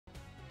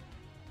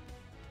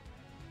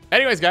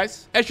Anyways,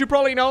 guys, as you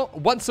probably know,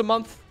 once a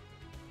month,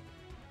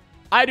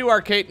 I do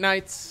arcade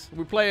nights.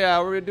 We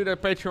do the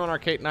Patreon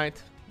arcade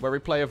night, where we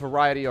play a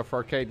variety of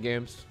arcade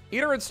games,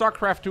 either in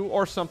StarCraft 2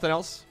 or something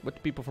else with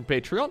the people from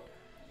Patreon.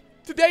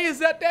 Today is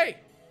that day.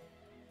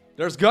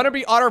 There's gonna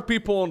be other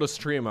people on the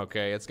stream,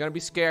 okay? It's gonna be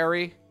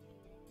scary.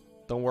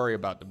 Don't worry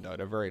about them, though.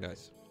 They're very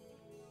nice.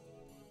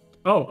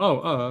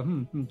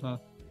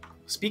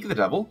 Speak of the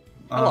devil.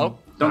 Hello.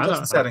 Don't touch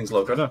the settings,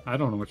 Loko. I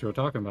don't know what you were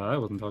talking about. I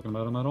wasn't talking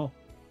about him at all.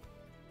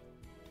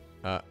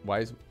 Why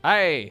is...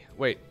 Hey,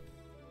 wait.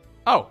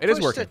 Oh, it is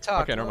working.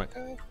 Okay, never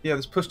mind. Yeah,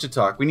 there's push to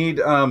talk. We need,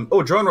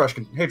 Drone Rush.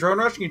 Hey, Drone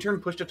Rush, can you turn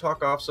push to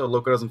talk off so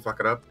Loko doesn't fuck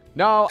it up?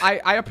 No,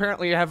 I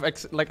apparently have...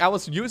 I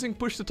was using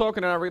push to talk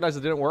and then I realized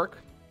it didn't work.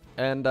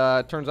 And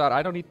it turns out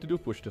I don't need to do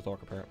push to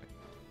talk, apparently.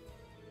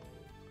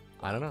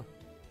 I don't know.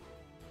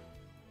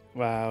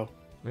 Wow.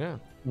 Yeah.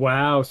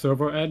 Wow,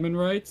 server admin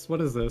rights?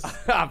 What is this?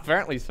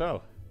 Apparently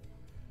so.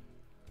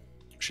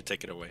 Should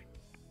take it away.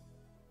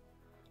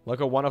 Look,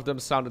 one of them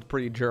sounded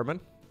pretty German.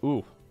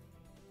 Ooh.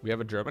 We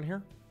have a German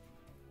here?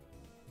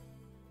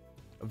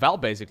 Val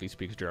basically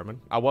speaks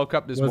German. I woke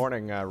up this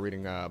morning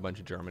reading a bunch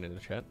of German in the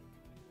chat.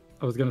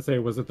 I was gonna say,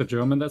 was it the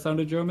German that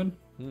sounded German?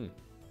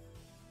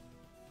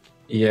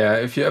 Yeah,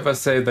 if you ever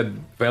say that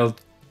Val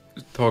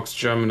talks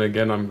German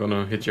again, I'm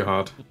gonna hit you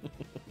hard.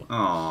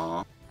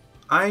 Aww.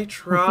 I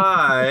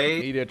try.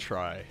 Need to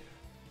try.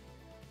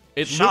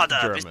 It Schade,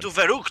 looked bist German. du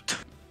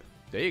verrückt?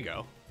 There you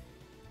go.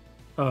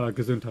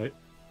 Gesundheit.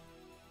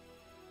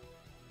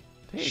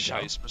 There you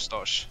Scheiß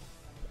mustache.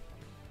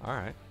 go.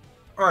 Alright.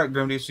 Alright,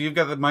 Grimdy, so you've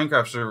got the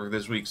Minecraft server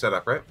this week set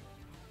up, right?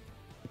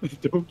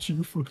 Don't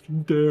you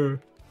fucking dare.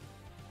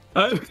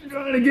 I've been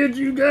trying to get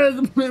you guys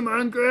to play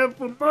Minecraft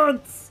for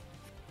months.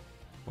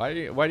 Why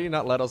do you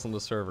not let us on the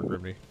server,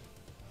 Grimdy?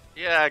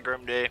 Yeah,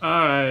 Grimdy.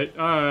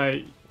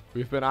 Alright.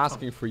 We've been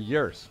asking for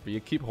years, but you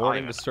keep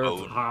hoarding the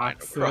server.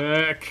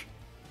 Toxic.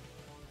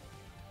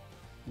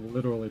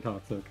 Literally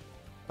toxic.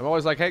 I'm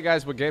always like, hey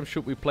guys, what game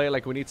should we play?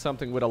 Like, we need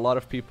something with a lot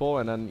of people,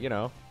 and then, you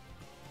know,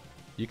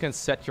 you can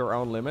set your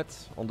own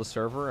limits on the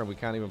server, and we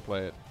can't even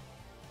play it.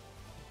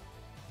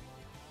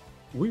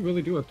 We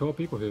really do have 12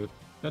 people here.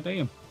 God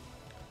damn.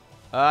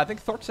 I think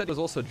Thorpe said he was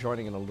also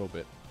joining in a little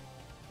bit.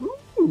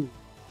 Ooh.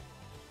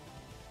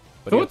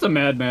 But Thorpe's a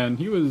madman.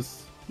 He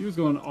was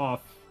going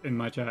off in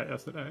my chat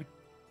yesterday.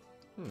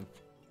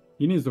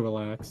 He needs to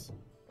relax.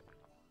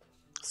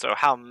 So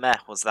how meh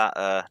was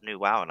that new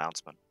WoW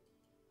announcement?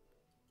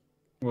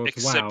 Well, it's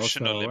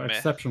Exceptionally WoW, so meh.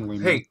 exceptionally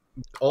meh. Hey,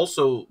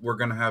 also, we're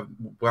gonna have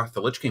Wrath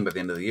the Lich King by the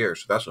end of the year,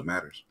 so that's what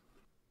matters.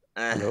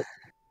 Nope.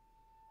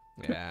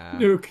 Yeah.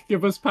 Nuke,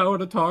 give us power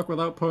to talk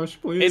without push,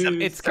 please.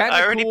 It's kind I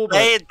of already cool,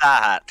 played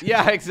that.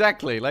 Yeah,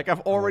 exactly. Like,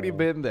 I've already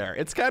been there.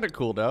 It's kind of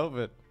cool, though,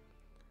 but...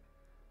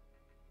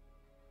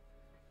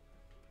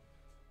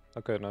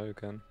 Okay, now you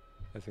can,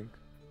 I think.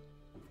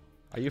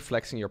 Are you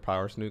flexing your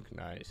powers, Nuke?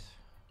 Nice.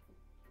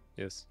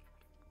 Yes.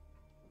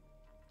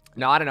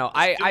 No, I don't know.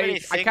 I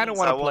kind of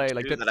want to play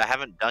like like that I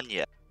haven't done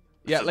yet.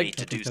 Yeah, for like me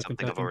to do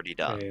something I've already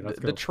done. Okay, let's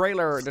the go.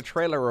 trailer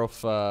of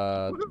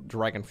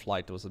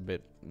Dragonflight was a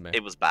bit meh.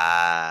 It was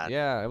bad.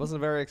 Yeah, it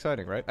wasn't very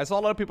exciting, right? I saw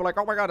a lot of people like,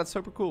 oh my god, that's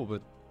super cool,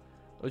 but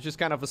it was just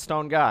kind of a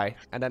stone guy,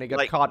 and then he got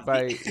Like, caught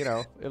by, you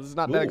know, it was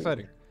not that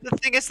exciting. The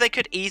thing is, they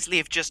could easily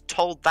have just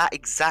told that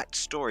exact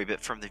story, but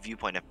from the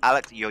viewpoint of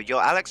Alex. You're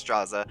Alex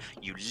Straza.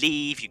 You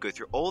leave, you go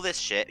through all this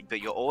shit, but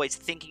you're always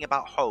thinking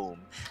about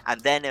home. And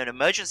then an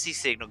emergency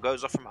signal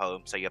goes off from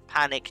home, so you're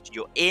panicked.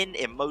 You're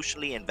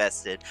emotionally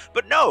invested.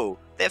 But no,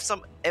 they have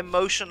some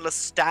emotionless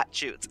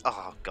statutes.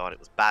 Oh god, it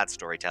was bad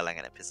storytelling,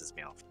 and it pisses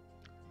me off.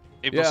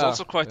 It was Yeah,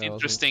 also quite yeah,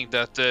 interesting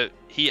that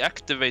he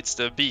activates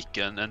the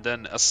beacon, and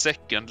then a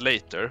second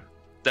later,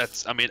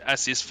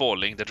 as he's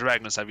falling, the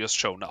dragons have just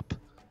shown up.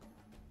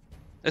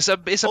 It's a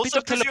bit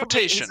of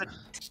teleportation.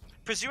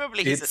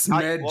 Presumably he's It's a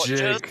Night Watcher,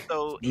 magic.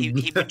 so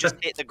he would just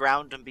hit the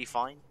ground and be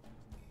fine.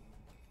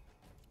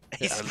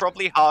 He's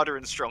probably harder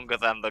and stronger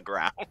than the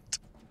ground.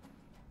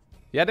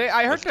 Yeah,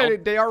 I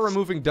heard they are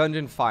removing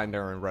Dungeon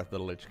Finder in Wrath of the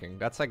Lich King.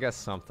 That's, I guess,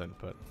 something,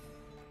 but...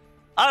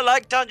 I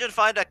like Dungeon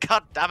Finder,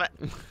 god damn it!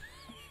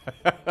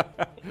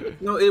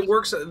 No, it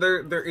works.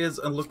 There is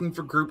a looking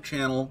for group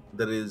channel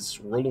that is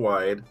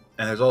worldwide,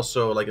 and there's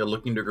also like a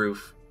looking to group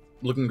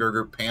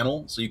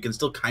panel, so you can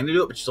still kind of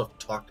do it, but you still have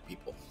to talk to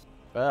people,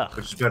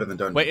 which is better than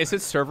Dungeon. Wait, is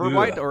it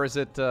server-wide, or is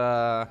it,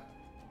 I'm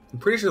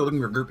pretty sure the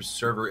looking for group is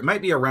server. It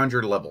might be around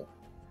your level.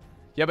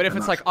 Yeah, but if I'm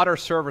it's not like other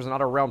servers and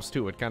other realms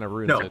too, it kind of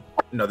ruins it.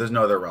 No, there's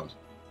no other realms.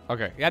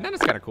 Okay, yeah, then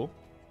it's kind of cool.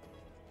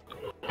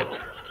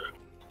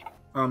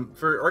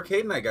 For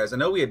Arcade Night, guys, I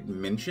know we had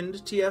mentioned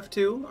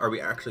TF2. Are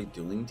we actually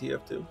doing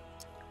TF2?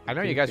 I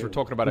know you guys were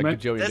talking about a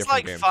gajillion There's different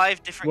like games.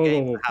 5 different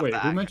games. Whoa, that have wait,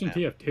 that who mentioned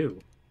acronym.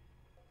 TF2?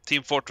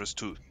 Team Fortress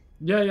 2.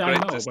 Yeah, I know,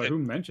 Greatest but game. who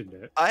mentioned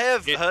it? I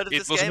have It- heard of it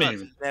this was game. me.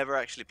 I've never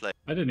actually played.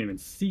 I didn't even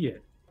see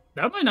it.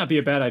 That might not be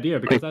a bad idea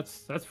because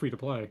that's free to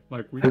play.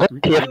 Like we That can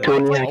TF2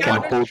 do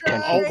can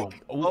that. hold 10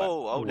 people.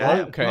 Oh,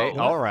 damn. Okay, What?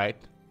 all right.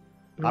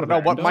 I don't know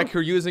what mic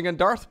you're using in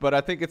Darth, but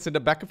I think it's in the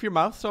back of your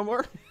mouth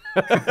somewhere.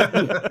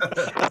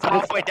 It's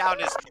halfway down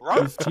his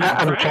throat.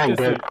 I'm trying.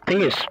 The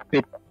thing is,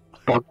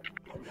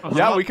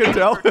 Yeah, we can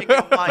tell.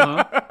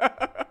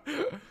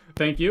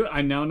 Thank you.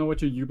 I now know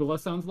what your Ubula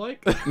sounds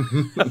like.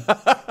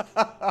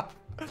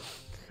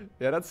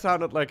 Yeah, that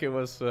sounded like it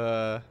was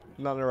not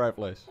in the right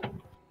place.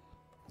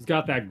 He's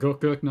got that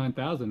Guk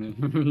 9000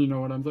 in. You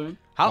know what I'm saying?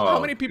 How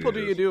many people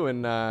do you do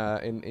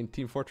in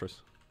Team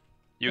Fortress?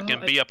 You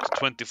can be up to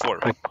 24.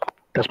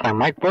 does my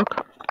mic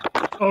work?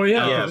 Oh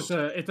yeah, Yes.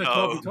 it's a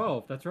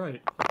 12v12. That's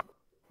right.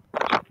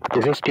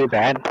 Is this too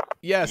bad?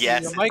 Yes.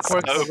 Yes, Your mic it's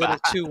works so a little bad.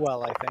 too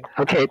well, I think.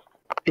 Okay,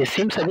 it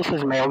seems that this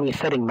is my only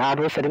setting. My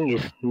other setting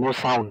is no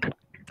sound.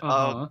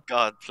 Oh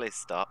God, please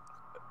stop.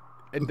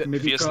 Maybe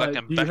Feels like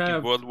I'm do you back in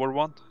have World War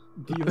One.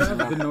 do you have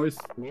the noise?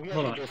 Maybe I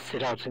Hold should on. just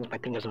sit out since my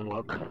thing doesn't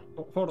work.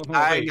 Hold on.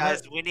 Alright, Wait,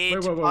 guys, we need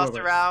wait, to wait, pass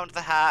wait. around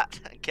the hat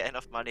and get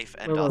enough money for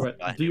Endar's Wait.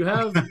 buy. Do you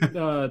have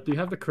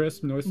the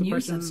crisp noise New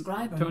suppression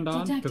subscriber turned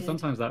on? Because detected.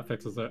 sometimes that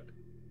fixes it.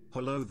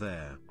 Hello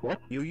there.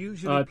 What? You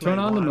usually Turn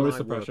on the while noise I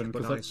suppression, work,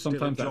 'cause but that- I still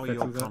sometimes that enjoy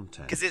your fixes it.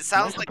 content. Because it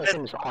sounds Noise like suppression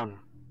there's, is on.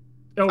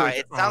 Oh, alright,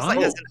 it sounds like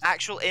on? there's an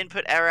actual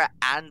input error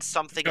and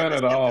something Turn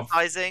in the it off.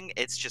 synthesizing.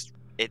 It's just,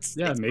 Yeah,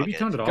 it's maybe bugged.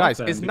 turn it off. Guys,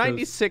 then, is because-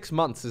 96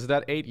 months, is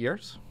that 8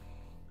 years?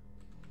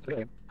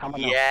 Okay, how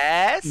about now?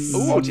 Yes.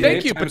 Ooh, 48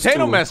 thank you, times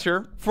Potato 2.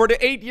 Messer, for the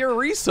 8-year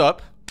resub.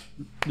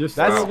 You're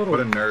still That's- a Wow, little. what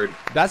a nerd.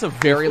 That's a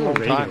very you're long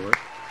still a time. radio.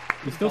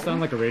 You still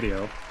sound like a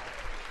radio.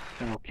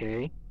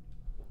 Okay.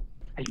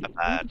 I A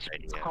bad it's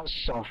idea.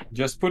 because of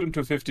Just put him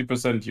to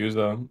 50%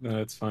 user.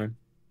 That's fine.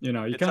 You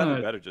know, you It sounded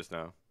kind better just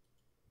now.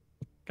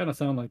 of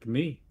sound like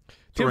me.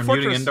 So we're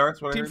muting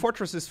Indarts, what I Team heard?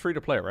 Fortress is free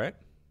to play, right?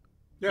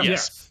 Yeah.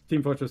 Yes.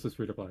 Team Fortress is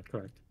free to play.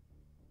 Correct.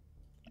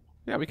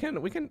 Yeah, we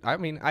can. I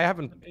mean, I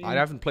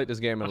haven't played this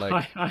game in like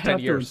I 10 have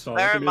to years. install it.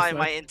 Bear Give in me a mind, sec.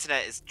 my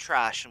internet is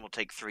trash and will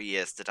take 3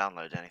 years to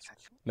download anything.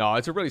 No,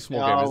 it's a really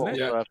small game, isn't it?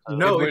 Yeah.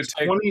 No, It will it's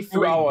take 23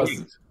 2 hours.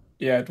 gigs.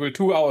 Yeah, it will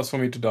 2 hours for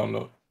me to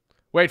download.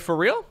 Wait, for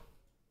real?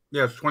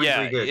 Yeah, it's 23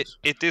 Yeah, gigs.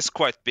 it is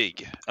quite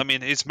big. I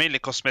mean, it's mainly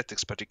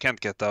cosmetics, but you can't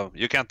avoid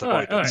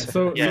Alright, it.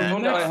 so Yeah.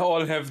 Don't I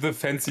all have the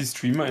fancy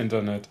streamer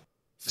internet?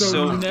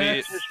 So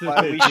next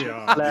we should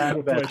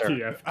plan better.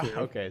 TF2.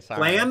 Okay, sorry.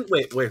 Plan?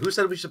 Wait, who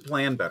said we should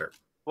plan better?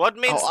 What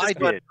means Oh, this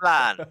I word did.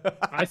 plan?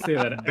 I say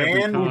that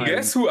every Ban- time.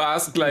 Guess who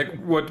asked, like,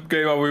 what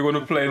game are we going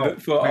to play Oh,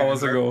 4 man,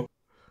 hours ago?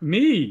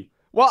 Me.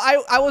 Well,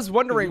 I was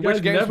wondering You which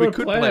guys games we never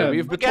could planned. play.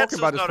 We've been talking Mugetsu's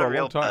about this not for a a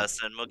real long time.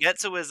 person.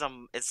 Mugetsu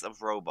is a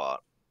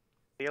robot.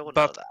 We all know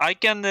But that. I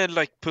can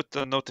like put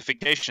a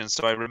notification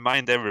so I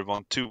remind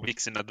everyone 2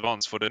 weeks in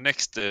advance for the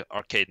next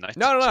arcade night.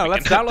 No, So we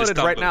let's can have download this it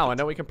right downloaded. now, and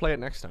then we can play it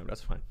next time.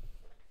 That's fine.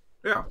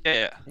 Yeah.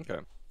 Yeah, Okay.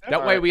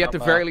 That way, we at the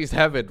very least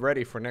have it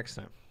ready for next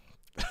time.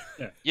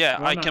 yeah.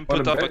 Why I not? can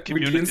put up a We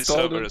community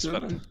installed server it, as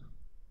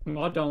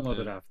well. I'll download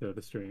it after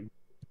the stream.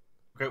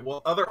 Okay,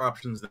 well, other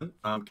options then.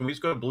 Can we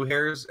just go to Blue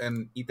Hairs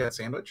and eat that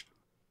sandwich?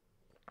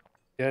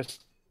 Yes.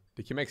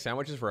 Did you make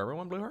sandwiches for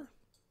everyone, Blue Hair?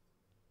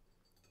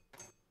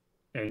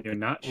 And you're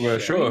not Well,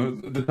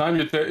 sharing? sure. The time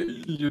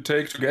you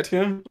take to get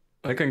here,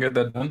 I can get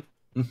that done.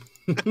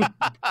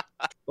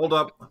 Hold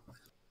up.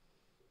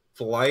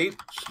 Flight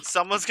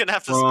Someone's gonna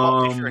have to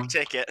spot me for a From-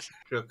 ticket.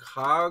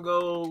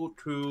 Chicago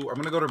to... I'm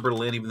going to go to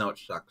Berlin, even though it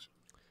sucks.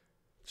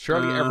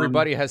 Surely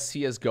everybody has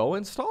CS:GO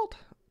installed.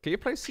 Can you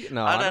play CS?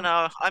 No, I don't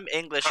know. I'm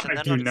English, and I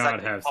they're do not not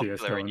exactly have popular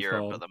CS:GO in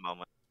Europe installed. at the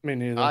moment. Me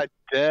neither. I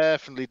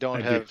definitely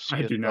don't have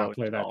I do not CS:GO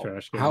play that installed.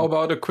 trash game. How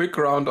about a quick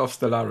round of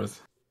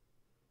Stellaris?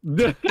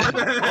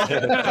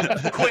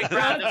 Quick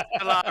round of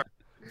Stellaris.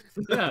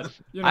 Yeah,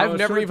 you know, I've a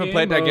never short even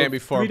played that of game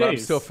before, 3 but I'm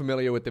days. still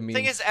familiar with the memes.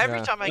 Thing is, every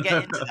Yeah. time I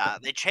get into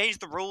that, they change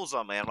the rules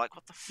on me. I'm like,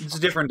 what the It's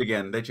fuck? different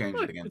again. They changed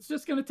Look, it again. it's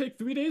just gonna take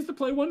 3 days to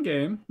play one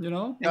game. You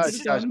know, Guys,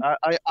 It's guys, done.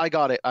 I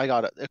got it. I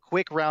got it. A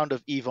quick round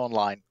of EVE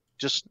Online.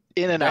 Just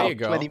in and There you out,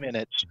 go. 20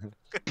 minutes.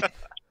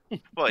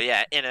 Well,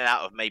 yeah, in and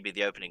out of maybe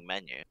the opening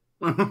menu.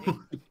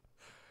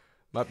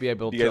 Might be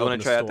able You to guys open want the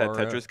to try out that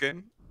store, Tetris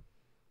game?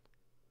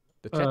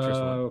 The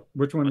Tetris one.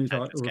 Which one are you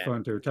Tetris game?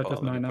 referring to? Tetris Oh,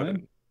 let me put 99?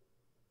 it-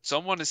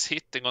 Someone is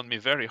hitting on me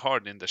very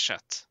hard in the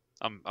chat.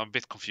 I'm a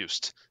bit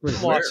confused. Wait,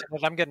 I'm where? watching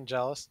it. I'm getting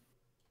jealous.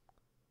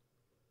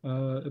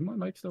 Is my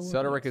mic still working?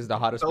 Cedric is the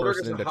hottest Cedric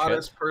person is in the the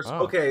hottest chat. person.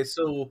 Oh. Okay,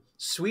 so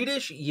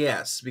Swedish,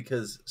 yes,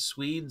 because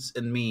Swedes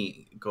and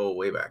me go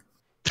way back.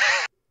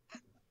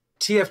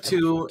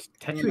 TF2,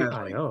 Tetris yeah.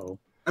 IO.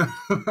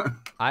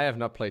 I have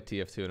not played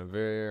TF2 in a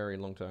very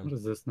long What time.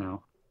 is this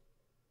now?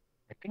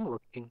 I think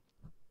working.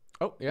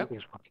 Oh, yeah. It's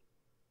working.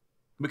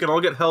 we can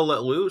all get hell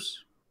let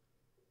loose.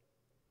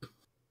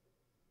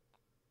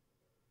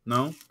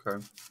 No?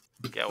 Okay.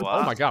 Yeah, Oh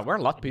well, my god, we're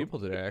a lot of people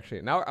today,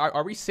 actually. Now,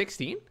 are we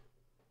 16?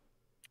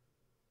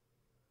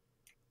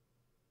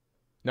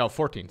 No,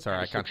 14. Sorry,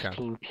 I can't count.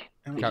 16.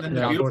 And Count- the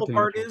count. beautiful 14.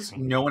 part is,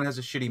 no one has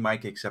a shitty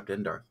mic except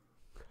Indar.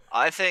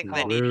 I think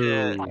they Oh, need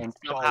to I'm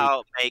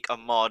somehow make a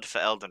mod for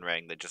Elden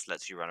Ring that just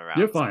lets you run around.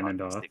 You're with fine, up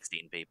to Endar.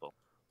 16 people.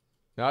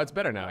 No, it's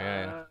better now.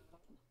 Yeah, yeah.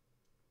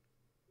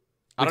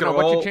 I We don't know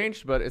could what you all-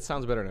 changed, but it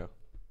sounds better now.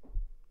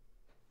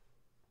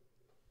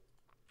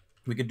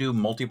 We could do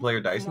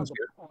multiplayer Dyson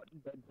Sphere.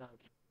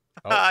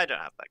 I don't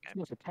have that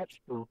game. It's attached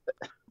to.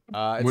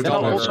 It's We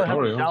downloaded. also have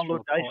a Factorio. download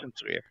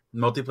license here.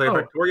 Multiplayer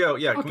Oh, Factorio.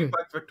 Yeah, can we okay.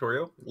 play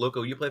Factorio?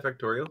 Loco, you play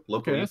Factorio.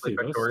 Loco, Okay, I you play see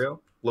this. Factorio.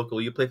 Loco,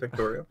 you play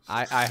Factorio.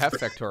 I have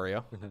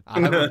Factorio. I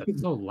haven't,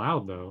 It's so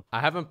loud though. I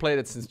haven't played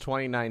it since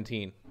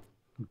 2019.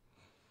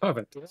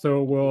 Perfect.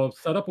 So we'll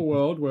set up a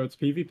world where it's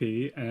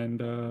PvP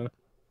and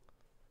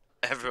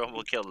Everyone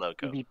will kill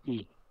Loco.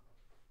 PvP.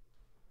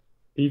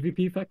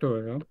 PvP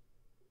Factorio.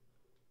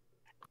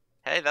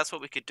 Hey, that's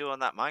what we could do on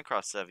that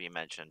Minecraft server you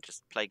mentioned.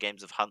 Just play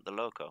games of Hunt the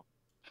Loco.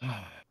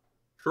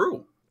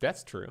 True.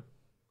 That's true.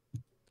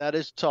 That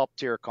is top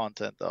tier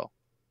content, though.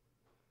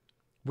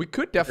 We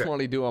could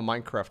definitely do a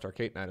Minecraft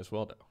arcade night as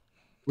well, though.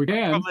 We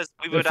can. Problem is,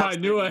 we would If I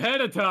knew absolutely-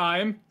 ahead of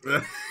time.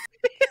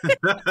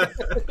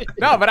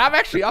 No, but I'm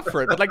actually up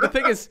for it. But like the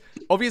thing is,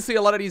 obviously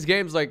a lot of these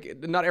games, like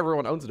not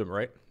everyone owns them,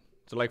 right?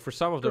 So like for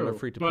some of them, they're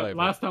free to But play.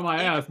 last time I You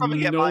could asked, probably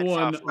get no one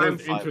Minecraft for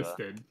was Fiverr.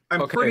 interested.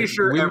 I'm Okay, pretty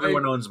sure we may-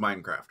 everyone owns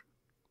Minecraft.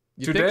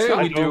 You think Today so?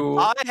 we do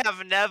I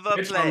have never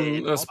pitch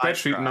played on a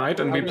spreadsheet Minecraft. night,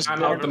 and we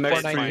plan out the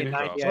next three.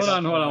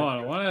 Hold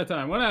on. One at a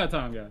time. One at a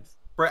time, guys.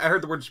 I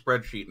heard the word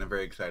spreadsheet and I'm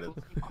very excited.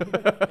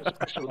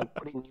 Especially like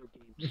putting new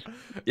games.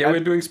 Yeah, we're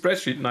doing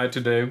spreadsheet night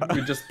today.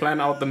 We just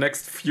plan out the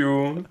next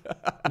few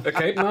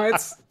arcade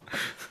nights.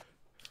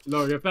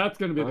 Look, if that's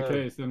gonna be the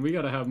case, then we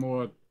gotta have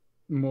more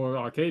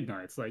arcade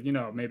nights. Like, you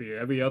know, maybe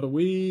every other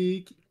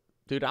week.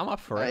 Dude, I'm up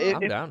for it.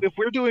 I'm down. If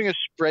we're doing a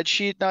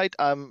spreadsheet night,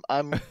 I'm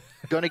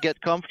gonna get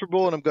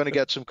comfortable and I'm gonna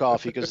get some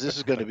coffee because this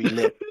is gonna be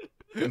lit.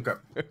 Okay.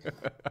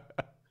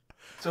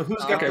 So who's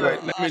got Okay, the,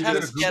 wait, let me who's got a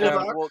just Get Google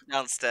him Doc? walk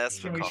downstairs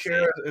for Can we coffee.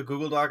 share a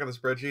Google Doc on the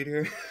spreadsheet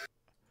here?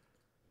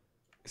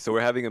 So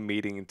we're having a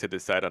meeting to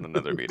decide on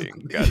another meeting.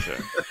 Gotcha.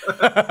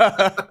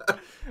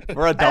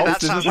 For adults, That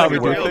this is sounds how like we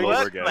a do real things.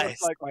 workplace.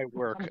 It's like my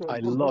work. I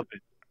love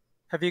it.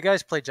 Have you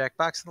guys played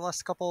Jackbox in the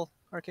last couple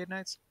arcade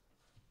nights?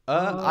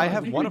 I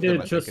have think one we of them.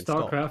 did I just think,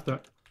 installed. StarCraft.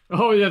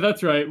 Oh yeah,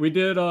 that's right. We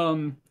did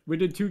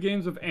 2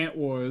 games of Ant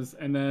Wars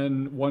and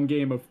then 1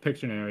 game of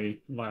Pictionary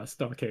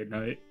last arcade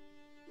night.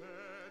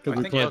 Because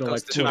we think played it it goes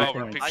like to 2 our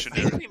different. I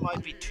think we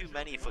might be too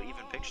many for even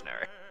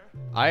Pictionary.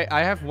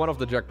 I have one of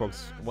the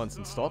Jackbox ones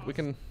installed. We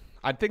can.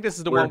 I think this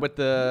is the We're- one with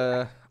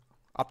the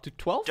up to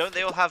 12. Don't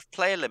they all have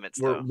player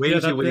limits We're though? way Yeah,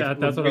 too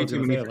that's what I way was too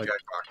gonna many say, for like-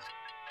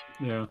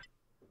 Jackbox. Yeah.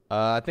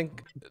 I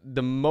think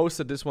the most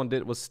that this one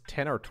did was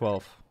 10 or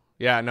 12.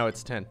 Yeah, no,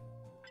 it's 10.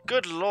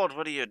 Good lord,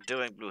 what are you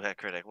doing, Blue Hair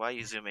Critic? Why are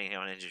you zooming in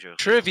on Ninja Joe?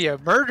 Trivia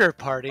Murder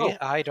Party. Oh,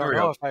 I there don't we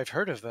know go. if I've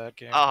heard of that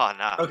game. Oh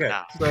no, Okay,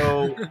 no.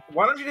 so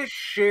why don't you just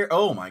share?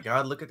 Oh my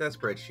God, look at that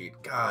spreadsheet.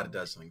 God, it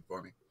does something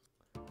for me.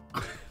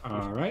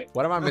 All right.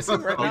 What am I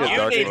missing right Need a now?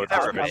 dark need mode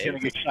therapy. I'm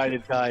getting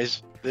excited,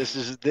 guys. This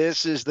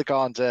is the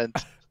content.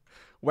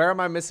 Where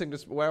am I missing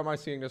this? Where am I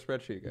seeing the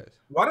spreadsheet, guys?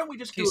 Why don't we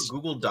just do He's- a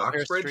Google Doc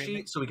they're spreadsheet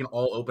streaming. so we can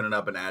all open it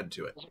up and add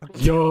to it?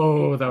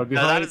 Yo, that would be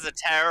No, that hype. is a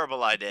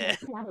terrible idea.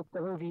 We have a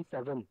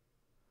 7v7.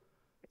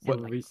 What?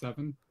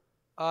 7v7.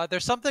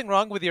 There's something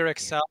wrong with your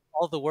Excel.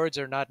 All the words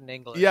are not in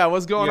English. Yeah,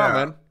 what's going on,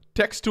 Yeah. man?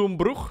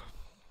 Textumbruch.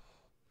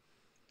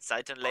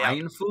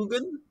 Seitenlayout.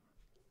 Einfugen?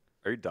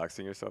 Are you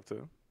doxing yourself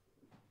too?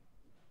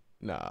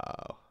 No.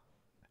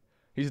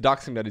 He's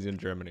doxing that he's in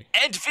Germany.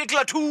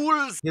 Entwickler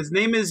Tools! His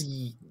name is.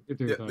 Good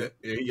to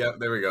Yeah, yeah,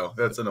 there we go.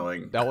 That's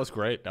annoying. That was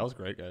great. That was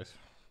great, guys.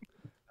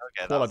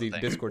 Okay, that was Quality the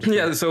thing. Discord.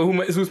 Yeah, so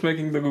who's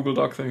making the Google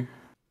Doc thing?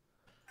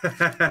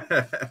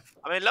 I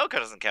mean, Loco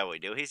doesn't care what we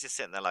do. He's just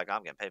sitting there like,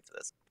 I'm getting paid for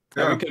this.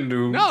 Yeah, we can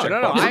do. No.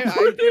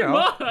 Jackbox. You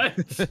know.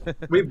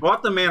 We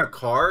bought the man a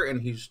car and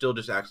he still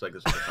just acts like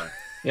this all the time.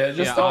 Yeah,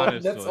 just Yeah, all,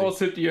 honestly. let's all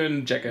sit here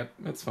in jacket.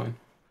 That's fine.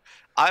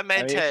 I I mean,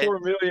 maintain for a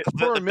the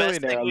best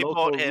millionaire, thing we Loco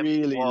bought him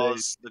really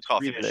was the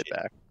coffee really laid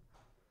machine. back.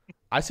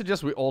 I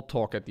suggest we all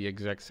talk at the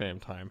exact same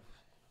time.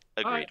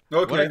 Agreed.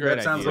 Okay, What a great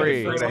that sounds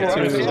idea. like a 3,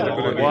 great 2,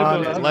 idea.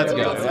 1, let's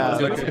go.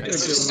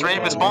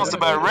 Stream is sponsored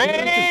by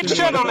Raid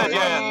Shadow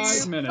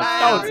Legends.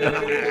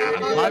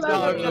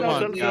 $5 a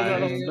month,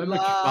 guys.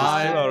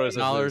 $5 a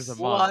month.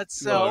 What's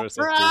so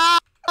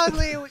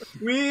proudly?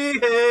 We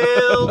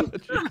hail.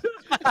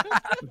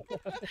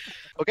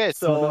 Okay,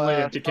 so Suddenly it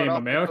start became off-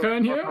 America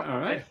in here? All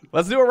right.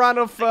 Let's do a round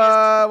of,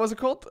 what's it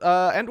called?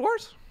 End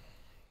Wars?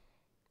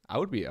 I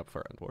would be up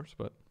for End Wars,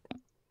 but...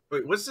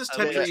 Wait, what's this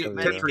I mean, that's many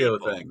Tetrio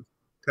people. thing?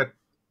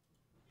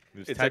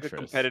 It's like a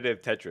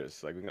competitive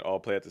Tetris. Like we can all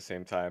play at the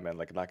same time and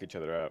like knock each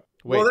other out.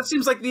 Wait, Well, that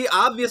seems like the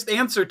obvious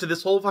answer to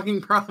this whole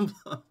fucking problem.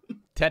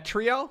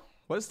 Tetrio?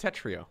 What is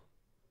Tetrio?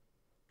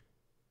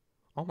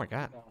 Oh my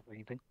god.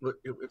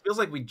 It feels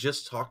like we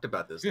just talked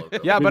about this, Loco.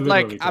 Yeah, We but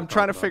like, literally I'm just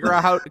trying to talked figure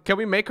about out how... Can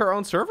we make our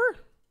own server?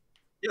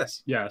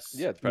 Yes. Yes.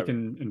 Yeah, it's we private.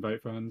 can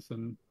invite friends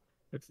and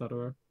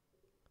etc.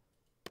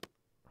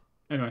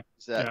 Anyway,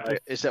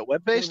 Is that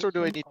web based or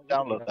do I need to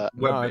download that?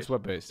 No, Web-based. it's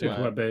web-based. it's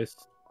Yeah.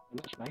 web-based.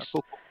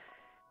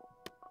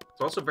 It's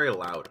also very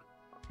loud.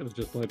 It was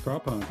just play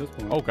prop on at this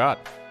point. Oh god.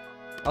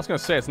 I was gonna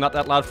say, it's not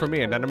that loud for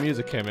me, and then the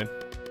music came in.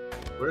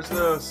 Where's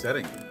the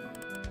setting?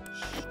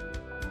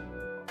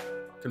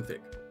 Config.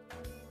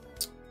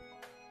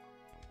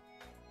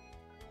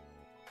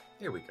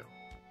 Here we go.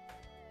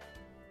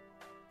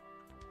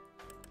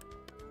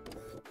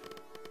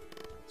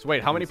 So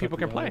wait, how many people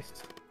can play?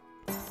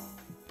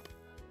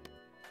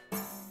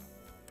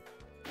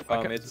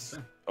 It's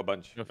a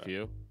bunch. A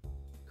few.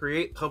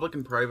 Create public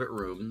and private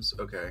rooms.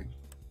 Okay.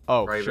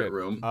 Oh, private shit.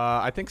 room.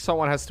 I think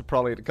someone has to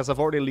probably, because I've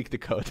already leaked the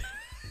code.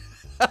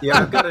 Yeah,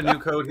 I've got a new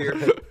code here.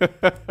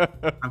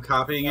 I'm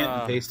copying it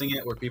and pasting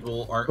it where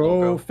people aren't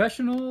loco.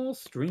 Professional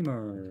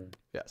streamer.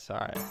 Yes,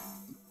 alright.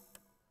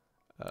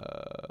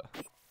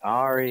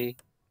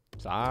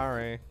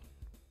 Sorry.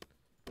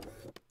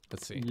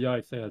 Let's see.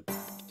 Yikes, I had to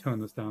tone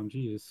this down.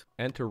 Jeez.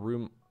 Enter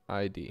room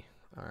ID.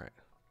 Alright.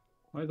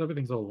 Why is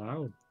everything so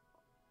loud?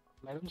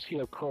 I don't see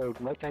the code.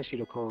 Why can't I see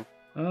the code?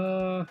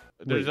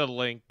 There's a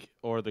link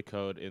or the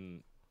code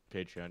in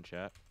Patreon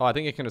chat. Oh, I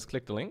think you can just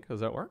click the link.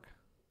 Does that work?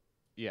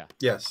 Yeah.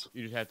 Yes.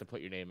 You just have to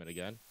put your name in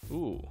again.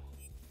 Ooh.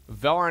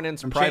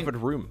 Valorant's private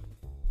room.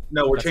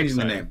 No, we're That's changing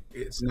exciting. the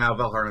name. It's now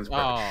Valorant's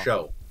private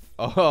show.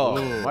 Oh,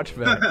 Ooh. much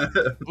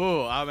better.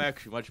 Ooh, I'm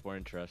actually much more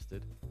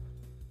interested.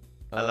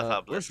 I love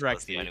how where's Blizzcon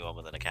was the Rexy? only one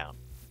with an account.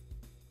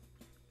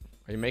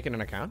 Are you making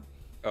an account?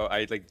 Oh,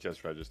 I like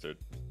just registered.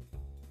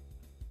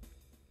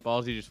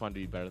 Ballsy just wanted to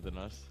be better than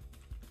us.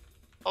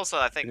 Also,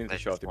 I think You need they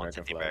to show off just the wanted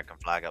the American American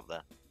flag flag. up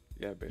there.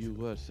 Yeah, basically.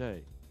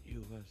 USA.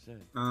 USA.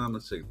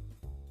 Let's see.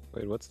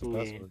 Wait, what's the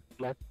password?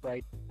 Left,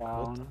 right,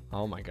 down.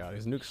 Oh my god,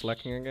 is Nuke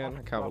slacking again?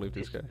 I can't believe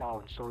this guy.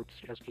 Down, so it's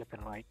just left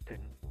and right then.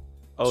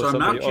 Oh, So I'm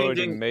not somebody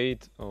already changing-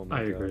 made. Oh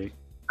my I god. agree.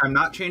 I'm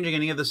not changing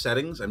any of the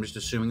settings. I'm just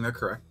assuming they're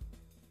correct.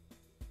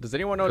 Does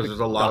anyone know 'Cause the there's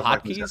a lot of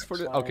fucking hotkeys for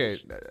the? settings. Okay.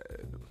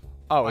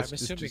 Oh, I'm it's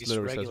assuming just it's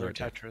literally says regular right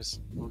there. Tetris.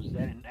 Z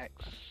and X.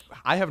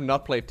 I have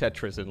not played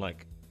Tetris in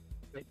like,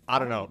 I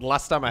don't know.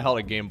 Last time I held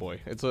a Game Boy.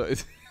 It's a.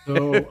 It's,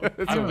 So, it's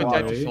I a don't know.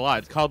 while. Tetris a lot.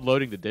 It's called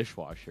loading the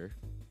dishwasher.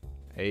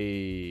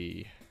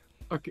 Hey.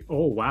 Okay.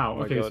 Oh wow. Oh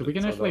my Okay, God, so we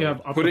can it's so actually loud.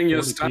 have up Putting to your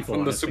 40 stuff people on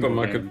in the a single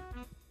supermarket game.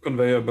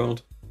 conveyor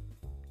belt.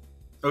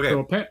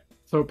 Okay.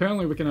 So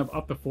apparently we can have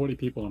up to 40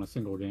 people in a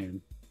single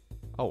game.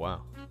 Oh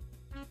wow.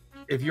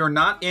 If you're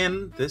not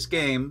in this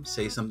game,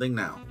 say something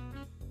now.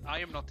 I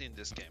am not in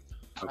this game.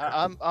 Okay.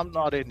 I'm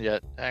not in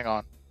yet. Hang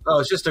on. Oh,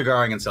 it's just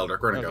Agaring and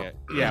Seldrick. We're gonna Okay.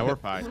 go. Yeah, we're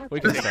fine. We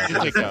can start.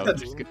 Just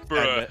go.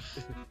 Bruh.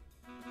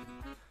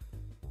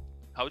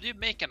 How do you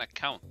make an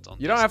account on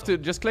You don't this, have to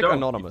though? just click Don't.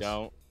 anonymous.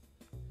 Don't.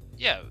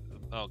 Yeah,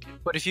 okay.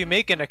 But if you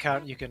make an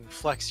account, you can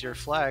flex your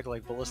flag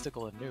like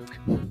Ballistical and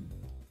Nuke.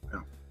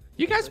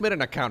 You guys made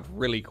an account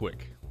really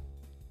quick.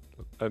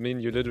 I mean,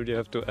 you literally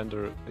have to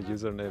enter a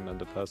username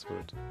and a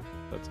password.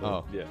 That's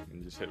all. Oh. Yeah,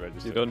 and just hit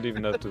register. You don't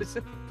even have to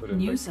put in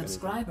New like,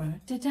 subscriber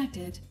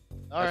detected.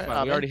 All That's right,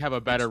 fine. We already have a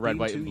better It's red, been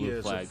white, 2 and blue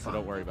years flag, of so fun.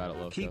 don't worry about it,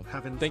 Lowko. Keep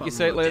having Thank you,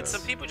 fun Saitlett. with Did it.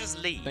 some people just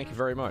leave? Thank you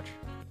very much.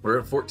 We're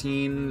at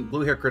 14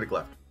 blue hair critic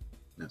left.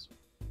 Yes.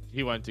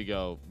 He went to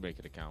go make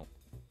an account.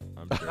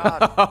 I'm sure.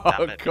 God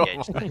damn it, come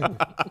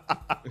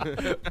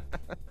PhD. on.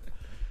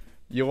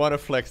 You want to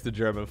flex the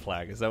German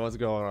flag? Is that what's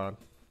going on?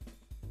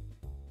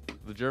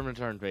 The Germans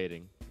are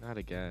invading. Not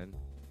again.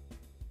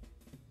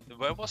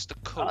 Where was the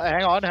code?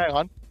 Hang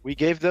on. We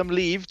gave them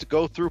leave to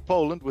go through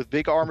Poland with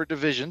big armored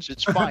divisions.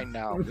 It's fine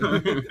now.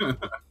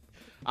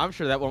 I'm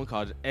sure that won't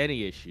cause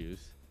any issues.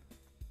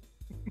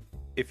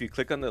 If you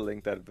click on the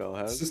link that Vel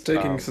has, This is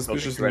taking it'll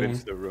suspicious take you right long.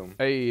 into the room.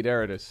 Hey,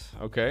 there it is.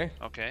 Okay.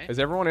 Okay. Is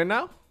everyone in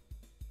now?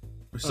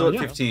 We're still at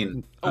Yeah.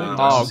 15.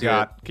 Oh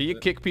god. Can you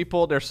kick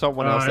people? There's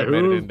someone else that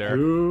made it in there.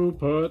 Who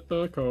put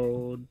the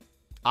code?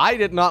 I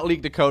did not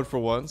leak the code for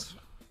once.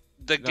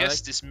 The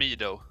guest is me,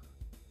 though.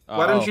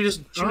 Why don't you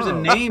just choose a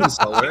name,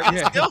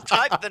 Seldrick? Still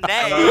type the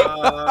name.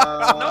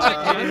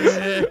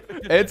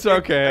 It's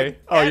okay.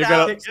 Oh, you're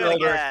gonna. Kick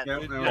Seldrick.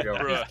 Yep, there we go.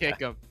 Just kick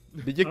him.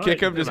 Did you kick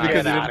him just Get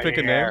because he didn't outta pick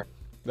a name? here.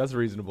 That's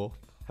reasonable.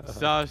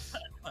 Sus.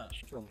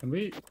 Can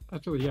we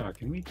actually? Yeah.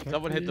 Can we? Check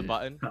Someone hit the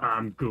button.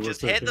 I'm good.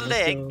 Just with hit the it,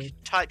 link, so-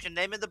 type your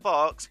name in the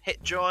box,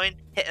 hit join,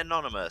 hit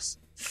anonymous.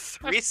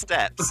 3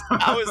 steps.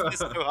 How is this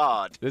so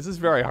hard? This is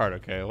very hard.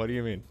 Okay. What do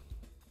you mean?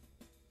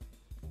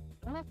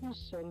 Why don't you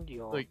send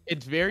your... Like,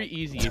 it's very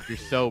easy if you're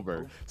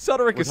sober.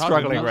 Cedric is We're talking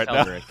struggling right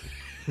about now.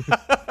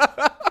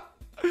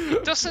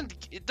 Cedric.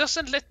 It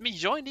doesn't let me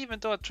join even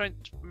though I tried.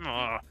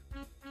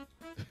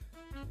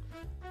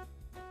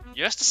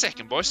 Just a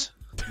second, boys.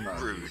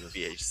 Rude,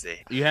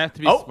 BHC. You have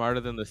to be Oh. smarter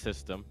than the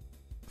system.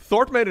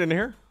 Thort made it in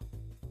here.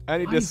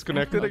 And he Why is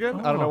disconnected that again.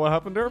 like- I don't know oh. what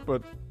happened there,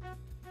 but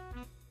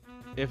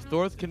If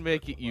Thorth can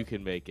make it, you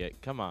can make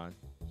it. Come on.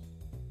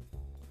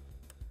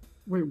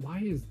 Wait, why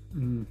is?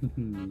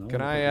 No,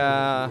 can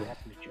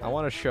I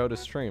want to show the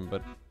stream,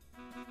 but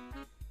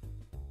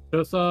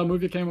just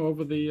move your camera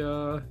over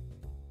the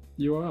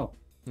URL.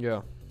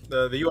 yeah.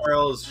 The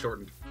URL is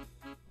shortened.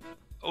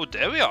 Oh,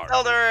 there we are.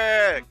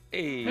 Seldrick!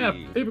 Hey. Yeah,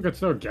 people could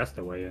still guess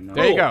the way in.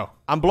 There you go.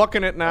 I'm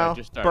blocking it now. Alright,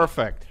 just start it.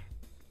 Perfect.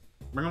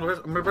 I'm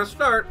gonna press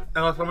start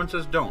unless someone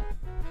says don't.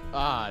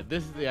 Ah,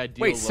 this is the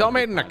ideal. Wait, Cell logo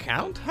made an content.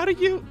 account? How did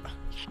you?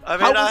 I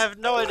How mean, I was- have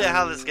no idea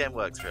how this game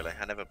works, really.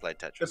 I never played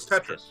Tetris. It's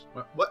Tetris.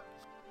 What?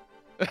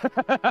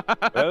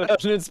 Well,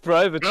 it's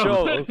private Oh.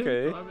 show.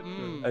 Okay.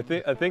 Mm.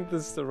 I think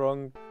this is the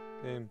wrong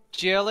name.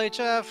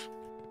 GLHF.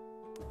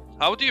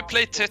 How do you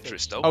play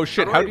Tetris, though? Oh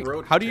shit!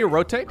 How do you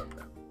rotate?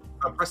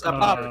 Press up.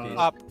 Up, on your keys.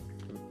 Up.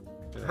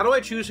 How do I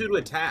choose who to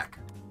attack?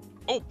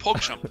 Oh,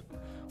 PogChamp.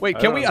 Wait,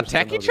 can we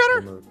attack each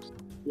other?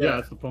 Yeah,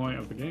 that's the point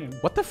of the game.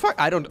 What the fuck?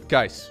 I don't...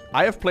 Guys,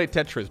 I have played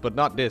Tetris, but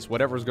not this.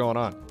 Whatever's going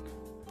on.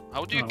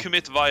 How do you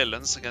commit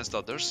violence against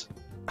others?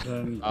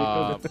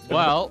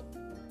 Well, what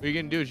you're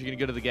gonna do is you're gonna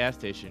go to the gas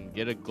station,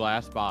 get a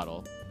glass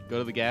bottle, go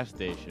to the gas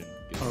station,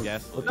 get the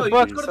gas. No, you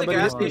can go to the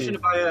gas station to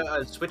buy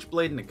a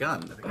switchblade and a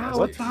gun.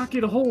 What's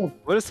hockey to hold?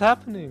 What is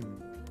happening?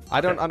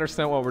 I don't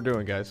understand what we're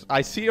doing, guys.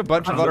 I see a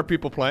bunch of other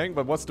people playing,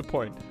 but what's the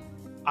point?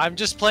 I'm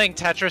just playing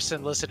Tetris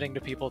and listening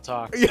to people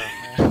talk. So.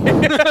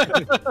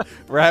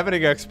 We're having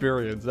an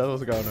experience. That's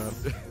what's going on.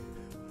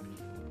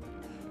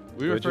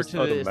 We refer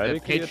to this as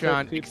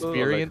Patreon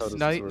experience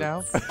night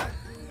now.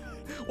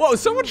 Whoa,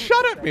 someone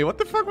shot at me. What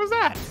the fuck was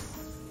that?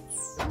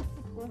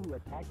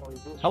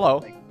 Hello.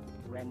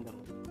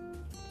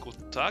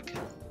 Good tag.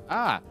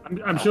 Ah.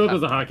 I'm sure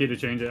there's a hockey to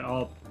change it.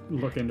 I'll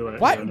look into it.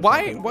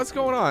 Why? What's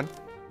going on?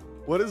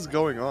 What is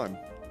going on?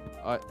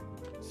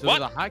 So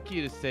there's a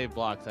hotkey to save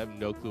blocks. I have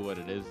no clue what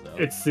it is, though.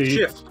 It's C.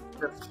 Shift.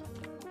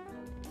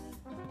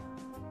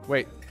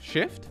 Wait,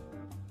 shift?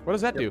 What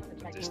does that do?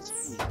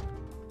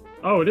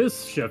 Oh, it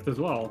is shift as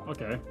well.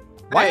 Okay.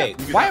 Why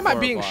am I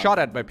being shot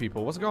at by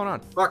people? What's going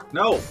on? Fuck,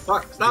 no.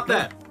 Fuck, stop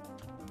that.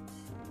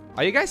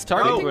 Are you guys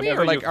targeting me,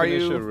 or like, are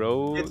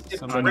you...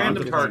 It's a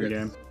random target.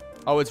 Game.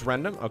 Oh, it's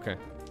random? Okay.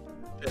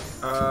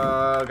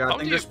 God,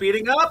 things are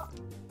speeding up.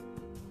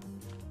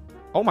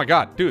 Oh my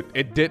god, dude,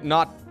 it did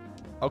not...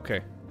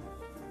 Okay.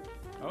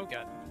 Oh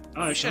god.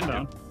 Oh, shut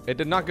down. It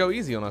did not go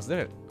easy on us, did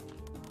it?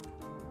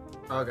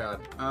 Oh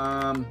god.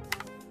 Oh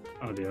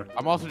dear.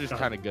 I'm also just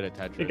kind of good at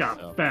Tetris. It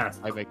got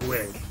fast. I make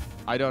quick.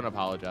 I don't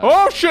apologize.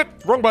 Oh shit!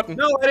 Wrong button.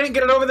 No, I didn't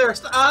get it over there.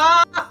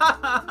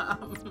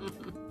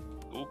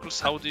 Lucas,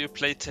 how do you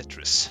play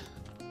Tetris?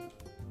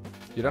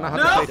 You don't know how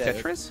to play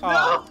Tetris?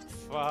 No.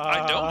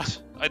 I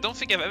don't. I don't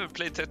think I've ever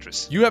played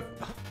Tetris. You have...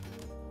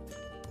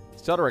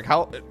 Stutterick,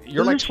 how...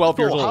 You're like 12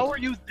 years old. How are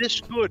you this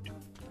good?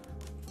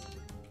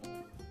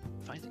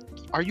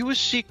 Are you a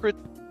secret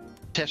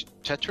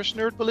Tetris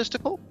nerd,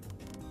 Ballistical?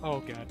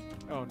 Oh god.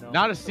 Oh no.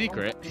 Not a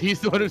secret.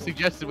 He's the one who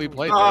suggested we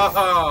play this.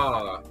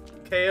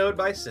 KO'd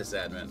by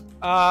sysadmin.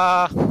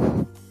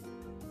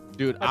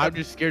 Dude, I'm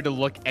just scared to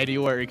look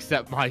anywhere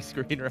except my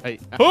screen right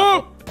now.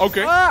 Oh!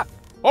 Okay.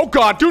 Oh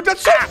god, dude,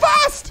 that's so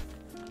fast!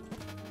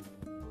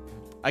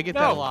 I get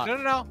that a lot.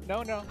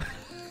 No.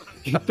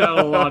 Get that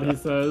a lot, he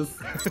says.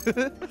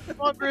 Come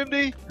on,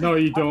 Grimdy. No,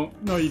 you don't.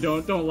 No, you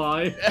don't. Don't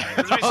lie.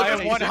 I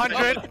have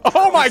 100.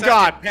 Oh my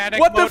god!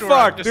 What the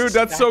fuck? Dude,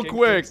 that's so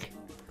quick.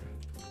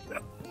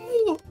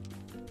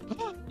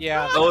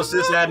 Yeah. Oh,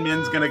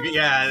 sysadmin's gonna get...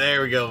 Yeah,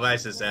 there we go. Bye,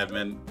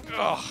 sysadmin.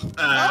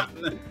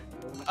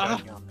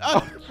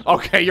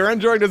 Okay, you're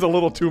enjoying this a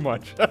little too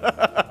much. Air,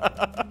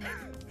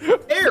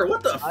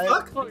 what the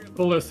fuck?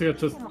 Ballistica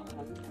just...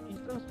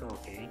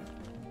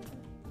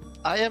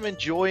 I am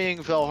enjoying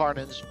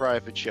Velharnen's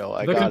private show.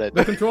 I The got it.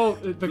 The control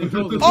is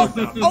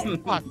Oh,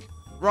 fuck.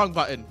 Wrong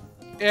button.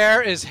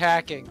 Air is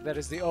hacking. That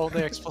is the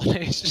only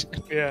explanation.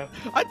 Yeah.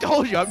 I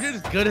told you, I'm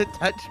just good at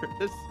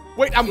Tetris.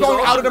 Wait, I'm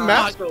going out of the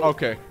map?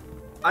 Okay.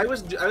 I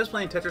was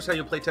playing Tetris how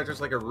you play Tetris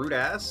like a rude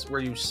ass,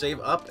 where you save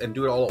up and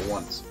do it all at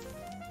once.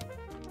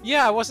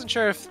 Yeah, I wasn't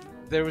sure if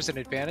there was an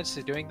advantage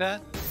to doing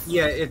that.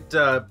 Yeah, it,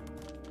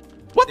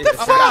 What the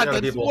fuck?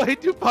 That's way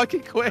too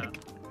fucking quick.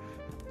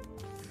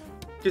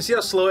 You see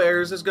how slow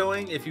Airs is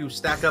going? If you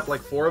stack up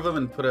like 4 of them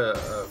and put a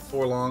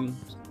 4 long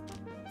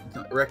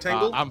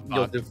rectangle,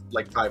 you'll do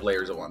like 5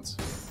 layers at once.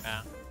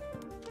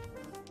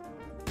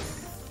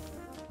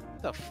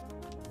 Yeah.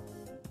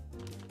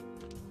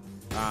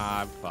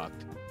 I'm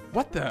fucked.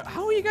 What the?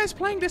 How are you guys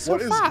playing this so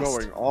fast? What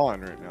is going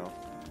on right now?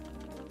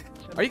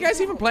 Are you guys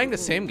even playing the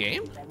same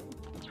game?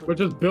 We're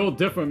just built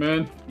different,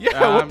 man.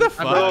 Yeah, what the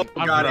fuck?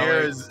 Oh god,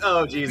 Airs.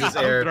 Oh Jesus,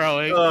 Air.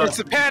 It's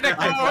a panic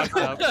mode.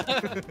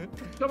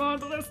 Come on,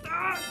 Ballista!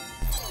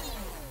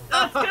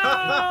 Let's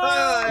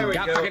go! There we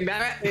go.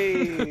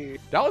 Hey.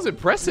 That was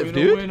impressive, We're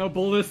dude. win a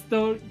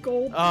Ballista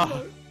gold.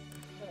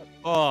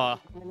 The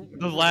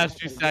last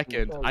 2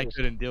 seconds, I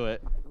couldn't do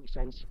it.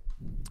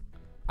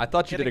 I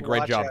thought you did a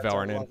great job,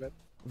 Valorant.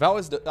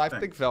 I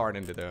think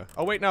Valorant did a...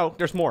 Oh wait, no,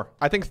 there's more.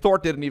 I think Thor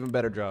did an even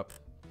better job.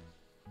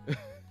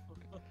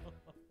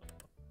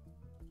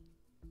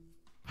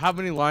 How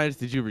many lines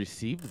did you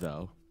receive,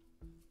 though?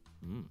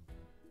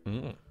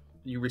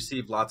 You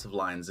received lots of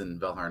lines in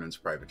Velharnen's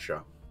private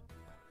show.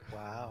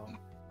 Wow.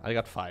 I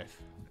got 5.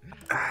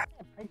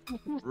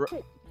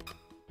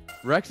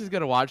 Rex is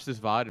gonna watch this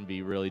VOD and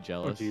be really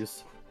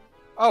jealous.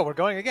 Oh, we're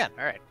going again.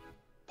 All right.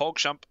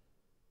 PogChamp.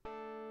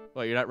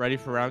 Well, you're not ready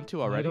for round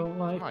 2 already? Come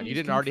on, you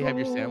didn't already have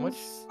your sandwich?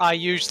 I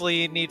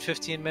usually need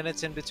 15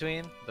 minutes in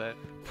between, but...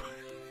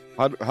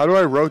 How do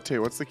I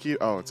rotate? What's the key?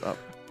 Oh, it's up.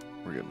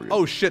 We're good, we're good.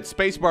 Oh shit,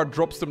 spacebar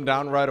drops them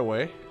down right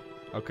away.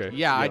 Okay.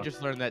 Yeah, I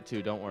just learned that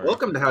too, don't worry.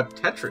 Welcome to how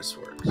Tetris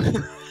works.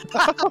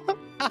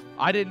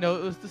 I didn't know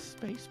it was the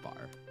spacebar.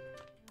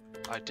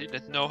 I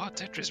didn't know how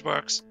Tetris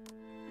works.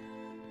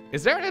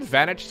 Is there an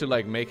advantage to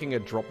like making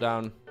it drop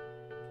down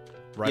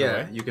right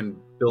away? You can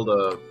build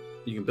a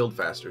You can build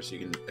faster, so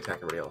you can attack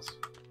everybody else.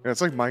 Yeah,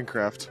 it's like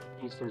Minecraft.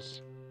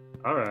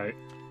 All right.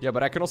 Yeah,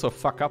 but I can also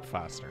fuck up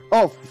faster.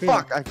 Oh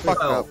fuck! I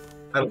fucked up.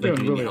 I don't think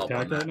you need really help on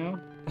attacked right that. now.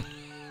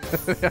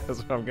 Yeah, that's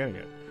what I'm getting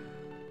at.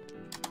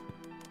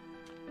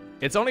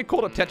 It's only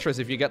cool to Tetris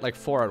if you get like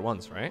 4 at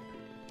once, right?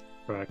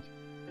 Correct.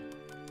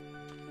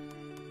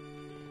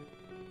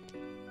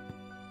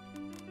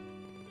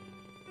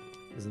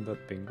 Isn't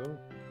that bingo?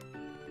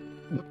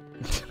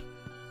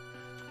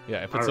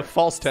 Yeah, if it's a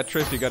false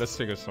Tetris, you gotta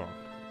sing a song.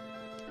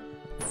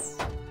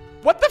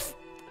 What the f-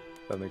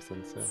 That makes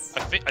sense,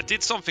 yeah. I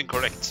did something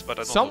correct, but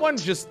I don't Someone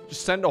know. just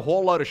send a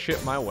whole load of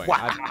shit my way.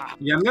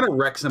 Yeah, I'm gonna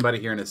wreck somebody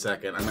here in a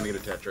second. I'm gonna get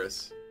a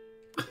Tetris.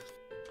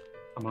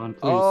 Come on, please.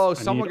 Oh, I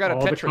someone need got a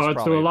all Tetris the cards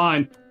probably. to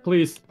align.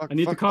 Please, Fuck, I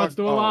need the fuck, cards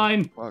fuck. to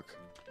align. Oh, fuck.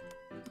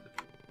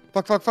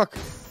 Fuck, fuck, fuck.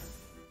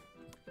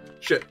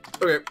 Shit.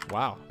 Okay.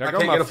 Wow. I There go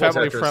can't my get a full Tetris.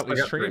 family-friendly I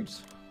got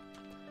streams.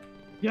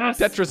 Yes.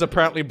 Tetris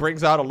apparently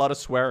brings out a lot of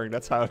swearing.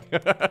 That's how.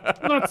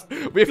 Let's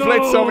We've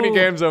played so many go.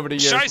 games over the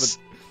years. Scheiß!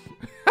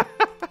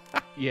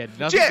 Yeah,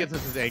 nothing Shit. gets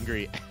us as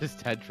angry as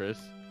Tetris.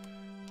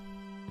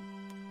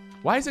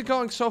 Why is it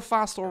going so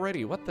fast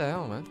already? What the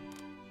hell, man?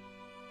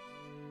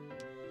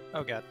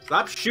 Oh god.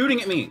 Stop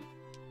shooting at me.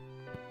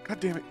 God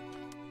damn it.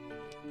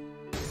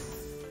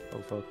 Oh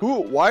fuck.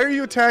 Who? Why are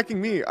you attacking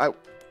me?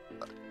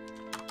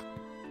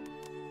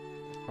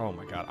 Oh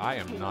my god, I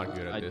am not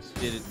good at this.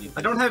 Didn't need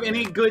I don't have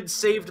any good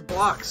saved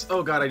blocks.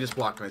 Oh god, I just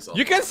blocked myself.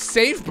 You can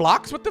save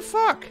blocks? What the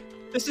fuck?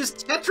 This is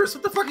Tetris.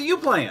 What the fuck are you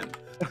playing?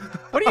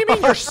 What do you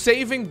mean you're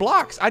saving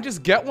blocks? I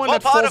just get one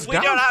What that part falls of we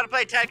down. don't know how to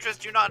play Tetris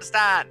do you not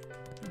understand?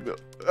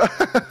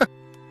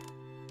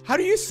 How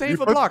do you save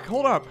You a block?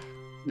 Hold up.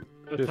 You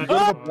go to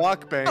the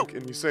block bank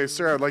and you say,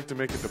 "Sir, I'd like to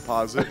make a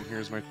deposit, and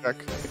here's my check."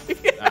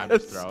 I'm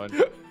just throwing.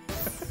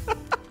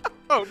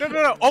 Oh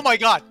no! Oh my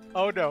god!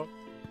 Oh no!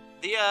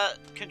 The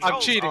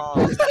controls cheating.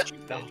 are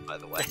stupid, by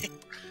the way.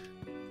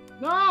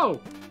 No.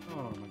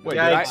 Oh my god. Wait,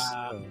 Yikes.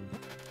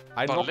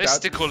 I knocked out.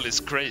 Ballistical is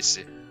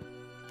crazy.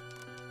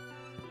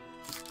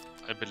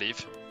 I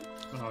believe.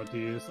 Oh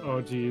jeez.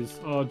 Oh jeez.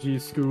 Oh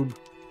jeez, Scoob.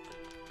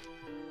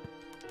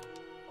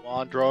 Come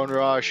on, Drone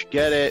Rush,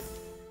 get it.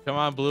 Come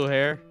on, blue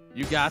hair.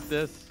 You got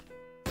this.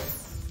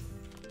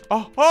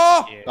 Oh,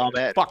 oh! Damn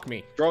it. Fuck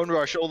me. Drone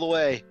Rush all the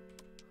way.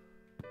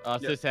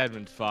 This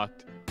admin's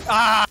fucked.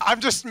 I'm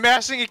just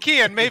mashing a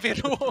key and maybe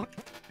it won't.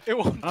 It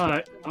won't. All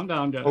right, I'm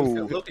down, guys. Oh.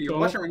 Look, you're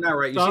watching right now,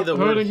 right? You Stop see the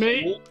word hurting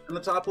me. "hold" in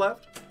the top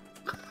left?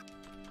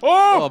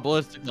 Oh! Oh,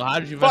 ballistic. How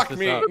did you mess Fuck this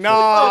me. up? No!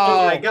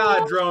 Oh my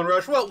god, Drone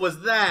Rush, what was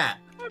that?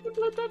 I haven't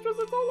played Tetris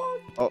in so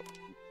long.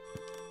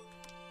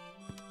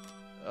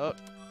 Oh,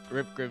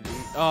 Rip Grimdy.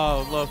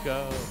 Oh,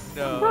 Loco.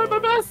 I'm trying my No.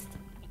 best.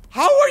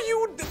 How are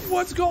you?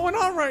 What's going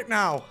on right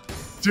now?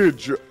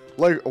 Dude,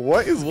 like,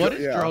 what is? What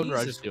is yeah. Drone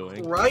Rush Jesus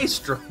doing?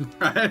 Christ, Drone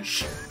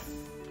Rush.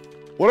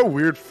 What a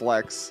weird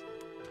flex.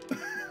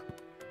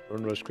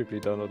 Drone Rush quickly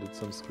downloaded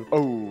some script.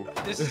 Oh.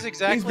 This is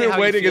exactly He's been how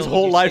you waiting feel his when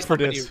whole you see life for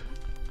somebody- this.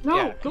 No,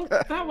 Yeah. go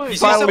that way. You see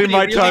Finally, somebody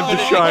my really time to good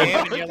at the shine. game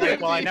And you're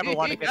like, well, I never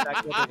want to get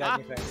that good at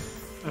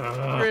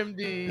anything.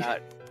 Grimdy.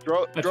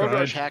 Drone I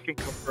Rush tried. hacking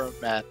confirmed,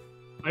 Matt.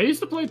 I used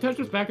to play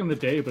Tetris back in the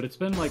day, but it's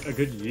been like a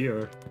good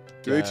year.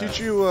 Do they teach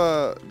you?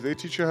 Do they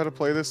teach you how to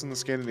play this in the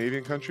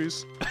Scandinavian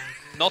countries?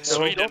 Not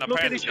Sweden, don't look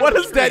at apparently. each What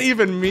does that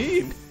even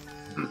mean?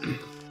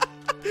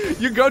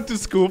 You go to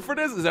school for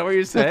this? Is that what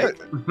you're saying?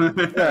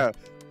 Yeah.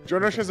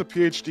 Drone Rush has a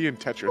PhD in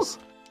Tetris.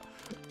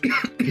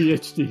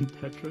 PhD in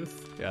Tetris.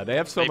 Yeah, they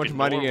have so Maybe much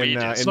money in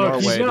Norwegians. Look,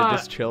 Norway he's to not-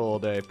 just chill all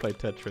day, play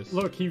Tetris.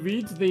 Look, he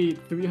reads the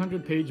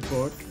 300-page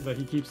book that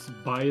he keeps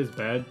by his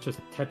bed, just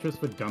Tetris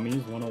for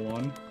Dummies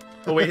 101.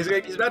 Oh wait,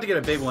 he's about to get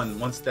a big one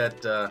once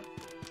that. Oh,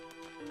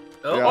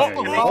 Yeah.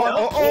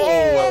 oh,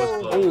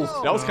 Oh,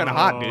 Oh, that was kind of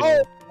hot, dude.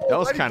 Oh, That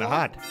was kind of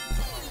hot.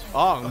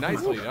 Oh,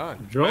 nicely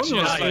done. Drone Imagine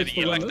Rush sliding gets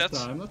the in win like this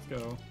that. time. Let's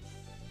go.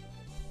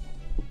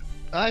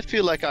 I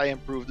feel like I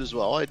improved as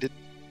well. I did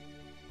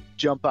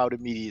jump out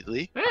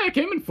immediately. Hey, I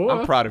came in 4th.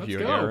 I'm proud of Let's you,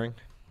 go. Herring.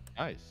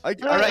 Nice. I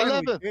Alright,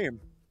 finally 11. came.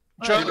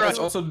 You guys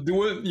also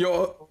dual.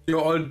 You're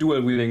all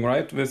dual wielding,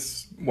 right?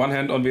 With one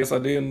hand on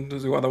VSRD and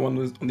the other one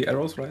with on the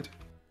arrows, right?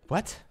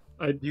 What?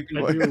 I do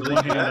one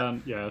hand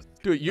on, yes.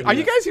 Dude, are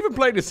you guys even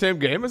playing the same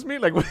game as me?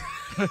 Like, what?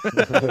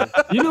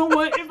 You know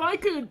what? If I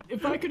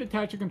could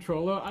attach a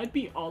controller, I'd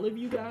beat all of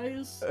you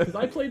guys. Because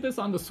I played this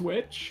on the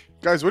Switch.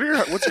 Guys,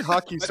 what's your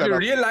hockey But you setup?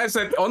 realize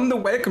that on the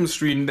welcome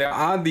screen there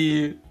are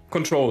the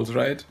controls,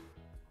 right?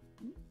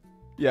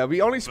 Yeah,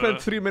 we only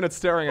spent 3 minutes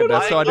staring at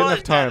that, so I didn't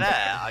have time.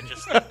 I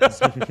just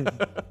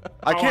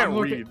I can't I'm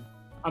read.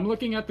 I'm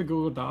looking at the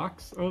Google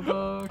Docs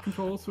of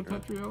controls for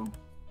Tetrio.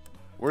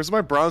 Where's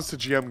my browse to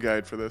GM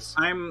guide for this?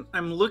 I'm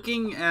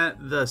looking at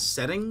the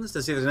settings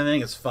to see if there's anything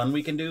that's fun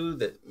we can do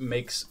that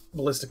makes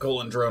Ballistical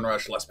and Drone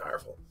Rush less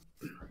powerful.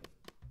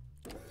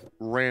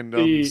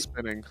 Random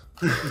spinning.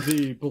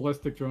 The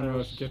ballistic drone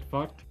rush get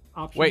fucked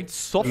option. Wait,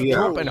 soft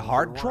drop and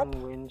hard drop?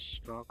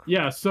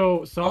 Yeah,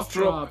 so soft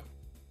drop.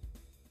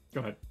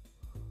 Go ahead.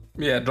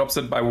 Yeah, drops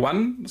it by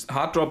 1.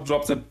 Hard drop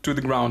drops it to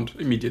the ground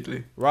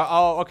immediately. Right.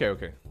 Oh, okay,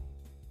 okay.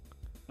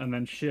 And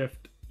then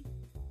shift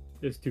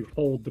is to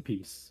hold the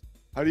piece.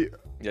 How do you?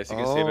 Yes, you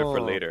can save it for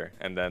later,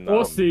 and then.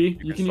 Or C.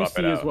 You can use swap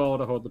it C as out. well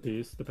to hold the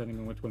piece, depending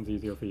on which one's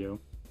easier for you.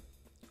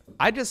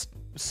 I just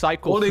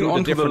cycle Holding through on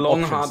the to the different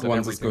long options hard and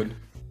ones is everything. good.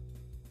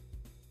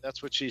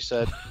 That's what she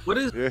said. What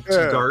is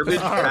garbage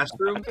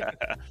pass-through?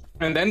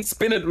 And then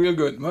spin it real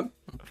good. What?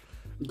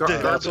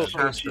 Garbage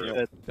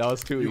pass-through. That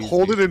was too easy. You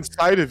hold it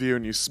inside of you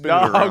and you spin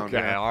No, it around. okay,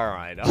 yeah. all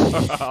right,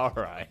 all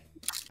right.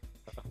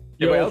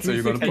 Yeah, what else are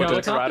you gonna 360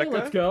 put? helicopter, Erotica?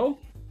 let's go.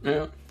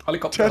 Yeah,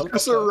 helicopter.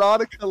 Tetris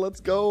erotica, let's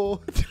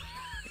go.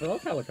 I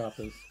love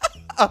helicopters.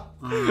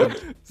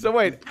 So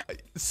wait,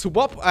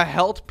 swap a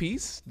held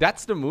piece?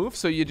 That's the move?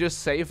 So you just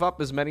save up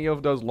as many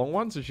of those long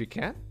ones as you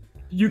can?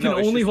 You can No,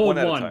 it's only just hold one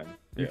at a one. time.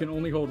 You Yeah. can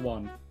only hold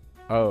one.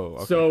 Oh,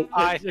 okay. So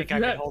I if think you I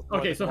can had, hold more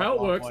okay, than so one how it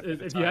long works one is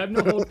at a if you have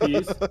no hold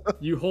piece,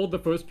 you hold the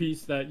first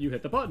piece that you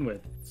hit the button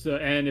with. So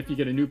and if you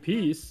get a new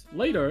piece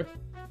later,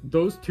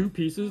 those two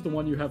pieces, the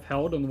one you have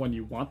held and the one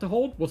you want to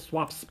hold, will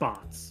swap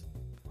spots.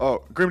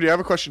 Oh, Grimdy, I have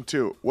a question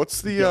too.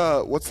 What's the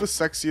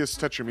sexiest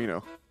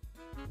Tetramino?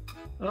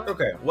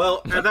 Okay,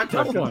 well, at that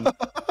Tough question, one.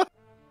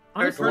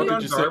 Honestly, turned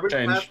on garbage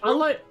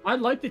pass-through. I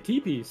like the T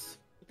piece.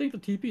 I think the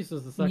T piece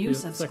is the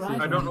sexiest.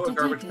 I don't know what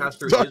garbage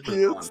pass-through is. But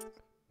go on.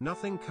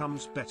 Nothing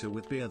comes better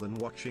with beer than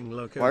watching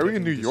Loco. Why are we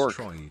in getting New York?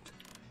 destroyed.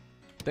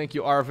 Thank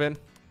you, Arvin.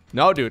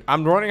 No, dude,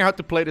 I'm learning how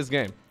to play this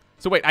game.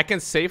 So wait, I can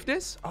save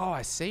this? Oh,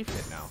 I saved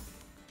it now.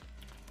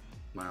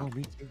 Wow.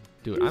 me too.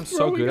 Dude, I'm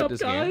so good at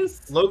this game.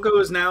 Loco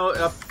is now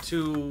up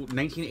to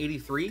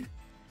 1983.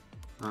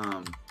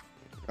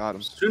 Got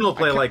him. Soon we'll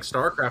play like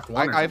StarCraft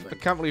 1 or I something.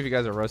 can't believe you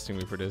guys are roasting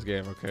me for this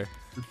game, okay?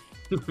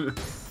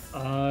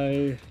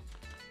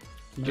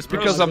 Just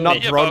because I'm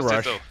not Drone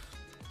Rush.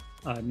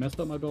 I messed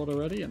up my build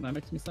already, and that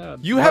makes me sad.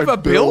 You have a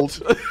build?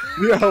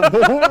 Yeah,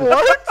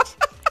 what?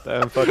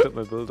 Damn, fucked up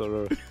my build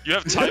already. You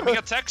have timing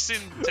attacks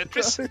in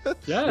Tetris?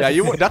 Yeah,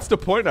 that's the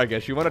point, I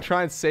guess. You want to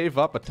try and save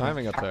up a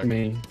timing attack.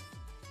 Me.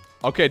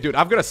 Okay, dude,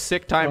 I've got a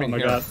sick timing Oh my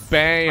here. God.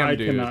 Bam, I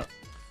dude. cannot.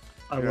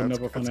 I will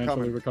never it's financially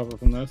coming. recover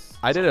from this.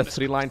 I did a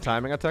 3-line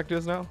timing attack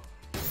just now.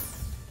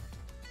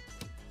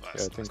 Yeah, I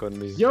think on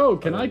me. Yo,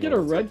 can I get a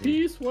red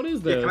piece? What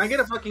is this? Yeah, can I get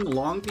a fucking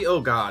long piece?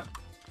 Oh god.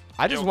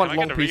 I just Yo, want can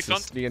I long get a pieces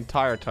refund? the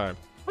entire time.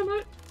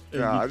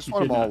 Yeah, I just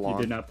want them all long. You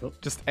did not put...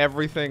 Just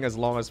everything as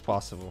long as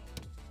possible.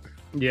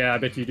 Yeah, I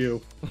bet you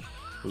do.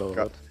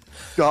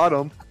 Got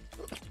him.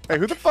 Hey,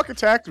 who the fuck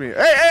attacked me?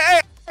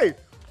 Hey!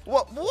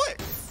 What?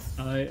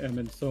 I am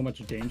in so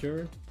much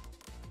danger.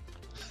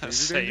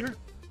 Same.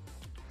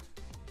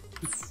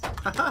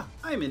 Haha,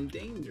 I'm in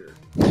danger.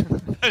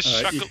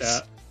 Alright, eat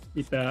that.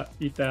 Eat that.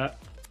 Eat that.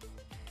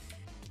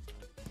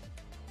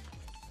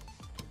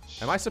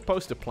 Am I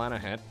supposed to plan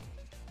ahead?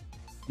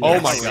 Yeah. Oh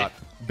my god.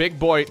 Big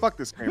boy. Fuck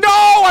this game. No!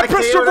 I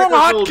pressed the KO'd wrong the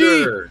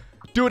hotkey! shoulder.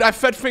 Dude, I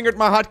fed fingered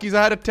my hotkeys.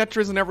 I had a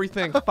Tetris and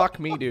everything. Fuck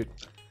me, dude.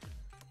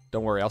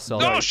 Don't worry, I'll sell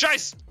No, that.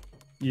 scheiß!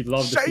 You'd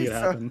love to see it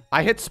happen.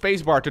 I hit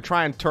spacebar to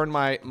try and turn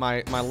my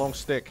long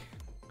stick.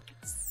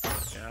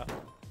 Yeah.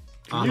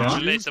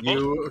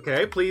 You,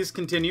 okay, please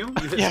continue.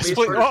 You hit Yes, space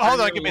please. bar Oh, to hold turn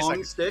on, your give me a long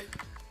second.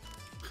 stick.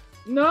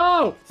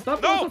 No!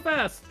 Stop going No! so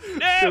fast!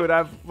 No! Dude,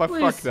 I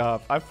Please. fucked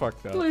up. I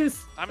fucked up.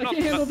 Please! I'm I not-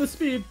 can't handle the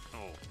speed.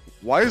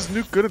 Why is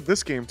Nuke good at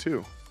this game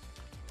too?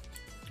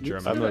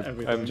 German.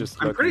 I'm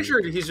just. I'm pretty lucky.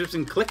 sure he's just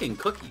been clicking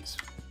cookies.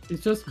 He's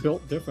just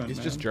built different. He's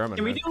man. just German.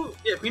 Can we man. do?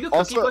 Yeah, can we do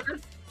Also, cookie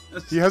clicker?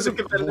 Let's he do hasn't-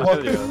 competitive what?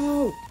 cookie.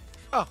 Oh,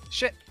 Oh,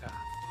 shit.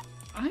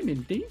 I'm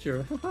in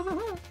danger.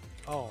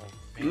 Oh,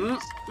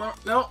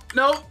 No.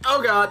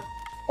 Oh god.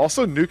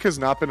 Also, Nuke has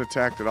not been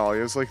attacked at all. He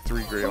has like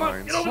 3 gray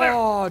lines.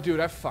 Oh, dude,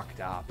 I fucked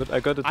up. But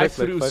I got I attacked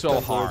like threw 5 so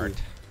times hard. already.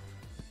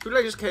 Who did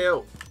I just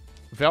KO?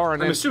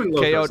 Valorant I'm assuming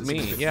Locos KO'd is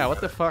me. just- Yeah,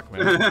 what the fuck,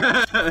 man?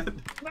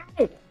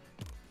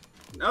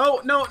 No.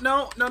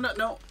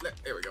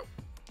 There we go.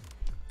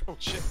 oh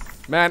shit.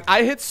 Man,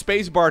 I hit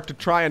spacebar to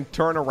try and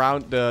turn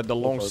around the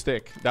long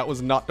stick. That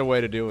was not the way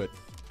to do it.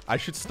 I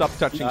should stop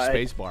touching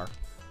spacebar.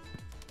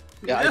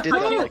 Yeah, I did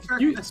that. Like,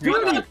 You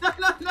really?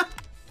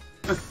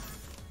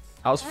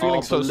 I was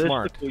feeling so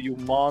smart. You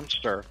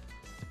monster.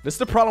 This is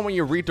the problem when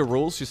you read the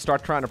rules. You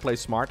start trying to play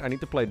smart. I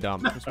need to play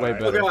dumb. It's way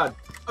better.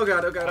 Oh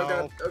god.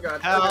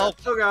 Help.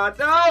 Oh god.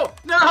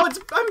 No, it's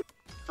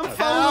I'm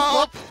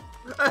falling.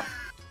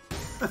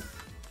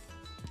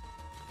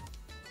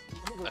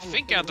 I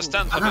think I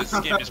understand how this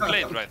game is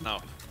played right now.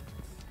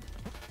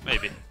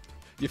 Maybe.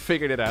 You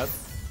figured it out.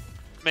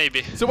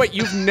 Maybe. So wait,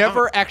 you've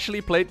never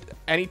actually played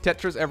any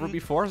Tetris ever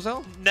before,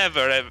 Zell?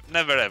 Never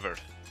ever.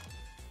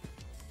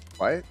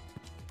 What?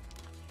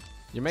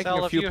 You're making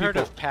Sal, a few have you heard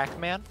people. of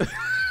Pac-Man?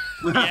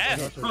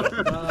 Yes.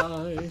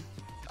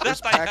 That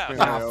I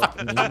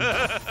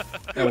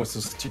have. That was so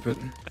stupid.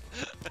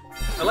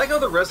 I like how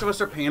the rest of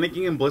us are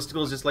panicking and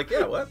Blistical is just like,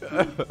 yeah, what?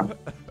 Yeah,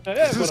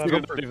 but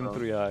I'm not even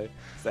 3 high.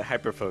 It's a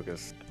hyper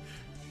focus.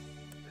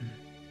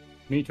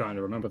 Me trying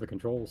to remember the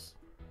controls.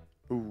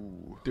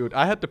 Ooh. Dude,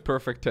 I had the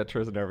perfect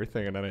Tetris and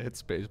everything, and then I hit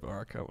spacebar.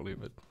 I can't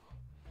believe it.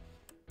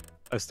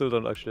 I still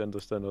don't actually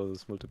understand how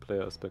this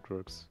multiplayer aspect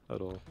works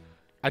at all.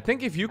 I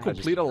think if you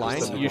complete a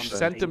line, you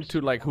send them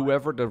to like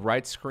whoever the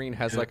right screen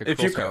has like a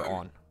If you crosshair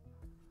on.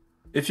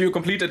 if you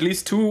complete at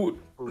least 2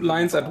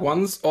 lines at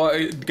once, or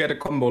get a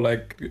combo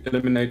like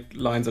eliminate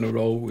lines in a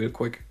row real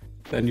quick,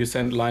 then you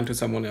send a line to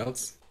someone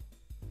else.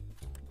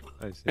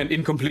 I see. And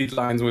incomplete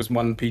lines with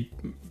 1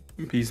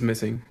 piece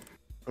missing.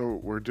 Oh,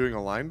 we're doing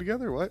a line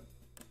together? What?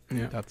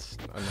 Yeah. That's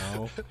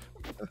no.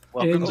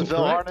 Welcome to Phil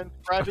Harnon's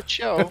private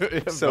show.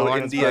 So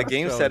in the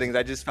game settings,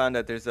 I just found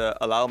that there's a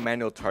allow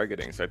manual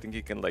targeting, so I think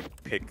you can like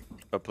pick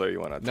a player you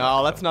want to.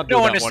 No, let's not do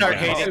Don't that want to one start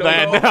right hating.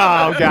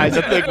 now. No, guys,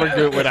 I think we're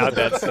good without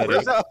that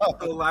setting.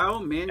 Allow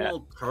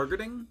manual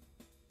targeting?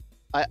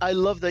 I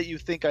love that you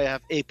think I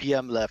have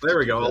APM left. There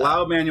we go.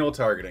 Allow manual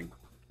targeting.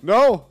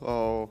 No!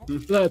 Oh.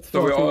 Let's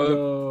So we fucking all-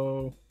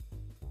 go.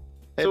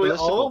 Hey, So we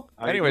Ballistical.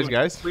 all Anyways,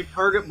 guys, we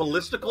target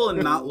ballistical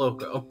and not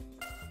loco.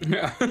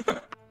 Yeah.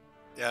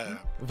 Yeah.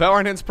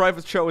 Valorant's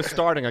private show is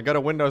starting. I got a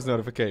Windows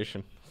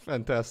notification.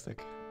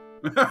 Fantastic.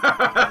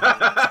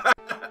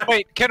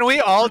 Wait, can we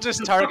all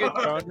just target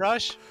Drone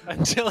Rush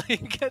until he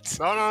gets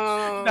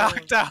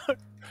knocked out?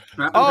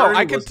 Oh,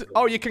 I can.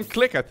 Oh, you can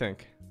click. I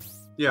think.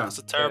 Yeah. That's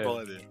a terrible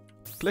idea.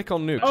 Click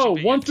on nuke. Oh,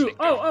 1 through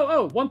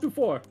 1 through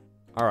 4.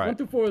 All right. 1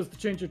 through 4 is to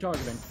change your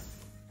targeting.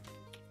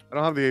 I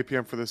don't have the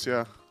APM for this,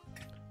 yeah.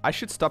 I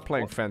should stop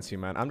playing fancy,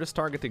 man. I'm just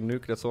targeting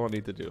nuke. That's all I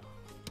need to do.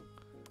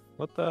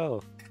 What the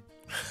hell?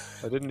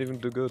 I didn't even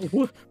do good.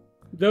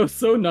 That was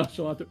so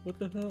nonchalant. What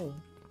the hell?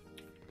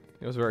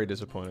 It was very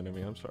disappointing to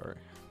me. I'm sorry.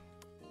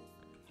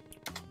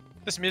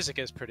 This music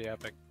is pretty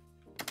epic.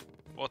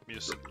 What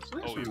music?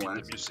 Oh, you mean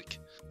the music.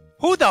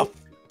 Who the?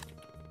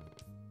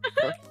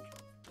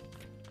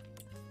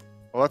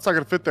 Well, that's not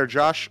gonna fit there,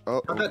 Josh.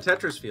 Oh, How'd that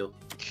Tetris feel?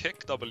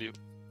 Kick W.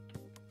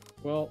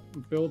 Well,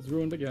 build's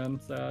ruined again.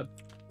 Sad.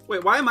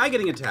 Wait, why am I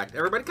getting attacked?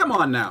 Everybody, come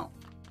on now.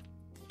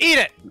 Eat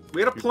it!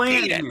 We had a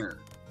plan Eat it. here.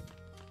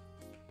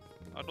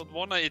 I don't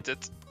wanna eat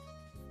it.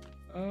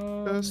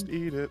 Just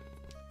eat it.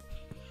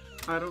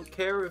 I don't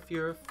care if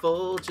you're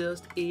full,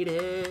 just eat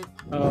it.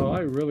 Oh, I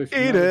really should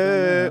Eat not have done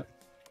it.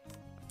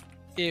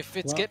 that. If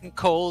it's Well- getting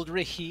cold,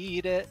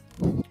 reheat it.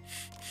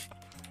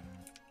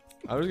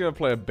 I was gonna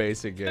play a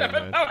basic game,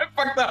 man. I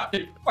fucked up.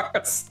 Fuck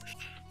us.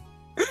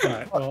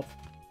 Alright, well.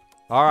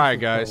 All right,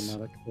 guys.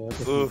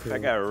 Oof, I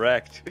got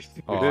wrecked.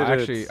 Oh, did it.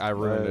 actually, I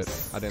ruined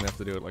Nice. it. I didn't have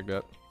to do it like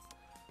that.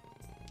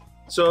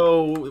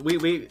 So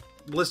we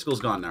Ballistical's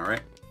gone now,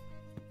 right?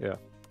 Yeah.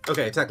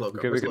 Okay, attack Loco.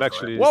 Okay, we Where's can Loco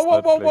actually. at? Whoa, whoa,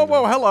 start whoa, whoa, playing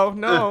whoa! now. Hello,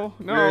 no,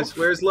 no.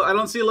 Where's I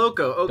don't see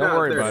Loco. Oh Don't god,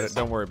 worry there about it it. is.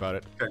 Don't worry about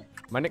it. Okay.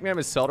 My nickname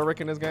is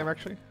Selderic in this game,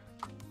 actually.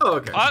 Oh,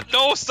 okay.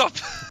 No, stop!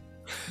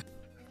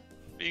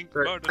 Being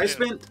Right. murdered I here.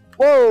 spent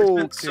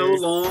Whoa! so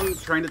long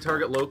trying to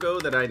target Loco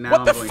that I now.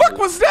 What the I'm going fuck to-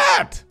 was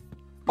that?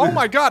 Oh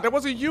my god, that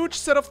was a huge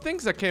set of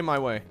things that came my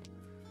way.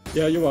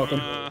 Yeah, you're welcome.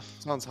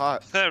 Sounds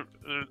hot. They're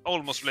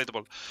almost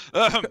relatable.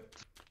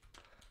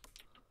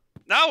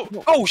 Now!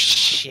 Oh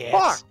shit!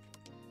 Fuck!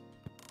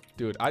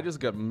 Dude, I just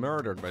got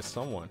murdered by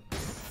someone.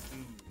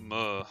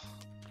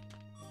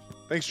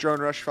 Thanks, Drone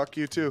Rush. Fuck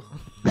you too.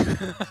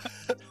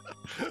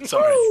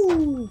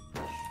 Sorry.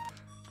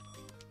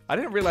 I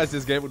didn't realize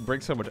this game would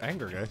bring so much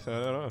anger, guys. I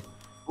don't know.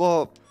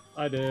 Well,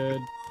 I did.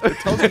 it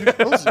tells you who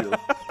kills you.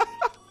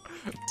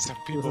 Some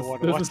people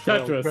want This to is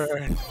watch Phil Tetris.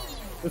 burn.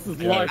 This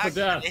is life or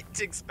death.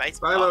 Activating space.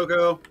 Bye,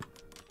 Loco.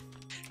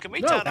 Can we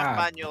No. turn off Ah.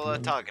 manual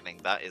targeting?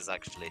 That is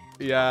actually.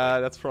 Yeah,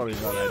 that's probably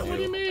not What do you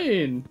ideal.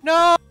 mean?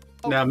 No!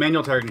 No,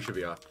 manual targeting should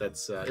be off.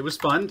 That's it was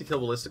fun to kill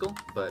Ballistical,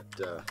 but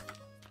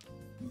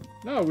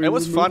No, we It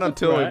was removed fun the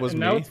until it threat, was and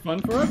now me. it's fun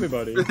for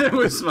everybody. it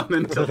was fun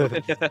until.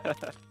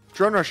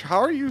 Drone Rush, how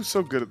are you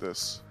so good at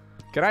this?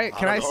 Can I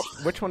don't know.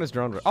 which one is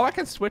drone? Oh, I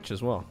can switch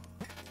as well.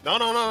 No.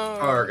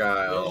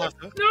 Argyle.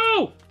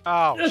 No!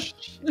 Oh,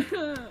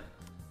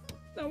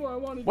 Not what I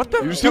wanted What to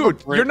the do. just have a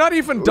dude? break- You're not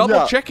even Yeah.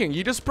 double checking.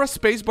 You just press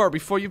spacebar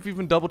before you've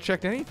even double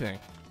checked anything.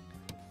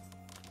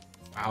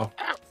 Wow.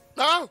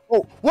 No.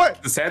 Oh,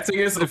 what? The sad thing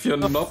is, if you're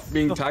not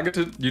being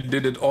targeted, you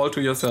did it all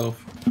to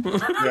yourself.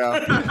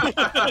 Yeah.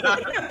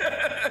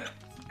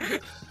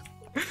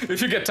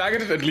 If you get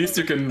targeted, at least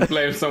you can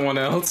blame someone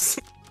else.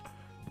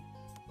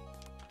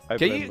 I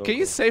Can blame you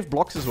Loco. save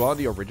blocks as well in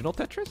the original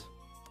Tetris?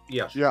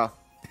 Yeah. Yeah.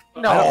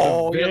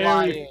 no, The you're very-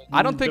 lying.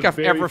 I don't think the I've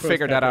very ever first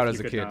figured that out Tetris as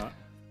a you could kid. not.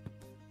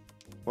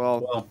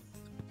 Well,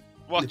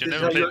 What? You This is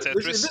never how played you-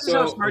 Tetris? This is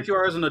how smart you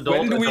are as an adult.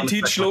 When do I we don't teach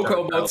expect Loco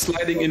that. about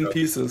sliding in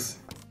pieces?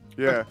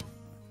 yeah.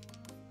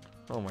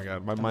 Oh my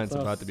god, my mind's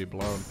about to be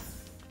blown.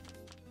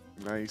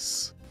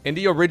 Nice. In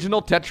the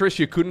original Tetris,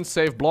 you couldn't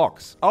save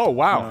blocks. Oh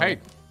wow, No. hey,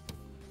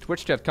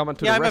 Twitch chat coming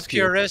to Yeah, the I'm a rescue.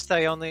 purist.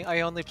 I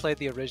only played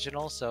the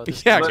original, so.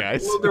 This Yeah, But,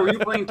 guys. well, were you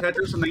playing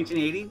Tetris in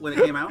 1980 when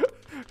it came out?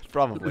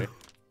 Probably.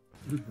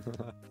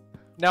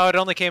 No, it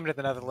only came to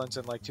the Netherlands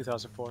in like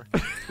 2004.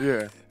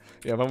 Yeah.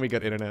 Yeah, when we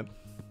got internet.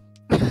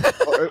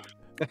 Oh,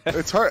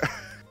 it's hard.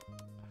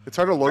 It's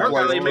hard to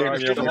localize. Argyle, you making a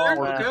language shit from there?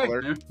 one Okay.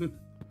 color.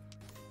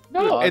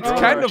 No, It's no,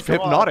 kind no, of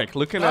hypnotic,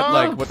 looking at No.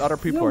 like what other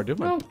people no, are doing.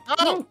 No,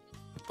 no.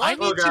 I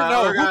need to Argyle,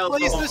 know Argyle's who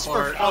plays falling this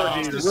for apart. fun.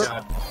 Oh, Jesus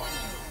God.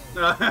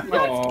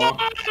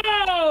 Aw.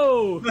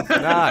 No!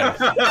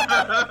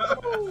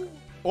 Nice.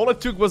 All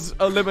it took was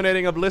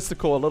eliminating a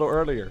Ballistical a little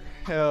earlier.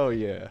 Hell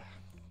yeah.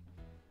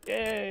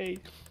 Yay!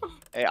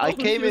 Hey, I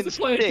came in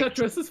playing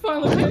sixth. Tetris is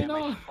finally paying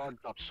off.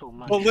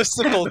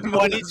 Ballistical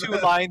 22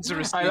 lines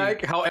received. I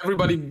like how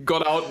everybody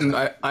got out and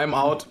I'm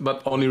out,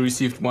 but only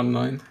received 1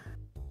 line.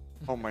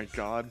 Oh my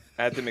god.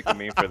 I had to make a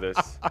meme for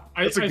this.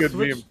 That's a good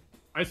meme.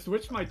 I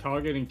switched my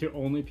targeting to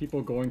only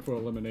people going for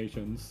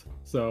eliminations.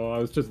 So I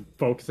was just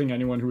focusing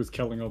anyone who was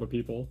killing other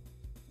people.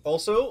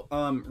 Also,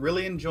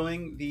 really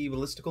enjoying the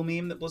ballistical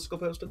meme that Ballistical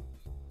posted.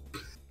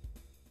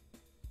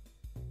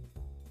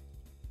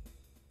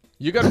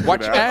 You got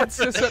watch ads,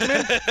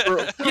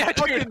 Sysadmin? Yeah,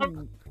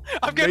 dude,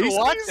 I'm getting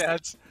watch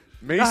ads.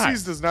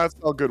 Macy's does not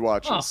sell good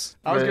watches.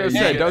 I was gonna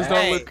say, those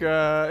don't look.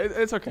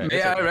 It's okay.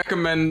 May I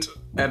recommend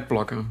ad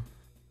blocker?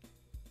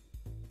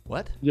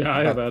 What? Yeah,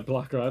 I have ad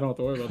blocker. I don't have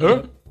to worry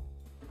about that.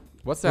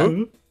 What's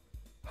that?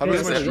 How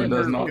does Yeah, my it streamer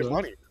does not. get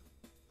money?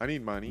 I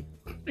need money.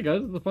 Hey guys,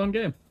 it's a fun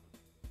game.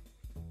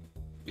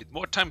 With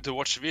more time to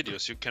watch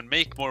videos, you can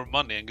make more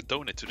money and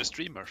donate to the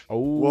streamer. Oh,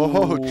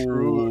 whoa,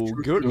 true.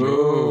 Good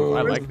move.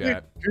 I like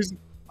that.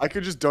 I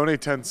could just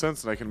donate 10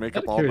 cents and I can make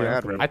up all my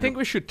ad revenue. I think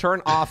we should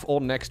turn off all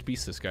next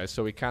pieces, guys,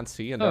 so we can't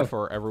see, and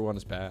therefore everyone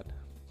is bad.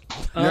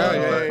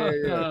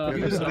 Yeah.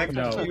 Use next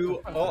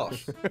two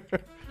off.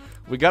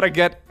 We gotta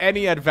get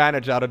any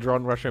advantage out of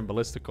Drone Rush and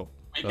Ballistical.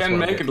 We can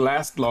make it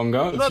last longer.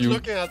 I'm not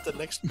looking at the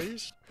next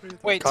piece.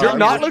 Wait, you're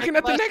not looking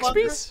at the next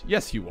piece?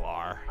 Yes, you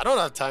are. I don't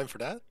have time for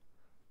that.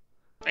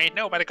 Ain't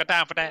nobody got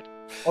time for that.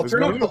 I'll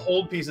turn off the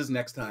hold pieces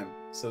next time,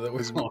 so that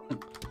we're on.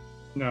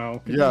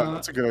 No. Yeah,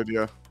 that's a good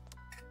idea.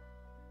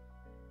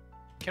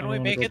 Can we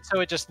make it so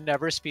it just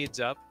never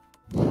speeds up?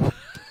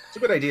 It's a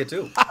good idea,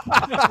 too.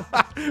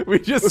 We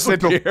just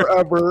sit here.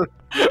 Forever.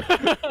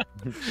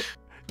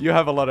 You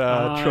have a lot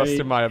of trust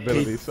in my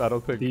abilities. I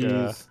don't think.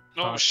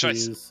 No, shite.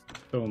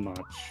 So much.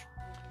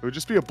 It would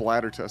just be a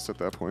bladder test at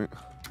that point.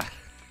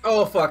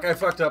 Oh, fuck. I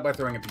fucked up by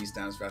throwing a piece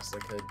down as fast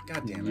as I could.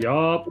 God damn it.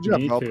 Yup, Good job,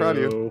 me Mel. too. Proud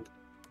of you.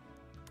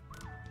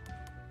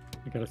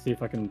 I gotta see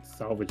if I can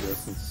salvage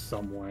this in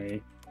some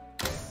way.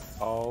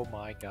 Oh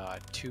my god.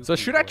 So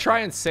should I try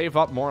and save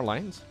up more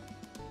lines?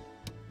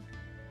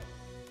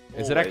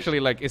 Is it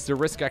actually like? Is the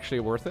risk actually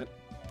worth it?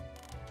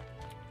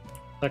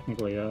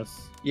 Technically,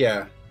 yes.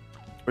 Yeah.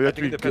 But you have I to think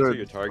it be depends good. who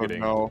you're targeting.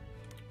 No.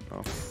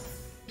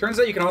 Turns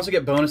out you can also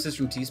get bonuses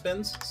from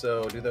T-spins,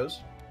 so do those.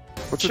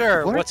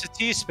 Sure, what's a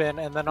T-spin,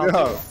 and then I'll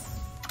do it.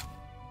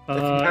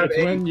 It's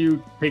when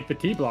you take the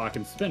T-block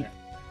and spin it.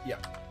 Yeah.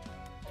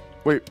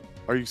 Wait,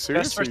 are you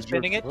serious? Just for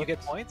spinning it, you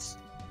get points?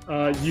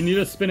 You need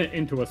to spin it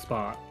into a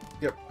spot.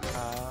 Yep.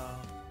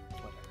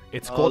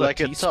 It's called like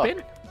a a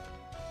T-spin?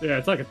 Yeah,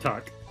 it's like a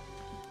tuck.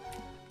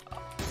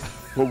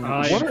 Well,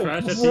 I am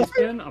trash at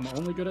T-spin. I'm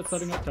only good at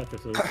setting up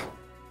Tetrises.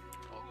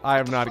 I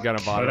am not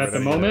gonna bother. But at the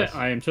moment,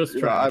 I am just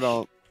trash. Yeah, I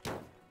don't.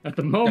 At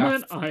the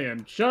moment, I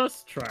am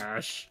just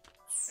trash.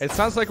 It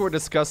sounds like we're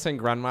discussing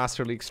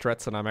Grandmaster League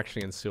strats, and I'm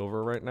actually in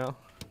silver right now.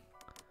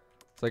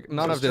 It's like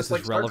none So of it's this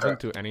just is like relevant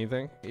StarCraft. to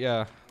anything.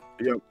 Yeah.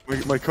 Yeah,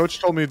 my coach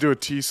told me to do a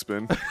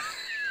T-spin.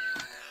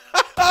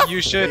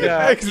 You should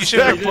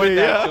report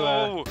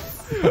that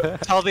to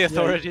tell the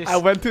authorities. I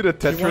went to the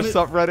Tetris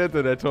subreddit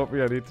and they told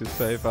me I need to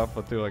save up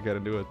until I gotta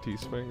do a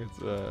T-swing. It's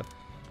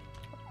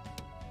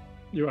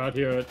You out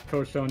here,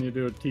 coach telling you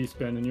to do a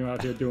T-spin, and you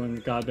out here doing a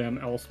goddamn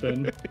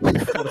L-spin.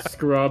 What a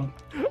scrub.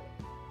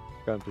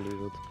 Can't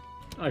believe it.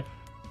 I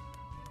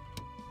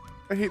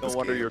hate No this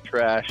wonder game. you're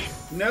trash.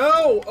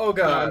 No! Oh,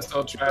 God. I'm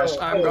so trash. Oh,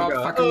 I'm oh, god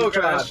God. fucking Oh,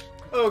 trash. God.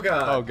 Oh,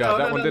 God. oh god, No,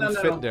 that no, one no, didn't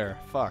no, fit no. there.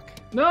 Fuck.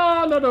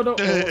 No. Oh,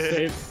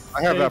 save.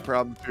 I have Save. that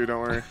problem too,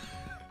 don't worry.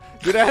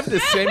 Did I have the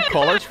same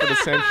colors for the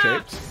same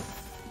shapes?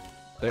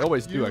 They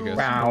always do, I guess.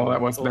 Wow, that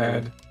was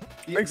bad.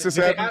 Thanks, Do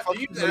Seth.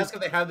 you ask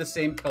if they have the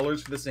same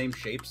colors for the same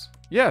shapes?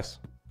 Yes.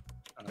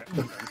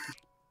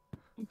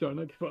 Don't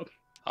I give up?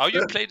 How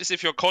you play this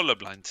if you're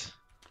colorblind?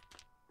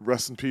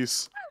 Rest in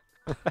peace.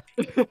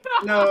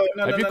 No.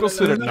 Have you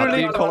considered not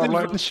being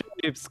colorblind?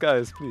 Shapes,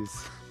 guys, please.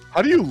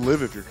 How do you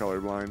live if you're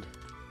colorblind?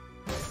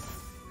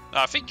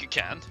 I think you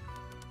can.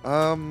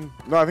 No,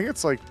 I think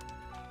it's like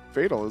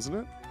fatal, isn't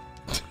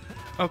it?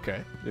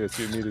 Okay. Yes,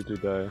 you immediately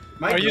die.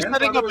 Are you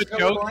setting up a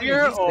joke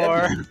here,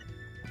 or...?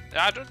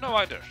 I don't know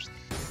either.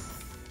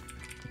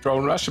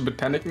 Drone Rush a bit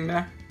panicking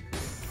there.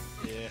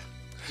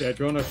 Yeah,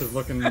 Drone Rush is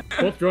looking...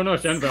 Both Drone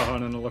Rush and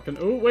Valhanen are looking...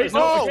 Oh, wait, no,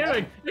 Oh! you're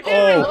gaming! You're Oh!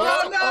 gaming!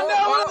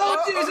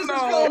 Oh, Jesus, it's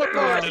falling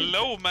apart! The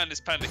low man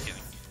is panicking.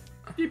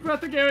 Deep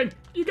breath of gaming!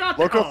 You got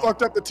Lowko this!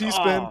 fucked up the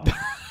T-spin.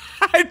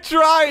 I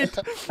tried!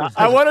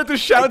 I wanted to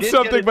shout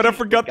something, but I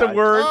forgot the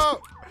word.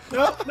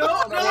 No!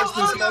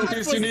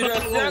 You need a...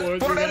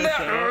 Put it in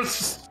there!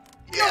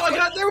 Yo, I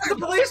got there with the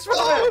police for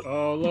it!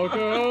 Oh,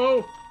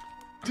 Lowko!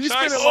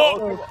 T-spin it, Oh.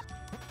 Lowko.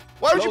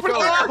 Why would you put it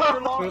there?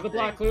 Clear the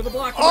block, clear the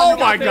block! Oh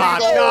my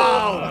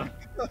god,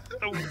 no!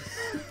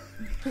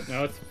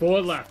 Now it's 4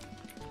 left.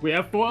 We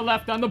have 4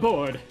 left on the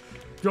board.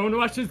 Drone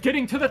Rush is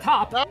getting to the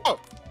top. No!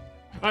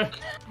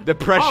 The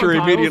pressure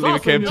Tiles immediately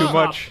also became near too the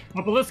top. much.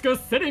 Obeliska's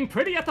sitting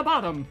pretty at the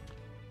bottom.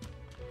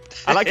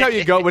 I like how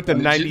you go with the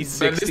 90s,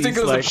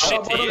 60s, like.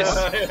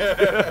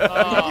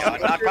 You're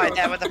not quite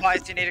there with the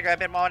voice. You need to go a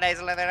bit more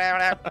nasal.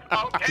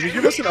 Can you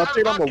give us an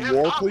update on the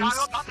war, please?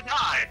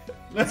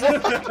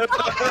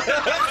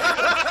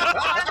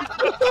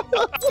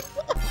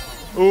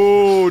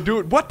 Oh,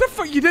 dude, what the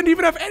fuck? You didn't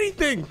even have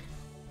anything.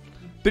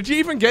 Did you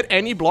even get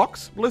any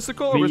blocks,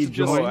 Blizzcon? Or was it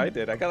just... Oh, I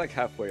did. I got like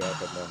halfway up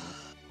and then.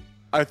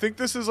 I think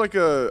this is like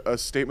a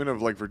statement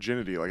of like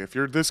virginity. Like if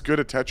you're this good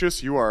at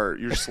Tetris,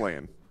 you're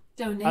slaying.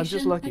 Donation I'm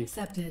just lucky.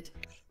 accepted.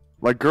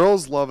 Like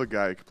girls love a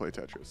guy who can play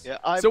Tetris. Yeah,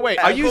 so wait,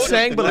 are you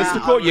saying,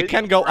 Ballistico, you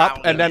can go up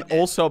and then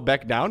also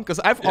back down? Because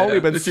I've only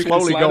been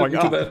slowly going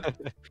up.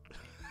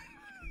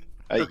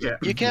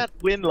 You can't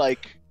win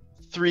like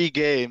 3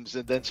 games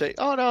and then say,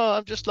 "Oh no,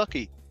 I'm just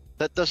lucky."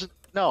 That doesn't.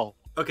 No.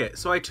 Okay,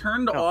 so I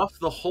turned off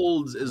the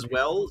holds as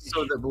well,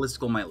 so that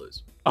Ballistical might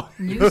lose.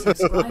 New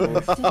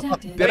subscribers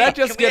detected. Did I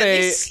just get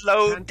a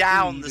slow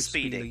down the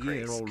speed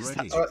increase?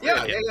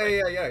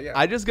 Yeah.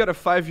 I just got a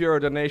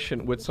 €5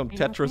 donation with some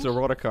Tetris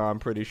erotica, I'm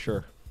pretty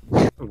sure.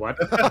 What?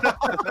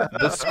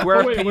 The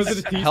square wait, was piece it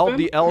a T-spin? held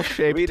the L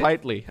shape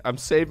tightly. I'm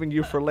saving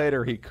you for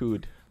later, he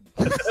cooed.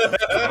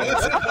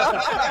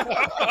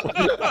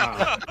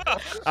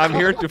 I'm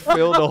here to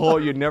fill the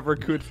hole you never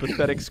could,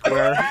 pathetic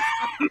square.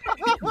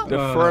 The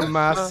firm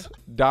mass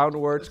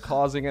downwards,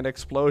 causing an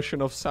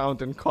explosion of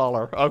sound and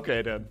color.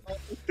 Okay, then.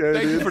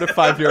 Thank you for the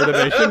 €5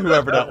 donation,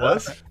 whoever that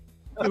was.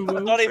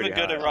 Not even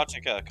good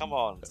erotica. Come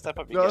on, step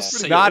up your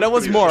game. Nah, that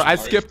was more. I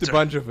skipped a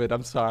bunch of it.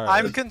 I'm sorry.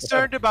 I'm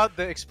concerned about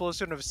the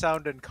explosion of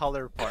sound and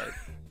color part.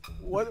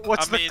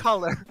 What's the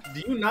color?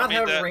 Do you not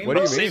have rainbow? What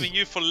do you mean? Saving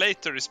you for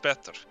later is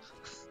better.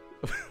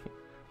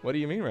 What do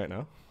you mean right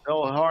now?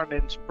 No,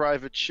 Harnin's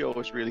private show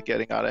is really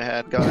getting out of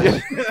hand,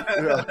 guys.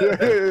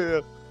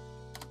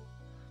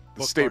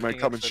 The state might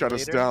come and shut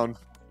us down.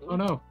 Oh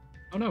no!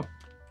 Oh no!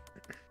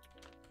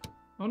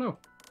 Oh no!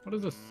 What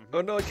is this?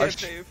 Oh no, I can't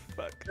save.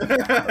 Fuck.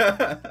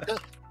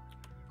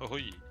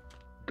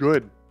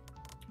 Good.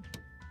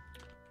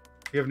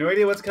 You have no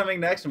idea what's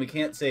coming next, and we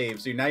can't save.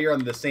 So now you're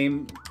on the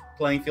same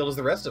playing field as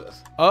the rest of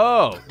us.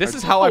 Oh, this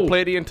is how I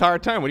play the entire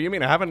time. What do you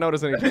mean? I haven't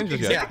noticed any changes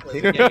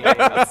Exactly.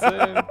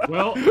 yet.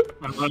 Well,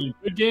 I'm running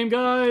a good game,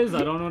 guys.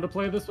 I don't know how to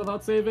play this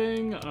without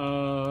saving.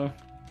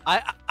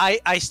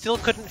 I still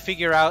couldn't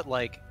figure out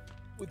like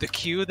the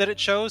queue that it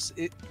shows.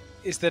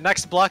 Is the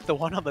next block the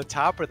one on the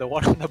top or the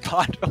one on the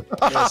bottom?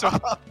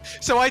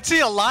 so I'd see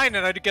a line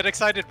and I'd get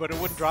excited, but it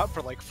wouldn't drop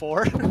for like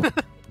 4.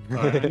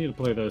 I need to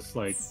play this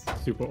like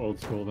super old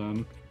school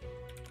then.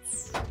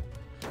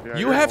 Yeah,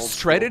 You have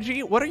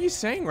strategy? What are you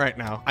saying right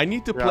now? I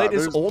need to play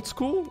this old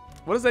school?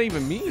 What does that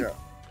even mean? Yeah.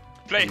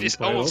 Play this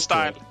old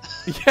style.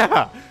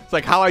 Yeah, it's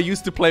like how I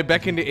used to play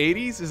back in the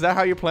 80s. Is that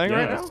how you're playing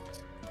right now?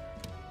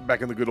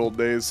 Back in the good old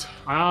days.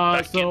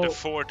 Back in the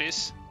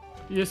 40s.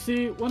 You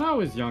see, when I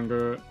was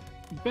younger,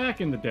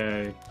 back in the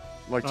day,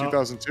 like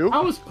 2002, I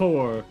was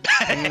poor,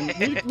 and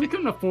we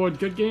couldn't afford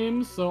good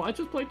games, so I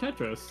just played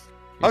Tetris.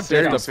 I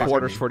saved the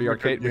quarters for the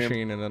arcade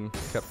machine and then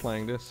kept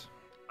playing this.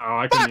 Oh,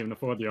 I couldn't even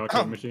afford the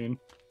arcade machine.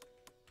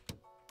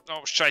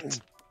 Oh shit.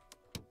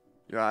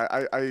 Yeah,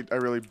 I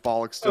really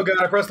bollocksed. Oh god,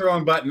 I pressed the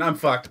wrong button. I'm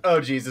fucked. Oh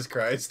Jesus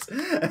Christ.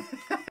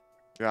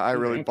 Yeah, I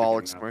really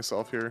bollocksed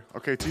myself here.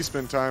 Okay,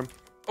 T-spin time.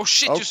 Oh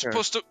shit, you're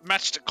supposed to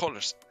match the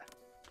colors.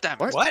 Damn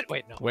it. What?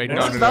 Wait, no. Wait, no,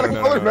 no,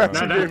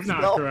 That's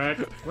not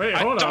correct. Wait,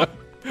 hold on.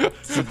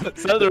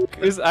 Cedric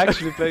is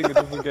actually playing a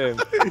different game.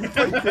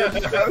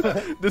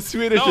 The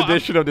Swedish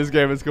edition of this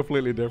game is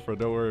completely different.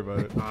 Don't worry about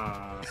it.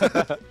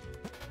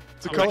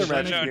 It's a color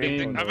matching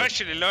game. I'm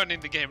actually learning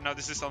the game now.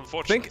 This is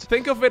unfortunate.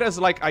 Think of it as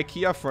like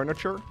IKEA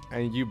furniture,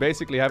 and you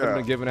basically haven't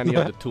been given any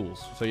of the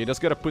tools. So you just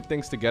gotta put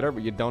things together,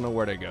 but you don't know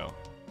where they go.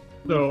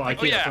 So IKEA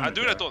furniture. I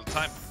do that all the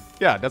time.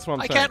 Yeah, that's what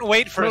I'm saying. I can't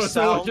wait for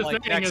Sal just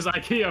like saying next. is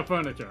IKEA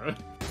furniture.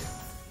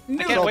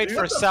 I can't wait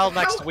for Sal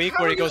next week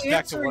where he goes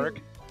back to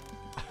work.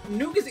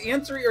 Nuke is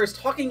answering or is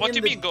talking in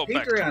the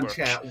Patreon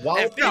chat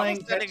while playing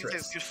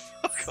Tetris.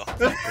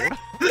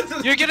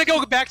 You're gonna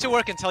go back to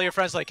work and tell your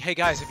friends like, "Hey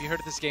guys, have you heard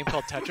of this game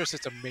called Tetris?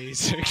 It's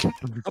amazing."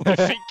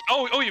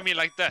 Oh, you mean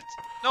like that?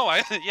 No,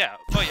 yeah.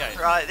 Oh yeah.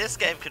 Right, this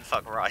game can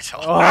fuck right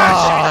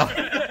off.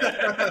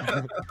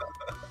 Oh.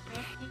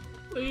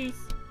 Please.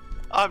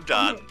 I'm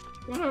done.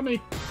 Don't hurt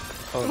me.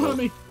 Oh Don't hurt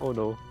me. Oh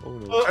no. Oh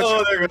no.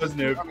 Oh, there goes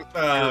Nuke.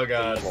 Oh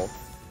god.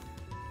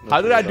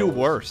 How did I do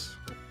worse?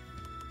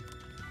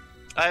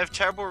 I have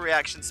terrible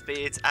reaction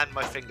speeds and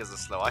my fingers are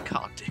slow. I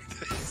can't do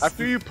this.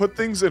 After you put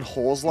things in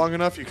holes long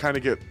enough, you kind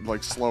of get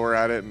like slower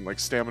at it and like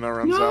stamina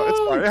runs out. It's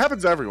fine. It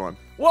happens to everyone.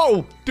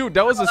 Whoa, dude,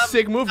 that was a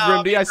sick move,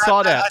 Grimdy. I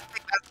saw that. I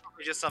think that's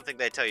probably just something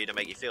they tell you to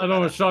make you feel I don't know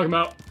what you're talking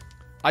about.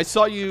 I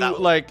saw you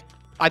like.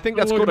 I think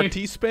that's called a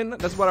T-spin.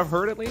 That's what I've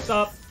heard at least.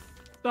 Stop.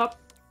 Stop.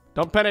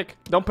 Don't panic.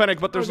 Don't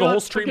panic. But there's a whole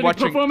stream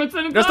watching.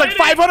 There's like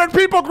 500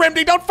 people,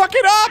 Grimdy. Don't fuck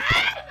it up.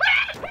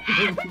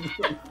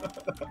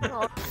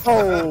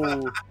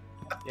 Oh.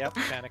 Yep,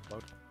 panic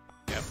mode.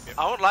 Yep.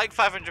 I would like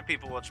 500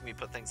 people watching me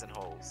put things in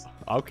holes.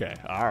 Okay,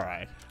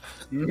 alright.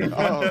 Don't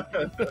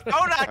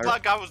act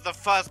like I was the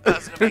first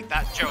person to make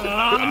that joke.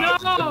 Oh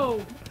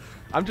no!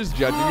 I'm just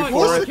judging you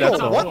for it. That's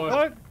all.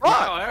 What?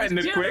 Alright,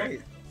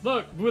 quick.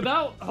 Look,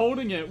 without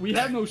holding it, we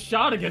have no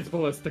shot against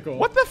Ballistical.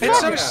 What the fuck? It's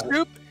so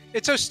stupid.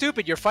 It's so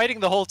stupid. You're fighting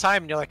the whole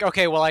time, and you're like,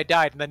 okay, well, I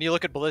died, and then you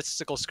look at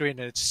Ballistical screen,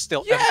 and it's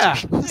still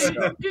empty.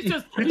 He's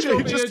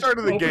just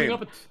started the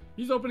game.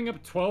 He's opening up a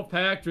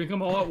 12-pack, drinking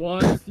them all at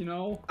once, you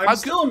know? I'm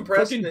still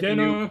impressed cooking that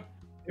dinner.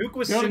 Nuke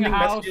was building a sending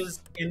house.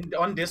 messages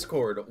on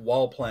Discord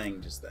while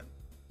playing just then.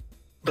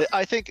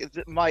 I think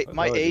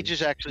my age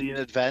is actually an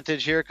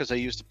advantage here because I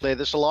used to play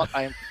this a lot.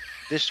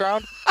 This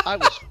round I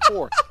was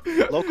 4th.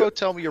 Loco,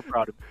 tell me you're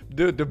proud of me.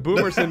 Dude, the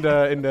boomers in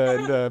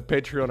the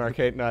Patreon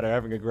arcade night are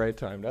having a great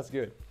time. That's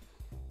good.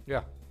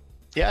 Yeah.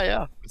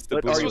 Yeah.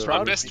 This was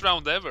my best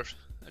round ever,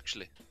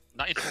 actually.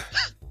 9.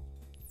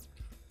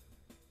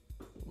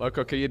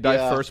 Loco, can you die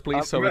first,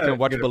 please, so we can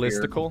watch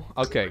Ballistical? Here.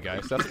 Okay,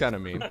 guys, that's kind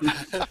of mean.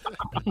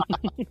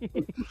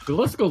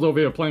 Ballistical's over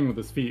here playing with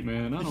his feet,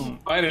 man. I don't.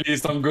 Finally,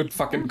 some good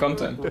fucking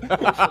content.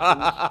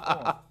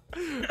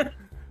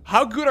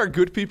 How good are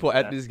good people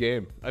at this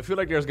game? I feel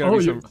like there's gonna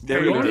be some.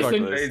 You want me to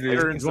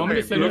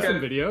send you some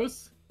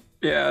videos?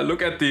 Yeah,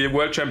 look at the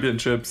World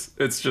Championships.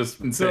 It's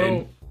just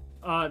insane.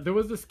 So, there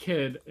was this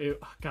kid. I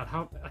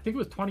think it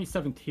was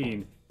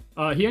 2017.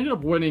 He ended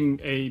up winning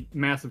a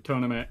massive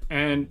tournament,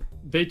 and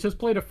they just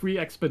played a free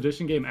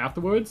expedition game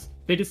afterwards.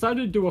 They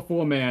decided to do a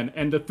 4-man,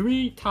 and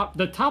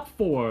the top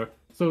 4,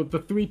 so the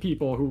 3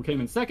 people who came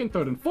in 2nd,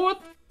 3rd, and 4th,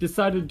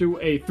 decided to do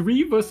a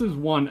 3 versus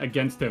 1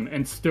 against him,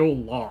 and still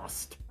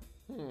lost.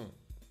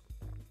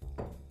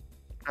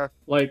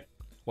 Like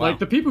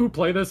the people who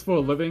play this for a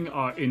living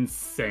are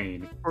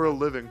insane. For a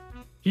living.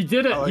 He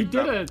did it. Like he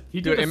did it.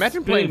 He did. Dude,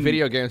 imagine playing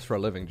video games for a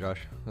living, Josh.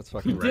 That's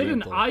fucking. He did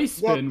an ice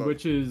spin,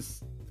 which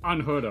is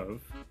unheard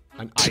of.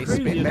 An ice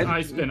spin? Craziest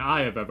ice spin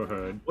I have ever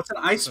heard. What's an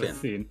ice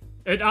spin?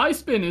 An ice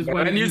spin is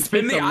when you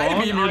spin the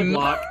eye beam.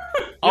 block.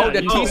 Oh,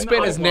 the T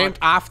spin is named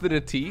after the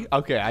T.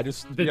 Okay, I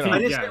just. I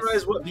didn't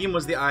realize what beam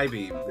was the I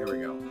beam. There we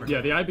go.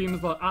 Yeah, the I beam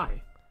is the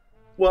I.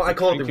 Well, I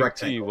call it the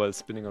rectangle. While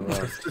spinning around.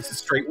 It's a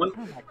straight one.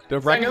 The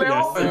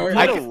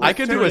rectangle. I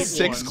can do a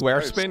 6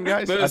 square spin,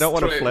 guys. I don't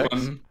want to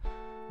flex,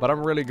 but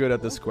I'm really good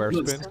at the square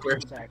spin.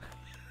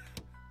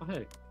 Oh,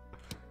 hey,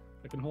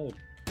 I can hold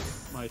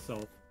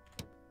myself.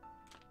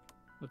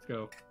 Let's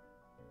go.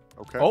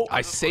 Okay. Oh,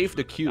 I saved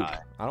the cube. I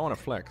don't want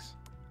to flex.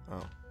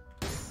 Oh.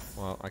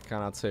 Well, I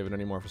cannot save it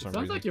anymore for some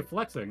reason. Sounds like you're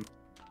flexing.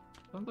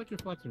 Sounds like you're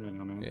flexing right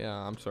now, man. Yeah,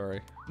 I'm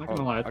sorry. Not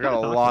gonna lie. I got a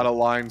lot of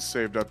lines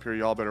saved up here.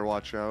 Y'all better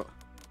watch out.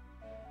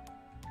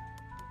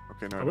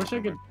 Okay, no. I wish I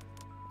could.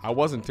 I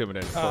was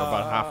intimidated for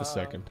about half a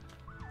second.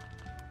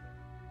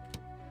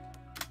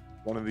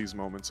 One of these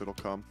moments, it'll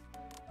come.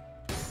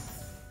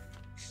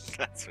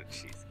 That's what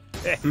she said.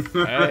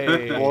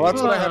 Hey. Well,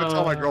 that's what I had to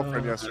tell my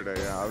girlfriend yesterday.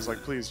 Yeah, I was like,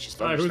 please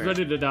just understand. Who's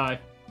ready to die?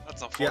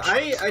 That's Yeah,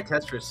 I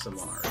Tetris some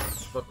more.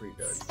 But pretty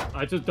good.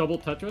 I just double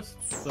Tetris.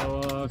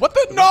 So. What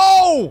the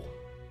no?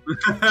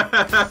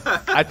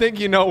 I think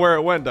you know where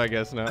it went. I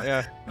guess now.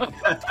 Yeah.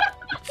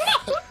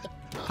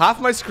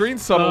 Half my screen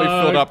suddenly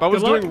filled up. I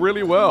was doing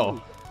really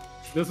well.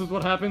 This is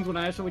what happens when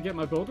I actually get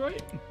my build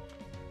right?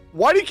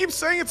 Why do you keep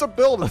saying it's a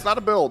build? It's not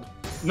a build.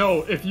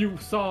 No, if you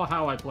saw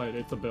how I played,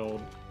 it's a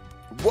build.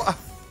 What?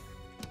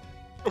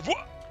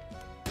 What?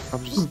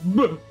 I'm just...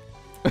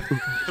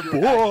 If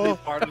you're actually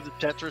part of the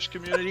Tetris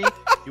community,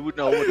 you would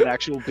know what an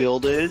actual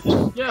build is.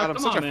 Yeah, God, I'm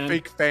such a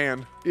fake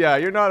fan. Yeah,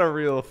 you're not a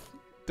real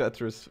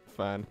Tetris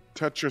fan.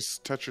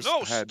 Tetris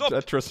No, head. stop.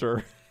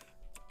 Tetriser.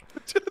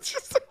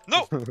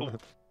 No.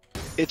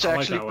 It's I like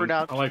actually that one.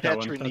 pronounced I like that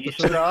one.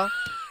 Tetranista.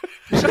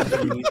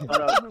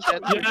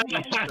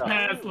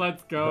 Yes,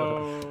 let's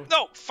go.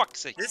 No,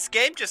 fuck's sake. This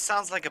game just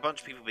sounds like a bunch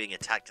of people being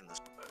attacked in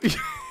this.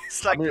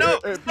 It's like, I mean, no!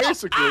 it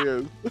basically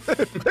is.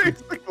 It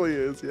basically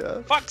is,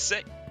 yeah. Fuck's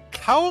sake.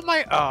 How am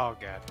I? Oh,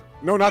 God.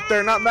 No, not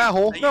there, not in that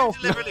hole. No. You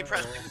deliberately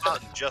pressed the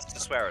button just to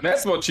swear at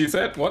That's what she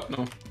said. What?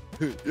 No.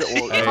 Yeah,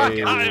 well,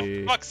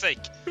 Hey. Fuck's sake.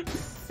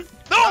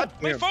 No! My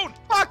damn. phone!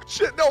 Fuck,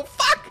 shit, no,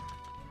 fuck!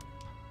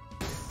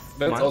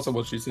 That's also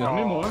what she said. Tell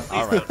me more.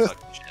 Alright.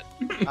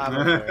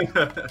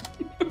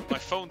 My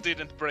phone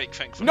didn't break,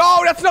 thankfully. No,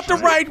 that's not the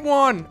right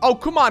one. Oh,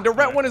 come on. The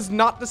red one is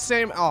not the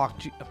same. Oh,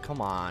 gee,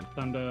 come on.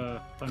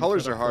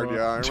 Colors are hard,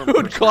 yeah. I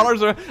remember Dude,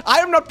 colors are. I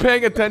am not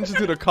paying attention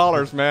to the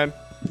colors, man.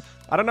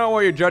 I don't know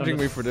why you're judging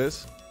me for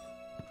this.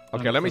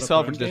 Okay, let me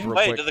salvage this real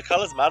Wait, quick. do the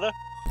colors matter?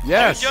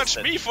 Yes. You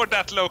judged me for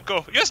that,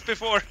 Loco, just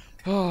before.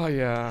 Oh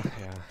yeah.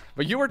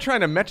 But you were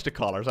trying to match the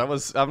colors.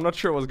 I'm not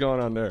sure what's going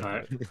on there.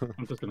 Alright,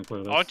 I'm just gonna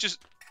clear this. Aren't you?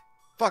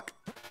 Fuck.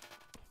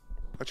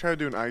 I tried to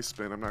do an ice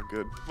spin. I'm not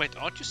good. Wait,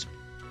 aren't you?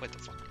 Wait the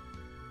fuck.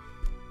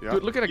 Yeah.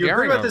 Dude, look at a You heard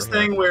Gary about this over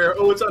here. thing where,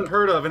 oh, it's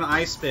unheard of, an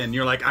ice spin.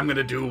 You're like, I'm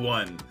gonna do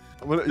one.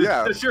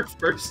 Yeah. That's your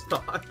first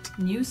thought.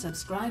 New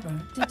subscriber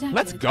detected.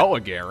 Let's go,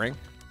 Gary.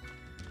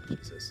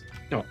 Jesus.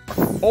 No.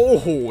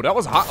 Oh, that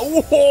was hot.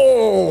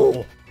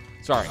 Oh.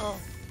 Sorry.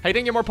 Hey,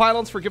 thank you more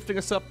pylons for gifting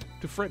us up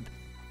to Frid.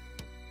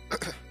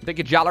 Thank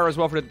you, Jaller, as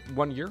well for the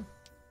 1 year.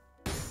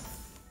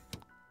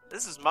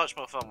 This is much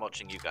more fun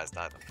watching you guys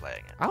die than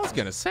playing it. I was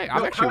gonna say,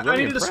 I'm No, actually I really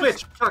needed impressed. a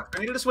switch. Fuck,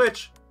 I needed a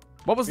switch.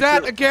 What was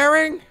that, a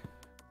Garing?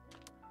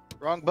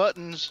 Wrong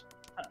buttons.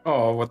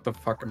 Oh, what the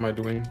fuck am I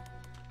doing?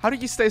 How do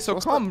you stay so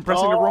calm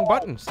pressing the wrong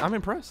buttons? I'm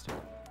impressed.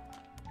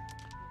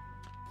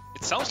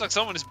 It sounds like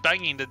someone is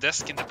banging the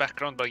desk in the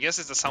background, but I guess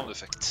it's a sound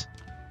effect.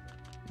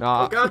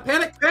 Nah. Oh god,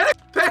 panic, panic,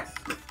 panic!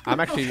 I'm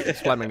actually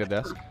slamming the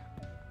desk.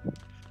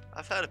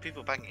 I've heard of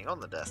people banging on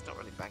the desk, not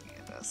really banging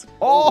a desk.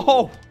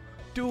 Oh!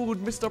 Dude,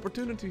 missed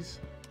opportunities.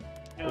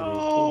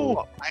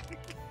 No!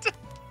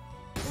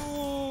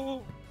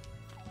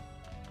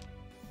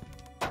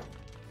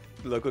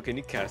 Loco, can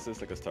you cast this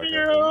like a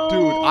StarCraft?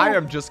 Dude, I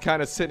am just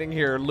kind of sitting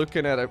here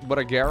looking at what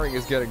a Garing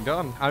is getting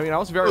done. I mean, I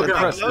was very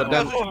impressed, but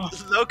then...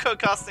 Loco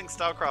casting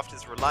StarCraft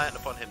is reliant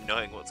upon him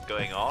knowing what's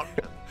going on.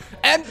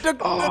 And the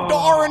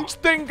orange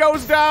thing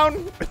goes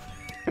down!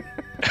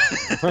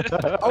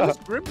 I was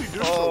Grimdy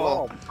doing so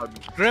well.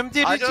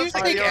 Grimdy, did you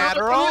take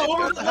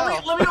Adderall?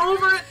 Let me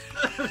over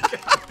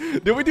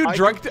it! Did we do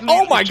drug...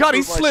 Oh my god,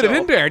 he slid it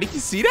in there! Did you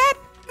see that?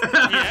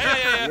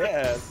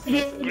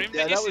 Yeah, Grim,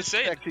 that was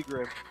sexy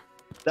Grim.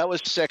 That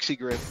was sexy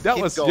Grim. That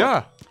Keep was, going.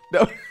 yeah.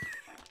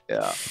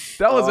 Yeah.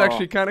 That was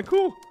actually kind of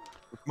cool.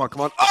 Come on,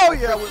 come on. Oh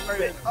yeah, we're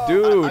right.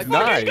 Dude,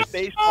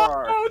 nice.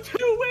 Oh,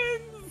 2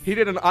 wins! He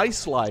did an ice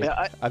slide.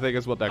 Yeah, I think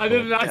is what that I called.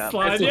 did an ice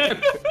slide, yeah.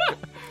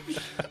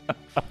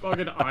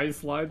 Fucking ice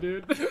slide,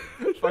 dude.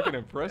 Fucking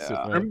impressive,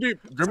 man. Grimdy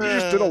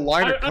just did a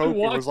line of coke. It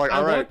was like,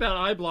 all I right. walked that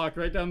eye block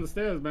right down the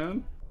stairs,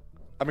 man.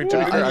 I mean, to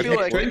be fair, I feel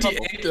think like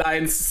 28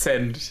 lines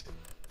sent.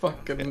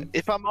 Fucking.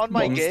 If I'm on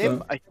my monster.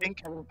 game, I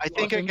think I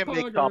can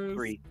make top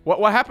 3.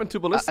 What happened to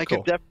I Ballistical?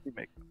 could definitely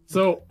make.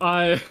 So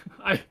I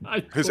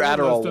his well,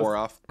 Adderall let's wore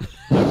off.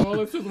 Well,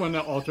 this is when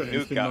the ultra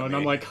instinct got mode, and me.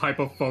 I'm like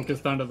hyper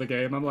focused onto the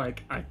game. I'm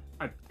like, I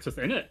just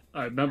in it.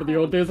 I remember the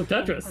old days of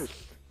Tetris.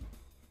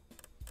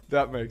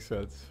 That makes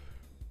sense.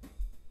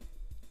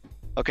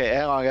 Okay,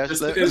 hang on,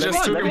 guys. It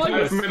just took me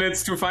 5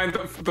 minutes to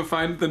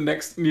find the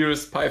next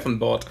nearest Python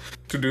bot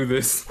to do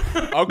this.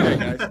 Okay,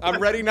 guys, I'm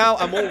ready now.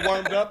 I'm all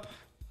warmed up.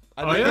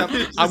 I'm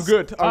good. I'm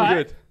good.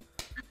 Alright,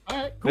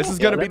 cool. This is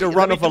gonna be the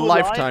run of a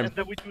lifetime.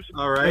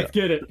 Alright. Let's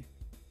get it.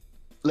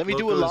 Let me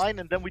do a line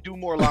and then we do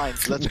more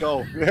lines. Let's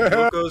go.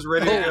 Loco's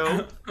ready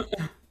to go.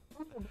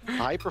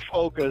 Hyper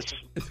focus.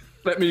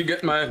 Let me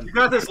get my You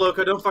got this,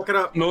 Loco. Don't fuck it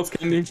up. nose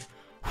candy.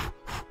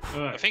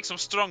 I think some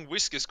strong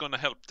whiskey is gonna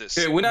help this.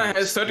 Okay, winner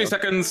has 30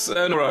 seconds.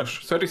 No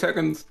rush. 30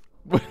 seconds.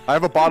 I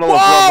have a bottle Whoa!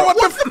 of rum.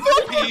 What the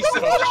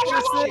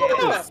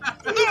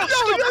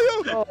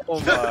Yo! Oh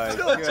my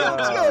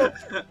god.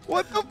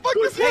 What the fuck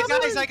is Hey happening?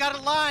 guys, I got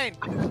a line.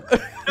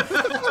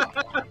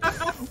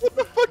 What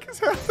the fuck is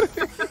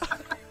happening?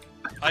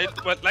 I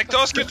would like to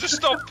ask you to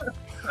stop.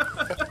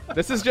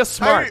 This is just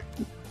smart.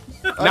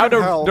 Now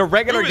hell. the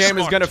regular Who is game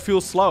is smart? gonna feel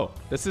slow.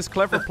 This is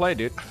clever play,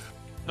 dude.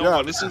 No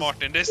one is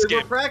smart in this We're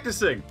game.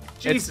 practicing.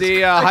 It's Jesus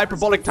the Christ.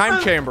 hyperbolic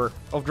time chamber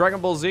of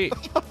Dragon Ball Z.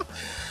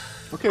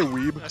 Okay,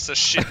 weeb. That's a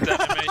shit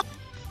anime.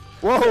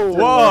 Whoa!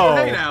 Whoa!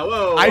 Hey now,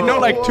 whoa! I know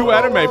like 2 whoa.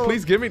 anime.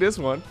 Please give me this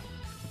one.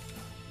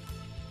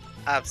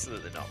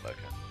 Absolutely not, Loco.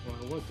 Well,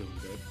 I was doing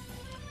good.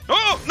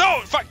 Oh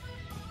no! Fuck!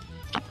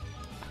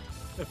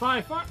 If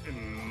I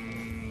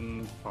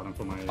pardon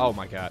for my Oh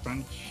my god.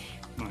 French,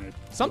 my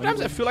Sometimes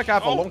I language. feel like I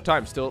have a Oh. long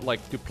time still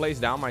like to place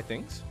down my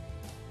things.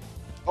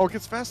 Oh, it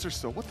gets faster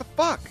still. What the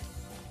fuck?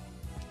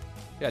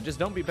 Yeah, just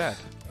don't be bad.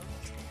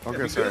 Okay, Be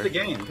good at the sorry.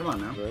 game. Come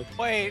on now.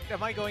 Wait,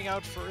 am I going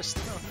out first?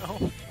 Oh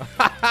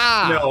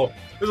no. No,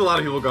 there's a lot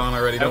of people gone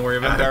already. Don't worry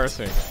about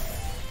Embarrassing.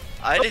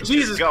 I it. didn't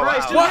Jesus just go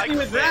Christ! out. What I with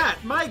quit. that?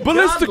 My God,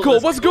 Ballistical,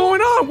 what's going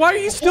on? Why are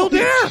you still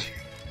there?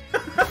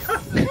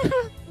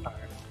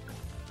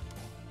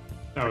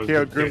 That was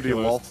Okay, Grimdy,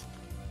 lol.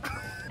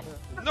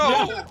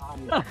 No!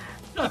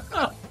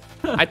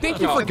 I think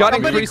you forgot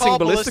Somebody increasing call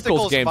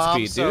Ballistical's game mom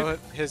speed, so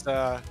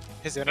dude.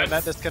 his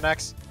internet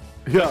disconnects.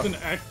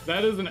 That's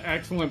that is an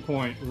excellent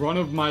point. Run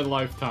of my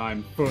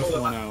lifetime. First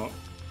one out.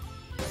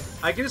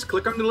 I can just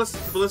click on the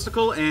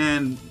ballistical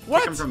and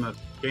pick him from a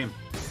game.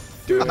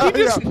 Dude, you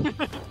just, Do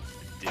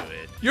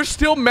it. you're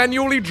still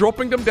manually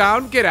dropping them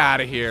down? Get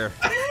out of here.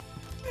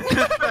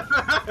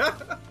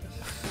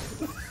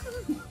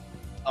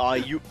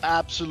 You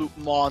absolute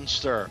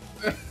monster.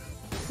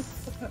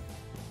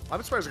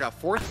 I'm surprised I got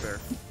fourth there.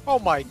 Oh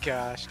my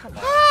gosh! Come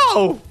on.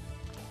 Oh!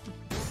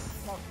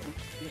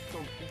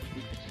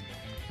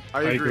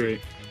 I agree.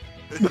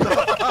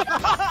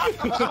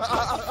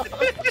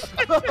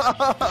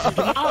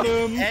 Got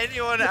him.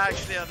 Anyone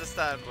actually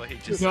understand what he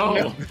just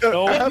No.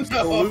 No,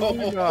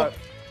 absolutely not.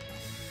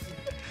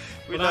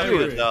 We But I know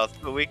you're agree. enough,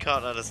 but we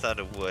can't understand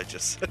a word you're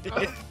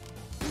saying.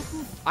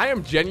 I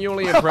am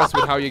genuinely impressed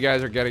with how you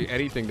guys are getting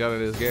anything done in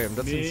this game.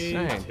 That's Me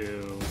insane.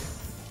 too.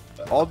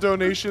 All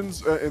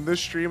donations in this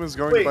stream is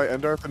going Wait. to buy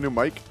Endarth a new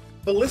mic.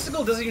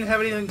 Ballistical doesn't even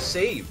have anything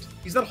saved.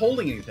 He's not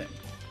holding anything.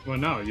 Well,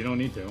 no, you don't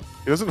need to.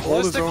 He doesn't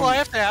hold his Ballistical, I own.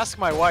 have to ask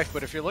my wife,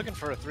 but if you're looking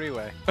for a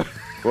three-way,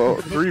 Well,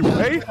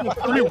 three-way?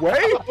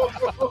 Three-way?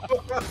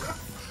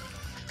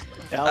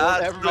 Now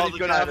That's everybody's not the gonna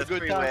kind have a of good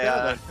three-way,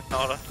 time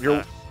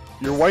together.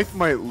 Your wife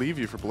might leave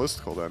you for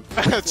Ballistical then.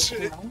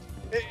 it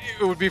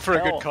would be for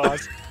a good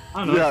cause.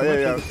 I don't know. Yeah, she yeah, might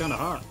yeah. think it's kind of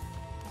hot.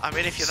 I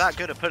mean, if you're that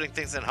good at putting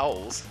things in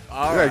holes.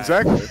 Yeah,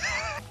 exactly.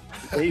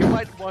 You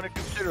might want to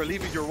consider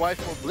leaving your wife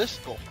for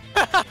Blizzcon.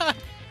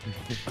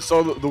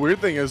 So the weird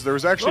thing is, there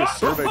was actually a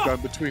survey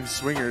done between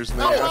swingers, and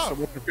they asked them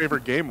what their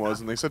favorite game was,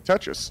 and they said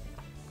Tetris.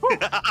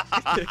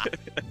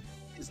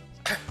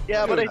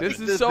 Yeah, but this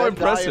is so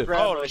impressive.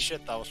 Holy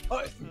shit, that was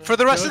fun. For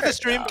the rest of the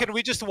stream, can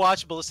we just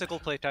watch Ballistical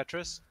play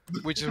Tetris?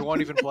 We just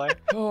won't even play.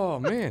 Oh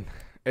man,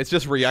 it's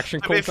just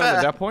reaction content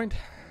at that point.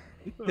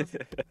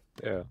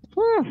 Yeah.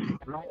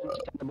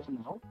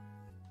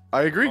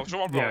 I agree.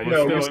 Yeah,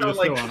 You you're sound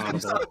like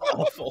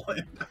awful.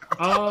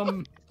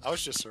 awful. I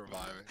was just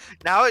surviving.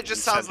 Now it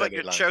just You sounds said like that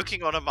you're line.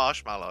 choking on a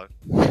marshmallow.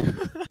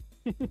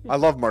 I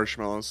love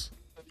marshmallows.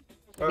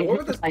 What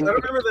were the, I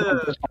don't remember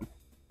the.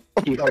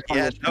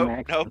 Yeah,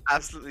 no,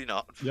 absolutely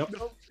not. Yep.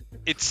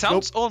 It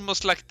sounds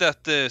almost like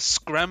that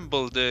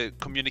scrambled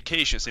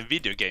communications in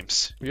video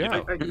games. Yeah. You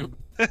know? I don't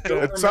It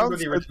remember sounds.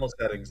 the original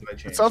settings that I It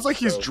changed. sounds like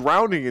he's so-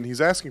 drowning and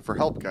he's asking for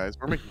help, guys.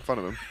 We're making fun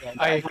of him.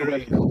 I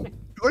agree.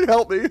 Like,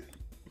 help me.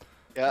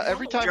 Yeah,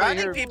 every time I Drowning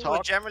hear him people are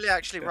talk, generally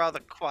actually rather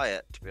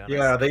quiet, to be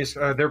honest.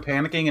 Yeah, they're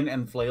panicking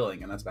and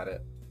flailing, and that's about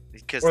it.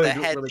 Because Or they their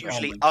do it head's really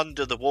usually calmly.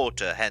 under the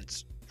water,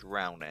 hence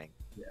drowning.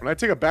 When I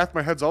take a bath,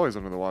 my head's always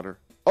under the water.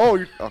 Oh,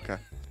 you're... okay.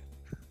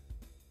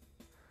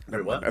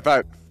 Wait, what? I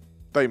thought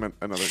you meant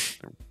another.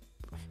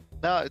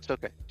 no, it's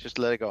okay. Just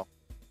let it go.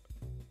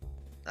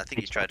 I think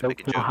he tried to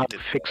make a joke. How He to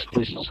didn't. fix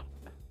this?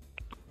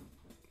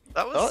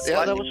 That was Oh,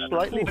 yeah, that was slightly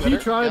slightly Have better. you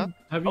tried? Yeah.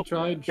 Have you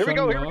tried? Here we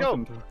go, shutting here we it off go.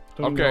 and turning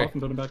it Okay. off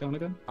and turning it back on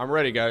again? I'm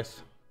ready,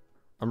 guys.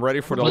 I'm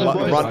ready for the What is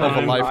it? run of a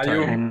Time.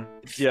 lifetime.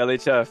 Yeah,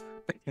 LHF.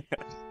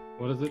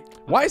 What is it?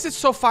 Why is it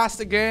so fast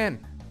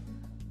again?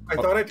 I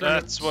thought I turned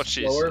That's it what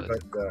she slower,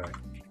 said. but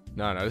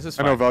No, this is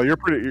I fine. know, Val.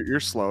 You're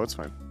slow. It's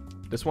fine.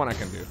 This one I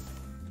can do.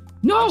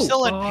 No! I'm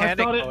still in Oh, I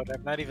panic thought it- mode.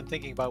 I'm not even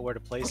thinking about where to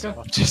place Okay. him.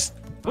 I'm just.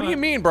 What do you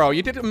mean, bro?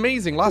 You did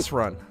amazing last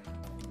run.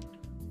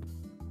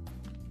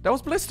 That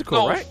was Ballistical,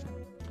 No. right?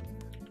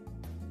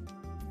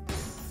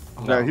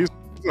 Yeah,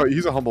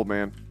 he's a humble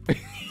man.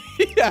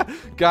 Yeah,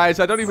 guys,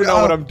 I don't even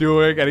know what I'm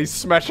doing, and he's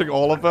smashing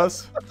all of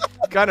us.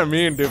 Kind of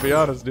mean, to be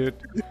honest, dude.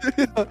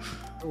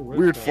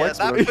 Weird Yeah, flex.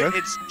 that with point, it,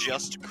 it's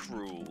just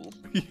cruel.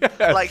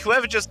 Yeah. Like,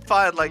 whoever just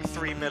fired like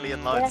 3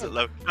 million lines at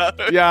Loco.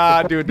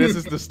 Yeah, dude, this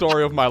is the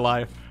story of my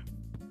life.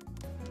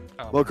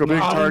 Loco being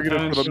Not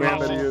targeted for the man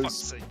that he intentional.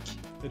 is.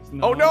 It's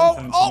Oh not no!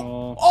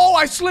 intentional. Oh,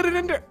 I slid it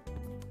in there.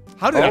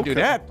 How did I do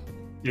Okay. that?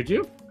 Did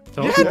you? Yeah,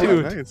 Tell us.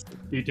 dude. Nice.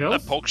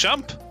 Details? A poke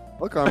jump?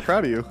 Look, I'm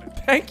proud of you.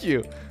 Thank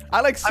you. I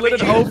like I slid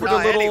mean, it you over the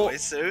die little. anyway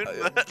soon.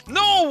 but-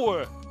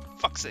 No!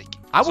 Fuck's sake.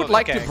 I would So,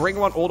 like okay. to bring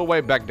one all the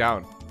way back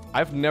down.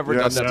 I've never Yeah,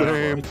 done that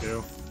same. before. Me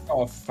too.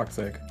 Oh, fuck's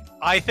sake.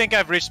 I think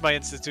I've reached my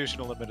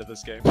institutional limit of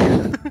this game. I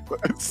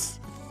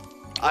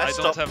don't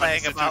stopped have an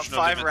playing about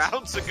institutional 5 limit.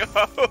 rounds ago.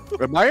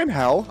 Am I in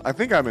hell? I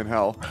think I'm in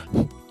hell.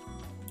 Do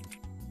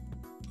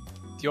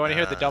you want to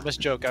hear the dumbest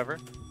joke ever?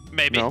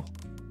 Maybe. No.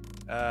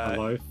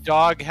 Life.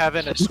 Dog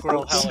heaven and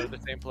squirrel hell are the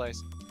same place.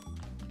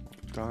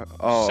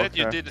 Oh, Said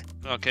okay. you did.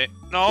 Okay.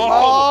 No!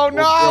 Oh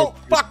no!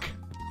 Fuck!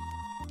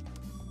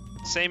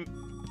 Same.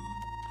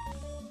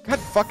 God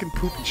fucking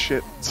poopy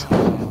shit.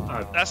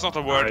 That's not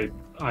a word.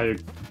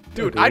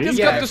 Dude, agree. I just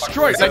got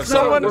destroyed. Like That's not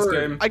a someone,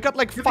 word. I got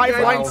like You're 5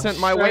 the guy lines sent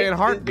my way in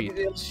heartbeat.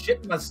 The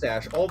shit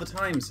mustache all the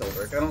time,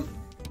 Silveric. I don't.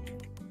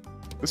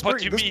 This, What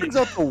do you this mean? brings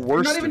out the You're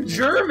worst. not even in me.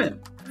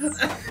 German.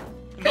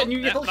 And you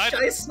yell neither.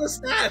 "Scheiß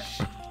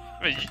mustache."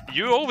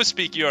 You always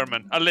speak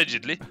German,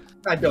 allegedly.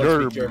 I don't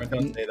German. speak German.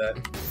 Don't say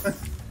that.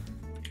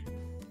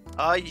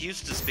 I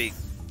used to speak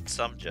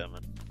some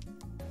German.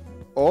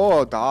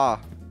 Oh, da.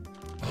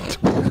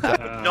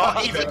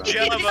 Not even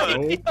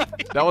German.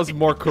 That was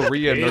more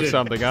Korean or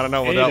something. I don't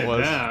know what that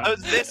was. At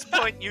this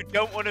point, you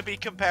don't want to be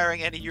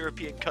comparing any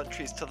European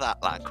countries to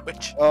that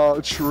language. Oh,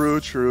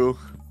 true.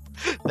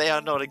 They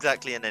are not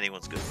exactly in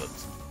anyone's good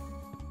books.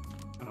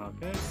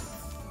 Okay.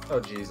 Oh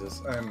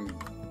Jesus, I'm.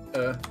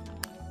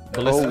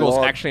 Ballistical's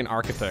Lord. actually an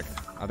architect.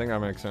 I think that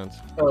makes sense.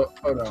 Oh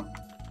no.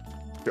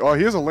 Oh,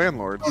 he is a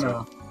landlord. Oh so.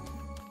 no.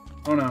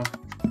 Oh no.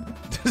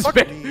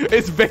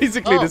 It's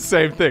basically the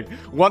same thing.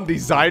 One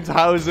designs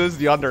houses,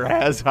 the other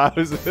has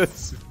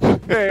houses.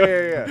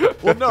 Yeah.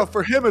 Well, no,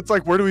 for him, it's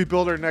like, where do we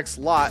build our next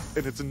lot?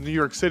 And it's in New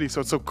York City,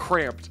 so it's so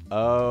cramped.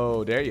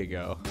 Oh, there you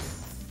go.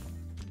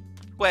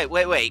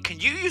 Wait. Can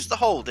you use the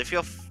hold if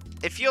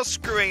you're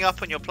screwing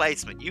up on your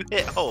placement? You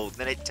hit hold,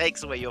 then it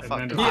takes away your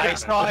fucking. I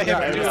saw him do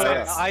it.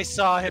 Yeah. I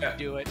saw him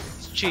do it.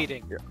 It's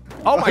cheating.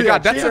 Oh my yeah,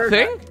 god, that's a cheater.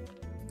 thing?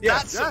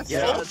 That's some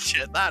yes.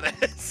 bullshit. That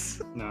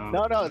is. No.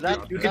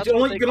 That, You that's can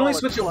what only they you can only call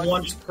switch it clutch.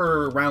 once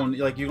per round.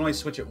 Like you can only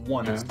switch it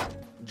once.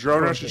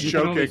 Drone Rush is You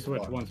can only choking.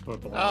 switch once per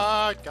block.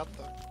 Ah, got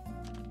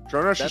that.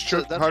 Drone Rush is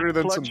choking That's harder a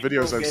than some clutch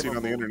videos pro I've game seen on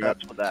of the rules, internet.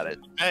 That's what that is.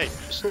 Hey.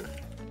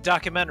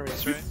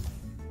 Documentaries, right?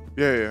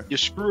 Yeah. You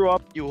screw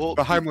up, you hold.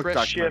 The you Heimlich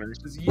press shift.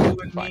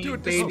 documentaries.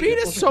 Dude, the speed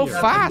is so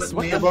fast.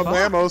 What We the have fuck?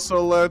 ammo,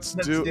 so let's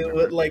Let's do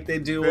it like they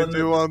do on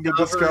the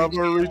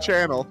Discovery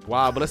Channel.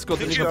 Wow, but let's go.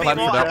 Could Didn't you you be plan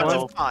more for that out one?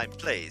 of time,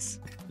 please?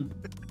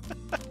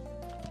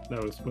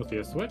 That was supposed to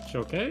be a switch,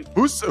 okay.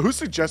 Who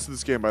suggested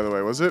this game, by the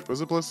way? Was it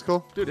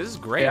Blistical? Dude, this is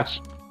great.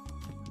 Yes.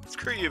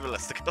 Screw you,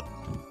 Ballistical.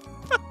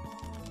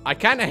 I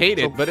kind of hate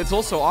it, but it's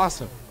also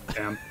awesome.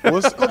 Damn.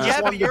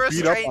 Yeah, but you're a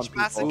strange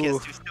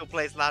masochist who still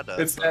plays ladder.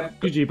 It's that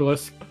GG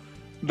Bliss.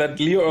 that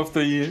Leo of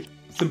the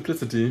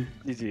simplicity.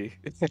 GG.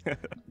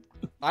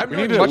 I'm We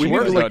doing need to- much we need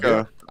worse, to, like,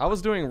 though, dude. I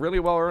was doing really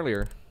well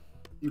earlier.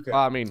 Okay.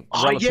 I mean,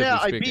 Oh relatively yeah,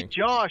 I speaking. beat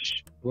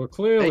Josh. Well,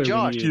 clearly Hey,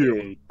 Josh. we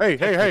You. need Hey, a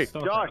hey, hey.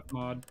 StarCraft Josh.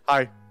 mod.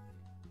 Hi.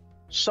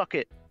 Suck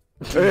it.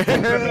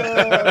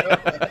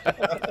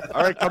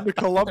 All right, come to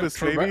Columbus,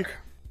 baby. Trebek.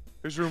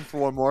 There's room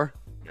for one more.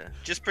 Yeah.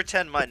 Just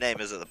pretend my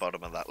name is at the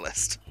bottom of that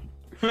list.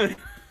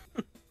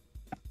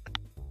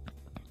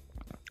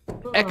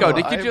 Echo,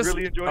 did you I'm just?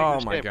 really enjoying Oh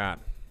this my game. god.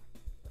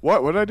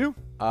 What? What did I do?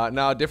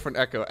 No, different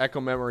Echo.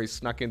 Echo Memory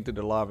snuck into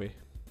the lobby.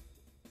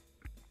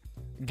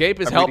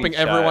 Gabe is I'm helping reading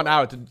everyone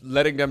chat. out,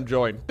 letting them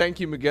join. Thank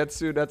you,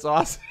 Magetsu. That's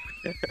awesome.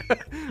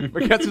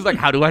 Magetsu's like,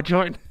 how do I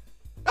join?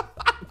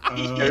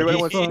 Everybody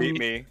wants to meet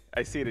me.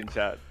 I see it in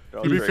chat.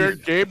 To be fair,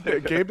 Gabe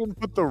didn't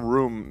put the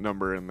room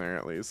number in there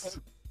at least.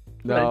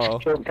 No.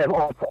 Just have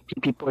all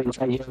 40 people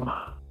inside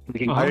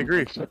you. I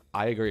agree.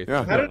 I agree.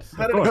 Yeah. How did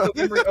Echo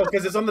Memory? Oh,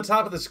 because it's on the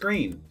top of the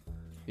screen.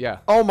 Yeah.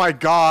 Oh my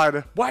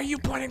god. Why are you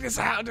pointing this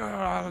out?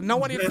 No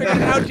one even figured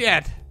it out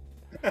yet.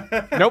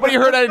 Nobody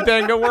heard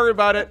anything. Don't worry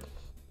about it.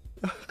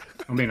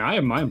 I mean, I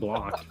have mine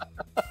blocked.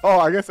 Oh,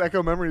 I guess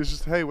Echo Memory is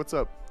just, hey, what's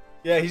up?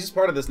 Yeah, he's just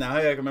part of this now.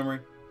 Hey, Echo Memory.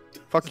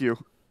 Fuck you.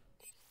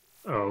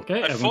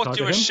 Okay, I everyone thought talk you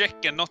to were him.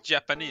 Czech and not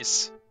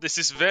Japanese. This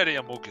is very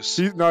Amogus.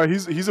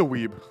 He's a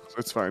weeb. So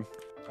it's fine.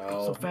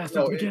 Oh, So fast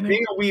no, at the beginning.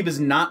 being a weeb is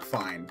not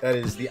fine. That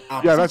is the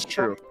opposite. Yeah, that's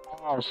true.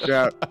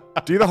 Yeah,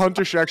 D the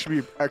Hunter should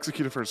actually be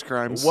executed for his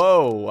crimes.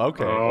 Whoa.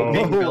 Okay.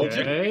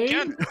 Okay.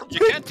 You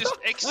can't just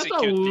execute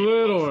That's a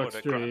little people for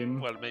the crime. extreme.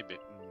 Well, maybe.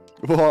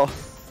 Well,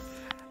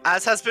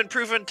 As has been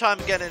proven time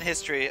again in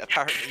history,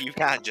 apparently you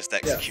can just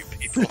execute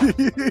people.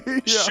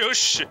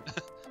 Shush!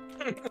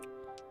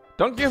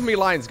 Don't give me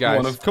lines,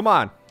 guys. Come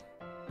on.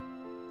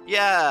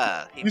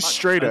 Yeah. he's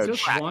straight I edge.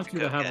 just want you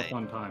to have a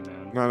fun time,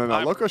 man. No,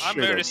 Loco's I'm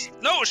straight very edge.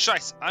 no,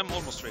 scheiße. I'm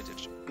almost straight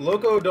edge.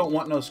 Loco don't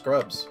want no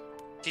scrubs.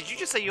 Did you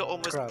just say you're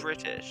almost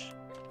British?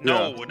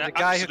 No, The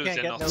guy who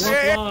absolutely can't not.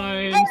 get no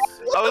Lines.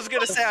 I was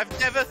gonna say I've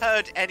never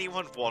heard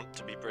anyone want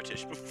to be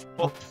British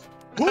before.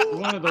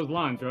 One of those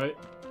lines, right?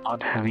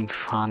 Not having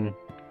fun.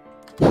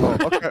 Oh,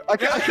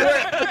 okay.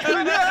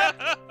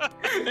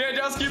 Yeah,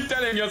 just keep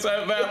telling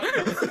yourself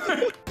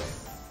that.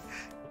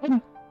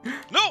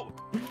 No!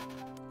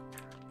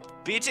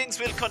 Beatings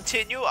will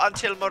continue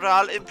until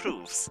morale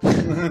improves. I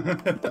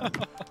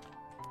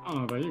don't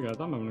know about you guys.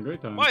 I'm having a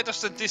great time. Why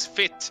doesn't this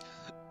fit?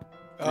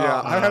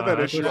 Yeah, I had that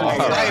issue.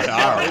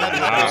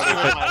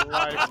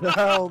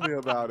 Tell me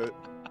about it.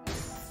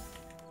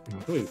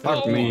 Please.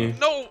 Fuck me.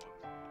 No!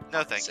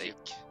 No, thank you.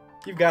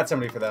 You've got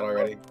somebody for that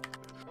already.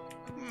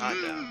 I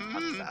know.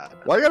 I'm sad.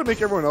 Why you gotta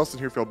make everyone else in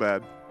here feel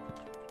bad?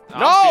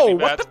 No! feeling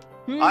What bad.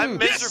 the? I'm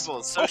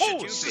miserable, so Oh,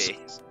 should you be.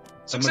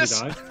 Somebody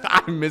Success! died.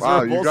 I'm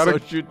miserable, you gotta-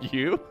 so should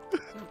you?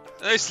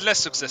 It's less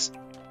success.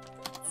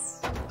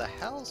 What the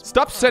hell's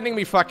Stop sending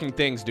me fucking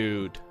things,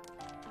 dude.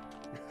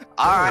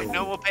 Alright,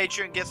 no more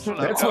Patreon gifts for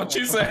That's Loco. what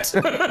she said.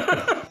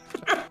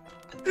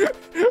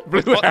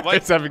 Blue What-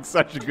 Habit's having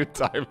such a good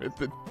time with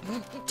it.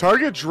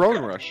 Target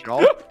drone rush,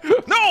 y'all.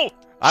 No!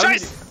 I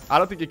Scheiße!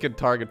 don't think you can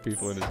target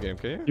people in this game,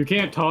 can you? You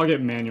can't target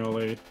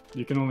manually.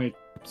 You can only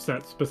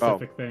set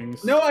specific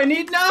things. No, I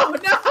need no,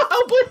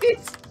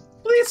 please,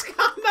 please,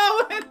 God,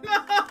 no.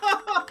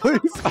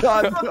 Please,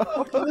 God, no.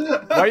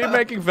 Why are you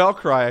making Vel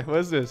cry? What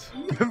is this?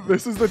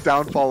 This is the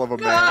downfall of a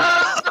man.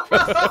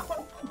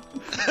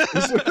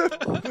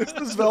 This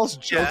is Vel's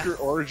Joker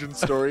origin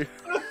story.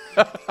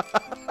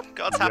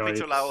 God's happy to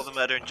Yikes. allow all the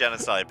murder and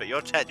genocide, but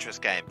your Tetris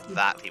game,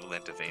 that he will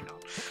intervene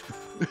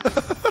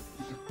on.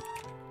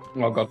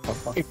 Oh god,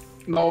 fuck.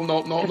 No,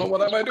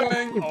 what am I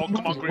doing? Oh,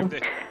 come on, Grimdy.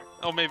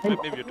 Oh, maybe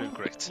you're doing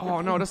correct.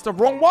 Oh no, that's the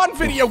wrong one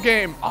video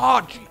game!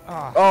 Oh, gee.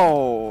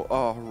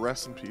 Oh,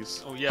 rest in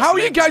peace. Oh, yeah, How are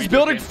you blame guys video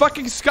building game.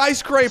 fucking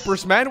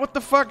skyscrapers, man? What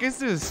the fuck is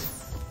this?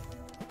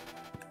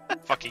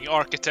 Fucking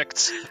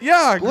architects.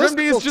 Yeah, Blistical,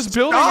 Grimby is just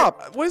building.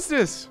 stop. What is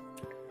this?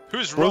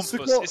 Who's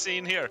Blistical- Rumpus? Is he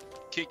in here?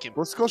 Kick him.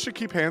 Blistical should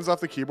keep hands off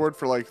the keyboard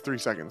for like 3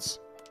 seconds.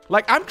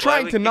 Like, I'm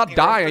trying we to not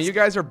kicking die, and Rumpus? you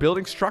guys are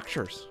building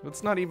structures.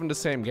 It's not even the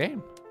same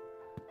game.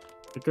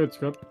 Good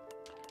script.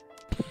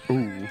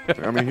 Ooh,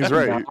 I mean, he's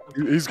right.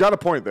 He's got a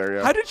point there,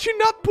 yeah. How did you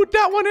not put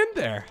that one in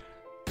there?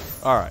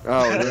 All right.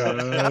 Oh,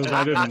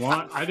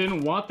 yeah. I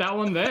didn't want that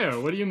one there.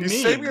 What do you He's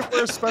mean? saving it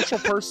for a special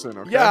person,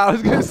 okay? Yeah, I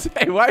was gonna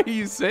say, why are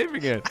you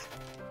saving it?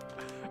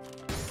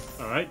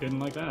 Alright, didn't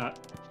like that.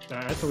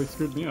 That actually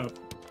screwed me up.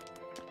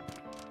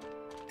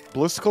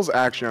 Blisticle's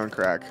actually on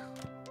crack.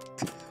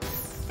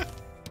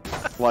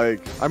 Like,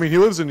 I mean, he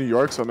lives in New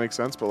York, so it makes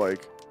sense, but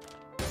like...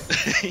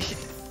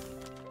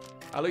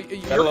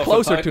 You're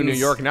closer to New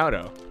York now,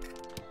 though.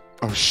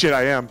 Oh, shit,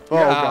 I am. Oh,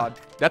 Yeah, God.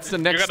 That's the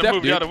next You gotta step,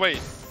 move dude. the other way.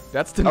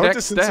 That's the I went to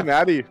next step.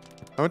 Cincinnati.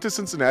 I went to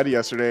Cincinnati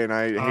yesterday, and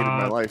I hated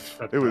my life.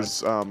 that's It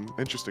was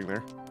interesting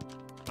there.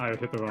 I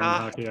hit the wrong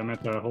hockey. I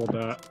meant to hold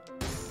that.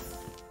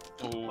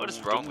 What is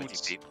wrong with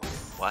you people?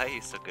 Why are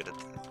you so good at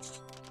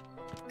this?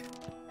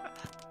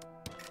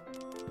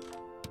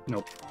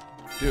 Nope.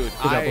 Dude,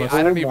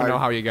 I don't even know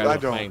how you guys are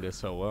playing this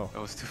so well.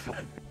 That was too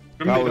fun.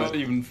 That was not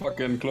even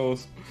fucking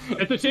close.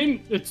 It's a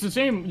shame. It's a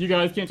shame you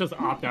guys can't just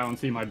opt out and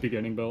see my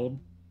beginning build.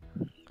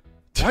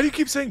 Why do you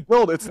keep saying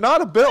build? It's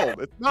not a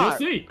build. It's not.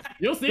 You'll see.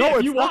 You'll see No,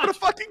 if you it's not watch. a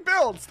fucking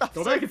build. Stop.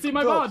 Go back and see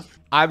my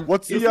VOD.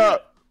 What's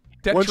the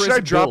when should I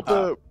drop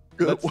the?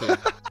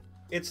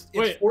 It's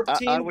Wait,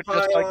 14 I would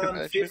just like to pylon,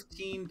 mention-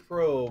 15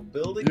 pro.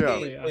 Build a Yeah.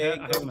 gateway,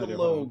 go to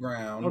low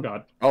ground. Oh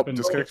god. Oh,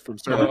 disconnect from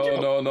server.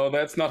 No,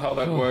 that's not how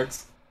that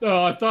works.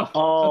 Oh, I thought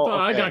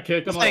I got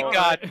kicked. I'm Thank like,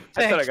 God.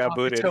 I thought I got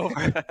booted.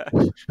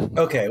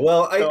 Okay,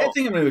 well, I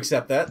think I'm going to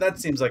accept that. That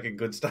seems like a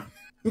good start.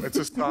 It's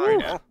a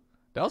sign.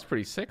 That was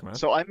pretty sick, man.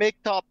 So I make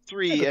top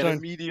 3 and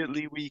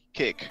immediately we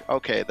kick.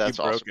 Okay, that's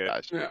awesome,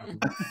 guys.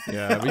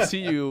 Yeah, we see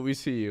you. We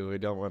see you. We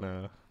don't want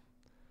to.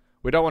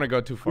 We don't want to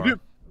go too far. Can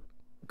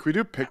we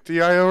do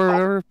Pick.io or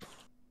whatever?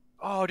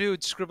 Oh,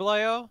 dude,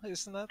 Scribble.io,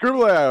 isn't that?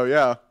 Scribble.io,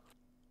 yeah.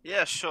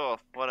 Yeah, sure.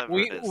 Whatever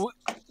it is.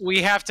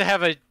 We have to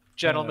have a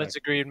gentleman's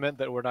agreement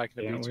that we're not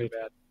going to be too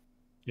bad.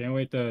 Can't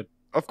wait to.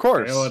 Of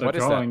course. Fail at a What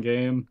is drawing that?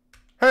 game.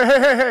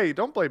 Hey!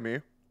 Don't blame me.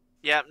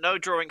 Yeah, no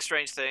drawing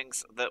strange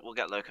things that will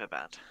get Loco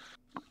banned.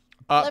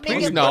 Let me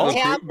get no.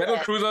 Battle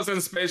cruisers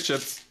and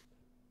spaceships.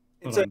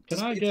 It's a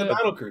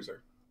battle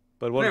cruiser.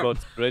 But what about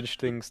strange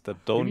things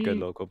that don't get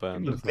loco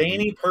banned? The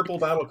veiny purple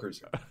battle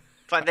cruiser.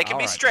 Fine, they can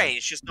be Alright,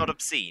 strange, just not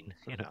obscene,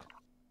 you know.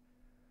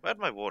 Where'd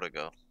my water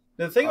go?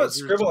 The thing about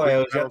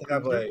Scribble.io is you have to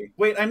have a...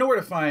 Wait, I know where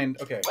to find...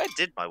 Okay. Where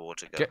did my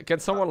water go? Can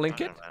someone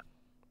link it?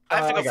 I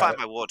have to I go got find it.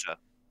 my water.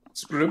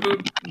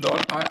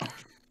 Scribble.io.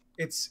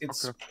 It's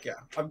yeah,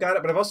 I've got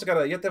it, but I've also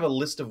got you have to have a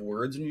list of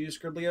words when you use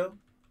Scribble.io,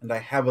 and I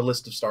have a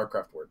list of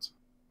StarCraft words.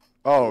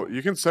 Oh,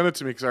 you can send it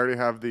to me because I already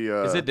have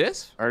the... Is it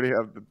this? I already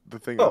have the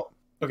thing. Oh,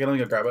 okay, let me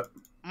go grab it.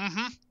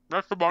 Mm-hmm.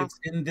 That's the one. It's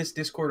in this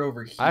Discord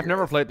over here. I've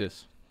never played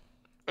this.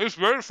 It's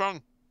very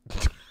fun.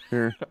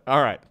 Here.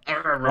 All right.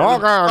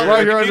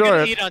 Right here, If you enjoy can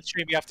it. eat on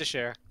stream, you have to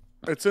share.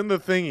 It's in the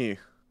thingy.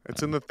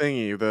 It's in the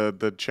thingy,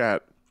 the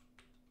chat.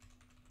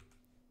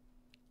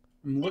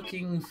 I'm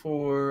looking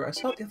for... I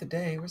saw it the other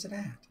day. Where's it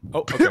at? Oh,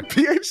 okay.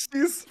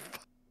 BHC's...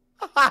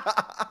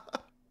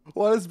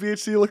 Why does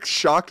BHC look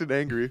shocked and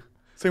angry?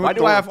 Same Why with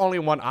do I Thor. have only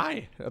one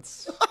eye?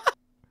 That's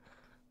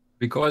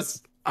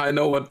Because I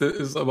know what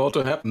is about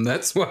to happen.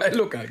 That's why I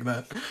look like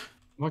that.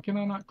 Why can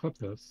I not clip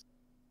this?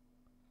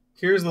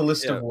 Here's the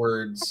list of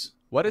words.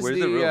 what is Where's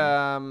the the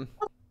room?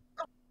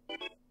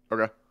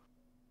 Okay.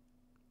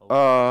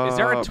 Is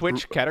there a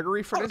Twitch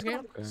category for this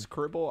game?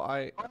 Scribble.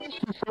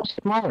 so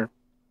smart.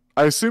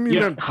 I assume you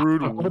Yeah. meant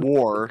Brood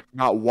War,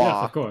 not Yes,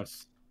 Wa. of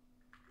course.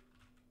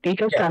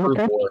 Details Yeah, group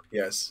understand? war,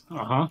 yes.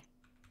 Uh-huh.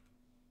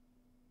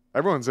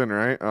 Everyone's in,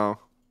 right? Oh.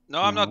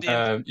 No, I'm not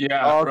in.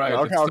 Yeah, Oh, right.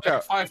 okay, It's okay.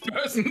 like 5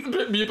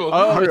 people.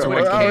 Oh, Okay, it's wait,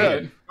 Twitch.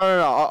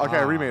 No. Okay,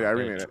 I Ah, remade it. I thank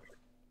remade you. it.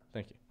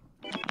 Thank you.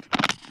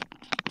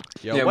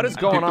 Yo, Yeah, what is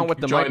going people on with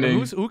keep the mic?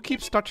 joining. Who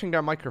keeps touching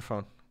their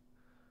microphone?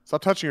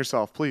 Stop touching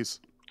yourself, please.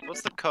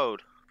 What's the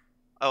code?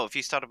 Oh, if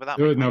you started without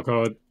There me. was no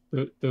code.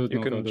 There was You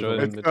no can code. join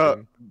It's, in the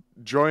thing.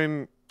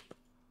 Join.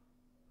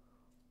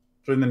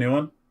 Join the new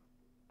one?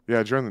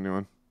 Yeah, join the new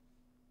one.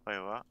 Wait,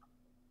 what?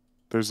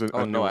 There's a. Oh,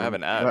 a no, new I one. have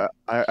an ad.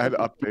 I had to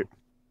update.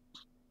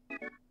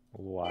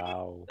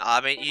 Wow. I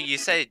mean, you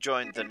say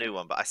join the new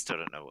one, but I still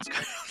don't know what's going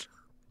on.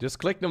 Just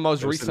click the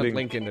most There's a recent link.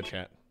 link in the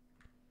chat.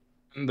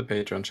 In the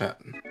Patreon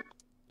chat.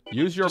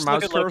 Use your Just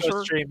mouse look at Loco's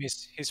cursor. stream.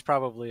 He's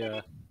probably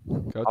Go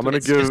I'm to gonna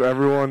it. give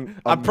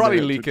everyone. a I'm probably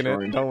minute to leaking it.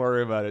 join. Don't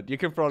worry about it. You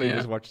can probably Yeah.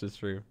 just watch the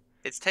stream.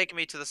 It's taking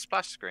me to the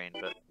splash screen,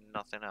 but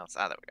nothing else.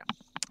 Ah, there we go.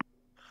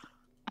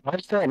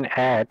 What's that an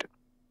ad?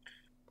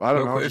 I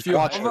don't know. If Just you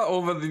watch hover it.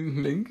 over the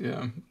link,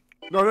 yeah.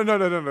 No. I've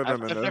never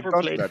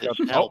Don't do played that. this.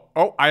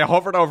 Oh, I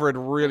hovered over it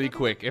really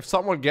quick. If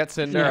someone gets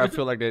in there, I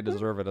feel like they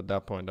deserve it at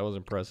that point. That was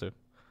impressive.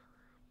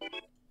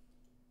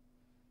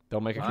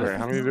 Don't make a Alright,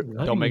 how clip.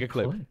 many? Don't make a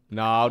clip.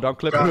 No, don't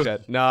clip Got it, it.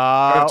 Chet. No.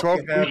 Got 12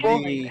 You have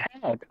people? the,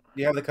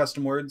 you have the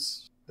custom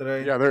words that I...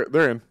 Yeah,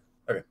 they're in.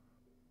 Okay.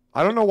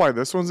 I don't know why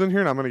this one's in here,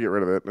 and I'm gonna get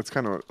rid of it. It's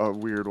kind of a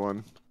weird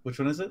one. Which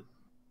one is it?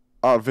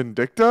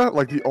 Vindicta,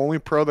 like the only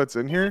pro that's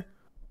in here.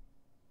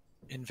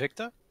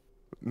 Invicta.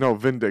 No,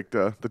 Vindicta,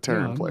 the Yeah,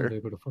 Terran I'm player. not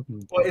able to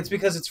fucking... Well, it's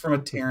because it's from a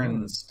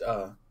Terran's...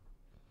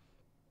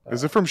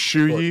 Is it from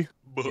Shuyi?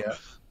 Yeah.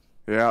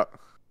 Yeah.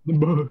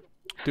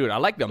 Dude, I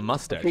like the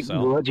mustache. Big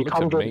So word, you looks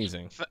can't do it.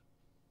 amazing.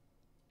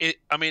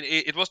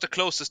 It was the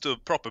closest to a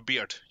proper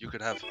beard you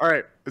could have. All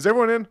right, is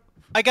everyone in?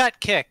 I got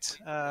kicked.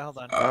 Hold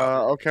on.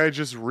 Okay,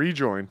 just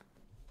rejoin.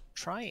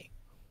 Trying.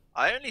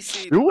 I only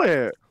see Do like,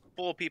 it.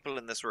 4 people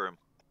in this room.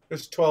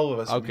 There's 12 of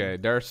us. Okay,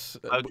 there's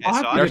Okay, I'll so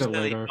have to I'm get it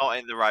clearly later. not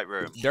in the right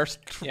room. there's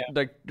Yeah.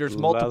 there's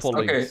Last- multiple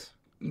Okay. links.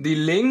 The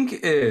link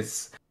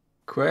is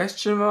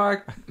question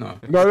mark. No.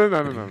 No.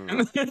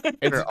 It's,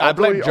 Here, I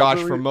blame delete- Josh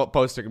delete- for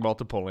posting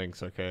multiple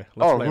links. Okay.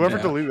 Oh, blame whoever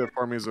Josh. deleted it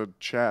for me is a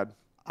Chad.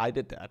 I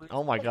did that.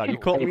 Oh my god, you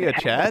called me a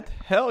Chad?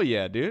 Hell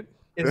yeah, dude.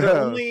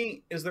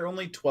 Is there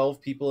only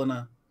 12 people in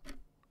a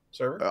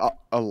server?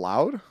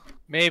 Allowed?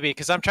 Maybe,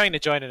 because I'm trying to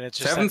join and it's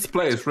just... 7th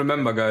place,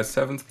 remember guys,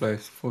 7th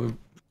place for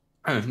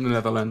the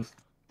Netherlands.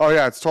 Oh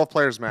yeah, it's 12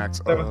 players max.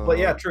 7th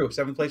yeah, true.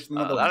 7th place in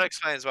the Netherlands. That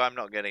explains why I'm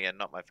not getting in.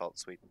 Not my fault,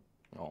 sweet.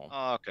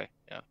 Oh, okay.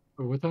 Yeah.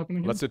 What's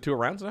happening? Let's do 2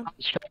 rounds then.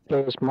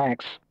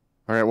 Max.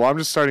 All right. Well, I'm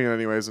just starting it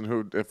anyways,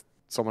 and if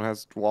someone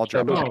has wall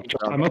jump,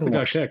 I must have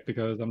got kicked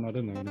because I'm not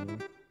in there anymore.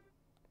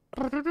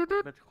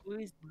 But who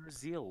is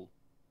Brazil?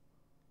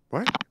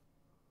 What?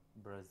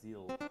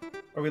 Brazil.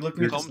 Are we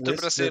looking at Come to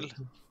Brazil.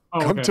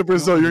 Come to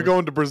Brazil. You're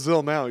going to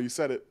Brazil now. You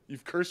said it.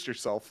 You've cursed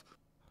yourself.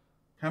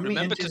 How many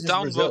Remember to inches is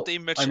download Brazil? the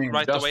image I mean,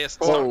 right away as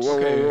it Whoa, starts.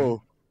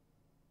 whoa.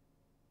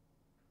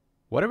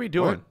 What are we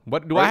doing?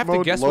 What do Right I have to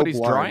mode, guess low what he's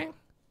blind. drawing?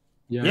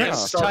 Yeah.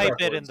 Just type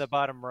it in the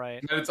bottom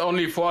right. It's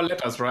only 4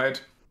 letters, right?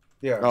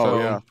 Yeah. Oh So-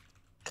 yeah.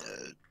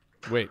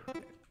 Wait.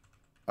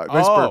 Nice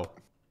Oh. burp.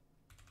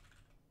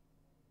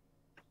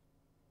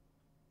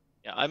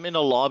 Yeah, I'm in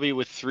a lobby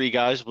with 3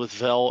 guys with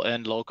Vel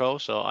and Loco,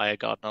 so I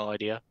got no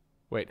idea.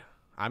 Wait.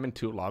 I'm in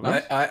 2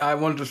 lobbies. I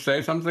want to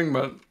say something,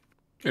 but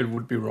it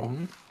would be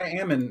wrong. I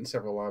am in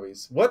several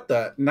lobbies. What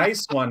the?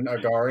 Nice one,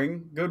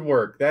 Agaring. Good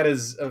work. That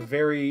is a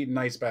very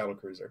nice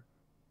battlecruiser.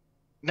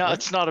 No,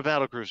 it's not a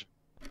battlecruiser.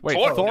 Wait,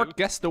 Thor, Thor,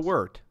 guess the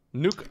word.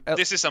 Nuke.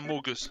 This is a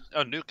Mugus.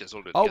 Oh, Nuke is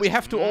already. Oh, we guessed.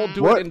 have to all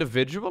do What? it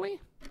individually?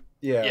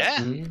 Yeah.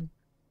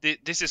 Yeah.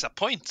 This is a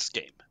points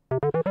game.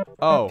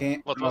 Oh.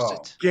 What was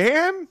it?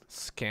 Scan?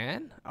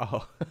 Scan?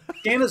 Oh.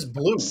 Scan is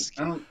blue.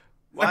 I don't.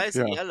 Why is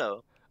Yeah. it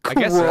yellow? I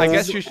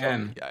guess you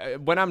Scan.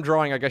 should. When I'm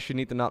drawing, I guess you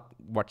need to not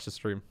watch the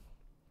stream.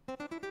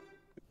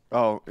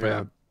 Oh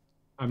yeah.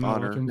 I'm not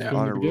Honor. watching the Yeah, stream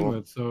to honor begin rule.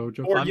 with, so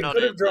just Or I'm you not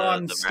could in have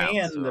drawn the Scan,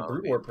 round, the so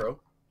Brood I'll War be-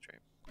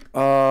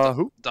 Pro.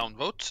 Who?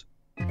 Downvote.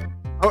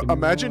 Oh,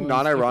 imagine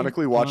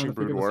non-ironically watching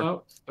Brood Brood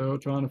War. Still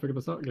trying to figure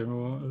this out.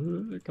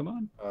 Come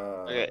on.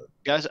 Okay,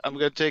 guys, I'm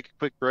gonna take a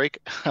quick break.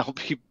 I'll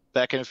be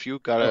back in a few.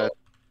 Gotta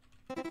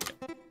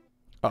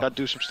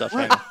do some stuff.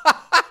 Hang on.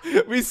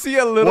 We see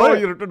a little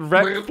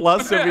red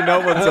plus so we know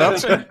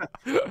what's up.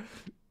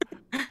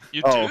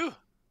 You Oh. do?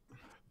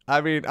 I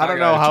mean, I don't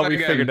know how we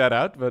again. figured that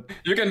out, but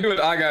You can do it,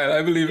 Argyle.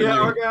 I believe in Yeah,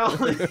 you. Argyle.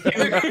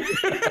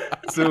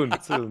 Soon.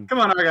 Come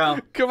on, Argyle.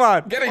 come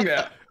on. Getting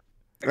there.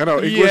 I know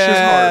English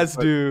Yes, is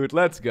hard. dude.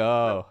 Let's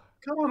go.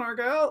 Come on,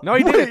 Argyle. No,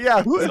 he did it.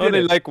 Yeah, who He did Only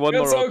it. like one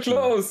You're more so option.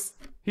 close.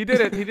 He did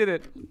it. He did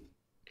it.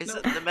 Is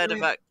it the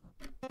medevac?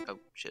 Oh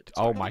shit.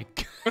 Oh my.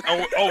 Oh,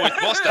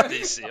 it was that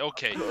easy.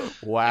 Okay.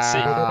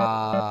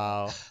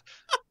 Wow.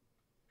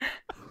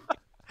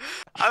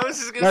 I was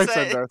just gonna Nice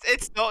say one,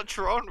 it's not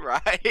drawn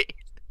right.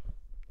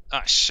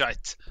 Ah,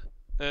 shite.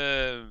 You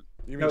No,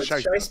 mean it's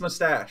shite? Shice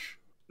Mustache.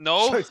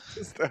 No.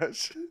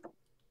 Mustache.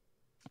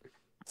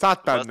 It's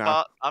not bad First now.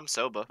 part, I'm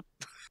sober.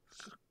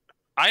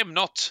 I am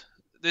not.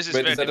 This is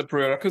Wait, very is that a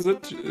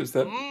prerequisite? Is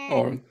that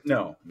or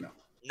No.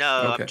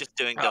 No, Okay. I'm just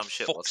doing Ah, dumb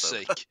shit. fuck's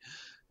whatsoever. sake.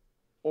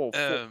 Oh,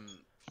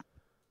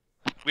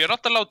 We are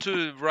not allowed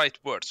to write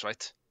words,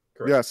 right?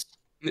 yes.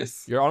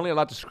 yes. You're only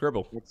allowed to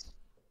scribble.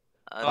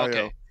 Oh,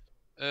 Okay.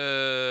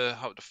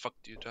 How the fuck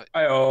do you try?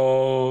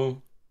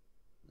 Oh.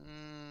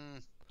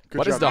 Good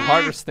What is job. the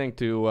hardest thing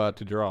to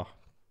draw?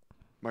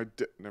 My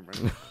never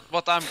mind.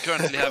 What I'm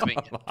currently having.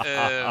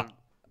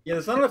 Yeah,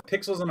 there's not enough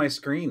pixels on my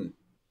screen.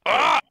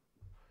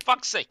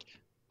 Fuck's sake!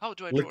 How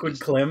do I draw Liquid this?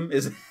 Clem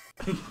is.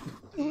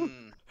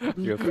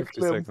 You have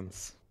 50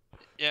 seconds.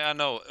 Yeah, I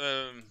know.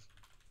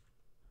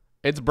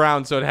 It's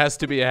brown, so it has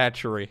to be a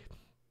hatchery.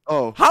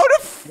 Oh. How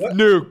the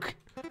nuke?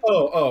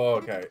 Oh,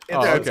 okay.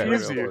 Oh, Yeah, okay.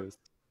 it's easier.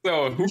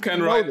 So who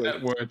can write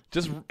that word?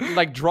 Just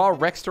like draw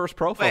Rextor's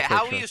profile Wait,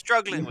 how picture. are you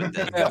struggling with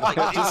this? Like,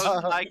 the most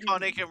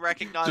iconic and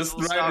recognizable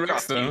Just write StarCraft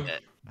Rextor.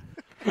 unit.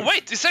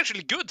 Wait, it's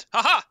actually good!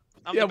 Haha!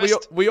 I'm Yeah, the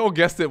best. we all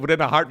guessed it within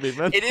a heartbeat,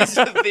 man. It is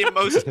the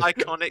most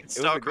iconic was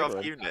a good StarCraft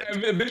one. unit.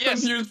 I'm a bit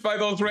confused by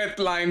those red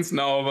lines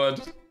now,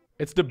 but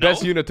It's the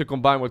best unit to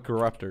combine with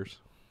Corruptors.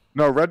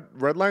 No, red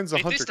line's a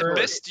It hunter. is the card.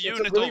 best It's a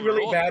unit really, really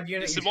overall. bad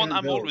unit It's you the one shouldn't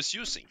I'm build. always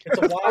using. It's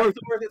a Y, Thor,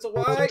 it's a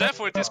Y.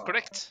 Therefore, it is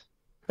correct.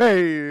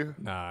 Hey.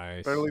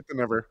 Nice. Better late than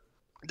never.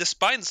 The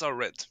spines are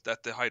red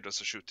that the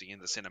Hydras are shooting in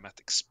the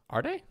cinematics.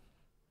 Are they?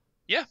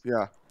 Yeah.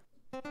 Yeah.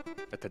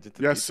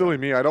 Yeah, silly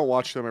me. I don't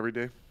watch them every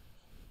day.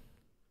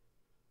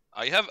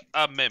 I have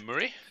a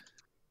memory.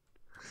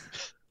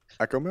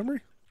 Echo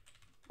memory?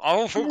 I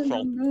don't think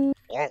so.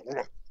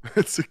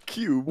 It's a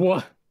cube.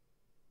 What?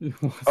 You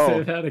want to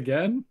say that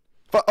again?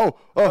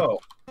 Oh.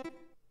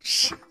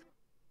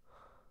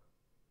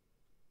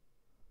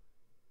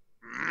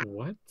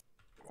 What?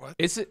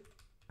 Is it?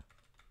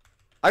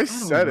 I don't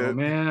said know, it.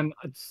 man.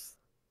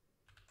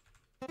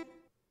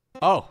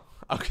 Oh,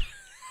 okay.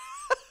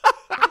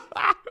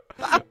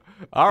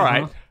 All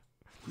right.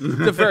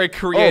 It's a very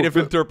creative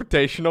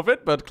interpretation of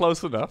it, but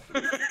close enough.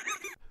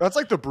 That's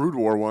like the Brood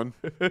War one.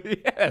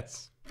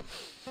 Yes.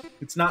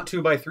 It's not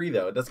 2x3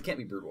 though. It can't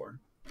be Brood War.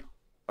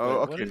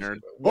 Oh, Wait, okay, nerd.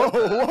 Whoa!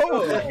 Whoa!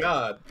 Oh my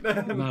god.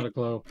 Not a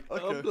clue.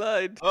 I'm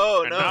blind.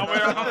 Oh And no! now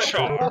we're on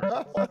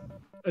shore.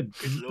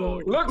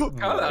 Look, look,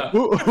 color.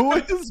 Who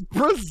is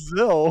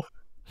Brazil?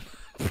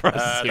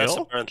 Brazil? That's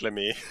apparently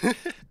me.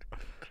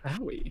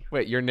 Howie.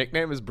 Wait, your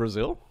nickname is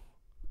Brazil?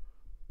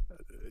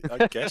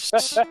 I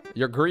guess.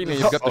 You're green and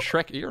you've got the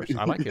Shrek ears.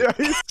 I like it. Yeah,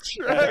 he's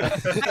Shrek.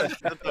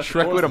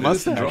 Shrek with a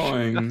mustache.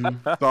 Drawing.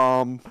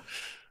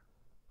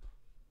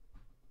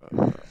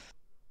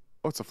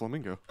 Oh, it's a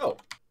flamingo. Oh,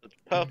 it's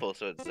purple,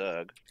 so it's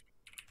Zerg.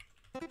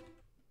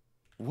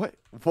 What?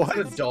 What?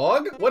 Is it a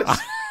dog? What is...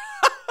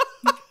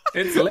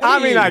 I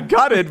mean, I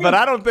got it, but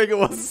I don't think it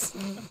was...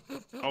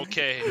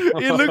 Okay.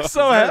 He looks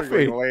so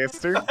happy.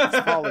 Lester. It's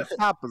called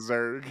Papa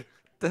Zerg.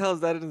 The hell is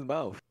that in his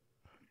mouth?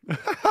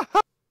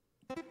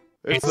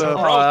 It's a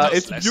Protoss,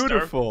 it's Lester.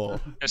 beautiful.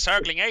 A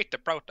Zergling ate the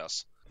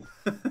Protoss.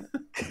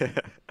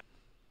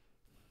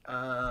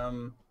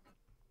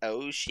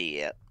 Oh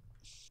shit.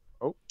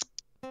 Oh.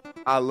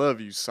 I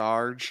love you,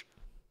 Sarge.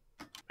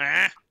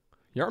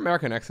 Your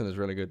American accent is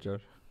really good,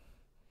 George.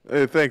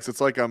 Hey, thanks.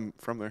 It's like I'm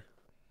from there.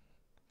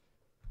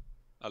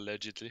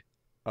 Allegedly.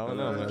 Oh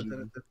no,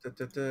 man.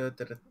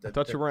 I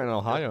thought you were in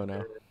Ohio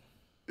now.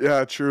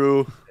 Yeah,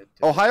 true.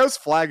 Ohio's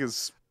flag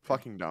is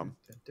fucking dumb.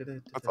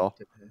 That's all.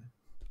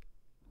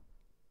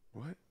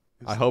 What?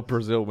 I hope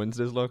Brazil wins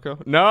this, Loco.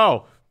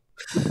 No!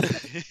 Is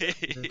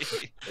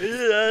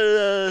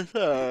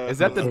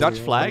that the Dutch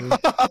flag?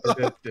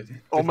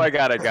 Oh my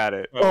god, I got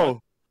it.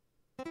 Oh.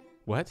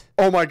 What?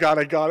 Oh my god,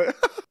 I got it.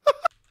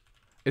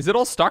 Is it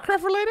all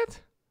StarCraft related?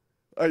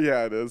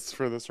 Yeah, it is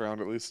for this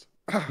round at least.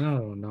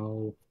 Oh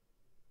no.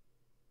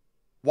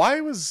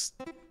 Why was?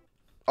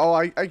 Oh,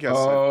 I guess.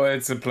 Oh,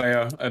 it's a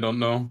player. I don't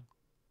know.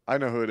 I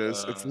know who it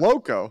is. It's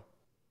Loco.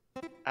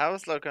 How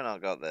has Loco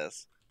not got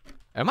this?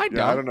 Am I dumb?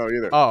 Yeah, I don't know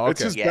either. Oh, okay.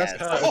 It's his Yes.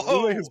 best. It's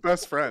literally his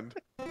best friend.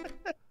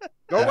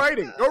 Go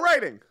writing. Go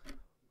writing.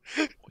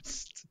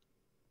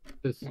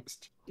 This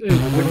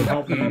wouldn't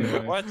help me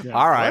anyway. What? Yeah.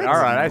 All right,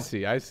 I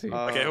see.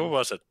 Okay, who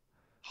was it?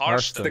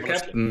 Harston. The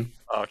captain.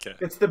 Oh, okay.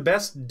 It's the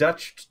best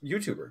Dutch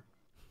YouTuber.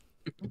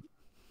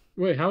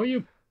 Wait, how are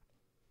you?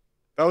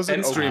 That was an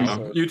And streamer.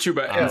 open-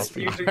 YouTuber and Yes,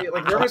 streamer.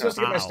 like where am I supposed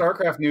to get my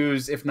StarCraft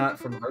news if not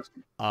from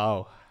Hearthstone?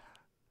 Oh.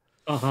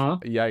 Uh-huh.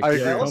 Yikes. I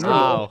agree. also-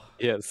 Ow.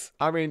 Yes.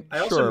 I mean, I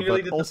also sure,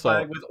 nearly but did the also...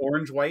 flag with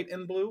orange, white,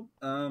 and blue.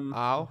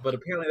 Ow. But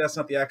apparently that's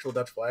not the actual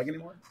Dutch flag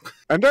anymore.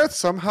 And that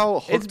somehow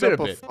It's hooked been up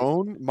a a bit.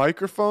 phone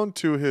microphone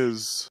to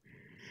his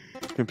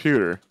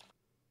computer.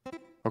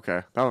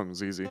 Okay, that one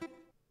was easy.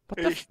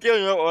 It's still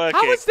not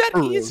working. How is that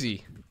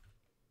easy?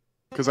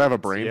 Because I have a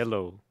brain.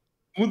 Yellow.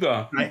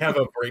 Muda. I have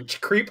a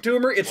creep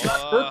tumor. It's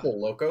not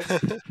purple, Loco.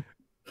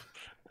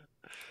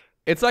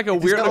 It's like a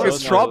It's weird got looking a-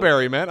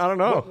 strawberry, man. I don't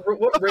know.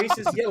 What race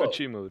is yellow?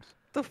 Twitchy mood.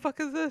 The fuck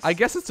is this? I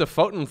guess it's a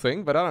photon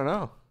thing, but I don't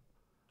know.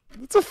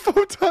 It's a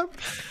photon.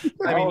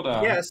 I mean, Hold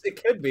on. yes,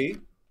 it could be.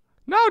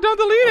 No, don't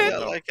delete Is it.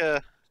 that like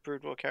a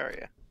brood war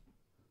carrier?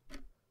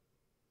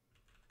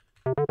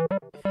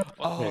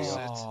 What is it?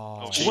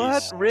 Oh, jeez.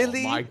 What?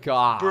 Really? my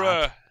God.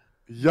 Bruh.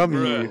 Yummy.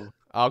 Bruh.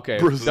 Okay,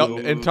 Brazil.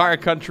 the entire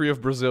country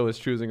of Brazil is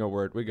choosing a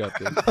word. We got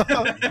this.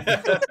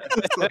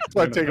 That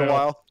might take a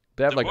while.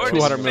 They have The like word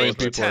is 200 million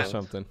fake people or tent.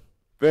 something.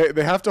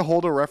 They have to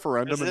hold a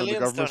referendum and then the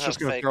Brazilians government's don't just have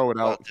going to fake. throw it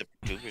out.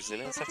 Do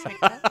Brazilians have fake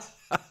tats?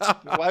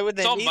 Why would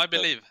they Some, need I them?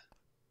 believe.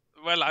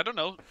 Well, I don't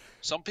know.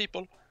 Some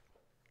people.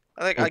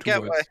 I think Or I two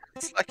get why. words.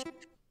 It's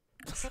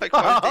like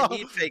why would they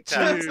need fake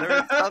tats? They're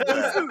in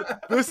thunder.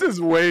 This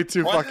is way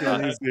too What?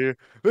 fucking easy.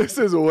 This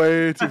is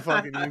way too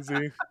fucking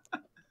easy.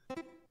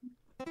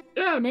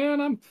 Yeah,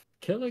 man, I'm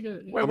killing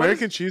it. Wait, what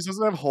American cheese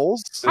doesn't have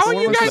holes? How are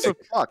What you am I guys- supposed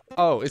to fuck?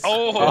 Oh, it's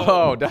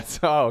Oh.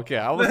 that's okay.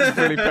 I wasn't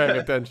really paying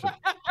attention.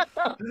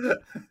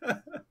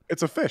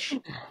 It's a fish.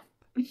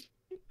 It's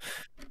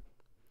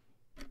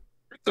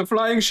a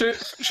flying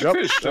fish Yep,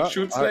 that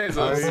shoots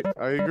lasers.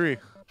 I agree.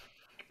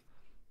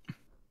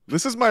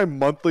 This is my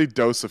monthly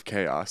dose of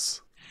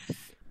chaos.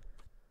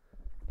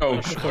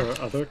 Oh, For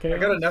other I chaos?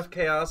 got enough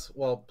chaos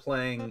while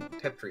playing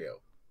Tetrio.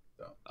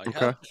 So, I Okay.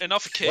 have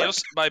enough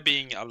chaos by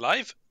being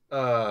alive.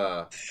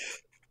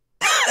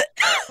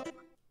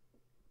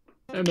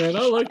 Hey, man, I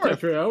like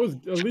Tetris. I was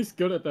at least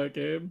good at that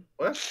game.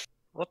 what?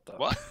 What the?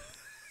 What?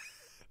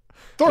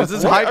 This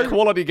is high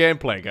quality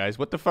gameplay, guys.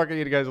 What the fuck are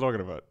you guys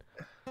talking about?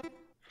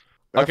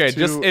 Okay,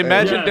 just F2A.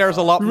 imagine Yes. there's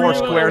a lot more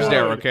Reload squares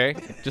there, word. okay?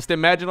 Just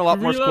imagine a lot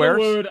more Three-letter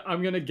squares. word,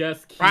 I'm gonna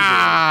guess keyboard.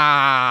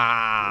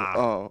 Ah!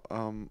 Oh,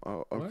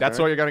 okay. That's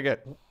all you're gonna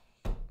get.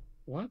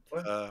 What?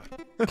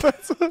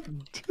 That's what?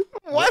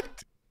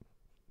 What?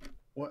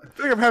 I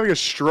think I'm having a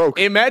stroke.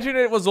 Imagine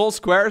it was all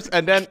squares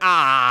and then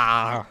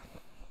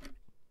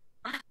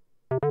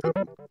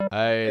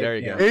Hey, there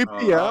you go.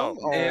 APL?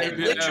 Oh, It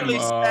literally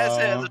says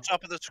it at the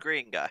top of the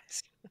screen,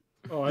 guys.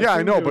 Oh, Yeah, I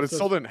assumed know, it but it was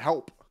still just- didn't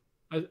help.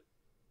 I-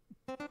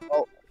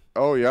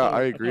 Oh yeah,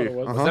 I I agree. thought it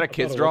was. Was Uh-huh. that a I thought kid's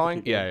it was a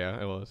drawing? keyboard.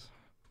 Yeah, it was.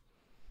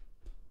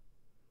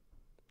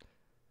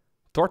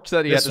 Torch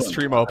said he had This the one.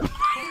 stream open.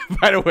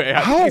 By the way,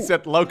 How? he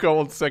said Loco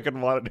on second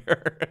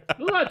monitor.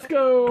 Let's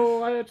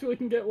go! I actually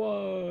can get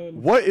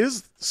one. What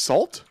is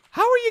salt?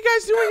 How are you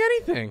guys doing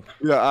anything?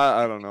 Yeah,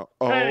 I don't know.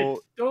 Oh, Hey,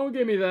 don't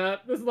give me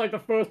that. This is like the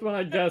first one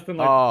I guessed in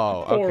like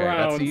Oh, 4 okay,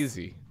 rounds. that's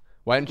easy.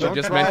 Why didn't you Don't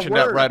just try mention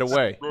that right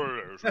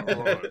words.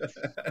 away?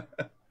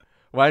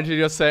 Why didn't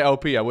you just say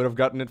OP? I would have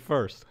gotten it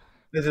first.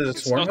 This is a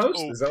It's swarm not host?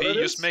 OP, Is that what it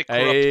is? just make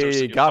corruptors.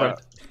 Hey, and got you're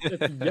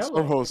it. It's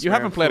yellow. You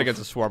haven't played against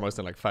a swarm host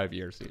in like 5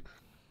 years, dude.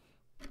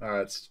 Oh,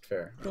 that's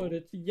fair. But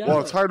it's yellow.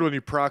 Well, it's hard when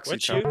you proxy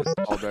What count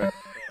all day.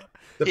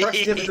 The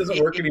proxy test doesn't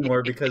work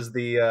anymore because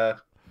the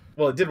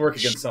well, it did work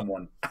against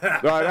someone.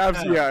 No, it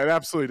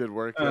absolutely did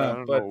work. Yeah, I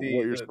don't but know what the,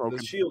 you're the smoking.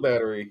 shield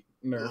battery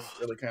nerf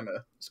really kind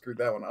of screwed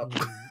that one up.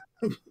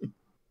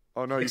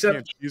 Oh no, you Except-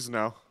 can't choose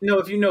now. No,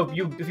 if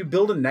you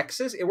build a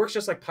nexus, it works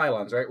just like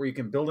pylons, right? Where you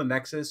can build a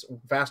nexus,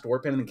 fast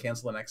warp in, and then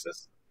cancel the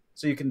nexus.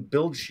 So you can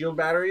build shield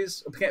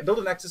batteries, build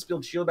a nexus,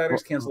 build shield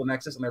batteries, cancel the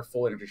nexus, and they're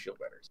full energy shield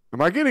batteries.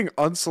 Am I getting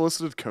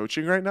unsolicited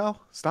coaching right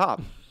now?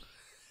 Stop.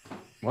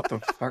 What the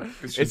fuck?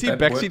 Is he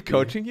backseat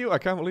coaching you? I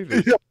can't believe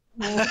this.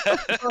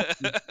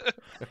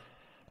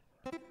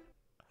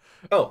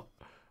 Oh.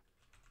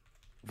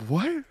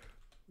 What?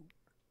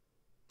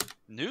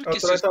 Nuke That's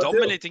is what I just thought too.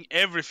 dominating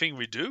everything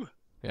we do.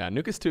 Yeah,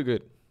 Nuke is too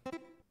good.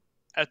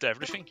 At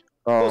everything.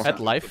 Oh. At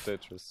life.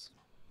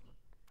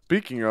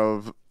 Speaking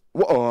of,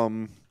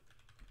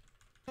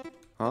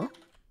 huh?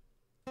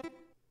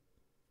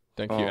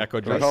 Thank you,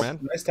 Echo can I Joyce, help? man.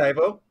 Nice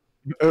typo.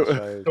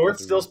 Thort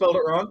still spelled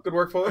it wrong. Good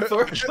work for it,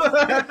 Thort.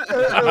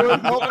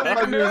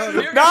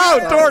 No,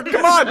 Thort,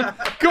 come on!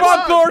 Come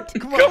on, Thort!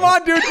 Come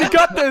on, dude, you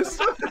got this!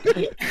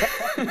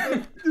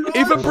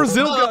 Even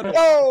Brazil got it.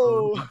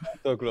 Oh!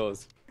 So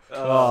close.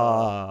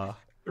 Ah.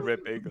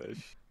 Rip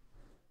English.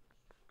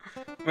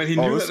 But he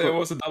knew that there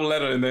was a double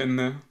letter in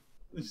there.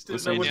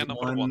 Lithuania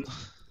number one.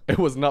 It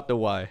was not the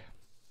Y.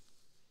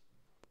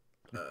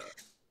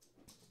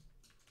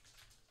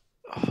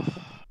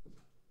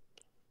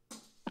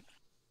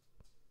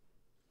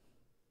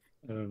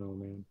 I don't know,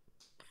 man.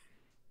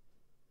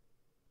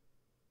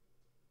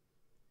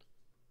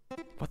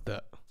 What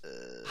the?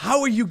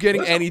 How are you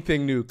getting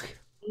anything, Nuke?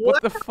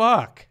 What the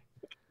fuck?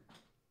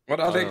 What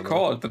are they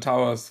called? The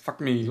towers?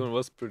 Fuck me. This one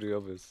was pretty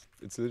obvious.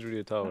 It's literally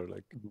a tower,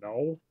 like.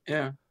 No.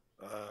 Yeah.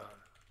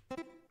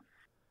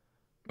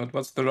 But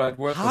what's the right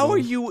word? How are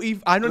you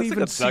even? I don't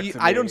even see.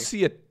 I don't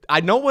see it.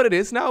 I know what it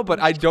is now, but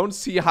I don't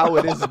see how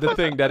it is the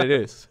thing that it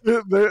is.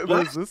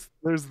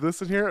 There's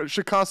this in here. It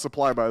should cost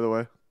supply, by the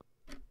way.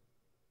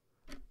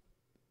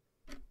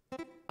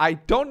 I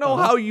don't know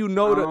how you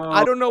know that.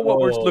 I don't know what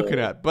we're looking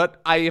at,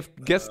 but I have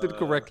guessed it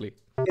correctly.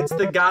 It's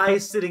the guy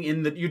sitting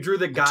in the. You drew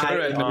the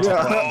guy. In the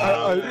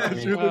I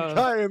drew the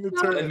guy in the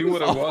turret. I knew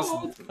what it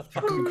was.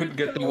 Fucking couldn't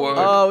get the word.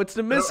 Oh, it's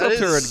the missile That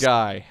turret is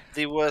guy.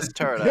 The worst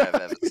turret I've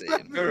ever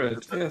seen.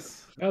 Turret,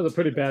 yes. That was a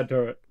pretty bad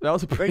turret. That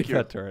was a pretty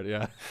bad turret,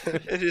 yeah.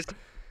 It is.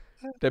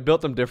 They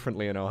built them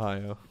differently in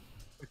Ohio.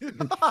 They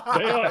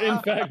are, in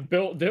fact,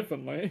 built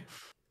differently.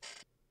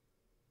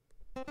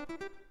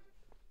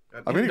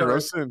 I'm getting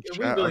roasted in We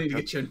chat. really need to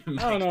get you a new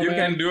I don't know, You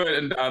man. can do it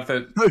and Darth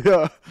it.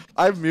 Yeah,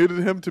 I've muted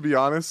him to be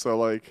honest. So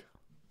like,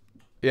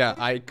 Yeah,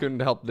 I couldn't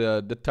help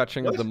the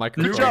touching of the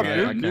microphone. Good job, Yeah,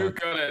 dude. I can't. You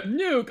got it.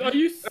 Nuke, are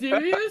you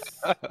serious?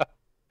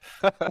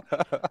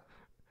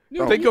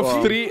 Nuke, Think you-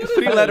 of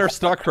three-letter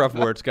StarCraft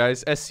words,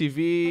 guys.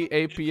 SCV,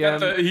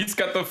 APM. He's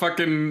got the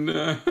fucking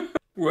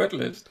word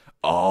list.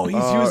 Oh,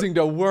 he's using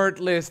the word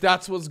list.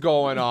 That's what's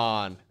going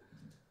on.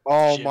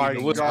 oh my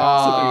was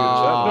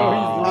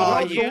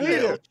god! No, You delete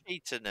little it.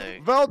 cheater,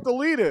 Nuke. Val,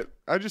 delete it.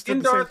 I just did In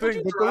the same Darth, would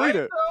thing, you but delete drive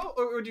it. though,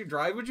 or would you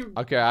drive? Would you?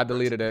 Okay, I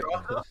deleted it.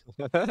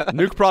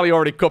 Nuke probably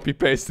already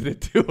copy-pasted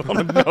it too on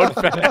a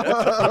notepad.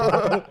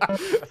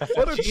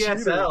 What a cheater.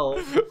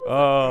 GSL.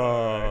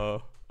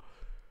 Oh.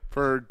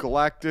 For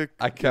galactic.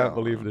 I can't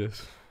believe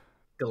this.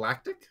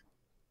 Galactic.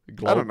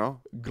 I don't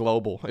know.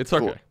 Global. It's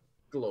okay.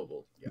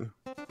 Global. Yeah.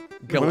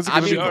 When is it I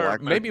gonna be mean,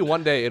 galactic? maybe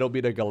one day it'll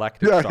be the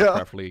Galactic Yeah,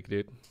 StarCraft League,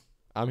 dude.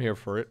 I'm here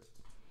for it.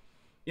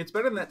 It's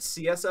better than that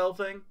CSL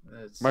thing.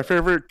 It's, My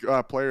favorite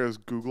player is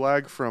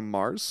Googlag from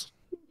Mars.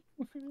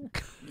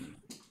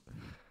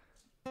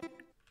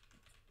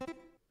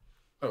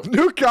 Oh.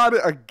 You got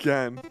it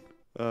again.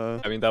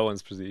 I mean, that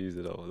one's pretty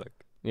easy though. Like,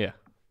 Yeah.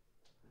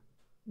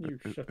 You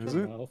shut Is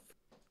your it? mouth.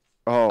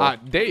 Oh,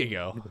 There you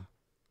go.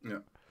 Yeah.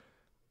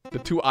 The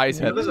two eyes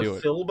You know, had to there's do a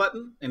it. fill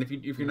button, and if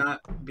you're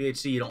not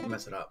BHC, you don't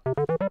mess it up.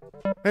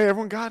 hey,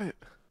 everyone got it.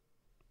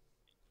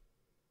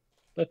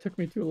 That took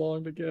me too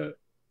long to get.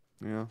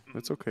 Yeah,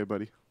 it's okay,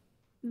 buddy.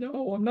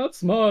 No, I'm not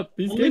smart.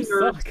 These Only games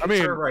nerds- suck. I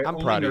mean, right, I'm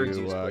only proud of nerds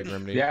you, use it.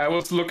 Grimney. Yeah, I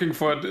was looking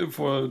for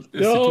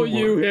No,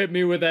 you hit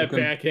me with that Okay.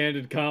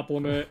 backhanded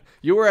compliment.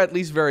 You were at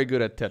least very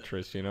good at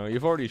Tetris, you know?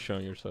 You've already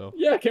shown yourself.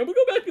 Yeah, can we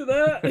go back to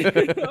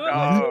that?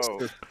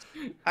 Oh.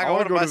 Hang on,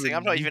 what am go I to saying? the-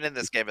 I'm not even in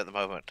this game at the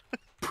moment.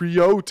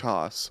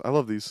 Priotas. I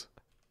love these.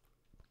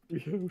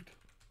 Nuke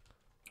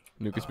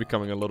is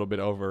becoming a little bit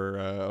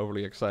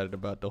overly excited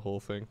about the whole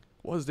thing.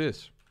 What is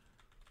this?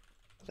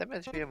 They're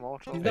meant to be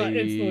immortal. He's not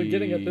instantly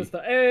getting it this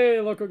time.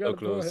 Hey, Loco got So it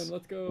for close. him.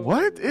 Let's go.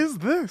 What is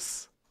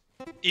this?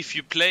 If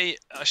you play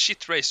a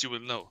shit race, you will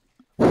know.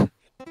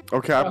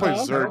 Okay, I play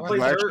Uh-huh. Zerg. I play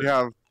I actually Zerg.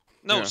 have.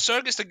 No, Yeah.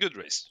 Zerg is the good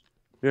race.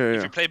 Yeah, If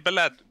yeah. you play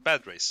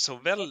bad race, so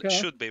Vel Okay.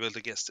 should be able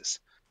to guess this.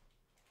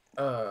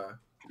 You're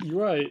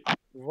right.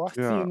 What?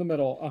 C Yeah. in the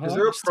middle. Is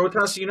there a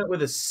Protoss unit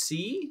with a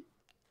C?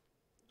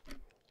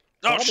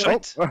 Oh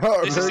shit!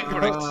 This is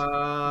incorrect.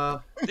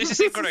 This is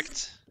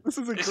incorrect. This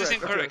is incorrect. This is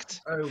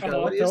incorrect. Oh,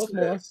 God, what is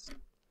this?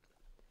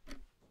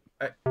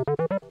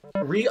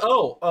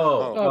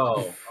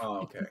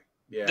 Okay.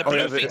 Yeah. The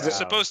blue things are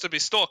supposed to be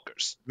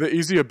stalkers. The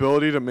easy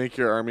ability to make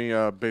your army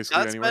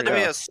basically That's anywhere. meant to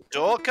be a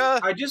stalker?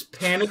 I just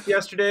panicked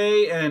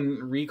yesterday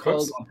and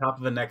recalled on top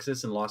of the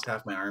Nexus and lost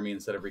half my army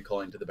instead of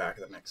recalling to the back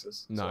of the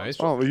Nexus. Nice.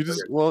 So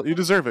You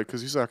deserve it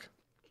because you suck.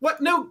 What?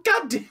 No,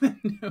 God damn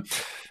it! No.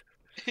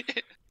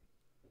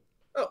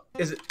 Oh,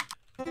 is it?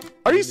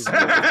 Are you?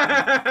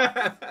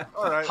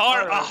 All right.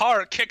 A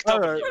heart kicked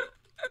up.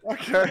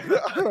 Okay.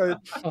 All right.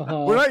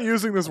 We're not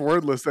using this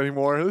word list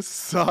anymore. This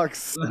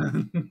sucks. I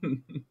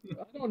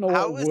don't know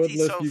what word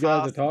list you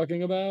guys are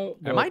talking about.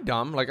 Am I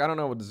dumb? Like, I don't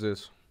know what this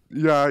is.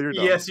 Yeah, you're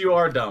dumb. Yes, you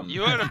are dumb.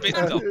 You are a bit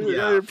dumb.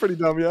 Yeah, you're pretty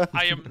dumb. Yeah.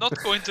 I am not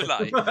going to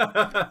lie.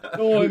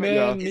 Oh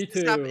man, me too.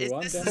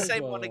 Is this the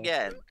same one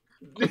again?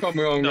 Come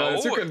on, No.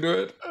 guys, you can do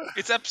it.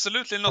 It's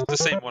absolutely not the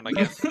same one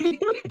again.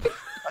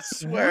 I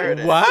swear it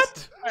is.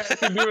 What? I had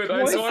to do it.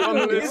 I saw it on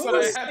the list.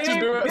 I had to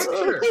do it.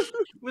 It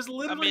was I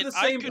literally mean, the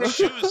I same could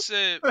choose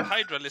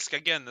Hydralisk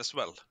again as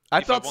well. I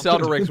if thought wanted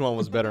to. Zelda one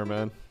was better,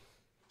 man.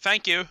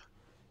 Thank you.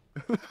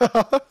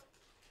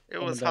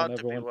 It was hard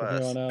to be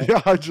worse.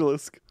 Yeah,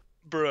 Hydralisk.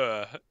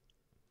 Bruh.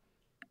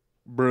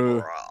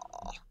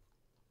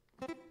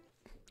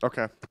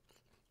 Okay.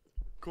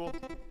 Cool.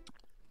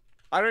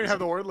 I don't even have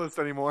the word list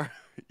anymore.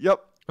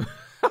 Yep.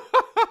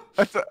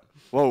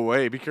 Whoa,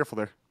 wait, be careful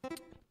there.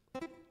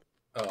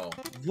 Oh.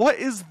 What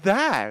is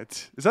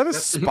that? Is that a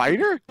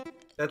spider?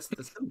 That's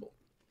the symbol.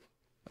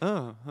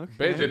 Oh,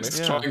 okay. It's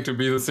trying to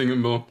be the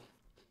symbol.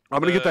 I'm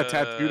gonna get that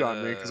tattooed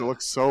on me because it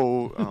looks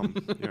so,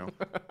 you know.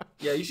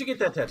 Yeah, you should get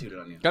that tattooed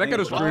on you. Can I get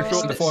a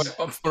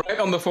screenshot? Right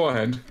on the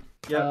forehead.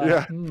 Yeah.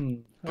 Yeah.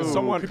 Can Ooh,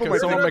 someone people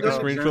make might a think that's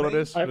screenshot of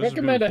this? I This is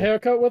recommend a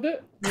beautiful. haircut with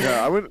it.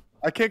 Yeah,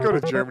 I can't go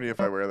to Germany if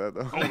I wear that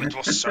though. Oh, it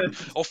was so.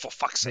 Oh, for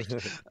fuck's sake.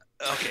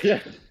 Okay. Yeah.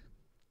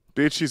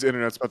 BHG's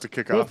internet's about to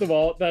kick off. First of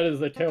all, that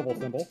is a terrible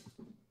symbol.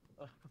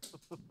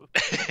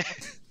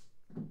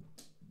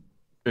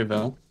 Okay,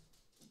 Val.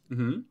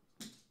 Mm-hmm.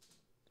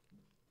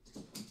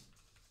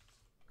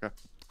 Okay.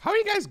 How are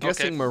you guys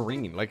guessing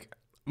marine? Like,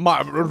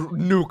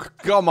 nuke.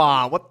 Come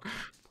on. What?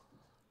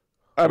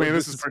 I mean,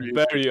 this is pretty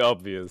very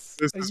obvious.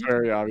 This is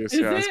very obvious. Is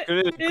Yeah. it?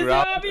 It's Is it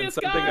ground obvious,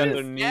 and something guys?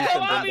 underneath, Yeah,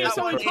 and then obvious there's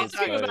a what we're purple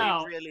talking sky.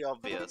 about. Really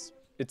obvious.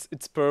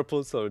 It's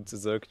purple, so it's a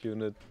Zerg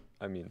unit.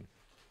 I mean,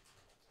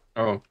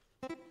 Oh.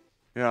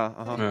 Yeah.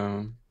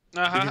 Um,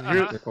 You can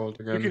hear, they're called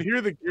you again. can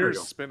hear the There we gears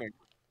go. spinning.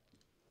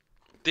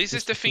 This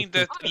is the thing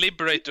that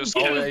Liberators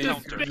Oh, can yeah,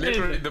 encounter.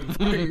 literally the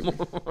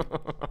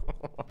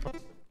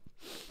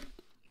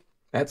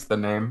That's the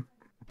name.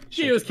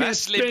 Gears can't Mass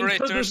spin 'cause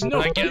Liberators there's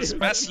no against gears.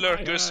 Mass Oh my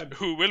Lurkers. God.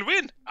 Who will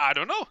win? I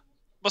don't know.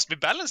 Must be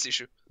balance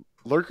issue.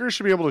 Lurkers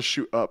should be able to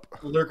shoot up.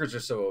 Lurkers are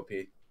so OP.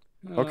 Okay,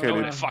 No,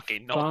 dude. they're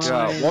fucking not.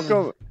 Yeah,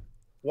 welcome.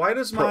 Why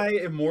does my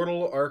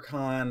Immortal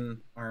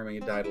Archon army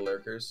die to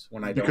Lurkers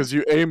when I don't? Because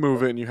you A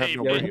move it and you have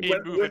no brain.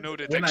 A move and no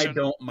when I detection.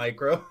 don't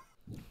micro.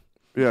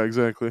 Yeah,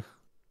 exactly.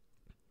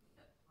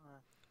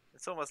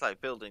 It's almost like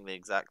building the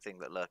exact thing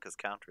that Lurkers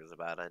counter is a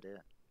bad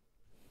idea.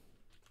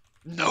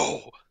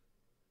 No.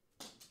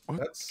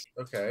 That's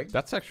okay.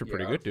 That's actually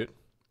pretty Yeah. good, dude.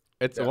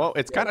 It's Yeah. well,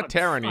 it's kind of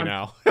tyranny I'm-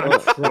 now. I'm Yeah,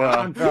 trying. yeah,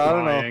 I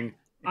don't know.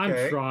 I'm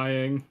Okay.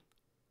 trying.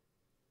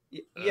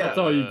 Yeah. That's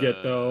all you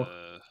get, though.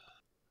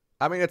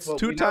 I mean, it's Well,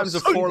 two we know times a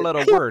some-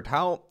 4-letter word.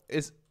 How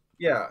is?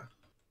 Yeah.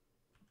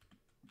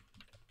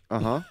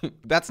 Uh-huh.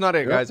 That's not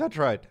it, guys. I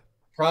tried.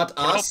 Prot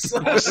us.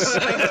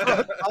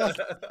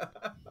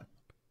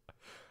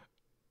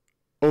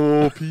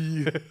 OP.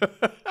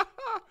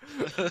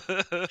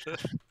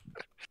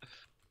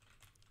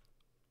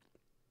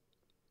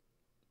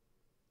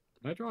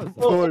 My draw is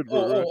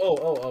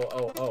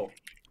Oh.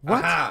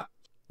 What? Aha.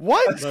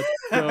 What? Let's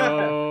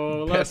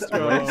go. Let's Best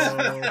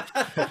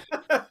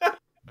go.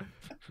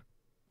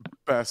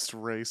 Best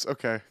race.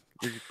 Okay.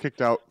 You're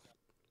kicked out.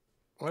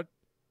 What?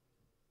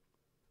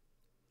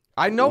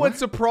 I know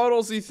it's a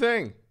Protosy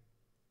thing.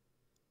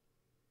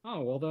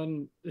 Oh, well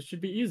then, it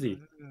should be easy.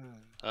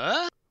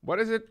 Huh? What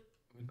is it?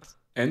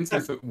 Ends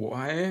with a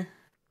Y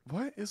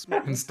What is my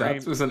and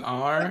starts with an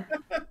R.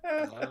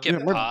 ¿Qué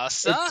Yeah,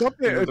 pasa? It's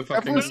something. Yeah, the It's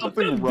definitely fucking-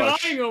 something I'm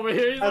rush. dying over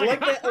here. He's I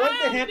like like, the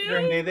 "Ah, hint, dude."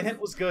 Grenade. The hint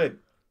was good.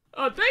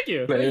 Oh, thank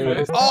you. Play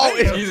race. Oh,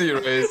 it's- easy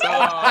race.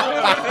 Oh.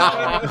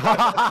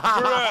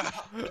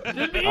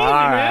 Should be easy,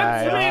 Alright,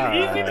 man. Should be an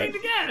easy alright. thing to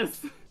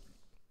guess.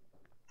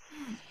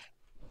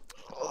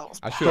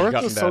 I should have Dark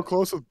gotten was so that.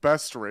 close with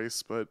best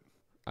race, but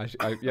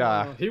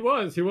Yeah. He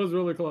was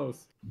really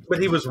close. But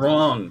he was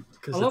wrong.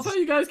 I love how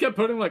you guys kept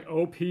putting like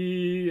OP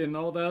and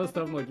all that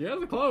stuff. I'm like, you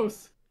guys are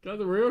close. You guys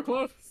are real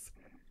close.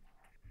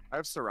 I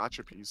have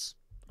sriracha peas.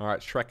 All right,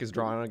 Shrek is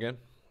drawing again.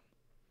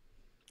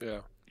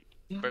 Yeah.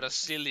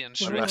 Brazilian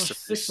Oh, Shrek.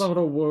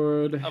 6-letter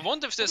word. I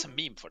wonder if there's a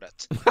meme for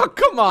that. Oh,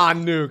 come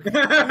on, Nuke.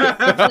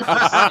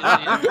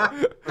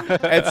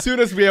 As soon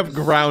as we have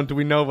ground,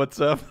 we know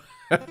what's up.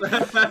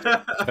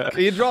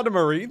 Can you draw the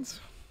Marines?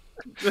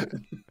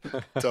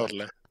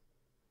 Totally.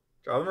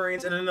 Draw the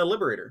Marines and then a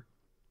Liberator.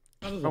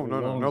 Oh,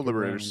 no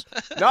Liberators.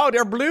 No,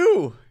 they're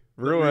blue.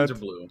 The Marines Ruined. are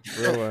blue.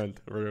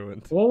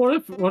 Ruined. Well,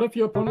 what if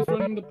your opponent's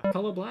running the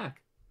color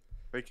black?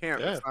 They can't.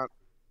 Yeah. It's not...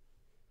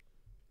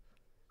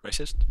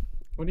 Racist.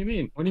 What do you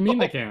mean? What do you mean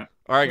they can't?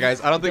 All right,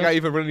 guys. I don't think I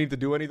even really need to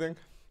do anything.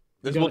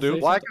 This will do.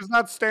 Black is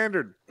not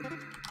standard.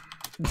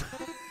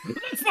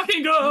 Let's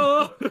fucking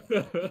go!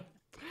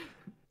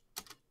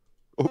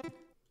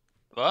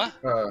 What?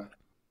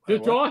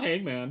 Just draw a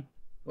hangman.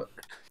 What?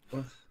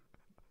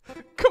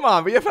 Come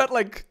on, we have had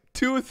like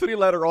 2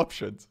 3-letter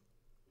options.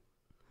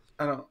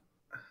 I don't.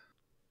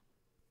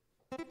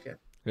 Okay.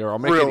 Here, I'll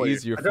make it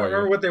easier I for don't you.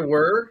 remember what they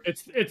were.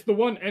 It's the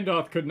one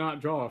Endoth could not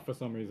draw for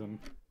some reason.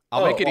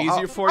 I'll make it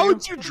easier for you. How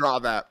would you draw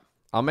that?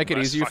 I'll make it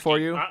easier for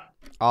you. Me?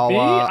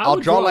 I'll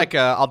draw like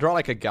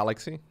a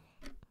galaxy.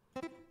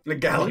 The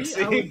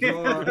galaxy.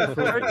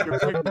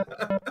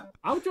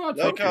 I'll draw a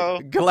Loco,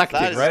 Galactic,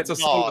 that is right? It's a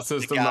solar not the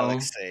system now.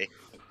 galaxy.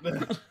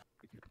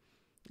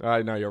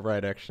 I know you're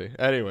right, actually.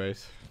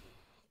 Anyways,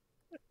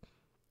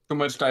 Too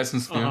much Dyson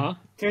sphere.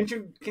 Can't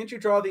you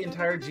draw the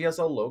entire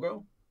GSL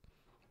logo?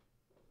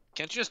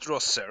 Can't you just draw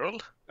Cyril?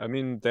 I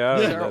mean, there are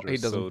letters, he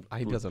doesn't. so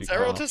He doesn't.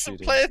 Cyril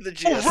doesn't play in the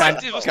GSL.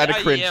 Right, it was Kind of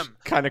cringe. IEM.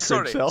 Kind of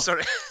cringe. Sorry, Cell.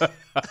 sorry.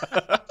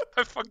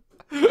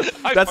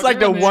 That's like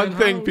the man, one how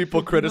thing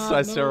people could you not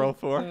criticize know Cyril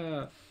for.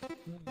 that?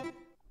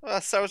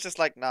 Well, so I was just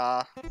like,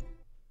 nah.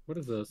 What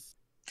is this?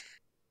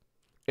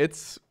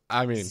 It's.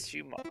 I mean,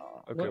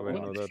 Okay, wait,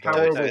 no,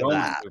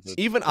 that.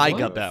 even I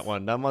got that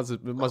one. That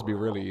must be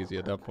really easy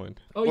at that point.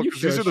 Oh, Look, you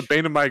these are the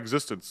bane of my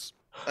existence.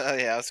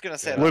 Yeah, I was gonna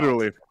say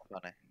Literally.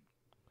 Funny.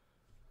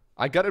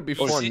 I got it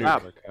before see.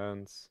 Nuke.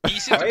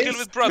 Easy to kill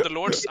with brother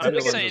lords. I'm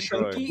just saying.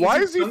 Why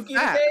is he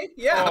fat?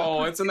 Yeah.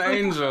 Oh, it's an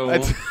angel.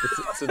 It's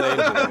an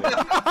angel.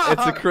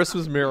 It's a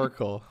Christmas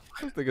miracle.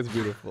 I think it's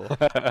beautiful.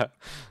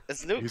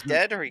 Is Luke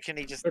dead, or can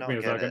he just not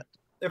get it?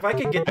 If I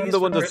could get these the for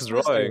one that's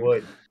Christmas, I drawing.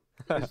 would.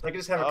 I could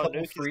just have a couple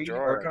Nuke is free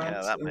drawing. archons.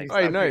 Yeah, that makes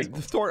Wait, no,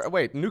 the store.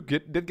 Wait,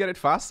 Nuke did get it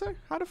faster?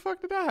 How the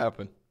fuck did that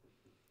happen?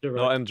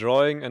 No, I'm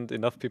drawing, and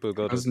enough people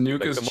got it. Because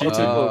Nuke is the more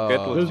cheating. people get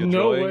what There's you're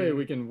no drawing, way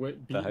we can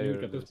beat the higher Nuke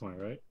at it this is. point,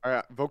 right?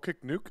 Alright, vote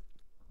kick Nuke.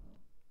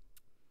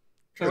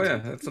 Oh yeah,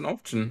 that's an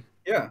option.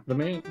 Yeah. The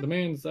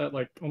man's at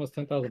like almost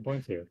 10,000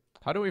 points here.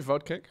 How do we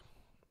vote kick?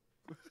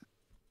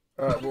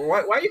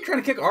 Why are you trying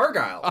to kick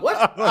Argyle?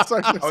 What?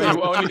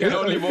 Oh, you can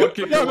only vote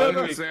kick No, one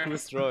no, week.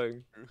 Who's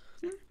drawing?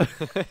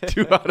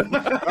 2 out of.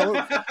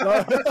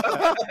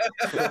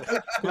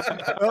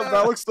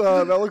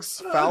 That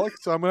looks phallic,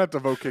 so I'm gonna have to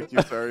vote kick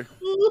you. Sorry.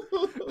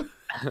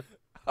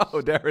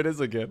 Oh, there it is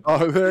again.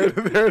 Oh, there it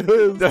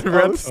is.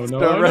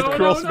 The red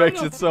cross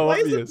makes it so Why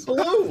is obvious. it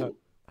blue?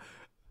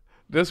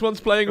 This one's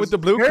playing with the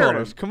blue Karen.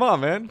 colors. Come on,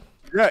 man.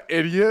 Yeah,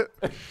 idiot.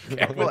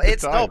 Well,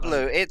 it's not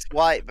blue. It's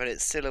white, but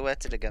it's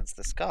silhouetted against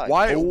the sky.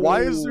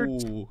 Why is there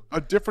Ooh.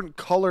 a different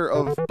color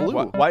of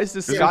blue? Why is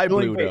the sky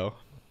blue though?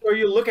 Are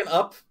you looking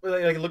up,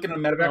 like looking at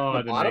the medevac Oh, I from the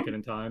didn't bottom? make it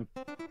in time.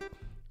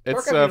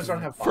 It's StarCraft games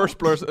don't have first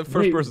bottoms. person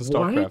Wait,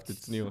 StarCraft. what?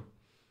 It's new.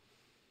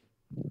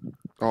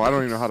 Oh, I don't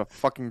even know how to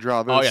fucking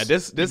draw this. Oh yeah,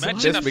 this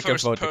Imagine a we can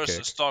vote to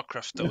first-person kick.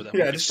 StarCraft though. That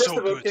Yeah, would be just press so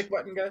the vote good. kick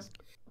button, guys.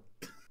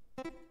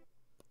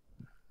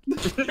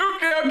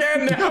 Nuke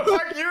again now.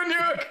 Fuck you,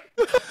 Nuke.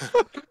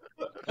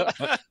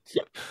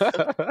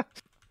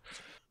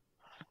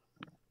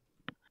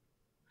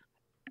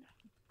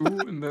 Ooh,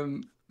 and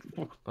then.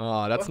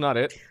 Oh, that's not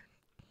it.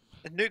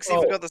 Nuke's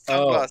even got the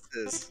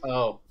sunglasses.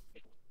 Oh.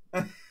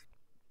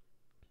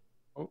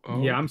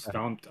 Yeah, I'm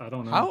stumped. I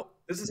don't know. How?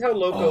 This is how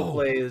Loco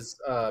plays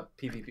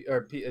PvP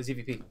or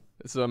ZVP.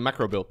 It's a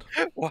macro build.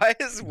 Why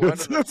is one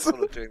of them sort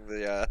of doing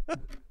the?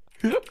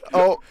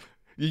 Oh,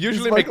 You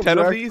usually He's make Michael 10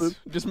 of Jackson. these.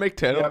 Just make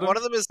 10 Yeah, of them. one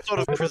of them is sort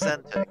of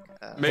presenting.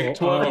 Make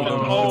 12 of them.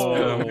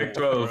 Oh, Make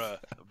 12.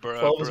 Bruh,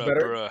 12 is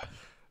better?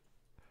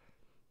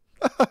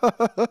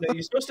 bruh. No,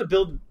 you're supposed to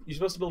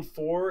build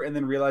 4 and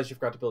then realize you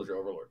forgot to build your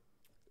Overlord.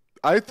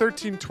 I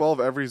 13-12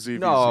 every ZVZ.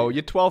 No,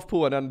 you 12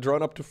 pool and then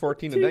drone up to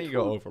 14 and then you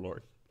go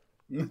Overlord.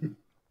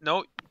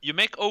 No, you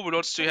make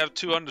overloads so you have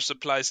 200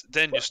 supplies,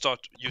 then you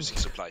start using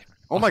supply.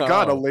 Oh my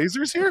god, a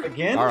laser's here?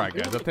 Again? All right,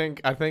 guys.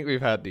 I think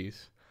we've had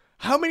these.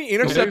 How many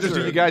interceptors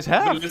do you guys The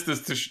have? list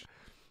is too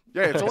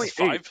Yeah, it's only 8.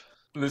 5.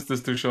 The list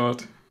is too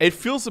short. It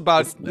feels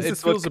about This it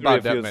is what feels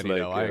about career that feels many like,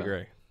 though. I yeah.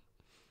 agree.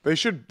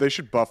 They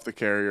should buff the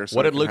carrier. So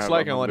What I it can looks have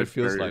like and what it unlimited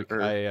feels carrier, like.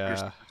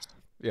 or-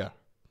 Yeah.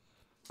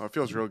 Oh, it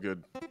feels real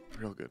good.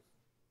 Real good.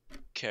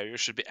 Carrier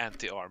should be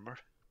anti-armor.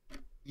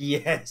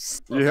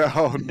 Yes. Yeah,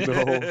 oh no.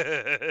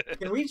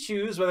 Can we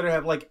choose whether to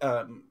have like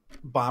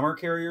bomber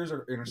carriers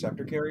or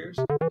interceptor carriers?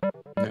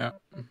 Yeah.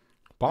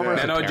 Bomber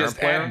And I just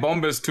add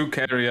bombers to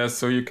carriers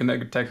so you can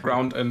attack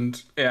ground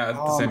and air at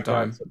the Oh same my God.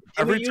 time. Can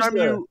Every they use time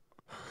the you...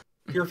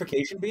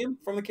 purification beam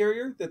from the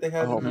carrier that they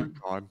had. Oh in my the...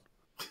 god.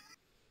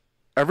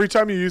 Every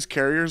time you use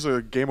carriers,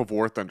 a game of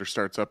War Thunder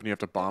starts up and you have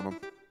to bomb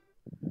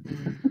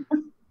them.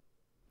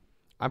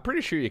 I'm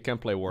pretty sure you can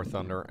play War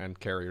Thunder and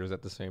carriers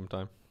at the same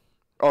time.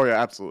 Oh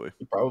yeah, absolutely.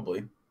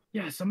 Probably.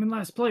 Yes, I'm in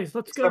last place.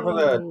 Let's Except for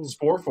go. the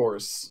Spore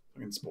Force. I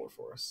mean, Spore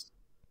Force.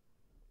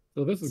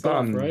 So this is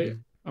Sun. golf, right?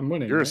 I'm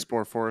winning. You're a right?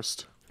 Spore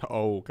Forest.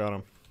 Oh, got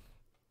him.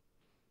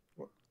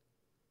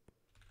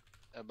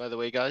 By the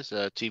way, guys,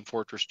 Team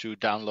Fortress 2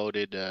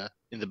 downloaded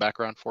in the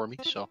background for me,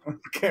 so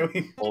Can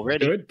we?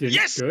 already Good.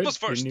 Yes, Good. was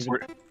first.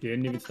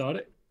 Didn't even start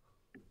it.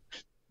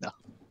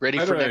 ready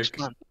for next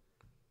month.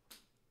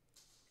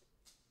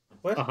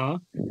 What? Uh-huh.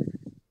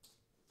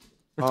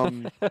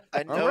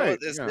 I know what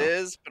this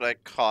is, but I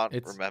can't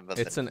remember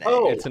It's the an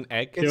name. it's an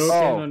egg.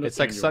 It's It's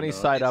like sunny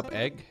side up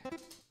egg.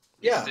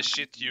 Yeah. The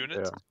shit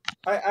unit.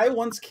 I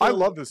once killed. I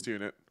love this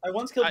unit. I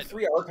once killed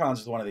 3 Archons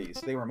with one of these.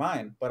 They were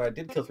mine, but I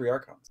did kill 3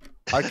 Archons.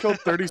 I killed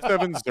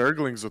 37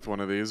 Zerglings with one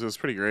of these. It was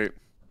pretty great.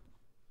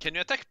 Can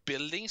you attack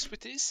buildings with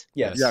these?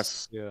 Yes.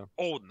 Yes. Yeah.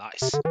 Oh,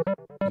 nice.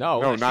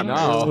 No, not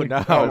no,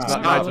 nice. no, it's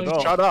not nice at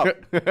all. Shut up.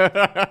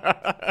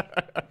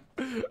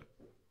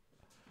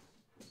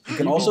 You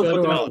can also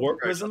put them in a warp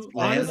Honestly, prison,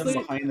 land them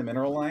behind the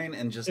mineral line,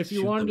 and just If you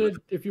shoot wanted,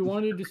 them. if you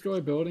wanted to destroy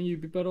a building,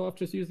 you'd be better off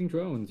just using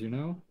drones. You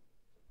know.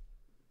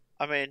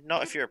 I mean,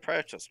 not if you're a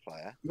Protoss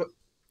player. You'd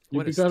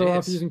What be is better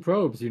off this? using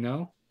probes. You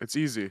know. It's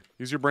easy.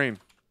 Use your brain.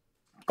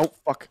 Oh,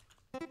 fuck.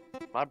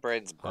 My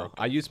brain's Oh, broken.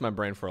 I used my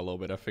brain for a little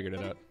bit. I figured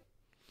it out.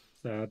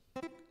 Sad.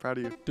 Proud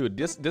of you. Dude,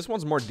 this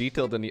one's more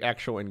detailed than the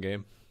actual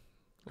in-game.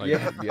 Like,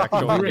 Yeah. the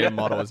actual in-game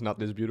model is not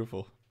this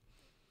beautiful.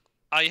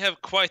 I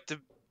have quite the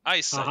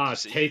eyesight, Haha, you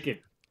see. take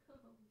it.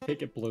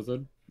 Take it,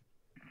 Blizzard.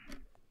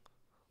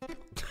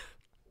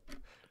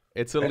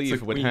 It's a That's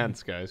leaf a with queen.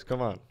 hands, guys.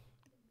 Come on.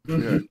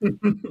 Yeah.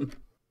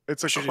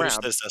 It's a I should use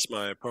crab. this as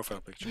my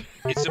profile picture.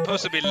 It's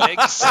supposed to be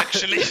legs,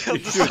 actually. On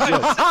the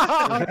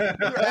side.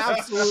 You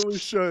absolutely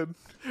should.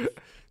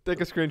 Take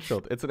a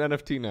screenshot. It's an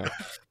NFT now.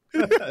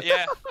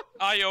 Yeah,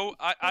 I owe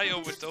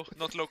it though,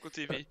 not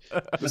LowkoTV.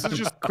 This is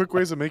just quick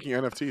ways of making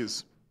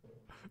NFTs.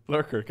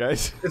 Lurker,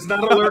 guys. It's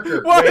not a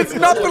lurker. What? Wait, It's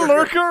not the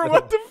lurker?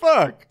 What the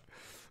fuck?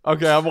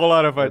 Okay, I'm all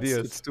out of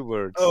ideas. It's 2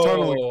 words. Oh,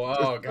 Totally.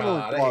 oh It's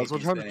god. I totally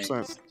hate these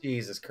 100%. things.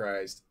 Jesus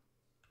Christ.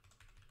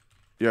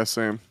 Yeah,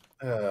 same.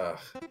 Ugh.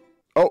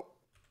 Oh,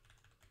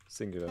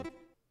 Singular.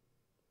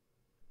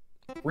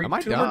 Am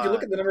I Did down? you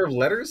look at the number of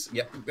letters?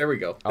 Yeah, there we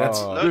go.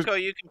 That's. Loco,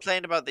 you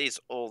complain about these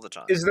all the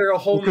time. Is there a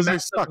whole Because they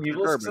mess suck. of They're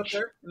mules up garbage.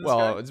 there? in the Well,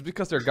 sky? it's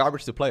because they're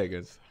garbage to play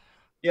against.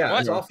 Yeah,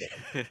 What? it's awful.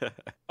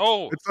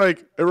 Oh, it's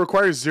like it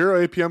requires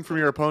 0 APM from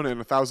your opponent and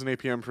 1,000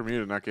 APM from you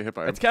to not get hit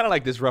by him. It's kind of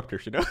like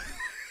disruptors, you know?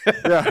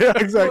 Yeah,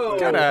 exactly. Whoa,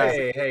 Kinda-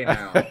 hey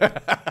now.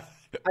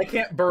 I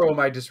can't burrow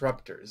my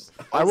disruptors.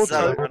 I will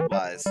So tell you,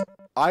 wise.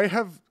 I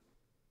have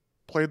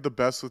played the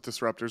best with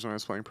disruptors when I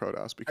was playing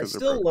Protoss I because they're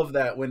still love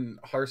that when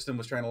Harston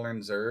was trying to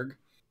learn Zerg,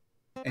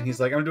 and he's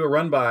like, "I'm gonna do a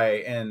run by,"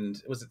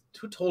 and was it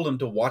who told him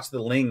to watch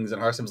the Lings?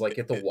 And Harston was like,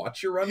 "You have to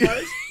watch your run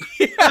bys."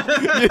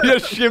 You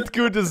just shift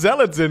good to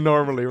zealots in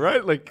normally,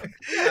 right? Like,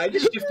 Yeah, I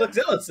just shift like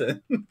Zealots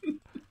in.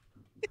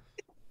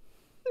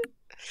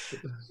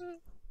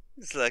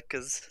 It's like,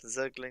 because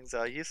Zerglings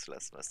are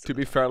useless most of to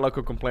be fair,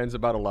 Loco complains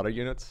about a lot of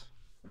units.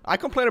 I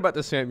complain about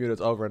the same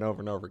units over and over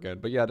and over again,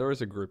 but yeah, there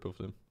is a group of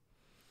them.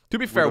 To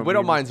be fair,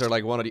 Widow Mines are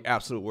like one of the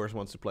absolute worst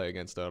ones to play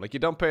against, though. Like, you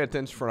don't pay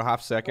attention for a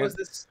half second. What is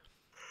this?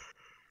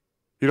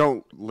 You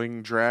don't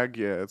Ling drag?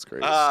 Yeah, it's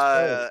great.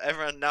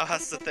 Everyone now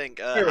has to think,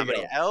 Here we how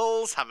many go.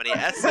 L's, how many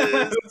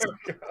S's?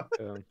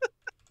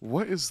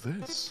 What is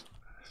this?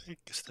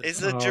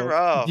 It's a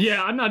giraffe.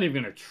 Yeah, I'm not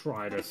even gonna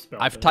try to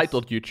spell. I've this.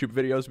 titled YouTube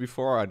videos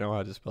before. I know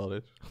how to spell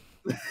it.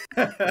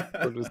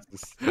 What is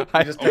this?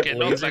 I, Just Okay, type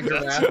not laser like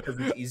that. giraffe because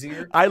it's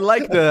easier. I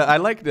like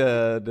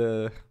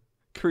the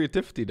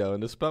creativity though in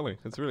the spelling.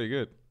 It's really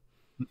good.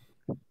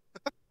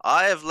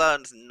 I have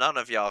learned none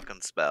of y'all can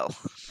spell.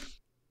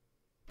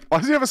 Why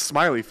does he have a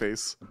smiley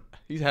face?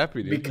 He's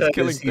happy, dude. Because He's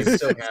killing he's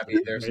things. so happy.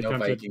 There's no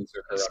Vikings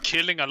or He's corrupt.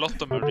 killing a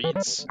lot of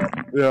Marines.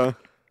 Yeah,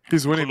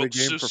 he's winning the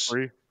game for Colossus.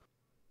 free.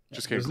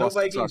 Just kidding. There's no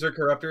Colossus Vikings suck. or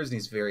corruptors, and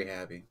he's very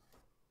happy.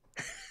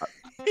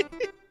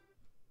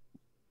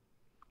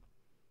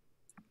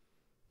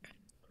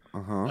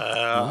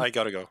 I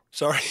gotta go.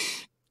 Sorry.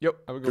 Yep.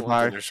 Have a good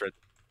Goodbye. one.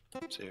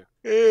 See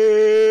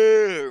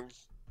you.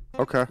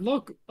 Okay.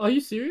 Look, are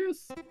you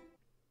serious?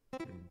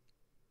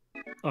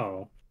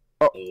 Oh.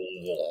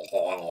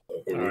 All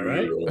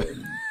right.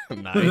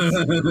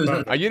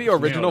 Nice. Are you the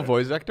original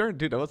voice actor?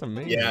 Dude, that was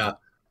amazing. Yeah.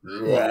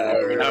 Yeah,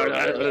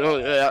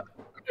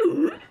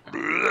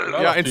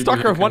 in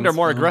StarCraft 1, they're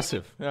more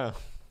aggressive. Yeah.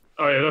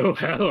 Oh, yeah,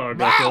 hello,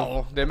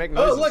 Wow! They make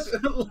Oh, noises.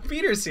 look,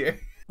 Peter's here.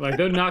 Like,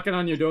 they're knocking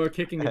on your door,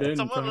 kicking it in, and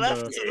Someone trying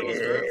left to so it was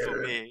room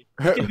for me.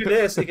 You can do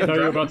this. You can tell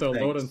you drop about the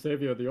things. Lord and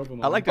Savior of the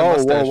Overmind. I like the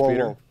mustache,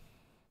 Peter.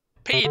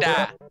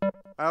 Peter!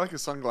 I like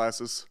his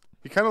sunglasses.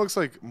 He kind of looks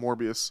like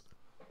Morbius.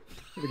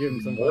 Give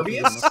him some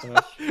Morbius?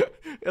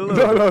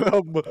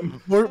 No.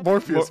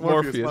 Morpheus.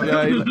 Morpheus.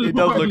 Yeah, he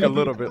does look a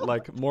little bit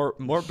like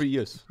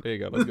Morbius. There you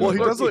go. Let's go. Well, he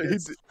does look.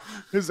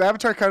 His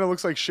avatar kind of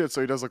looks like shit,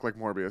 so he does look like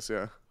Morbius.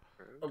 Yeah.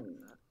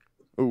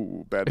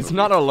 Ooh, bad. It's movie.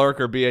 not a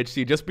lurker,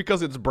 BHC. Just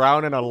because it's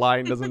brown and a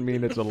line doesn't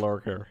mean it's a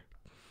lurker.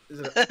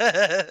 Is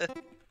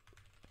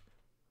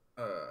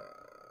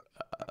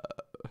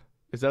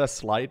that a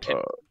slight?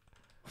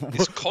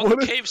 Is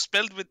concave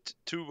spelled with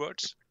 2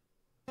 words?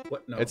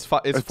 What? No. It's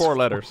 4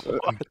 letters.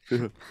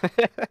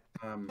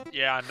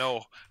 Yeah, I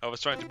know. I was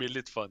trying to be a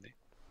little funny.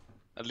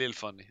 It was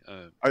funny.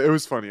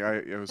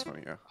 It was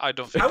funny. Yeah. I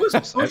don't think I was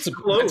it's pushed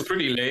close. It's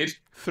pretty late.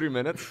 3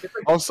 minutes.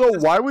 Also,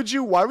 why would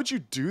you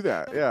do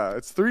that? Yeah,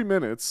 it's 3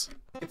 minutes.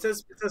 It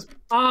says.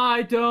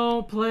 I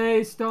don't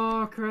play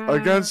StarCraft.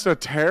 Against a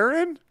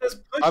Terran?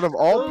 Out of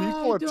all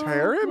people, a I don't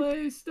Terran?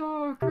 play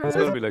StarCraft. It's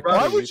gonna be like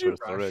Why 20 would you? meters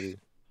already.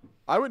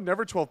 I would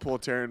never 12 pull a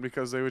Terran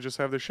because they would just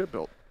have their ship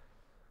built.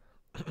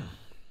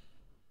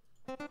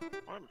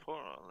 More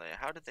importantly,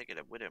 how did they get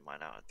a widow mine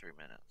out in 3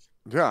 minutes?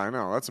 Yeah, I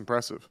know. That's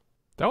impressive.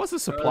 That was a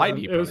supply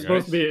depot. It was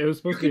supposed to be. It was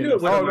supposed to be. You can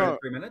do it Oh, in no.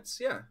 3 minutes.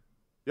 Yeah.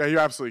 Yeah, you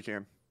absolutely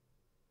can.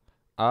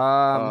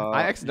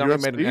 I accidentally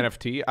made an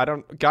USD?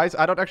 NFT. Guys,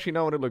 I don't actually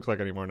know what it looks like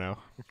anymore now.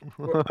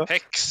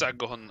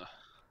 Hexagon.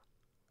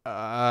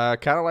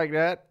 Kind of like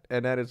that,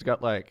 and then it's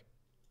got like.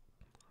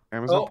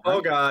 Amazon.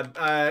 Oh God.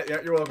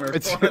 Yeah, you're welcome.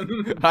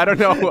 Everyone. I don't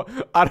know.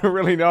 I don't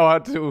really know how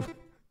to.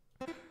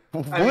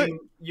 I mean,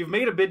 you've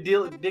made a big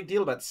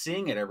deal about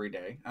seeing it every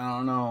day. I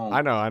don't know.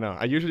 I know.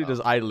 I usually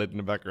just idle it in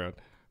the background.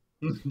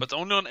 But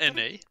only on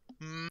NA.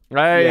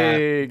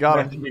 Hey,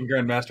 got him.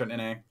 Grandmaster in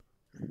NA.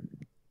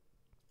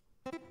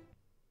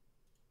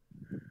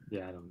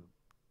 Yeah, I don't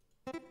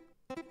know.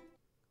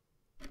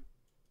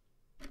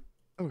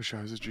 I wish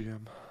I was a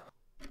GM.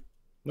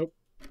 Nope.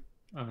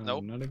 I'm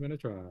not even gonna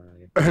try.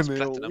 Even if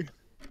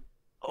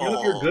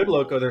you're good,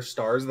 Loco, there's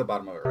stars at the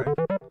bottom of it, right?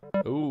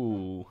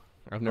 Ooh,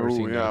 I've never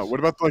seen Yeah, those.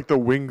 what about like the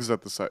wings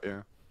at the side?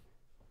 Yeah.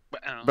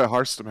 Bet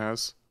Hearthstone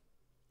has.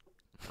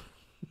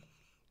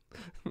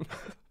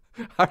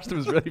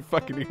 Hearthstone's really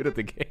fucking good at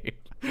the game.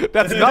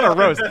 That's not a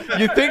roast.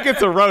 You think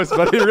it's a roast,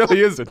 but it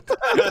really isn't.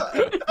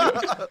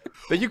 That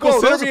you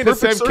consider me in the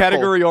same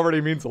category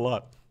already means a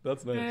lot.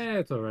 That's nice. Yeah,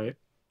 it's alright.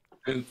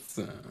 It's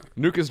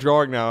Nuke is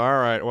drawing now. All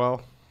right,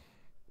 well,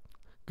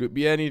 could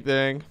be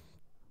anything.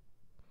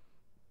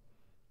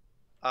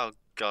 Oh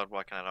God,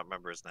 why can I not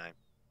remember his name?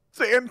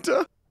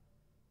 Santa.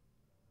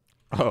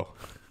 Oh.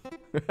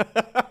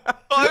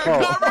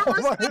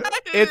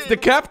 It's the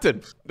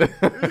captain. It's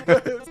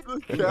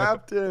the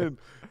captain.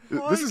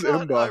 This is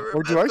Imba.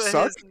 Or do I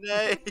suck?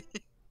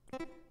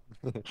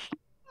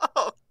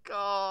 Oh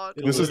God.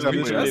 This is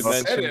definitely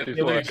mentioned Imba.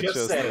 before. I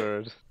just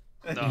heard.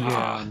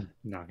 Yeah, I'm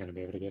not gonna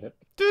be able to get it.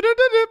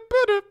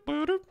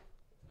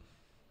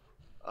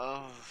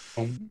 Oh.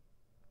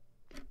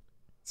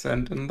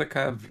 Send in the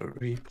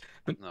cavalry.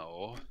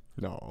 No.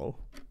 No.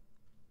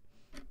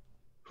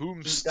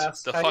 Whomst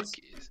Das the heißt- fuck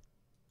is?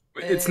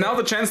 It's now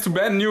the chance to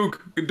ban Nuke.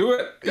 Do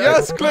it.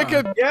 Yes, click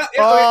it. Yeah.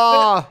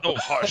 Ah. Oh,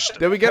 harsh.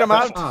 Did we get him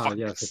out? Ah,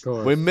 yes, of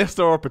course. We missed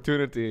our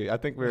opportunity. I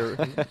think we're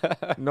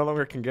no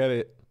longer can get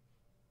it.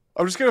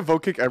 I'm just gonna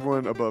vote kick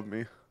everyone above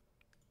me.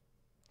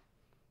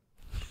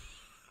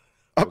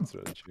 That's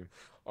really true.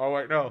 Oh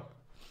wait, no.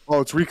 Oh,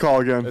 it's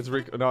recall again. It's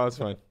no, it's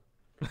fine.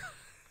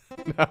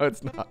 No,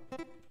 it's not.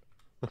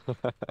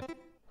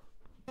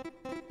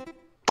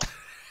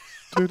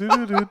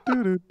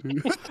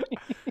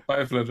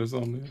 Five letters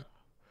only.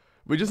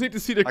 We just need to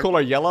see the color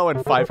yellow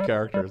and 5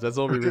 characters. That's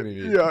all we really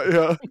need.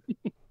 Yeah.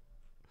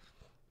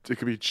 It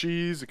could be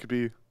cheese. It could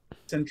be.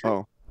 Sentry.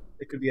 Oh.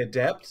 It could be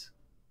adept.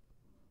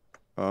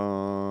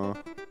 I'm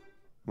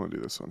gonna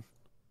do this one.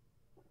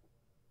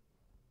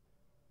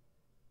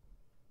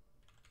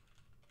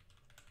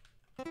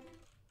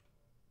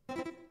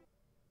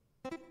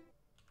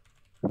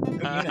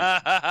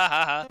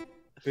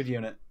 Good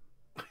unit.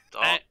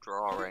 Stop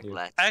drawing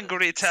letters.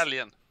 Angry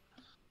Italian.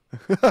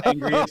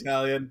 Angry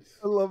Italian.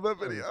 I love that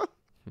video.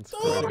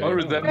 All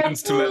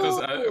resentments to letters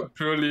are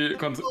purely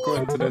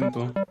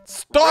coincidental.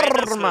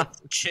 Storm!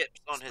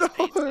 Chips on his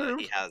pizza.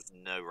 He has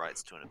no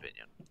rights to an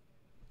opinion.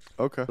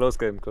 Okay. Close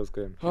game, close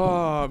game.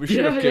 Oh, we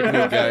should have kicked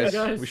him, guys.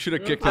 guys. We should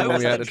have kicked I him when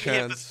was we had a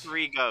here for chance.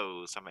 3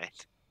 goes. I mean.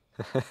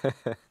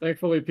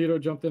 Thankfully, Peter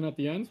jumped in at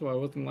the end, so I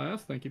wasn't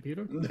last. Thank you,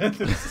 Peter.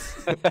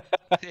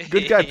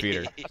 Good guy,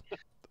 Peter.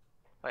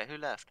 Wait, who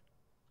left?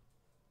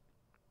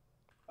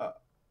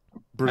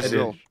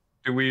 Brazil.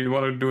 Do we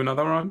want to do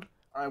another round?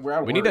 We're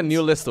out of We need a words.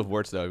 new list of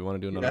words, though. We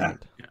want to do another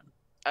Yeah.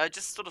 one.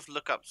 Just sort of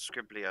look up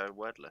Scriblio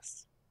word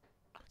lists.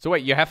 So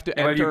wait, you have to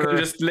Well, you enter. can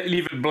just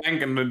leave it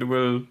blank and it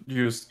will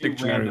use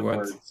dictionary Random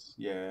words.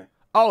 Yeah.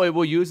 Oh, it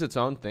will use its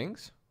own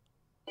things.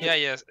 Yeah,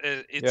 yes.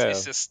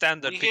 It's a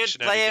standard You can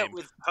dictionary play game. it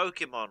with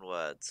Pokemon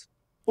words.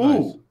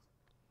 Ooh.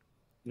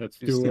 Let's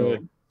do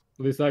it.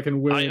 At least I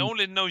can win. I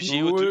only know Rule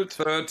Geodude.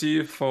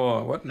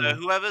 34. What? So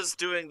whoever's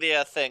doing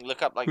the thing,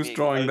 look up like Who's the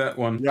drawing that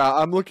one? Yeah,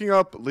 I'm looking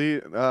up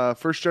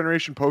first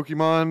generation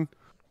Pokemon,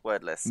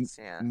 word lists.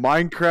 Yeah.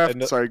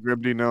 Minecraft. Sorry,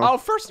 Grimdy, no. Oh,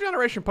 first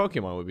generation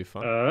Pokemon would be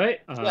fun. All right.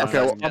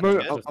 Okay, well, I'm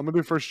gonna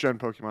do first gen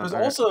Pokemon. There's All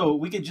right. also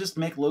we could just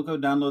make Loco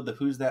download the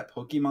Who's That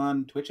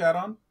Pokemon Twitch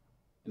add-on.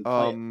 And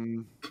play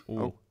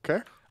it.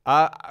 Okay.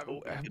 Are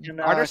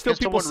there still can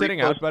people someone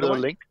sitting out, repost by the the way?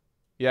 link?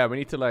 Yeah, we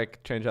need to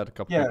like change out a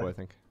couple Yeah. people, I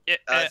think. Yeah,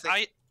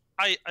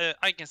 I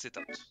I can sit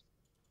out.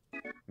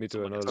 Me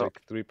too, I know like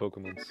 3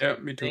 Pokemon. Yeah,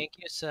 me too. Thank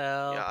you,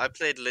 Sal. Yeah, I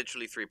played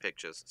literally 3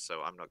 pictures,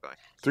 so I'm not going.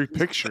 3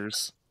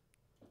 pictures.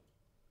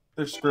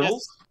 There's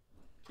scribbles.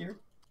 Here.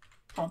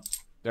 Come on.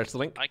 There's the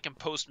link. I can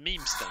post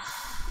memes then.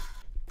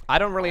 I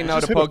don't really know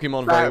Just the hit a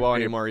Pokemon very fat well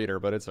meme. anymore either,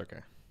 but it's okay.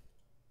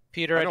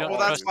 Peter, I don't Well,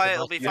 trust that's why you.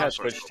 it'll be You have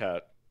fun. Twitch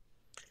chat.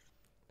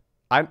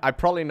 I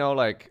probably know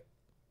like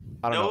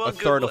I don't No know a one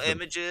third Google of them.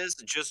 images.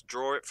 Just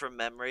draw it from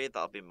memory.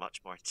 That'll be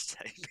much more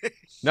entertaining.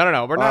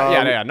 No, we're not.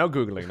 Yeah, no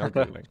googling, no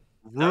googling.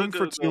 No Room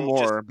for Google, two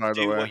more, just by the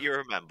do way. what you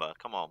remember.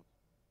 Come on.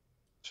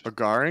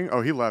 Agaring?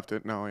 Oh, he left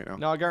it. No, wait, no.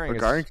 No, Agaring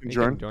Agaring can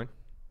join.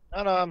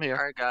 No, I'm here.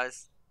 All right,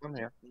 guys. I'm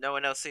here. No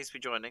one else seems to be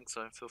joining,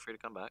 so feel free to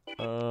come back.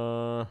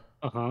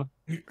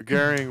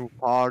 Agaring,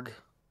 Pog.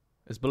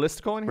 Is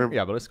Ballistical in here?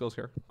 Yeah, Ballistical's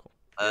here. Cool.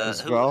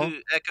 Who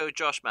Echo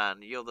Josh man,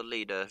 you're the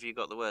leader. Have you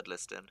got the word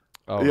list in?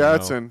 Oh, Yeah, no.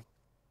 it's in.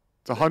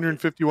 It's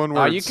 151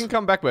 words. You can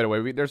come back, by the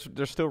way. There's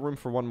still room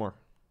for one more.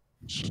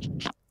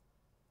 Yeah,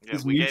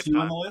 Is we gave Mewtwo on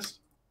time. the list?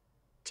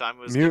 Time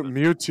was given.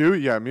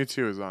 Mewtwo? Yeah,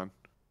 Mewtwo is on.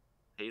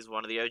 He's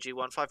one of the OG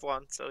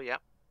 151, so yeah.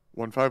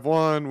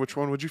 151. Which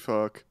one would you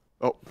fuck?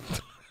 Oh.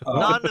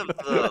 None of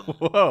them.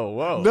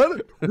 Whoa.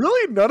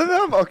 Really? None of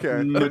them?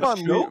 Okay. Nope.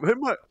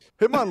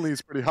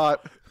 Hitmonlee's pretty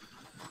hot.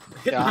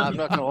 Yeah, I'm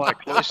not gonna lie.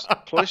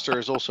 Cloister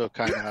is also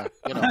kind of,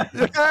 you know.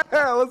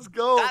 Yeah, let's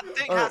go. That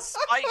thing has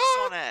spikes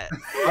on it.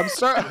 I'm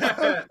sorry.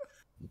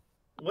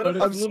 But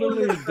it's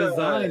literally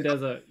designed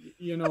as a.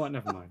 You know what?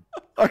 Never mind.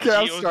 Okay,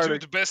 I'm Geo starting.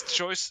 the best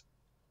choice.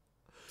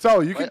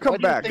 So you can come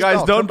back,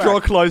 Guys, don't come draw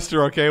back.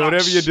 Cloister, okay?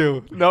 Whatever you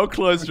do, no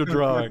Cloister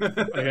drawing. I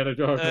gotta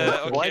draw.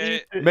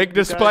 Okay. Make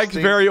the spikes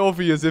very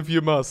obvious if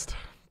you must.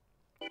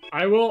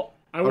 I will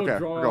Okay, we're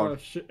draw. going.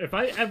 If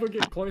I ever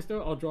get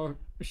Cloister, I'll draw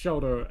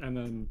Shelter, and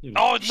then you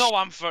know. Oh no,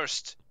 I'm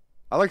first.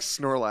 I like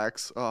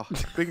Snorlax. Oh,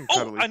 big and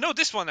Oh, cuddly. I know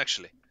this one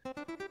actually.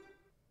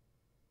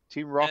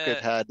 Team Rocket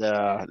had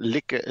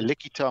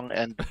Licky Tongue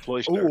and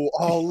Cloister.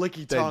 Oh,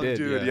 Licky They Tongue, did,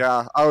 dude. yeah.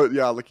 Yeah. Oh,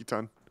 yeah, Licky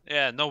Tongue.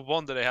 Yeah, no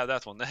wonder they had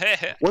that one.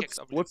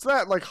 What's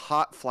that like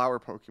hot flower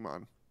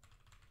Pokemon?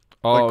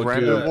 Oh, like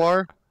dude.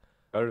 Grandivore?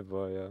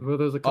 Gardevoir, yeah. Well,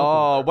 there's a couple.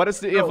 Oh, what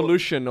is the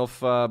evolution of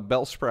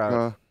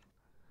Bellsprout?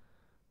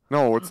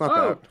 No, it's not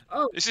that.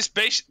 Oh. This is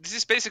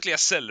basically a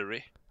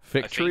celery.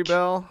 Victory think.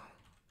 Bell?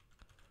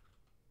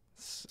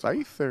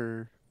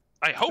 Scyther.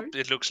 I hope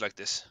it looks like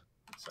this.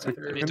 I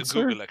need to Scyther?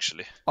 Google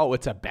actually. Oh,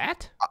 it's a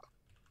bat?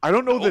 I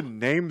don't know the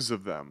names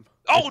of them.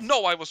 Oh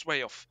no, I was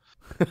way off.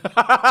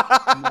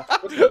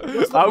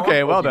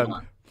 Okay, well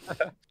done.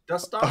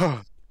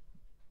 Dustar?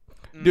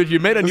 Dude, you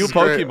made a This new is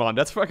great. Pokemon.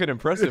 That's fucking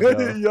impressive,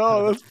 though.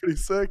 Yo, that's pretty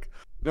sick.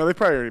 No, they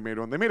probably already made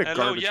one. They made a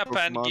Hello, garbage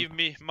Japan, Pokemon. give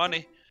me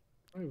money.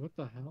 Wait, what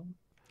the hell?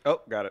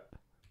 Oh, got it.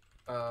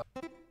 Oh,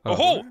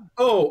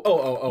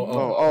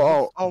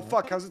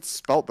 fuck, how's it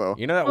spelt though?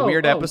 You know that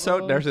weird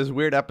episode? There's this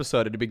weird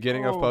episode at the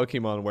beginning of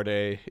Pokemon where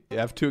they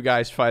have two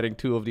guys fighting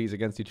two of these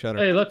against each other.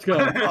 Hey, let's go.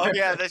 Oh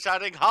yeah, they're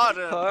shouting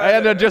harder.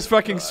 And they're just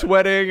fucking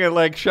sweating and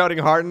like shouting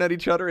Harden at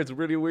each other. It's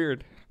really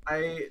weird.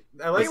 I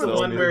like the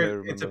one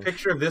where it's a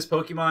picture of this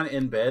Pokemon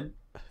in bed,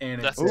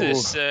 and it's that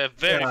is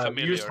very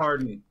familiar. Use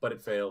Harden, but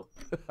it failed.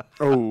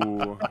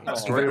 Oh,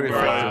 that's very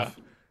effective.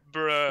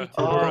 Bruh.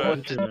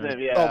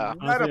 Yeah.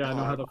 Honestly, I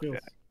know how that feels.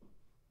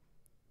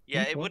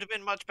 Yeah, it would have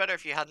been much better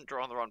if you hadn't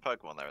drawn the wrong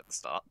Pokemon there at the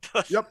start.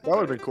 Yep, that would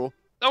have been cool.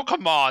 Oh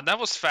come on, that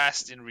was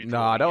fast in redrawing.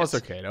 Nah, that was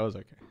it. okay. That was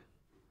okay.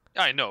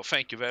 I know.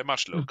 Thank you very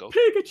much, Loco.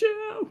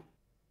 Pikachu!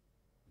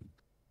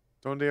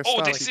 Oh,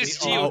 this is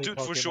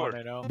Geodude for sure.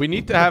 We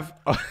need to have.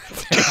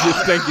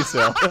 Thank you,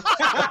 Sal.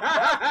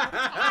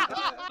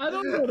 I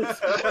don't know what it's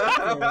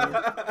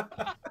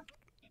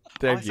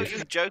Thank I you. thought you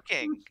were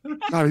joking.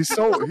 No,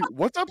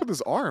 what's up with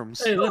his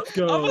arms? Hey, let's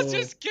go. I was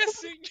just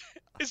guessing.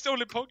 It's the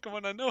only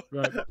Pokemon I know.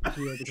 Right,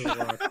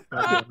 Geodude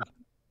rock.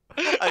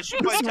 I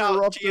should point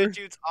out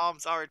Geodude's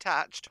arms are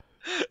attached.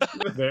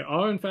 They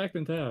are in fact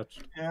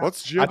attached. Yeah.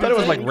 What's I thought it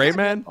was like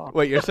Rayman.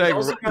 Wait, you're saying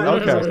okay?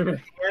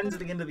 Hands at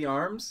the end of the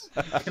arms.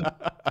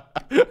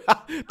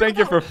 Thank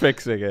you for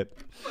fixing it.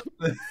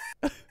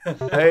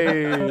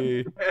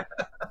 Hey.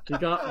 He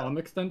got arm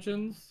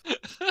extensions.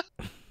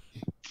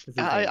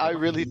 I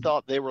really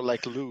thought they were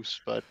like loose,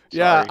 but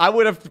Yeah, sorry. I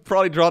would have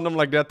probably drawn them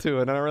like that too,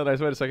 and then I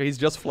realized, wait a second, he's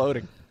just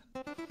floating.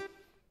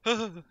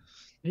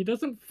 He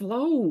doesn't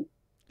float.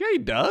 Yeah, he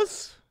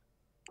does.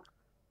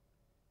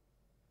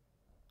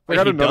 I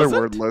got he another doesn't?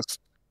 word list.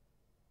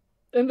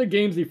 In the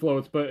games he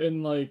floats, but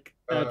in like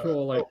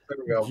actual like there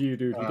we go.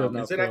 Geodude, he does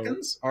not Is it float.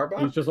 Ekans? Arbok?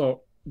 He's just a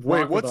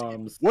Wait, rock with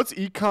arms. what's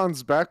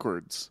econs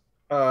backwards?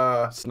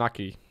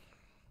 Snucky.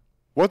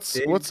 What's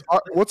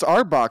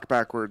Arbok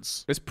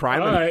backwards? It's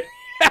Prime. Alright.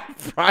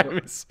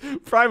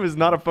 Prime is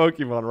not a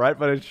Pokemon, right?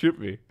 But it should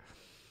be.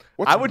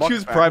 What's I would Muck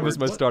choose Prime as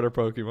my backwards? starter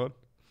Pokemon.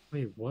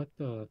 Wait, what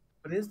the?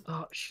 What is?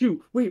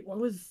 Shoot! Wait, what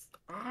was?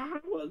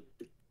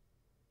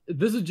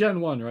 This is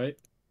Gen 1, right?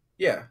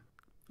 Yeah.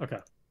 Okay.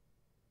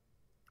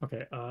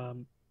 Okay.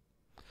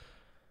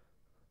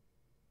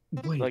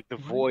 Wait, like the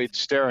void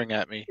staring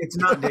at me. It's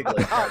not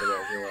Diglett, by the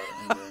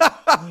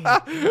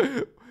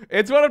way.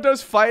 It's one of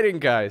those fighting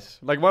guys,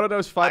 like one of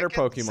those fighter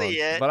can Pokemon. see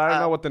it. But I don't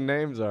know what the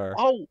names are.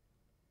 Oh,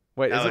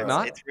 Wait, No, is it it's,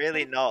 not? It's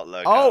really not,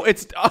 Loco. Oh,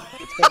 it's It's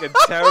fucking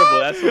terrible.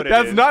 That's what it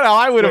That's is. not how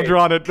I would have Wait.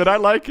 drawn it, but I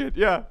like it.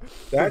 Yeah.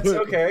 That's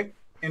okay.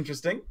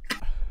 Interesting.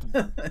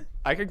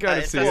 I can kind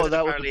of see Well, it.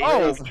 that was-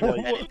 doesn't know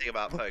Oh. anything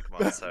about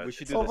Pokemon, so We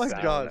should it's do Oh the my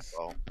sound. god.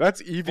 well.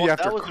 That's Eevee Well,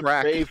 after that was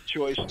crack. a brave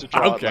choice to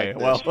draw. Okay, it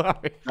like well,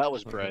 this. That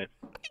was brave.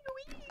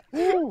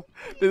 this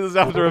is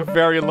after a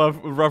very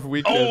rough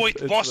weekend. Oh, it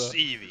It's, was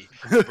Eevee.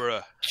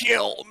 Bruh.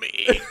 Kill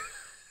me.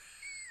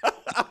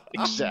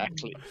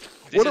 Exactly.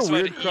 What This is a why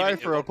weird the cry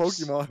Eevee for a evolves.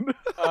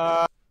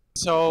 Pokemon.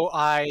 So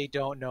I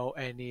don't know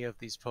any of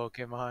these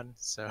Pokemon,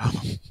 so...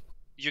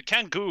 You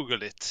can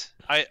Google it.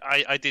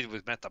 I did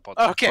with Metapod.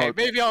 Okay,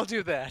 maybe I'll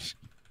do that.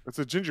 It's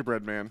a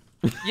gingerbread man.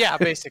 Yeah,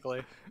 basically.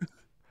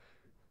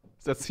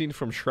 Is that scene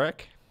from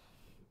Shrek?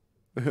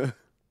 Are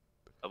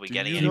we Do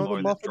getting you any know more the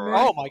in Muffin the Man?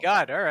 Oh my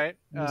god, alright.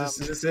 Is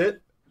this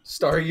it?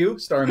 Star you?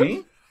 Star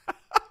me?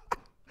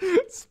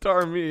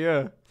 Star me,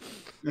 yeah.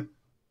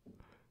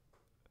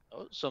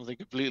 Oh, something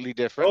completely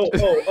different.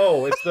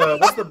 Oh! It's the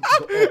what's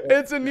the?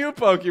 It's a new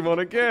Pokemon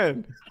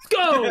again.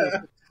 Go!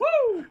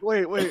 Woo!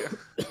 Wait.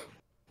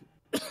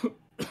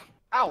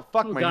 Ow!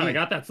 Fuck Oh my god, knee. I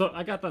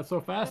got that so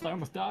fast, I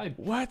almost died.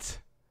 What?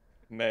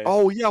 Nice.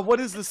 Oh yeah, what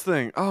is this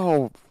thing?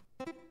 Oh,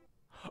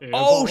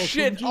 Oh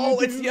shit! Oh,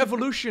 it's the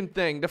evolution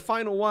thing, the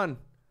final one.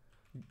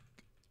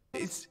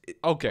 It's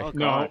okay. Oh,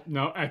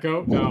 no,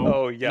 Echo, no.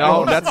 Oh yeah.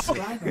 No, that's.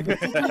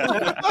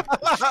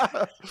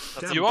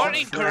 You are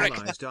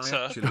incorrect,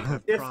 sir.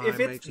 If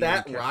it's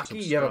that rocky,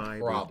 you have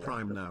a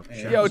problem.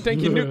 Yo,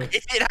 thank you, Nuke.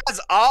 If it has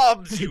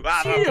arms, you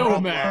have a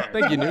problem.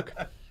 Thank you,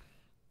 Nuke.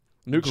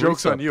 Nuke,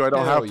 joke's on you. I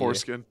don't Hell have yeah.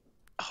 foreskin.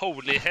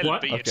 Holy hell,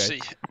 What?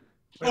 BHC.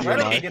 Why Holy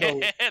don't I get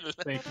a- hell.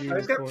 Thank you.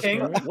 I've got for king.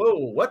 sharing. Whoa!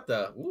 What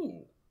the?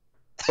 Ooh!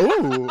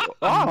 Ooh.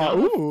 Another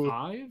Ooh.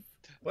 5?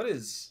 What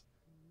is?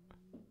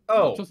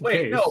 Oh Just in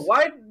wait, case. no.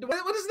 Why?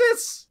 What is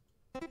this?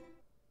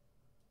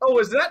 Oh,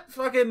 is that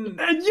fucking?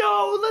 And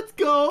yo, let's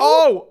go!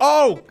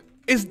 Oh!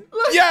 Is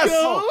yes!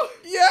 go!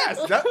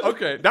 Yes! That,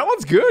 okay, that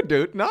one's good,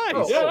 dude. Nice.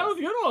 Oh. Yeah, that was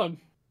a good one.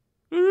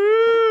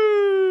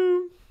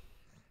 Ooh.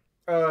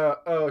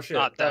 Oh shit.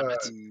 Ah, damn it.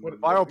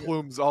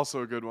 Vileplume's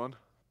also a good one.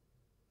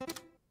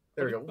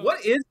 There we go.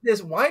 What is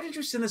this? Why did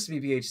you send this to me,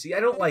 BHC? I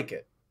don't like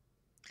it.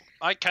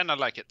 I kinda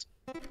like it.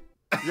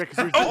 Yeah, because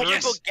you're Oh,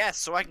 yes. yes. Guess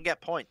so I can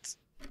get points.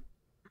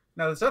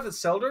 Now the stuff that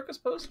Seldrick was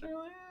posting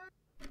earlier.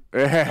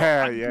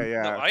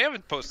 yeah. No, I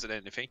haven't posted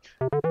anything.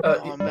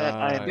 Oh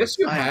man, Yes,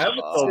 you have.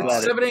 so It's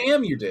glad 7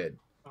 a.m. You did.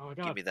 Oh, I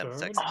Give got me them third.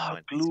 sexy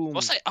points.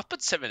 Was I up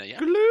at 7 a.m.?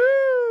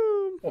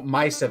 Gloom. Well,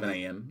 my 7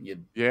 a.m. You.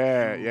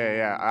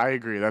 Yeah. I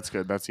agree. That's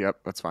good. That's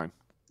fine.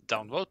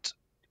 Downvote.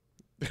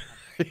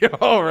 You're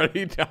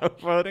already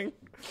downvoting?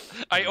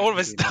 I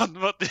always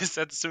downvote this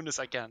as soon as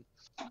I can.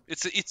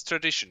 It's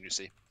tradition, you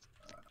see.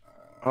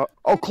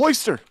 Oh,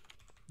 Cloyster.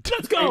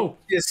 Let's go!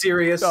 You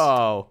serious?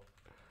 Oh.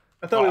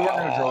 I thought we weren't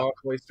gonna draw a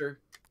Cloyster.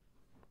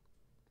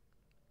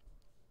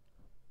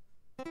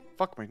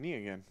 Fuck my knee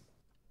again.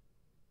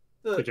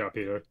 Good job,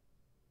 Peter.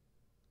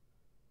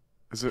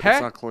 Is it? Heck?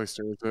 It's not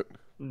Cloyster, is it?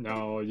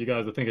 No, you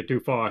guys are thinking too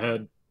far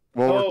ahead.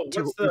 Well, Oh, we're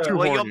too, what's we're the- too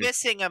Well, you're horny.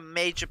 missing a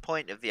major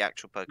point of the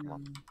actual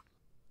Pokemon.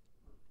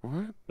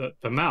 What?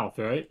 The mouth,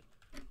 right?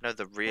 No,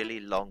 the really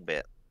long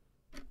bit.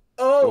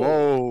 Oh.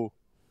 Whoa.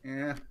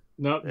 Yeah.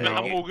 No,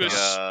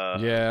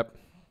 Amogus. Yep.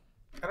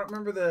 I don't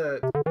remember the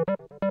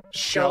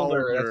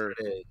Shelter. Shelter. That's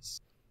what it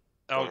is.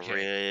 Okay.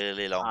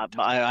 Really long.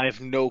 I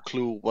have no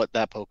clue what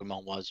that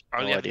Pokemon was.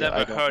 I No have idea. I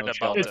never don't heard know about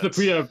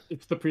Shelter.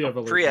 It's the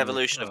pre-evolution.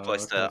 Pre-evolution of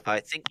Cloyster. Cloyster. I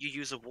think you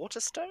use a water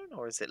stone,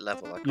 or is it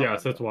level? I can't Yes,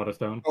 remember. it's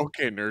Waterstone.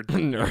 Okay, nerd.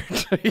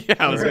 Nerd. Yeah,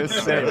 I was gonna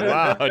say,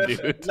 wow,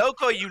 dude.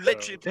 Loco, you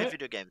literally play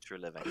video games for a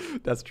living.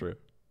 That's true.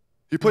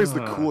 He plays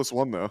the coolest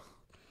one though.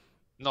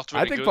 Not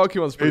I really think good.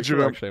 Pokemon's pretty Age of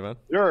cool, Em- actually, man.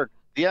 Zerg.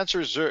 The answer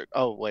is Zerg.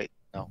 Oh wait,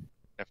 no,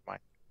 never mind.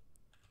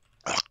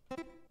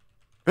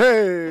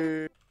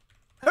 Hey.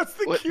 That's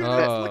the What- cutest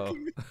Oh.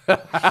 looking.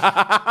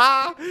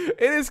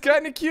 It is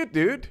kind of cute,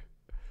 dude.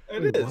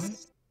 It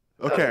is.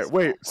 Okay,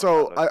 wait.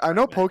 So I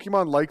know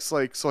Pokemon likes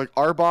like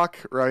Arbok,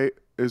 right?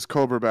 Is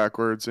Cobra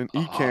backwards, and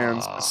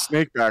Ecan's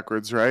Snake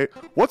backwards, right?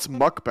 What's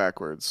Muck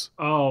backwards?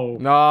 Oh.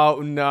 No.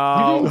 You didn't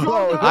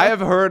draw that? I have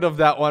heard of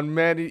that one,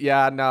 man.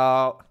 Yeah,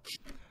 no.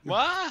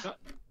 What?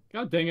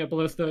 God dang it,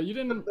 Ballista! You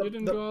didn't go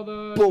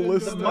the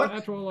Ballista. you didn't The go Muck, the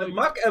actual the like.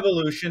 Muck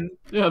evolution.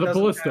 Yeah, the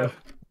doesn't Ballista. have-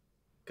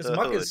 Because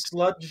Muck is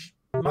sludge,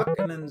 Muck,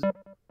 and then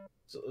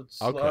sludge.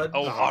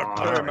 Oh, hard.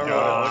 I don't remember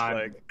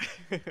what it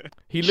looked like.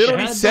 He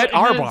literally It has said the- it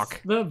has Arbok.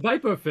 The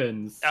Viper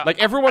fins. Like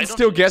I everyone's don't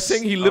still think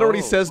guessing. He literally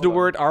Oh, says the hold on.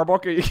 word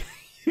Arbok.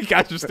 You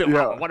guys are still.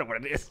 Yeah. I wonder what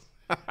it is.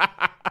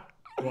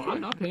 Well, I'm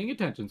not paying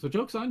attention, so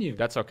joke's on you.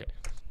 That's okay.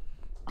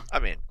 I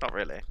mean, not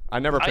really. I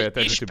never pay I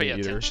attention ish to pay me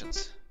either. attention.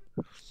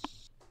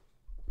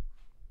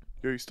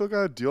 Yo, you still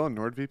got a deal on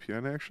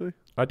NordVPN actually?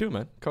 I do,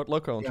 man. Code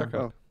Loco and check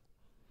out.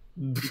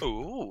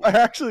 Ooh. I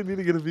actually need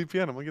to get a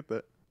VPN. I'm gonna get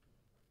that.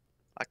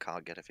 I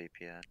can't get a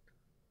VPN.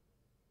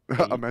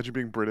 Imagine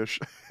being British.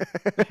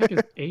 What the heck is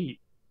 8?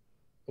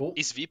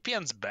 Is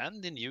VPNs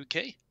banned in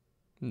UK?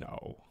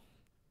 No.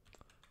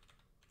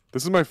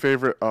 This is my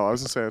favorite. Oh, I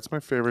was gonna say it's my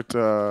favorite.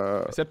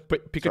 Is that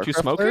Pikachu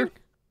StarCraft smoking? player?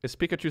 Is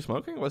Pikachu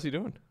smoking? What's he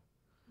doing?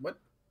 What?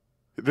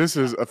 This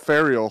is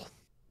ethereal.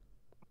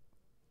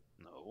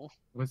 No.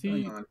 Was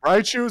he?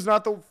 Raichu's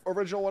not the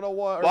original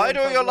 101. Why do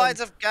your lines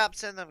have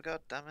gaps in them?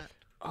 God damn it.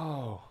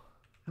 Oh.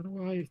 How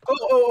do I?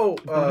 Oh.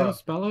 How do you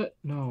spell it?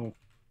 No.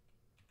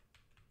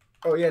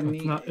 Oh yeah.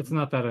 It's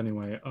not that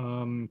anyway.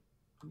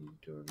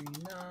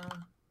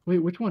 Wait,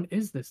 which one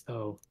is this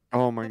though?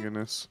 Oh my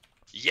goodness.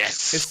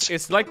 Yes.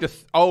 It's like the.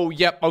 Oh,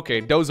 yep. Okay,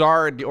 those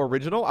are the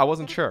original. I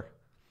wasn't sure.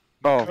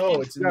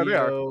 Oh, it's yeah, they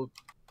are. Neo.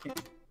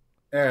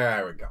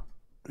 There we go.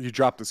 You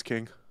dropped this,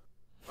 King.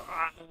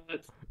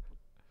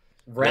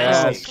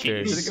 Yes,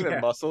 King. King. Look at the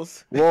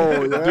muscles.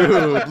 Whoa, yeah.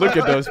 Dude, look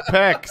at those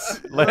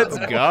pecs. Let's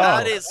go.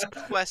 That is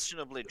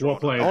questionably drawn. Well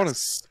played. I want to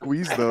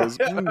squeeze those.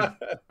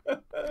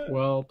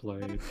 Well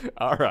played.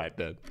 All right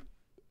then.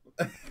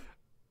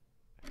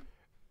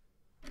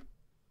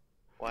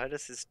 Why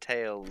does his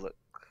tail look?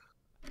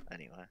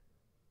 Anyway.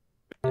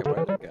 Yeah, where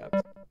are the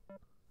gaps?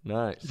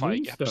 Nice.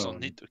 5 gaps Moonstone.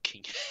 on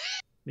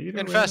Nidoking.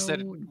 Confess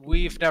that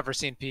we've never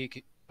seen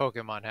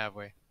Pokemon, have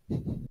we?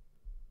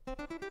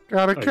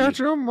 Gotta Are catch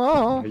 'em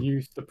all. Are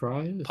you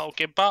surprised?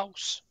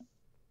 Pokeballs.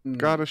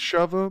 Gotta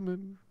shove 'em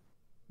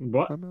in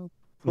What? my mouth.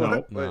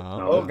 No.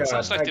 No. Oh god.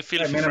 Sounds like the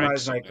Filthy I Frank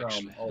minimized song, my Chrome.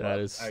 actually. Hold That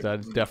on.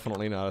 is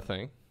definitely not a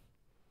thing.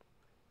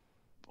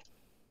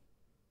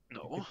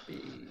 No.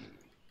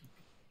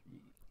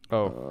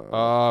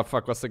 Oh.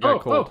 Fuck. What's the guy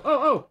called?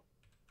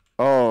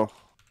 Oh.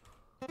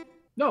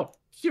 No.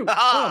 Shoot.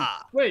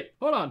 Ah! Wait.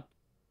 Hold on.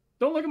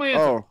 Don't look at my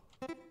answer. Oh.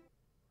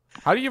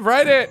 How do you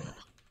write it?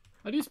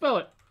 How do you spell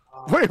it?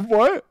 Wait,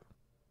 what?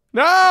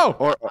 No.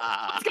 Or,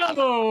 Let's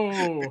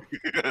go.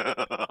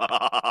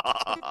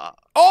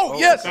 Oh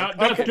yes. That's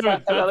Okay. good.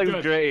 That That's looks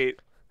good. great.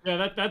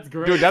 Yeah, that's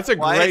great. Dude, that's a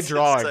Why great is it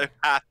drawing. so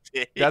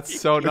happy? That's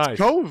so it's nice.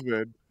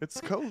 COVID.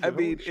 It's COVID. I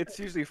mean, it's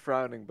usually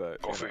frowning, but.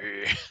 You know.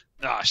 Coffee.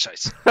 Ah,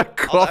 scheiße. Although, to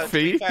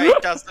Coffee. be fair,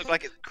 it does look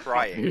like it's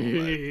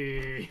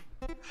crying.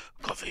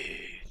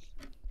 Coffee.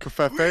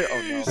 Cafefe?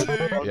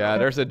 Oh no. Yeah,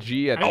 there's a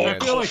G at the I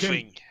end. feel like him.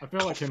 Coughing. I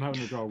feel like him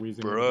having to draw Weezing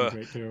Bruh. would be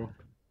great too.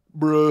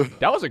 Bruh.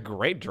 That was a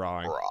great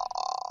drawing.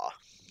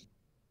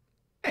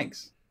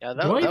 Thanks. Yeah,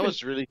 Do I that even-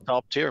 was really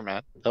top tier,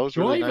 man. That was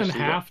Do I really even nicely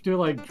done. have to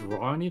like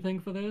draw anything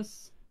for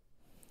this?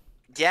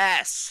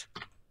 Yes.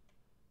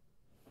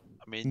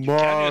 I mean, you can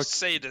Mark. just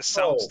say the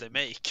sounds Oh. they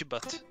make,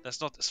 but that's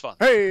not as fun.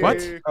 Hey.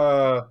 What?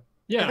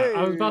 Yeah,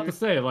 I was about to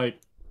say like.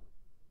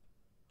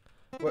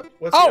 What's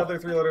Oh, the other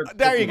 3-letter?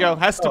 There you go. Pokemon?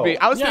 Has to be.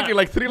 I was Yeah, thinking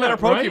like 3-letter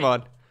yeah, right?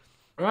 Pokemon.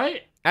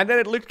 Right? And then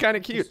it looked kind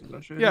of cute.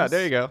 Yeah,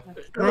 there you go.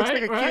 It looks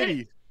like a Right?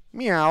 kitty.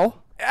 Meow.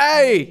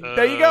 Hey,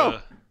 there you go.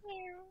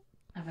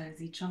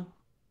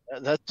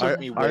 That took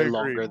me I way agree.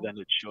 longer than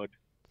it should.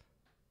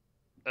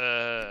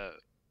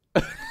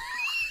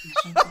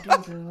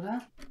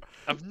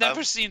 I've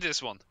never seen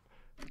this one.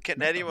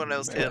 Can anyone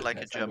else hear like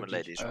a German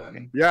lady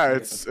talking? Yeah,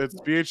 it's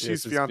BHC's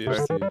Yes, it's fiance.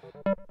 BHC.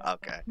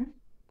 Okay.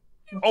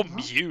 Oh,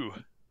 Mew.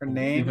 Her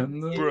name?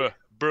 Bruh.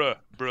 Bruh.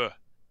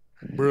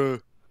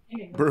 Bruh.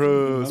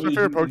 It's my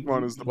favorite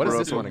Pokemon is the What is bruh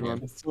this one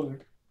Pokemon.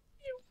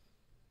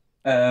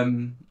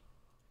 again?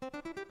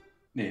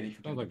 Nee,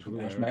 nicht Sounds like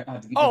Blue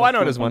Oh, I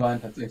know this one.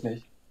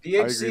 tatsächlich.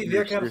 DHC,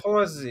 wer kann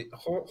hören Sie?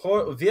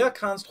 Wer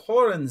kannst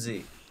hören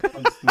Sie?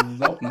 Kannst du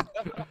saufen?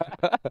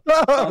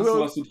 Kannst du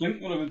was zu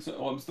trinken oder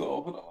räumst du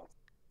auf oder was?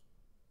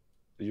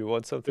 Do you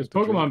want something? This to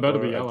drink Pokemon better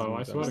be or yellow.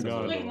 I something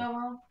swear to else?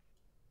 God.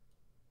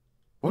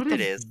 What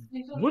It is.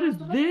 What is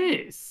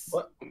this?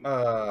 What?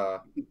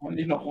 Und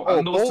nicht noch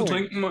anderes zu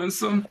trinken,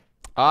 meinst du?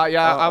 Ah,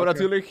 ja, aber okay.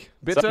 natürlich.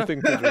 Bitte.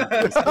 Something to drink.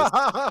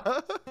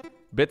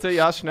 Bitte,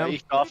 ja, schnell.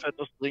 Ich darf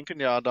etwas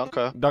trinken, ja,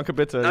 danke. Danke,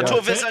 bitte. Ja.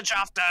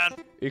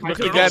 Naturwissenschaften! Ich I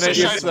möchte could gerne also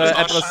jetzt scheiße.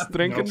 etwas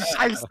trinken.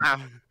 Scheiße.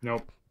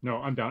 Nope.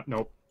 No, I'm down.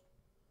 Nope.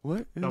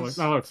 What That is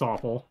looks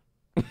awful.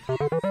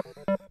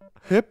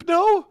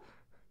 Hypno?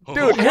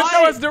 Dude,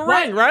 Hypno is the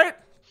ring, right?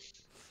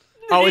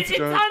 Oh, it's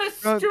on a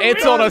string.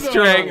 it's on a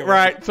string, though.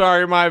 right?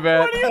 Sorry, my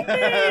bad. What do you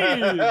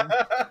mean?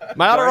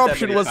 My other There aren't that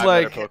option many was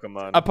 5-letter like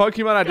Pokemon. a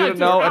Pokemon I didn't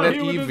know, and then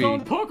He with his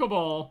own Eevee.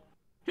 Pokeball.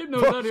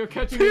 Hypno's out here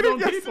catching his Peter own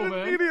gets people, it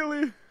man.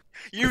 immediately.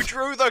 You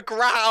drew the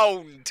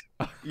ground!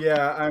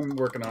 Yeah, I'm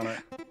working on it.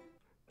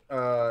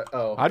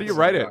 Oh. How do you this is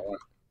write that it? one.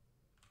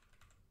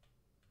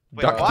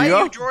 Wait, Duck why Trio?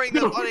 are you drawing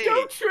the body?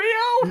 Duck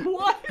Trio?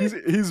 What?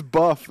 He's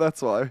buff,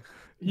 that's why.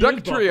 He Duck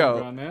is buff Trio.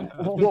 and gone, man. It's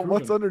been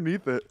What's proven.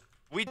 underneath it?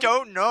 We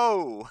don't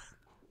know.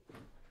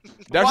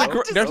 There's Why a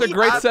does there's a he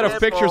great have set of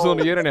pictures on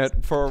the nipples?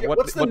 internet for Yeah, what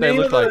what's the what they name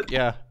look of the- like.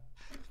 Yeah.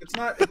 It's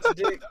not. It's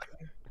Dig.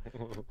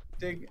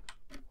 Dig.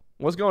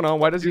 What's going on?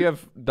 Why does he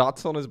have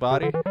dots on his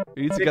body?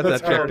 He needs to get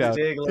that checked out.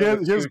 Dig, He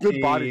has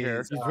good body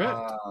hair. He's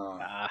ripped.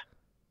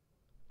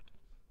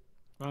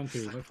 Round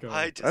two, let's go.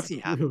 Why does he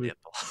have really-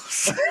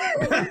 nipples?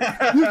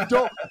 You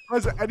don't.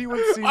 Has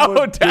anyone seen Oh,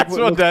 what that's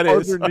Diglett what that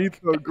looks is. underneath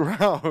the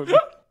ground?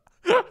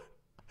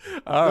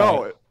 All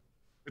No, right.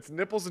 it's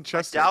nipples and I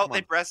chest. doubt Come they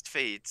on.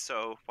 breastfeed,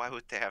 so why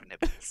would they have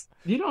nipples?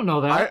 You don't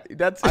know that.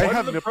 That's I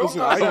have nipples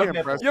and I profiles have can't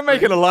nipples? breast. you're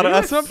making a lot of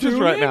You're assumptions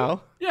right assuming?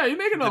 now. Yeah, you're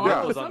making a The lot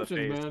of nipples on the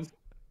assumptions, face. man.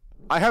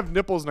 I have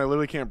nipples and I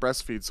literally can't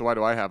breastfeed, so why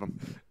do I have them?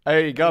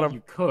 Hey, you got him.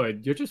 You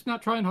could. You're just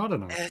not trying hard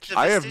enough.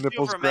 I have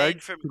nipples,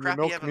 Greg. From Can you crappy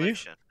milk me?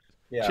 evolution.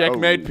 Yeah.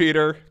 Checkmate,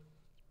 Peter.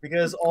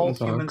 Because all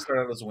humans start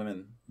out as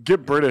women.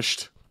 Get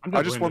Britished. I'm I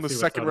just just waiting won to the see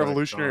what second Cedric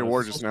Revolutionary does.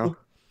 War just now.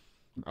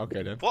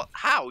 Okay, then. What?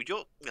 How?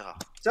 You're.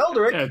 Ugh.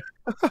 Zeldrick.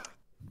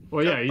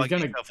 Well, yeah,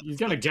 Don't bug he's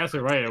gonna guess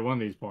it right at one of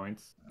these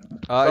points.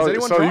 Is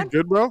anyone so you drawn?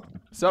 good, bro?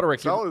 Cedric,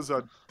 Sal is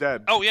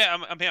dead. Oh yeah,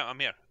 I'm here. I'm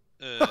here.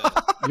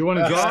 You want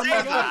to draw? Say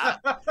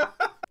that.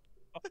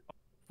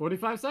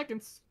 45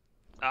 seconds.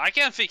 I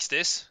can fix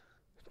this.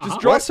 just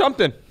draw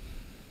something.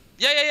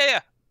 Yeah.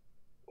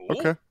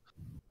 Okay.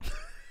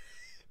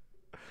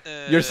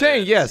 You're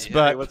saying yes, Hey,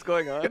 but what's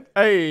going on?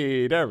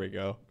 hey, there we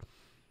go.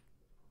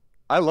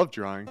 I love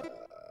drawing.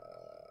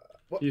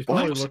 He's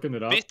probably What? looking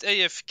it up. Bit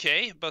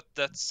AFK, but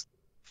that's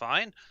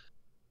fine.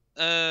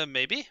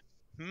 Maybe.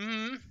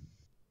 Hmm.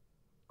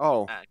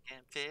 Oh, I can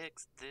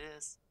fix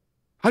this.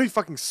 how do you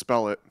fucking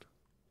spell it?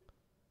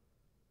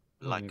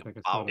 Like If I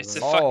can a spell it It's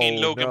a right. fucking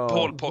Oh, Logan no.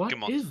 Paul What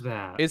Pokemon. is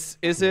that? Is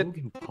it?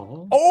 Logan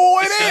Paul? Oh,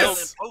 It's it a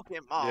is.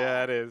 Pokemon.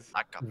 Yeah, it is.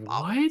 Like a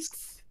What?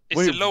 It's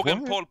Wait, a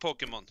Logan what? Paul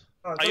Pokemon.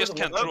 Oh, I just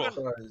can't draw.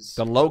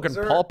 The Logan Is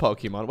there- Paul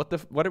Pokemon.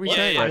 What are we Yeah,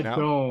 saying yeah, right I now?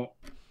 don't.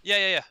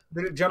 Yeah.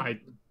 Did it jump? I-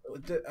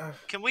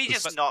 Can we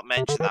just not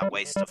mention that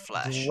waste of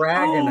flesh? Oh,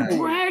 Dragonite.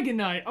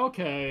 Dragonite.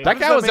 Okay. That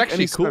does guy that was make actually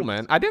any cool, sense?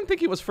 man. I didn't think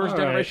he was first All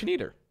right. generation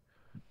either.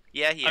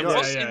 Yeah, he I is.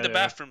 was yeah, in the yeah.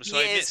 bathroom, so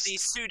He I is missed. the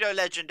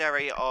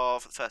pseudo-legendary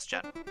of first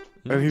gen.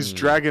 And he's Hmm.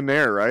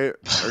 Dragonair, right?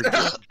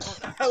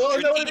 Well,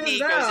 no, it Houdini is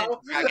goes now.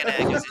 into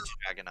Dragonair, goes into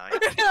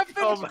Dragonite.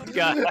 Oh my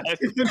god.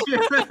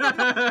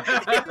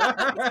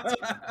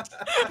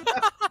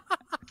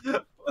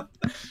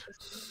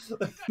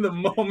 The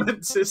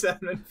moment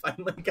Sysadmin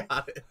finally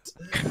got it.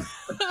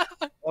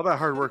 All that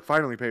hard work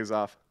finally pays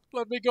off.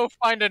 Let me go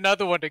find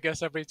another one to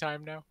guess every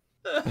time now.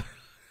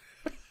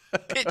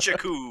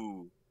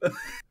 Pichaku.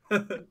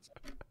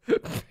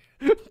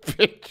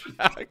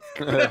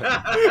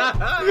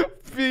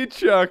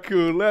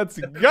 Pichaku, let's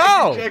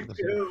go! Hey.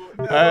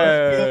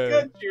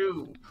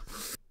 Pikachu.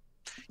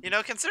 You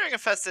know, considering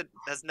Infested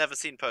has never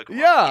seen Pokemon,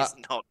 Yeah. he's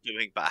not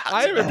doing bad.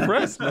 I am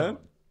impressed, man.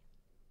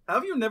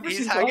 Have you never He's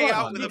seen hanging Pokemon?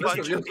 out with a That's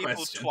bunch real of people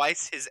question.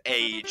 twice his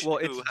age. Well,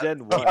 who it's have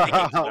Gen 1.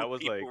 that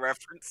was like...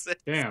 references.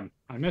 Damn,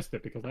 I missed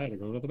it because I had to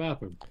go to the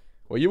bathroom.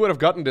 Well, you would have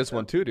gotten this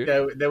one too, dude.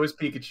 That was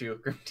Pikachu.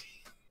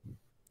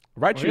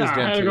 Raichu yeah, is I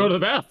Gen had 2. to go to the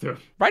bathroom.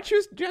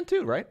 Raichu's Gen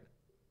 2, right?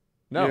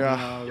 No.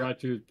 Yeah.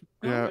 Raichu.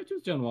 No, Yeah.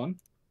 Raichu's Gen 1.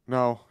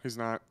 No, he's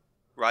not.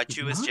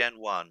 Raichu is What? Gen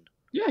 1.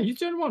 Yeah, he's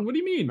Gen 1. What do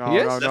you mean? No, He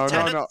is? no, no, no,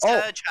 Lieutenant no.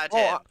 Surge had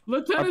him.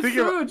 Lieutenant I'm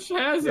thinking- Surge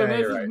has Yeah, him as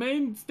you're his right.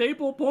 main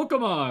staple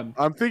Pokemon.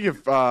 I'm thinking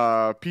of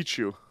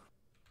Pichu.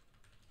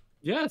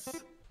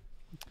 Yes.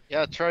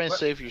 Yeah, try and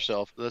save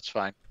yourself. That's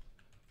fine.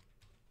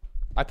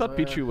 I thought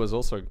Pichu was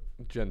also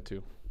Gen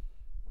 2.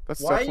 That's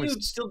Why are definitely.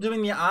 you still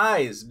doing the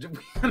eyes? Do we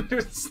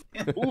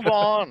understand? Move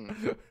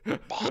on.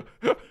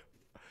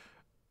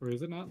 Or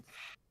is it not?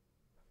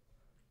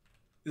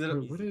 Is it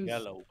Or what is...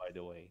 Yellow, by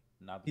the way,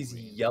 not He's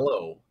green.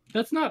 yellow.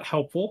 That's not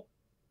helpful.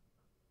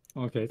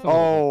 Okay. It's a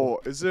little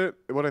Oh, is it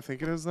what I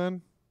think it is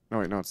then? No,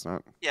 wait, no, it's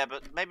not. Yeah,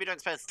 but maybe don't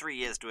spend 3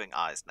 years doing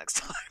eyes next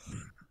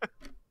time.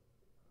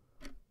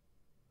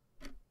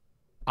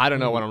 I don't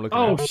know what I'm looking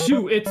Oh at.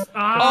 shoot! It's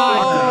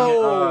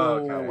Oh,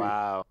 Okay,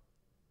 wow.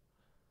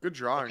 Good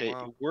drawing. Okay,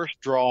 Wow. worst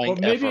drawing Well,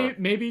 maybe ever.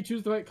 maybe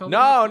choose the right color.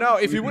 No.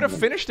 If you would have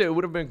finished it, it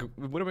would have been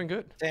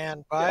good.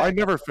 Stand I by.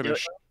 never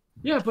finished.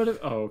 Yeah, but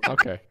oh, okay.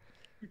 Okay.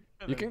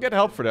 You can get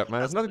help for that,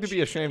 man. There's nothing to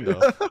be ashamed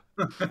of.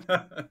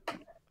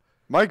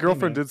 My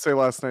girlfriend did say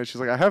last night.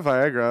 She's like, "I have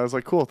Viagra." I was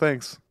like, "Cool,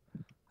 thanks."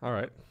 All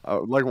right.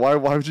 Like, why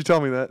would you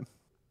tell me that?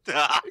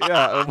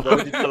 Yeah. Why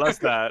would you tell us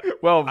that?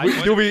 Well,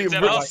 do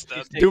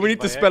we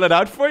need to spell it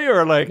out for you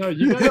or like? No,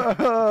 you guys.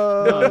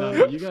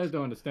 no, you guys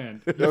don't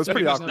understand. That was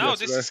pretty awkward. Now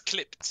this is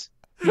clipped.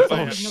 He Oh,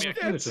 never shit.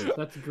 finishes.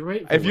 That's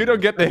great. If you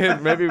don't get the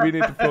hint, maybe we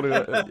need to pull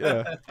it.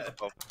 Yeah.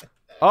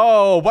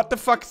 Oh, what the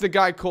fuck's the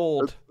guy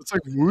called? It's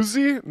like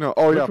Woozy? No.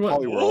 Oh yeah, Which one?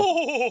 Poliwhirl.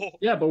 Oh!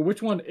 Yeah, but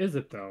which one is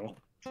it though?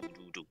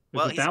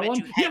 Well, Is it he's that a bit one?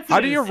 too heavy. How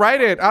do you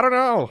write it? I don't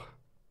know.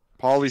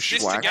 Polly Is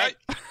this the Schwack.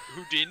 guy?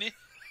 Houdini?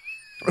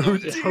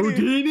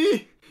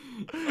 Houdini?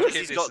 Because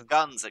he's got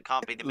guns, it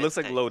can't be the Looks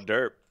like mistake. low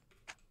derp.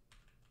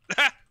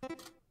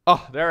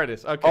 Oh, there it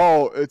is. Okay.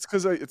 Oh, it's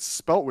because it's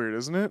spelt weird,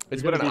 isn't it?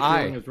 It's You're with an gonna be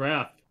feeling I. his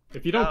wrath.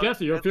 If you don't No,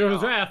 guess it, you'll it's feel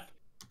his not. wrath.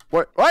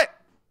 What? What?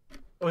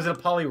 Was it a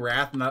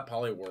Poliwrath, not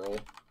Poliwhirl?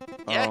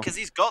 Yeah, Oh. because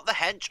he's got the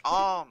hench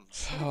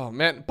arms. Oh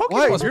man,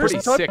 Why? Pokemon's Here's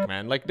pretty touch- sick,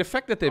 man. Like the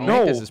fact that they No.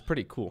 make this is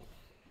pretty cool.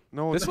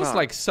 No, it's This was not.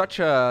 like such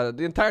a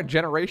the entire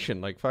generation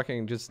like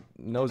fucking just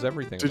knows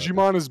everything. about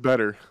Digimon is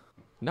better. it.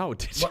 No,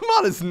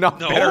 Digimon is not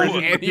No. better in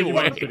Digimon- any Digimon's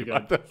way. pretty good.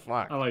 What the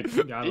fuck? I like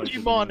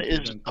Digimon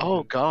is.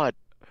 Oh God,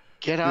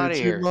 get out of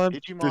here.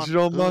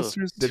 Digital ugh.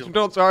 monsters.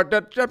 Digimons are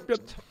the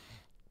champions.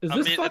 Is I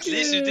this mean, at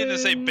least you didn't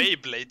say fucking-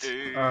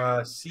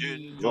 Beyblade.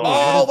 See.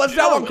 Oh, what's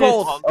that one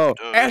called? Oh,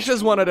 Ash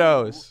is one of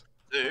those.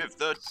 Save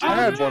the I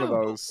had yeah. one of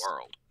those.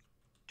 world.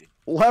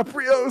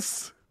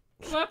 Laprios.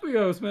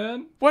 Lapios,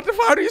 man. What the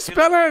fuck? How do you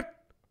spell it?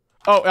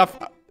 Oh,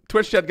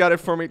 Twitch chat got it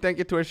for me. Thank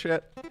you, Twitch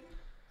chat.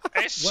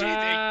 It's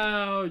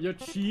Wow, you're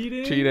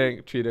cheating?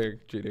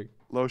 Cheating.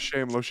 Low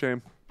shame, low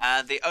shame.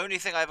 And the only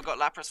thing I ever got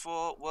Lapras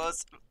for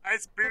was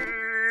Ice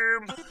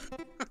Beam.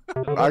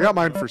 I got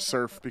mine for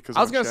surf because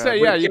I was gonna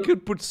say, yeah, you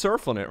could put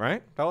surf on it,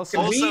 right? That was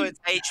Also, its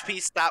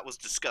HP stat was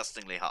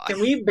disgustingly high. Can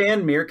we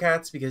ban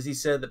Meerkats because he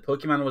said that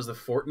Pokemon was the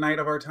Fortnite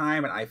of our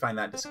time, and I find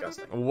that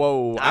disgusting.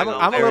 Whoa,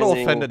 I'm a little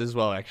offended as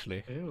well,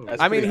 actually.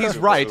 I mean, he's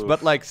right,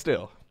 but like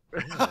still.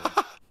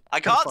 I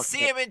can't see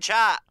him in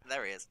chat.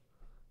 There he is.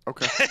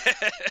 Okay.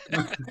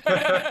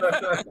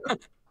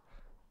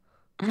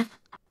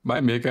 My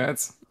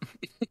Meerkats.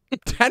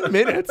 10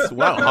 minutes?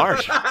 Wow,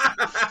 harsh.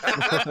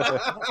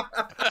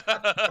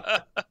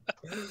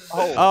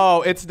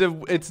 Oh, it's the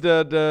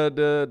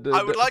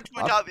I would like to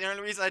point out the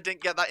only reason I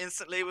didn't get that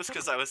instantly was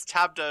because I was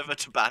tabbed over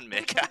to ban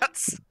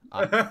Meerkats.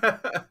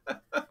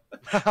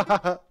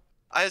 I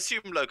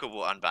assume Loco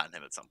will unban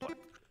him at some point.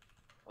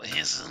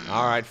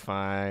 All right,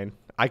 fine.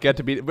 I get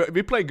to be.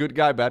 We play good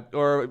guy, bad,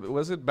 or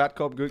was it bad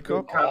cop, good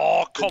cop?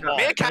 Oh, come on.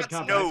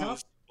 Meerkats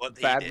knows what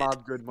he Bad did.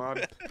 mob, good mob.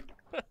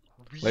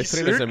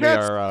 Lestrinas and me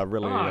are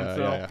really,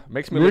 yeah.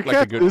 Makes me look like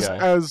a good is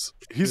guy.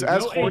 He's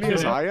as horny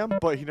as I am,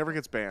 but he never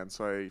gets banned,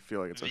 so I feel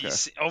like it's okay.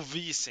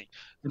 VC.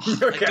 I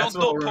don't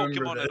know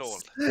Pokemon at all.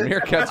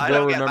 Meerkats I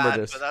will don't get remember mad,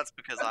 this. but that's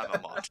because I'm a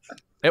mod.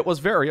 It was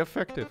very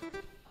effective.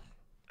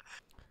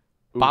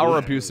 Power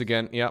abuse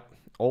again. Yep,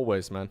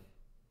 always, man.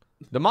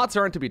 The mods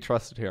aren't to be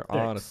trusted here,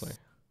 honestly.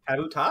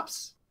 Habu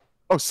Tops?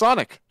 Oh,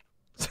 Sonic.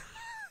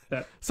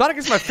 Sonic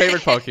is my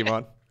favorite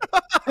Pokemon.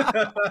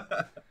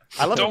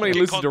 I love when he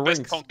loses the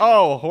rings.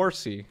 Oh,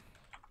 horsey.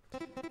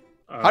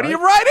 How do you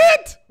write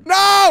it?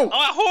 No!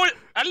 Oh,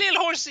 a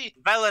little horsey.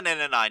 Velanin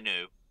and I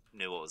knew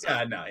what was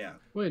up. Yeah.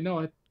 Wait,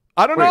 no,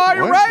 I don't know how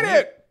you write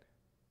it.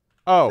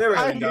 Oh. There we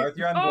go, Darth.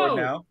 You're on board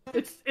now.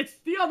 It's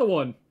the other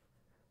one.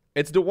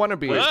 It's the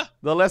wannabe,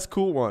 the less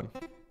cool one.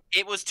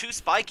 It was too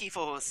spiky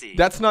for Horsey.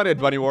 That's not it,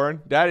 Bunny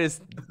Warren. That's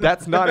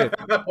not it.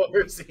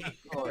 Horsey.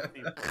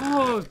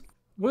 Oh,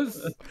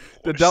 was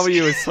the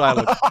W is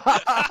silent.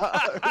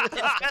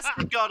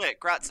 Infested got it.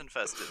 Grats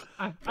Infested.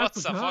 What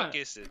the fuck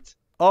is it?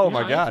 Oh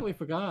my I god. actually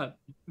forgot.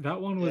 That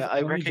one was. Yeah, I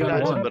only recognize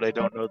Gen it, 1. but I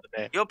don't know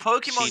the name. Your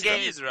Pokemon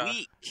game is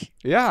weak.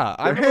 Yeah,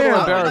 I'm a little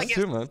embarrassed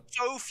too, man.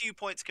 So few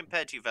points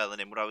compared to you,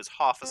 Velanin, when I was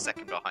half a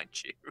second behind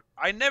you.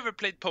 I never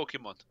played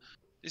Pokemon.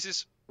 This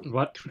is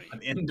what?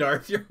 I'm in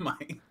Darth, your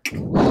mic.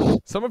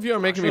 Some of you are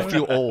making me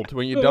feel old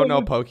when you don't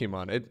know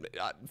Pokemon.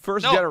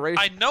 First generation.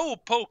 I know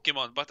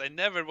Pokemon, but I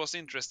never was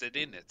interested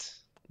in it.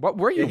 What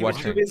were you He was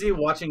watching? too busy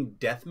watching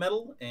death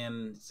metal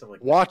and stuff like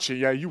that. Watching,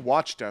 yeah, you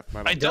watch death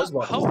metal. I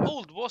don't. How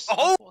old was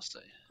I?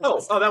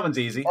 Oh, that one's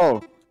easy. Oh.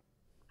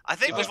 I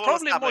think It was we've all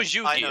probably more established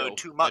I know Yu-Gi-Oh,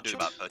 too much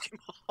about Pokemon.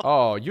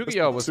 Oh,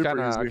 Yu-Gi-Oh was Super kind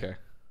of easy. okay.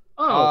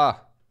 Oh,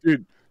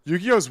 dude,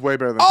 Yu-Gi-Oh's way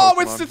better than Oh,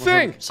 Pokemon. it's the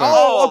thing. 100%.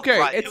 Oh, okay.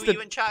 Right, It's who the. are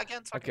you in chat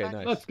again? So I can Okay,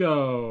 back? nice. let's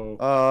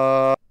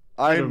go.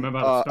 I'm remember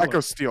how to spell Echo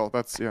it. Steel.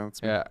 That's me.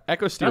 Yeah,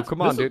 Echo Steel. That's-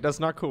 Come on, this is- dude. That's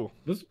not cool.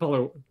 This is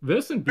probably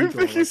this and I Beetle.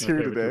 think are, he's like, my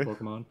here favorite today.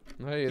 two Pokemon.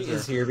 No, he is He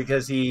is there. here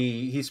because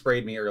he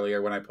sprayed me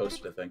earlier when I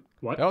posted a thing.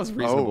 What? That was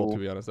reasonable, Oh. to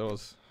be honest. That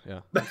was, yeah.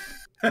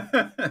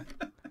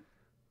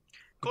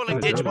 Calling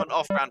Digimon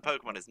off-brand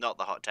Pokemon is not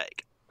the hot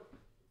take.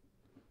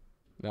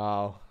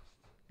 No,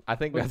 I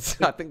think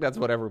that's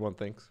what everyone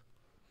thinks.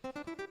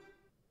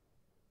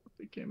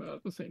 They came out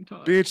at the same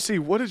time. BHC,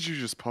 what did you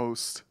just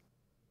post?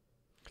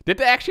 Did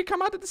they actually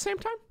come out at the same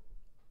time?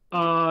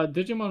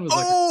 Digimon was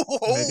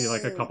like maybe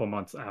like a couple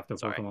months after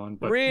Pokemon,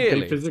 but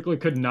Really? they physically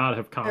could not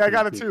have copied Yeah, I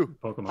got it the too.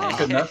 Pokemon.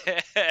 Good enough.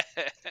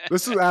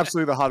 This is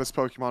absolutely the hottest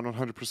Pokemon,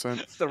 100%.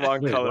 It's the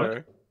wrong Wait,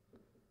 color.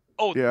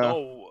 Oh Yeah.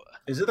 no.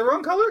 Is it the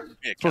wrong color?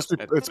 It's supposed to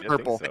be, it's I think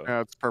purple. so.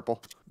 Yeah, it's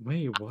purple.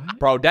 Wait, what?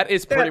 Bro, that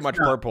is pretty That's much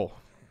not- purple.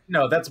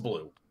 No, that's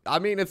blue. I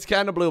mean, it's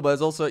kind of blue, but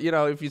it's also, you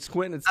know, if you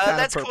squint, it's kind of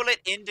Let's purple. call it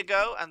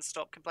Indigo and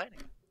stop complaining.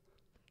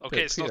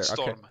 Okay, it's not Peter,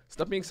 Storm. okay.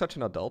 Stop being such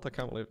an adult. I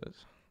can't believe this.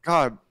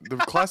 God, the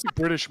classic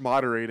British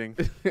moderating.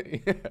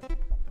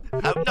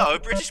 No,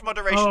 British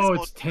moderation Oh, is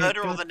more it's to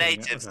murder all God the damn it,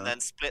 natives and okay. then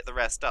split the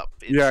rest up.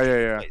 in Yeah,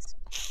 stupid yeah. ways.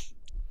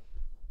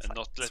 And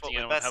not That's letting what we're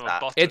anyone best have a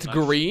at. button. It's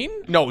green?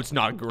 No, it's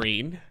not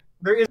green.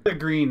 There is a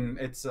green.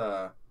 It's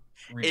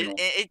regional.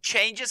 It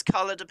changes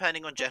color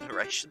depending on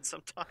generation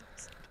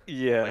sometimes.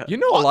 Yeah. You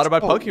know a lot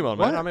about Oh, Pokemon, man.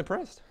 what? I'm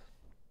impressed.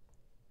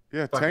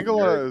 Yeah, Fucking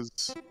Tangela is...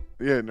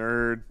 Yeah,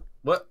 nerd.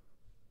 What?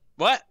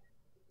 What?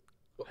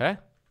 Huh?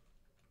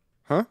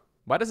 Huh?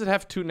 Why does it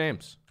have two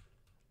names?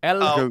 El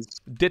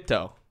Because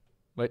Ditto.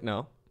 Wait,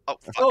 no. Oh,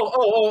 fuck.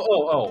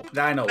 Oh.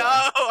 I know. No,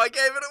 I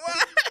gave it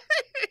away.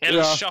 El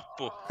Yeah.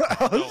 Chapo.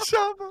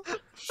 Shama.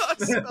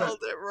 I spelled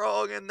it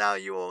wrong and now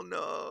you all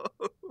know.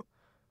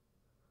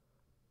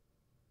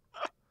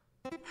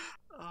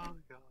 Oh,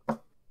 God.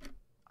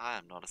 I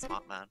am not a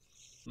smart man.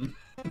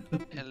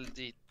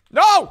 LD.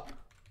 No!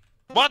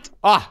 What?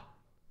 Ah!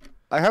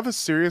 I have a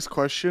serious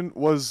question.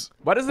 Why does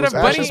it Was have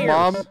bunny Ash's ears?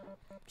 mom...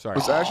 Sorry.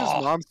 Was Ash's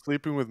mom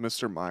sleeping with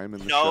Mr. Mime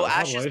in the No, show?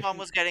 Ash's Probably. mom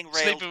was getting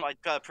railed Sleeping-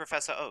 by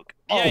Professor Oak.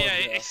 Yeah, yeah,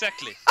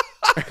 exactly.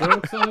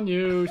 Joke's on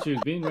you. She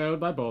was being railed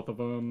by both of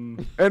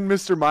them. And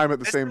Mr. Mime at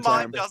the same Mime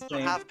time. doesn't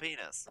have a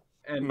penis.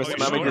 And Mr.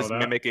 Mime is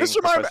mimicking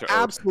Mr. Mime Professor Oak.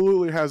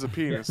 absolutely has a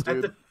penis,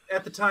 dude.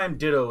 At the time,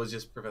 Ditto was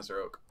just Professor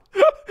Oak.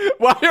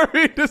 Why are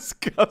we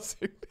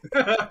discussing?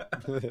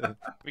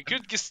 We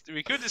could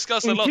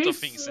discuss a lot of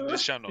things in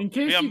this channel.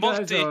 We are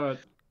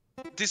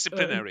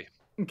multi-disciplinary.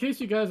 In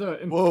case you guys are,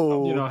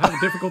 Whoa.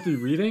 have difficulty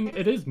reading,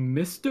 it is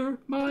Mr.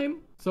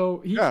 Mime, so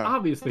he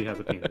obviously has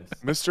a penis.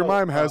 Mr.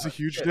 Mime has a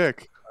huge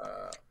dick.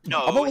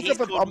 No, he's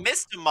called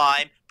Mr.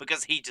 Mime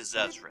because he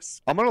deserves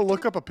respect. I'm gonna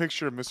look up a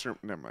picture of Mr.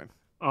 Never mind.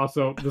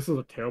 Also, this is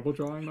a terrible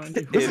drawing, mind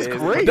you. This is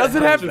great. Does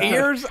it have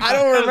ears? I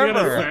don't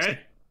remember.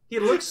 He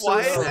looks so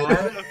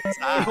sad.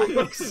 He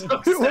looks so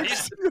sad. He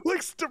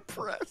looks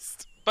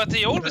depressed. But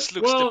he always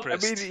looks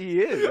depressed. I mean,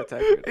 he is. That's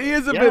accurate. He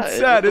is a bit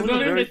sad, isn't he?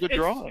 Very good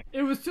drawing.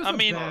 It was just if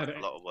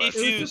it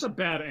you, was just a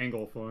bad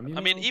angle for him. You know?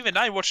 I mean, even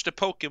I watched the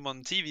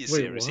Pokemon TV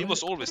series. He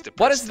was always depressed.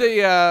 What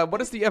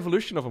is the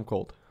evolution of him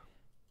called?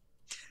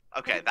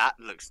 Okay, that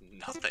looks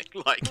nothing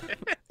like it.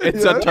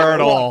 It's a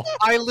turtle.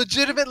 I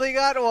legitimately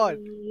got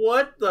one.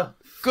 What the?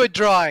 Good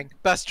drawing.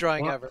 Best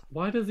drawing ever.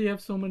 Why does he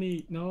have so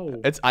many?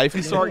 No. It's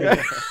Ivysaur.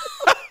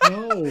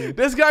 No.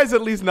 This guy's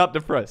at least not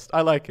depressed.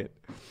 I like it.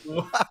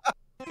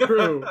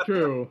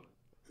 True.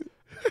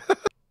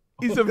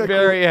 He's a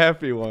very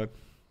happy one.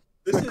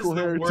 This is cool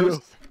hair the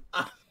worst.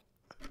 I'm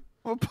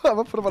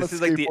gonna put him on This a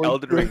is like the skateboard.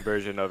 Elden Ring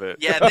version of it.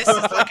 Yeah, this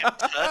is like a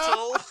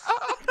turtle.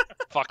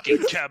 Fucking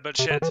cabbage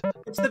head.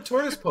 It's the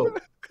tortoise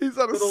poke. He's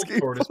on a Little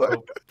tortoise skateboard.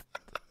 poke.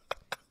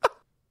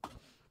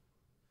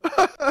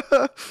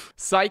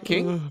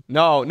 Psyking?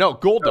 No,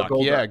 Golduck.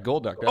 Golduck. Yeah,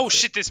 Golduck. Oh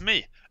shit, it's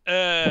me.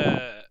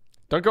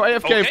 Don't go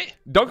AFK. Okay.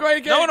 Don't go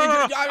AFK. No.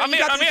 I'm You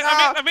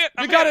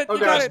got it. Oh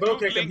gosh, Bo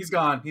kicked him. He's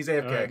gone. He's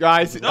AFK.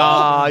 Guys,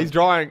 he's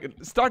drawing.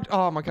 Start.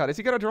 Oh my god, is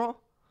he gonna draw?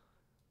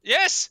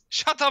 Yes.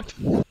 Shut up.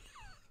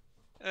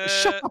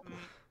 Shut up.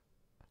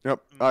 Yep,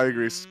 I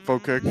agree.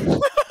 Folk kick.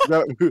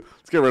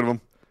 Let's get rid of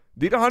him.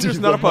 Dita Hunter's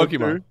not a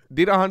Pokemon.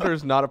 Dita Hunter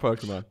is not a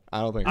Pokemon.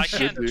 I don't think. I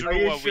can't draw Are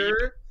you a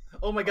sure?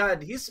 Oh my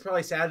god, he's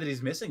probably sad that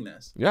he's missing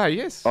this. Yeah, he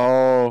is.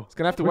 Oh. He's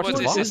gonna have to watch What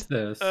the is vlog.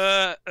 this?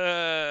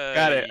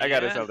 Got it. I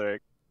got it, Elderic.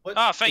 What?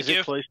 Ah, thank Is you.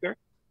 it Clayster?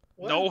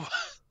 No.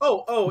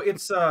 Oh,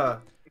 it's It's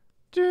a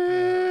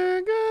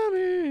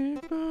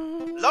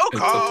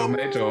Loco.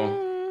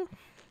 tomato.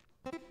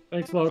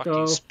 Thanks, Loco.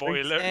 Fucking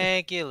spoiler.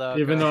 Thank you, Loco.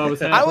 Even though I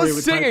was I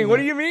was singing. What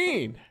do you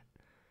mean?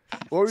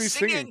 What were you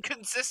Singing singing?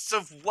 consists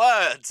of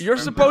words. You're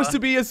supposed to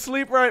be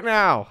asleep right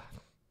now.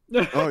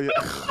 Oh yeah.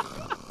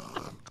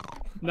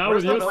 Now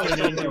with your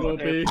singing, you will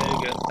be.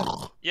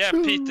 Yeah,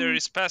 Peter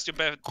is past your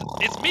bed.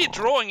 It's me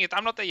drawing it.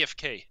 I'm not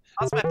AFK.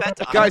 How's my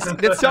bedtime? Guys,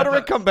 did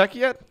Cedric come back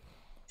yet?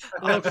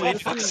 Loco, For your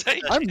fuck's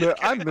singing, sake.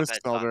 I missed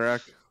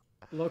Elderic.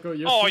 Loco,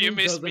 your Oh, singing you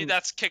missed me. doesn't-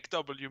 That's kick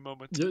W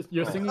moment.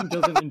 Your singing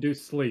doesn't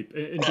induce sleep.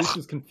 It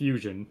induces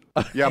confusion.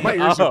 Yeah, my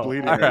ears are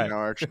bleeding all right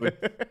now, actually.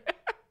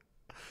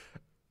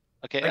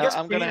 Okay, I guess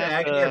I'm Greed gonna and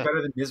have Agony are to.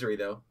 better than Misery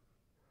though.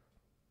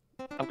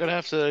 I'm gonna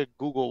have to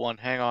Google one.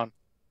 Hang on.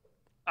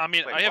 I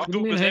mean, Wait, I have what do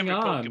you mean, Googled hang every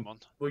on?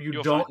 Pokemon. Well, you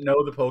You're don't fine.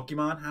 know the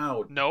Pokemon?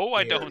 How? No,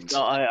 I dare don't.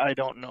 No, I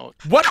don't know.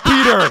 What,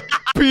 Peter?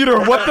 Peter,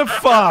 what the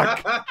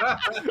fuck?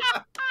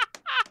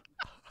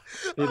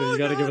 Peter, you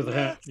gotta give us a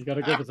hint. You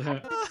gotta give us a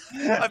hint.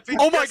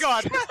 Oh my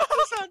god!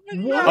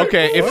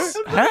 Okay, if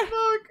huh?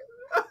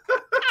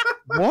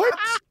 What?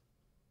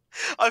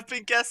 I've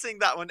been guessing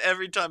that one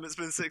every time it's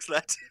been 6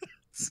 letters.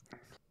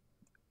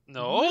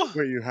 No.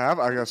 Wait, you have?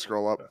 I gotta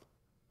scroll up.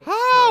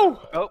 How?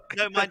 Oh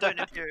no, mine don't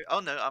appear. Oh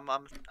no, I'm.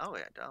 Oh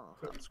wait,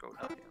 I'm scrolling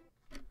down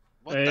here.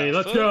 What Hey, the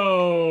let's fuck?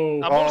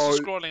 go. I'm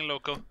also scrolling,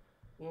 Loco.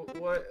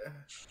 What?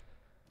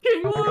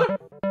 Kingler.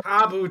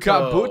 Kabuto.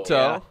 Kabuto.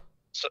 Yeah.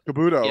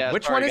 Kabuto. Yeah,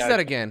 Which sorry, one is guys. that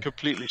again?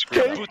 Completely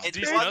screwed up. Put It's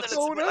these the one nuts. that's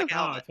like a Oh,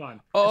 helmet. it's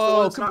fine.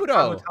 Oh, It's not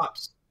Kabuto.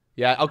 Kabutops.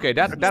 Yeah, okay,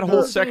 that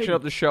whole the section thing.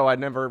 of the show I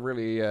never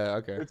really,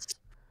 okay.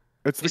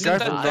 It's the Isn't guy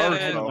that from the- I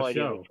have no Naruto.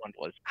 idea show. which one it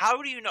was.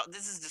 How do you not?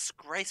 This is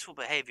disgraceful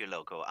behavior,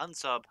 Loco.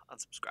 Unsub,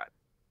 unsubscribe.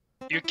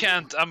 You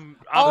can't. I'm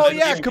Oh the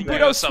yeah, fucking Kabuto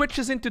player, so-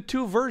 switches into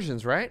 2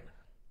 versions, right?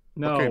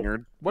 No. Okay,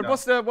 nerd. What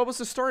was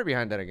the story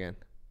behind that again?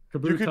 You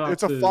could,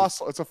 it's a Kabutops is-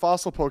 fossil. It's a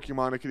fossil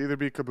Pokemon. It could either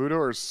be Kabuto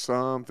or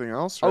something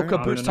else. Oh, Right?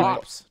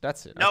 Kabutops.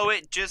 That's it. No,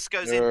 it just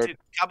goes Nerd. into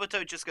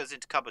Kabuto. Just goes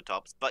into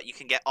Kabutops, but you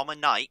can get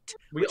Omanyte.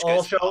 We which all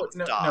goes show. into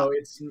No, Dark. no,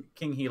 it's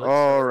King Helix.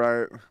 All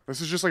right.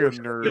 This is just like a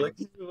nerd.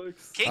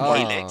 Helix. King Ah.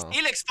 Helix.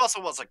 Helix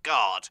Fossil was a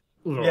god.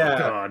 Oh Yeah.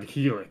 god,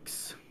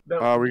 Helix. No,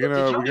 We're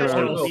gonna- we're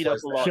Shell, beat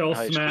up a lot shell in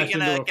high school. smash We're into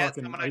gonna a get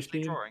fucking someone ice actually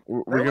beam. drawing.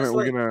 We're That gonna was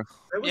we're like- gonna.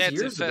 That was Yeah,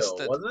 it's years ago,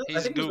 infested. wasn't it? I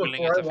He's think it was Googling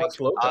before it, I I watched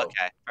think. Loco.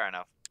 Okay, fair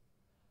enough.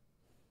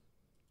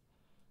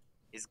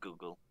 Is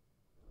Google.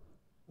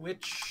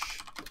 Which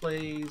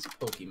plays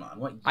Pokemon?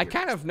 What? I year?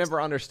 kind of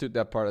never understood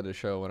that part of the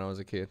show when I was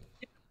a kid.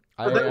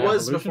 But that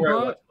was Evolution before I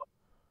bot? watched.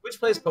 Which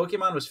plays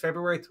Pokemon was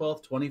February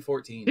 12th,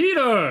 2014.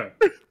 Peter!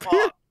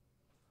 What?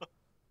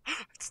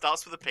 It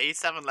starts with a P,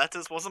 7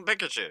 letters. Wasn't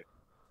Pikachu?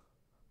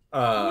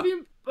 What do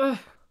you...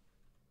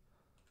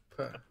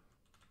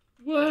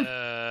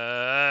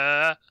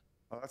 what?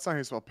 Oh, that's not how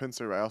you spell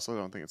pincer, but I also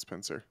don't think it's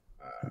pincer.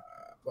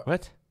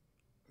 What?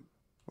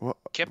 What?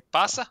 ¿Qué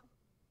pasa?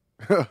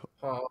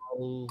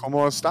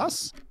 ¿Cómo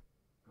estás?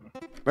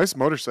 Nice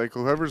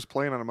motorcycle. Whoever's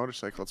playing on a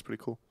motorcycle, that's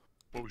pretty cool.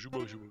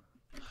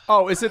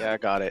 Oh, is it? Yeah, I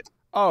got it.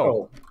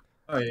 Oh.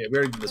 Oh yeah, we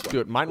already did this one.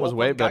 Dude, mine was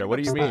way better. What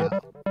do you mean?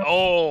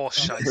 Oh,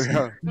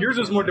 scheiße. Yours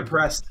was more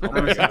depressed.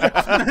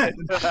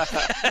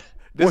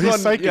 This Well, he's one,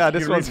 psychic. yeah, He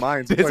this can one's read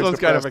minds. this That's why one's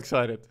he's kind of depressed.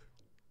 excited.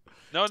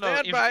 No,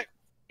 Stand by.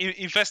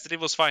 Infested, it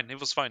was fine. It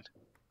was fine.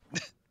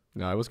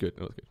 No, it was good.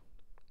 It was good.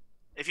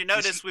 If you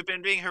notice, we've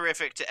been being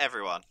horrific to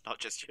everyone, not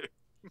just you.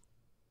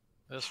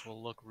 This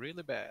will look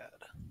really bad.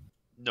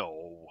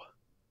 No.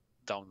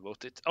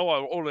 Downvote it. Oh, I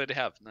already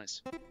have.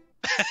 Nice.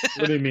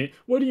 What do you mean?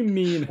 What do you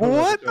mean?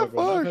 What the I've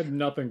fuck? had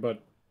nothing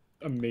but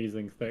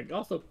amazing things.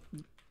 Also,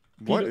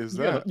 What Peter, is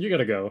you gotta- that? You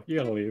gotta go. You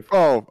gotta leave.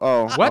 Oh.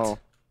 What?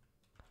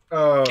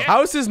 Oh.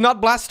 How is this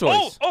not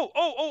Blastoise?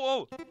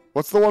 Oh.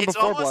 What's the one It's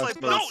before almost like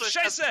Blastoise? Blastoise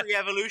has three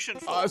evolution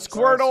forms.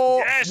 Squirtle,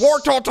 Yes!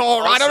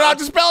 Wartortle. I don't know how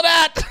to spell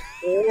that.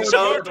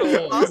 Blastoise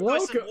and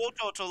Loco.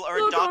 Wartortle are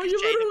a Loco, darker you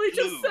shade literally of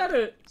blue. just said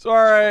it.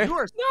 Sorry. You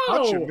are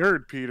No. such a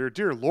nerd, Peter.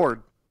 Dear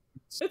Lord.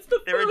 It's the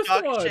They're a first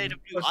darker one. shade of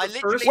blue. That's I the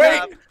literally first one.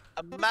 have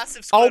a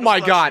massive Oh Squirtle my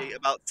God. plushie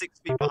about 6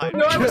 feet behind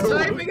No, I me. was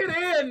typing it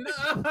in.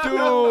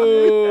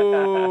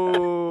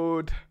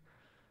 Dude.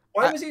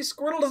 Why was he?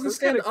 Squirtle doesn't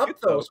stand up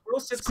though.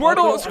 Squirtle sits.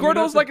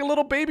 Squirtle's like a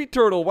little baby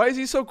turtle. Why is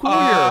he so cool here?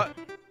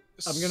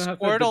 I'm gonna have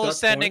to Squirtle deduct is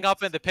standing points.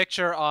 up in the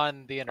picture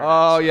on the internet.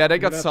 Oh yeah, they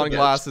got I'm gonna have to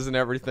sunglasses and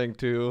everything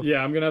too. Yeah,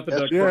 I'm gonna have to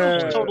deduct Yeah.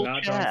 points for Total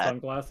not Chad. drawing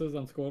sunglasses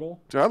on Squirtle.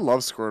 Dude, I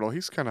love Squirtle.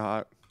 He's kind of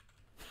hot.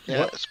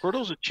 Yeah,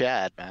 Squirtle's a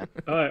Chad, man.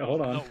 All right,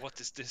 hold on. No,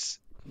 what is this?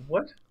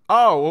 What?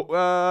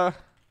 Oh,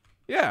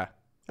 yeah.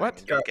 What?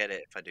 I'm gonna get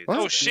it if I do What?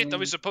 this. Oh shit, are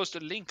we supposed to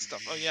link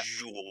stuff? Oh yeah.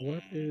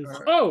 What is?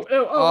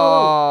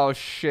 Oh.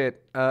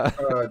 Shit.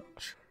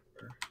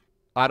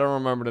 I don't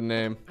remember the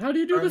name. How do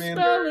you do the Charmander.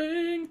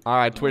 spelling? All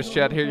right, Twitch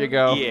chat, here you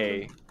go.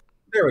 EA.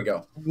 There we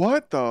go.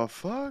 What the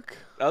fuck?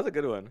 That was a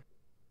good one.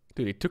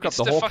 Dude, he took It's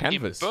up the whole fucking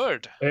canvas.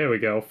 bird. There we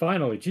go.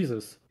 Finally,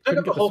 Jesus. I took Couldn't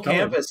up the get whole spelling.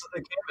 canvas.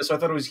 So I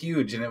thought it was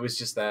huge, and it was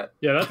just that.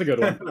 Yeah, that's a good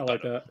one. I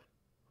like that.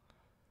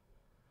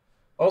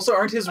 Also,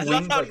 aren't his I wings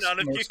love how like none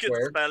of more you can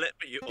square? spell it,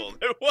 but you all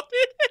know what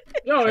it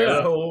is. Oh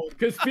yeah, Oh.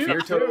 because Fear Fear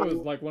Toad. is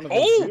like one of the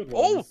Oh, weird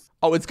oh. ones.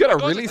 Oh, it's got a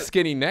got really it.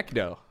 skinny neck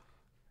though.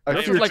 I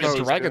It fear looks like a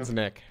toads, dragon's too.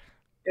 neck.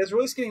 It has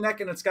really skinny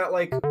neck, and it's got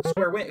like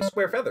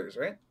square feathers,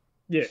 right?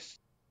 Yeah.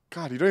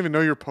 God, you don't even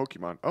know your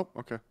Pokemon. Oh,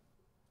 okay.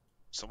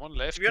 Someone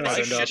left. To be honest, I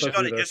you don't know, should have let's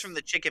got do it this. just from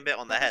the chicken bit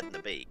on the head and the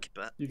beak,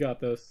 but You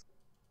got this.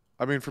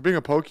 I mean, for being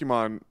a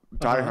Pokemon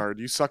diehard,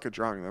 you suck at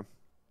drawing them.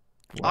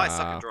 I suck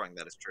Wow. at drawing.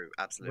 That is true,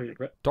 absolutely. Wait,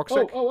 right-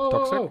 Toxic? Oh.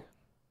 Toxic?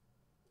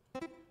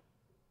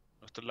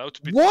 Not allowed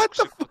to be What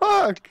the toxic.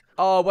 fuck?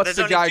 Oh, what's There's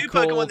the only guy two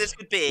called? Pokemon this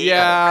could be.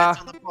 Yeah. And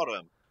the friends on the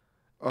bottom.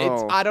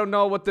 It's Oh, I don't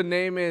know what the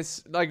name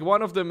is. Like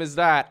one of them is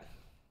that.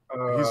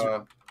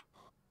 oh,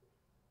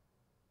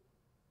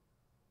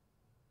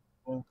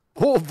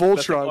 That's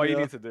Voltron. all you yeah.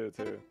 need to do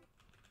too.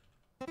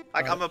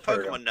 Like, I'm a there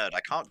we go. Pokemon nerd. I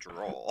can't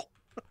draw.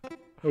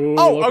 Ooh,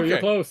 Oh, Loco, okay. You're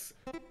close.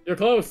 You're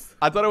close.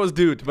 I thought it was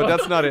dude, but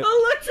that's not it.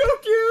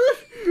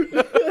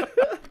 Electrocute.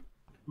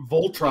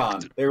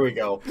 Voltron. There we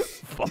go.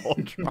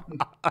 Voltron.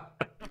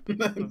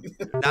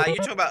 Now, you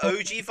talking about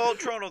OG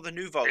Voltron or the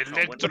new Voltron? When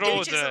the Electrode.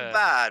 gauges are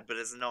bad, but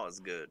it's not as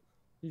good.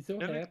 He's so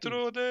happy.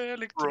 Electrode.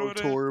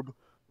 Rotorb.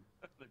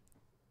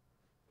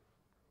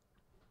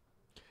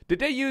 Did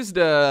they use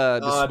the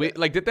Uh,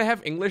 like? Did they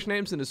have English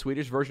names in the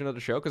Swedish version of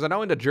the show? Because I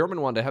know in the German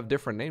one they have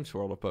different names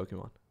for all the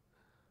Pokemon.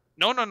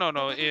 No.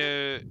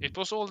 It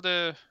was all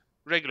the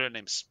regular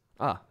names.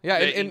 Ah, yeah,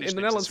 Yeah, in English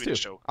the names Netherlands in too. Swedish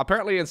show.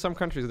 Apparently, in some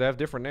countries they have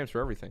different names for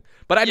everything.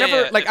 But I Yeah,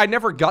 never yeah, I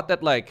never got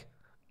that like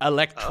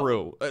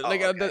Electro.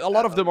 Like okay. a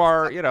lot of them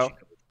are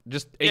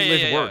just Yeah,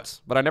 English yeah.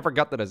 words. But I never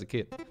got that as a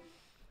kid.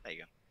 There you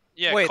go.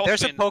 Yeah, Wait,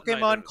 there's a Coffin, Nidoran,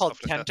 Pokemon called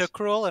stuff like that.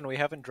 Tentacruel, and we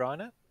haven't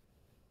drawn it.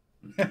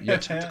 Yeah.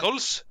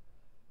 Tentacles?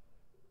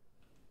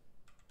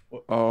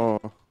 Oh.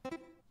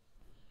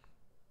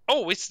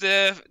 Oh, it's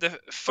the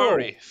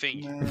furry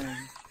thing.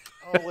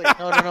 Oh wait,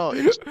 no.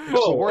 It's the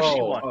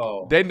horsey one.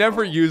 Oh. They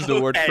never used the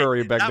word Okay,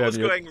 furry back that then. was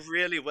yet. going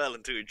really well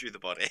until you drew the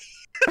body.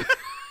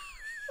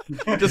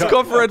 Just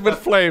cover it with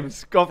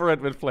flames. Cover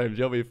it with flames.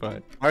 You'll be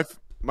fine.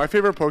 My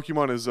favorite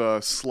Pokemon is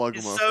Slugma.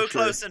 It's so for sure.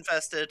 close,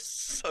 infested.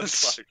 So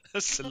close.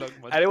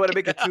 I didn't want to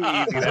make it too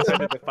easy. That's why I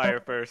did the fire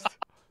first.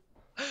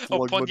 Oh,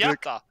 Slugma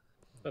dick. Ponyata.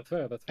 That's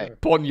fair. That's fair. My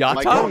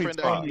Ponyata? girlfriend.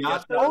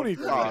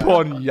 Ponyta.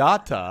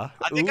 Ponyata?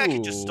 I think I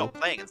could just Ooh. stop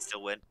playing and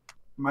still win.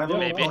 My little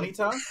Maybe.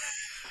 Ponyta?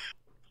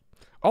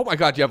 Oh my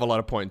god, you have a lot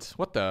of points.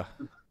 What the?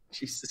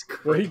 Jesus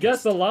Christ. Well, he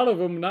gets a lot of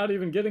them not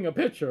even getting a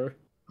picture.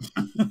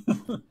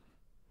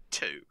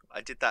 2.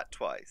 I did that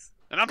twice.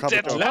 And I'm Couple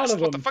dead of last.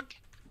 What the them. fuck?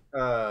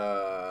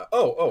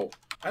 Oh,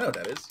 I know what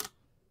that is.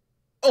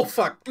 Oh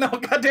fuck! No,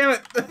 god damn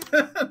it!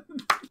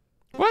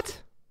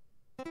 What?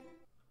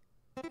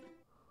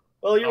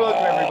 Well, you're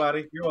welcome,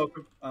 everybody. You're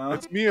welcome.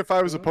 It's me if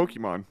I was a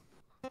Pokemon.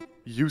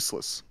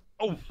 Useless.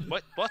 Oh,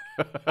 what?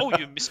 Oh,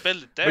 you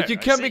misspelled it there. But you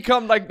I can see.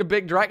 become like the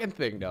big dragon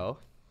thing, though.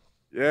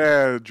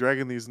 Yeah,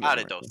 dragging these.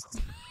 Gyarados.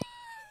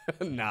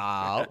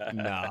 No.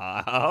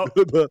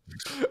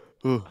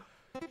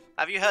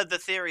 Have you heard the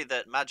theory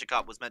that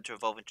Magikarp was meant to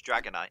evolve into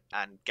Dragonite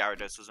and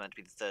Gyarados was meant to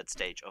be the third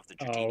stage of the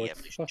Dratini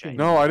evolution chain?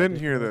 No, I didn't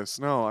hear this.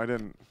 No, I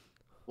didn't.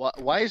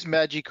 Why is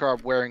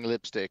Magikarp wearing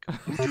lipstick?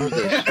 Who drew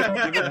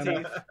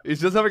this? He's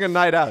just having a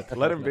night out.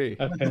 Let him be.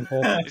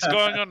 He's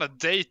going on a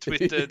date with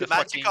the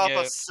fucking... Magikarp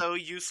are so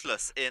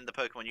useless in the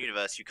Pokemon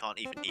universe, you can't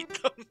even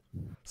eat them.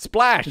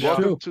 Splash!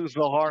 Welcome to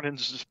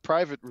Zlaharn's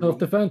private room.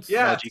 Self-defense.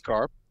 Yeah.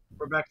 Magikarp.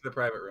 We're back to the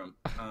private room.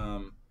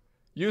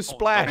 Use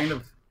Splash. Kind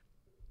of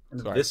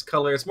this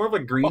color. It's more of a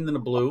green than a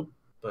blue,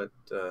 but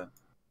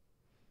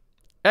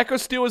Echo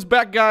Steel is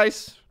back,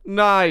 guys.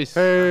 Nice.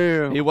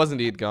 Hey. He was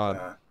indeed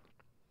gone.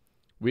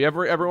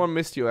 Everyone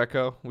missed you,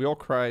 Echo. We all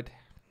cried.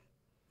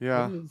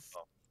 Yeah.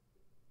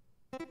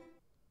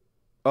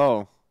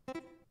 Oh.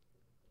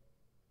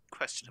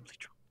 Questionably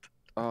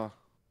drawn.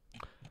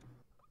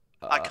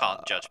 I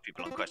can't judge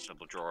people on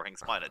questionable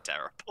drawings. Mine are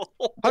terrible.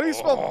 How do you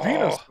spell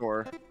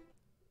Venusaur?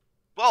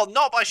 Well,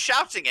 not by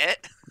shouting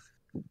it.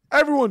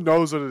 Everyone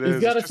knows what it is.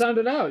 He's got to sound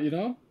it out, you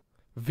know?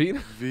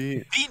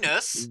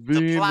 Venus,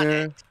 the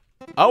planet.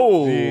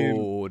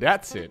 Oh,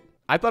 that's it.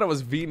 I thought it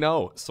was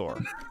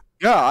Venusaur.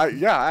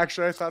 Yeah,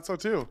 actually, I thought so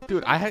too.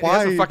 Dude, I had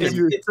Why a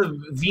fucking... It's a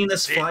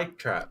Venus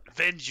flytrap.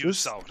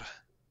 Venusaur.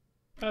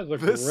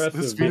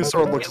 This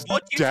Venusaur looks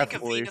What do you think a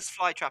deathly... Venus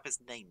flytrap is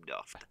named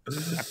after?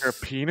 After a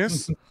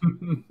penis?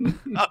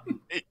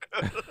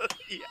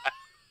 Yeah.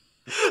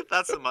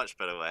 That's a much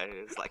better way.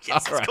 It's like,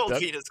 yes, it's called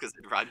Venus because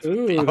it rhymes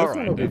with Venus. This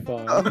one will be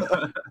fun.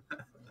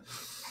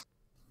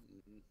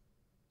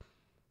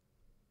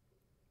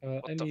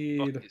 I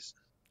need...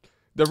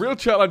 The real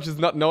challenge is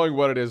not knowing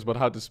what it is, but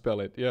how to spell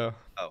it. Yeah.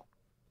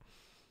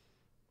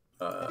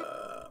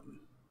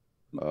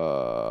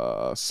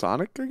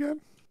 Sonic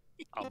again?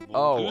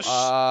 Oh,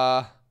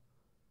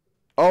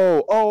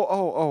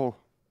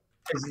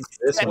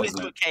 Step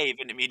into a cave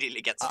and immediately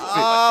gets...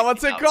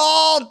 what's it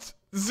called?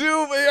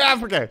 Zoom. Yeah,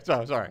 okay.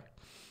 Sorry.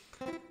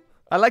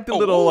 I like the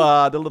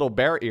little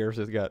bear ears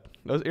it's got.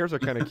 Those ears are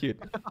kind of cute.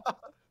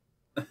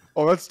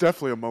 Oh, that's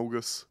definitely a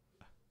Mogus.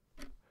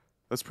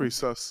 That's pretty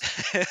sus.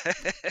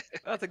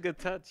 That's a good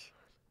touch.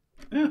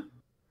 Yeah.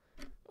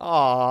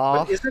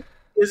 Aww. But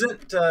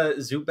isn't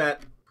Zubat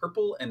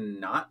purple and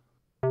not?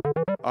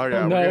 Oh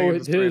yeah. No,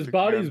 his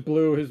body's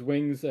blue, his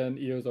wings and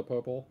ears are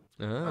purple.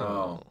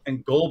 Oh.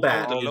 And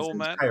Golbat is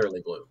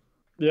entirely blue.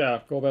 Yeah,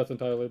 Golbat's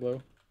entirely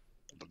blue.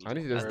 I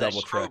need to just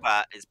double check.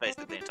 Golbat is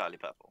basically entirely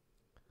purple.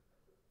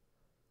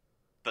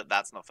 But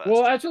that's not first.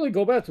 Well, actually,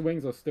 Golbat's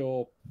wings are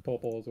still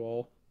purple as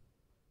well.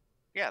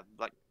 Yeah,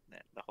 like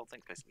the whole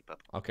thing's basically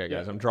purple. Okay,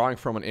 guys, I'm drawing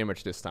from an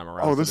image this time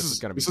around. Oh, so this is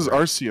gonna be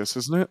Arceus,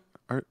 isn't it?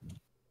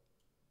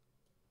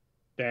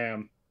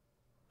 Damn.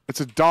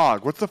 It's a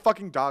dog. What's the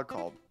fucking dog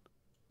called?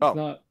 Oh.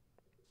 Not...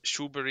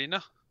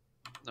 Shuberina?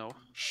 No.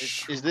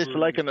 Is this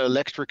like an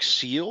electric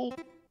seal?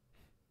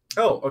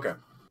 Oh, okay.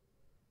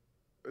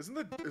 Is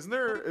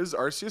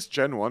Arceus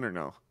Gen 1 or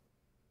no?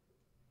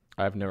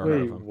 I've never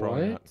heard of him.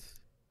 Probably not.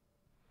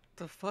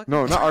 The fuck?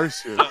 No, not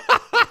Arceus.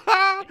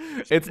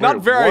 It's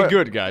not very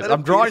good, guys.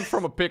 I'm drawing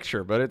from a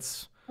picture, but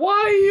it's...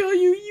 Why are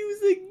you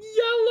using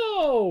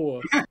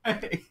yellow?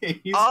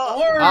 He's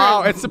orange.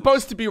 Oh, it's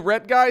supposed to be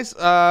red, guys.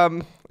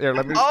 Here,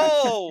 let me...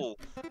 Oh!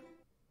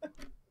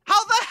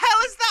 How the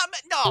hell is that?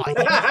 No!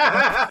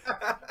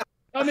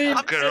 I mean,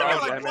 I'm sitting here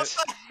like, what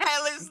the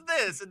hell is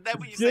this? And then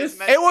when you say it's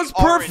meant It to was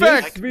be orange,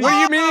 perfect! like, What do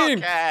you mean?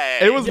 Okay.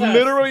 It was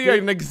literally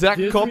an exact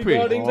copy.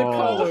 Disregarding the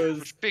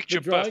colors, the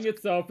drawing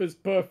itself is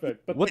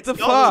perfect. But What the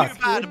Not fuck?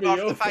 too bad apart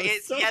from the fact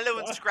it's so yellow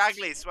and much.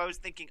 scraggly, so I was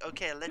thinking,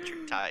 okay,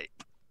 electric type.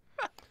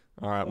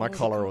 Alright, my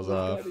color was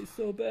That is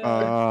so bad.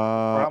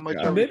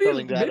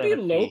 maybe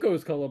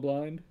Loco's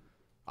colorblind.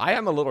 I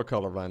am a little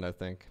colorblind, I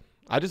think.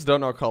 I just don't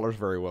know colors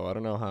very well. I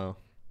don't know how.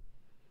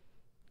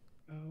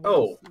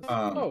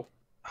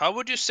 How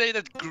would you say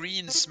that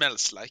green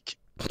smells like?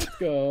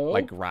 Go.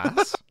 Like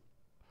grass?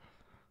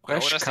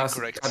 Fresh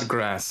cut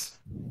grass.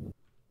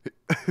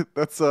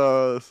 That's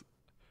you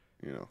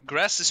know.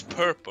 Grass is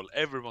purple.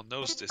 Everyone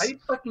knows this. How do you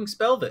fucking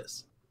spell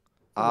this?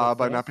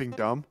 By not being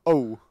dumb.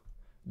 Oh.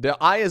 The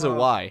I is a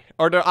Y.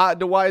 Or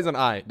the Y is an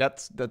I.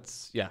 That's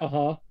yeah.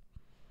 Uh-huh.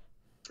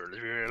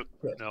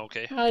 No,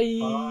 okay.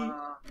 Hi.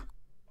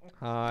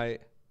 Hi.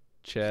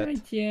 Chat. Hi,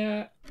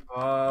 chat.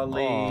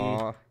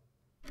 Aw.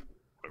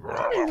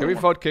 Can we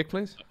vote kick,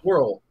 please?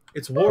 Whirl.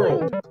 It's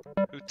Whirl.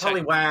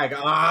 Poliwag.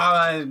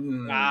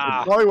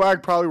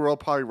 Poliwag, Poliwhirl,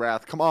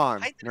 Poliwrath. Come on,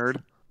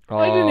 nerd.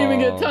 I didn't even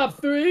get top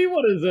 3.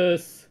 What is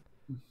this?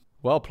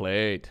 Well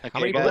played. Okay,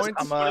 How many guys,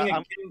 points?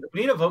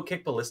 we need to vote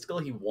kick Ballistical.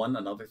 He won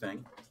another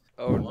thing.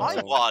 Oh no.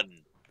 I won.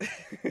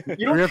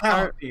 You don't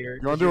count here.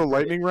 You want to do a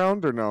lightning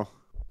round or no?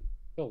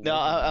 No,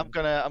 I'm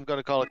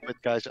gonna call it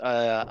quit, guys.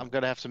 I'm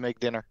gonna have to make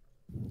dinner.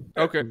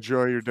 Okay.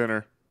 Enjoy your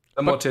dinner.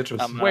 More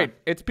Tetris. Wait,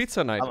 it's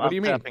pizza night. What do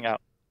you mean? Tapping out.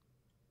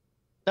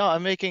 No,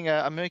 I'm making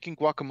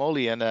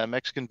guacamole and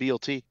Mexican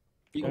BLT.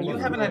 You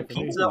haven't had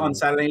pizza on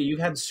Saturday. You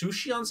had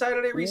sushi on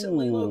Saturday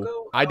recently,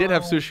 Loco? I did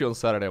have sushi on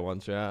Saturday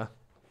once, yeah.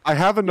 I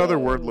have another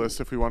word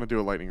list if we want to do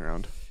a lightning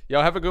round.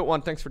 Yo, have a good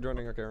one. Thanks for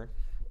joining, Garen.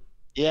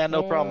 Yeah,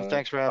 no problem.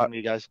 Thanks for having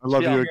me, guys. I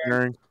love See ya. you,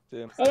 Garen.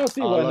 I don't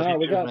see why love not. you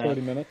We too, got man.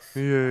 30 minutes.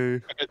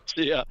 Yay.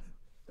 Yeah.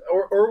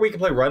 Or we can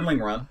play Runling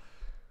Run.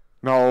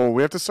 No,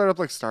 we have to start up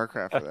like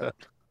StarCraft for that.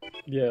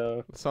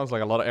 Yeah. Sounds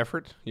like a lot of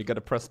effort. You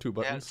gotta press 2 Yeah,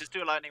 buttons. just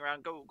do a lightning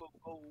round. Go, go,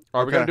 go.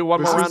 Are we gonna do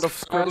one more round of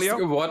Ask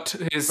Squirrelio? what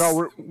his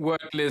word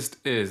list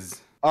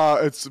is.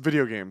 It's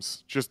video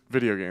games. Just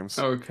video games.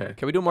 Okay.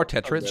 Can we do more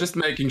Tetris? Just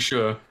making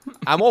sure.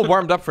 I'm all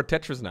warmed up for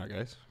Tetris now,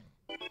 guys.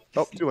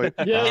 Oh, too late.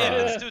 Yeah,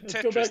 let's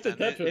do go back Tetris to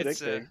then. Tetris.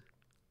 It's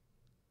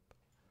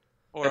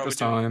or Tetris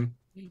time.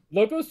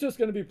 Loco's just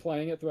gonna be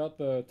playing it throughout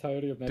the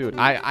entirety of next Dude, week.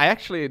 I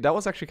actually, that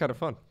was actually kind of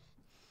fun.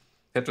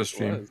 Tetris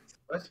stream.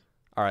 What?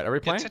 All right, are we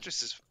Yeah, playing?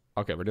 Tetris is.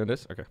 Okay, we're doing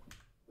this? Okay.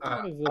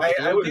 I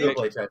would go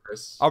play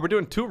Tetris. Oh, we're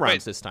doing 2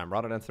 rounds this time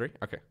rather than 3?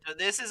 Okay. So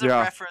this is a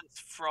Yeah. reference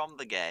from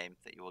the game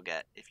that you will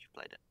get if you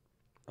played it.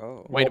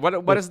 Oh. Wait,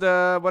 what is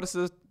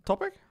the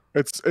topic?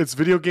 It's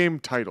video game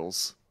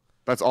titles.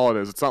 That's all it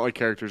is. It's not like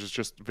characters. It's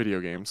just video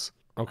games.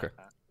 Okay.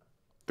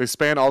 They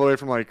span all the way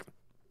from like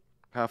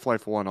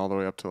Half-Life 1 all the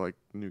way up to like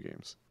new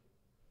games.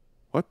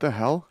 What the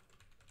hell?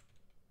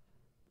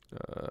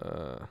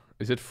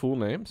 Is it full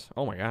names?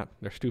 Oh my god,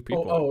 there's 2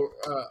 people.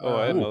 Oh,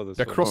 I know this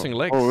They're one. crossing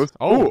legs.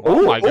 Oh,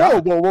 Oh my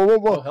god. Whoa, whoa, whoa,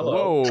 whoa. Oh,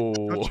 hello.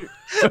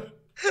 Whoa.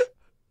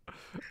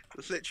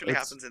 This literally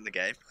happens in the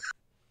game.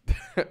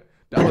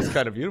 That was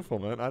kind of beautiful,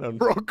 man. I don't.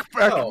 Broke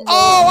back.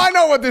 Oh, I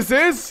know what this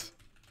is.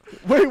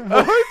 Wait,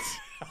 what?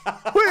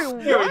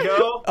 Wait, Here we what?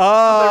 go.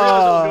 I realized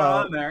what was going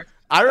on there.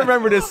 I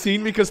remember this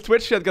scene because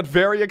Twitch chat got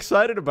very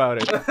excited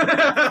about it.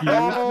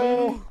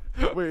 Oh.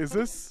 Wait, is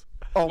this?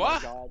 Oh my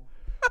What? god.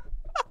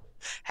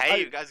 Hey,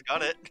 you guys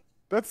got it.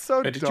 That's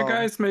so Hey, did dumb. you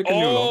guys make a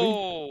new lobby?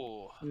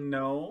 Oh.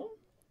 No.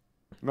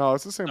 No,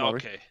 it's the same lobby.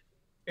 Okay.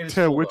 It is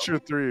Yeah, full, Witcher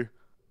 3.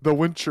 The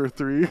Witcher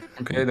 3.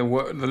 Okay, the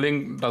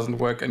link doesn't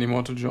work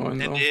anymore to join.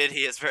 Though. Indeed,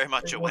 he is very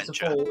much a though. It's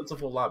wencher. it's a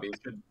full lobby. It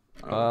should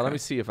Let me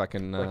see if I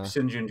can. like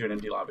send you into an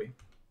empty lobby.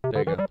 There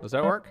you go. Does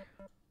that work?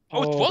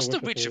 Oh, it was The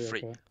the Witcher Witcher 3,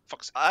 3. okay.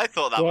 Fuck's I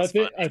thought that So was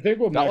I think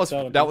we'll That max was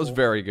out on that was people.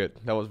 very good.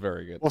 That was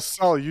very good. Well,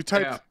 Sal, you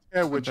typed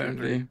Yeah, Witcher 3.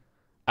 apparently.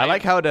 I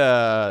like how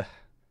the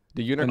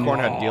unicorn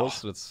had Aw. gills.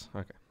 So it's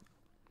okay.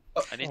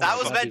 I need That to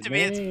was find- meant to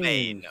be its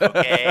main,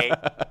 okay?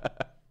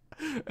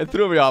 It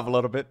threw me off a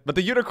little bit, but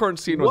the unicorn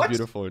scene was What?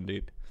 beautiful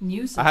indeed.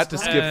 New I had to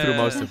skip through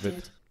most of it.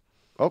 subscriber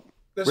Oh,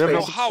 This we have way no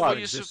is How are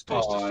you just-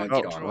 supposed to Oh,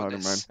 fucking oh, draw never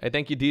this? mind. Hey,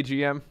 thank you,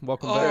 DGM.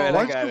 Welcome Oh. back. Alright,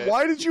 I got it.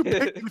 why did you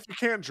pick it if you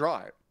can't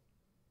draw it?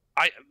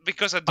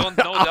 Because I don't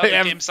know the I other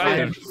am games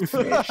either.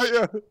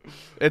 Yeah.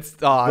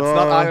 It's not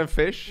Iron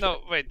Fish.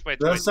 No, wait.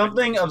 There's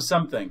something of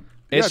something.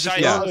 It's just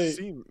yeah. draw yeah. a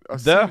scene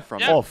The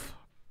from Yeah. it. off.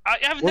 I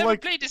have Well, never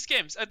like- played these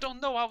games. I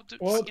don't know how to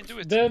Well, fucking do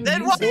it. then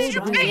why did you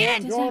go pick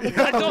and it? draw the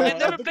I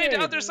never Okay. played the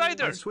others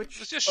either. I It's switched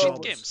just shit jobs.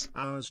 games.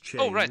 Hours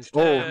Oh, right. changed.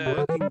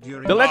 Oh. Working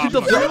during The Legend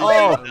of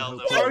Zelda.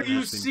 Oh. Are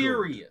you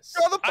serious?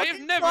 Draw the I have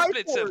fucking never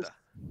played Triforce. Zelda.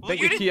 Well, Thank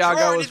you you, didn't draw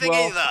Kiago, as anything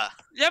well. either.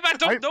 Yeah, but I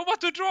don't know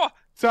what to draw. I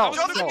Sal, was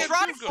Draw looking the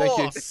at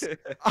Google.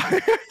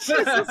 Thank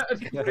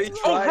you. Three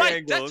Oh,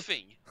 right, that triangles.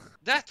 thing.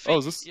 That thing.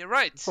 is this You're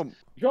right. from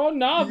Draw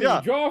Navi.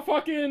 Yeah. Draw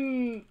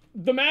fucking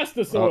the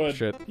Master Sword.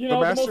 shit. You know,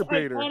 the, most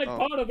masturbator. iconic Oh.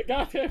 part of the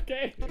goddamn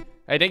game.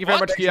 Hey, thank you very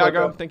What? much,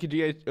 Kiago. Thank you,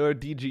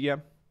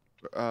 DGM.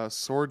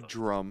 sword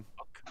drum?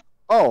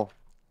 Oh,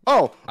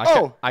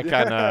 I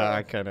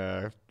kind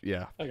of,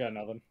 yeah. I got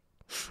nothing.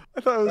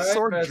 I thought it was Alright,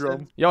 sword Preston.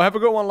 drum. Yo, have a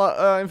good one,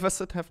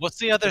 Invested. What's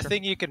the other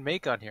thing you can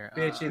make on here?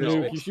 Bitch, it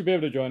Luke, is. you should be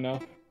able to join now.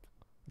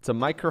 It's a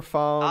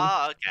microphone,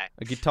 Ah, okay.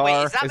 a guitar.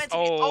 Wait, is that It's, meant to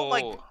be? Oh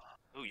my. Oh.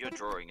 Ooh, your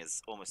drawing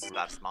is almost as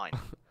bad as mine.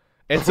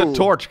 it's a Ooh.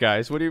 torch,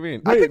 guys. What do you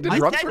mean? I Wait, think the I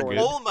drums said are good.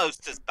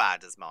 almost as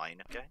bad as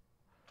mine. Okay.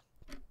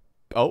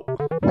 Oh,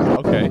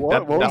 okay.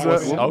 What was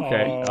was that?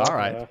 okay. All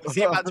right. Is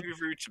he about to be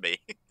rude to me?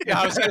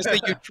 Yeah, I was gonna say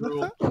you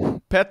drew.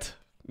 Pet?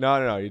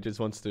 No. He just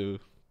wants to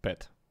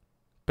pet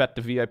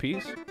the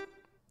VIPs.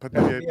 Put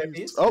Yeah. the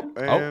VIPs. Oh,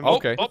 and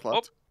okay. Oh,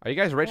 oh. Are you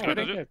guys rage Oh, I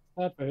quitting? think it's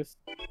that first.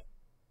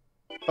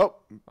 Oh,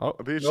 Oh,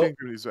 a bit Nope. of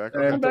Goonies back.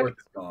 And I'm back. Dork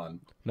is gone.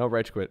 no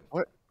rage quit.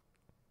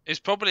 It's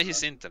probably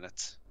his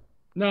internet.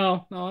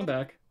 No, I'm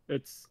back.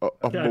 It's. Oh,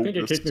 Yeah, I think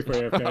it kicked me for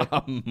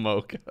AFK.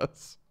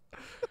 Mochas.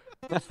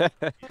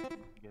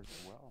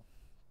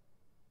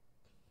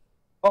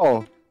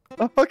 Oh,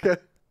 okay.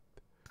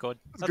 Good.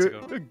 That's That's a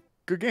good. good.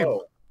 Good game.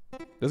 Oh,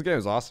 This game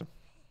is awesome.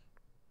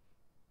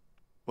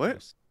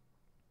 What?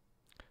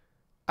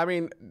 I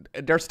mean,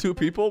 there's 2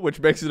 people, which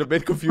makes it a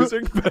bit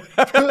confusing.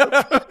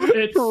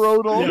 It's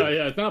Rodal.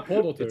 yeah, it's not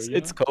Portal 2. It's you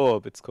know?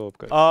 co-op. It's co-op,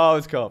 guys. Oh,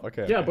 it's co-op.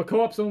 Okay. Yeah, okay. but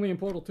co-op's only in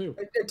Portal 2.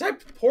 I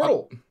typed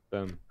Portal.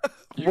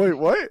 Wait,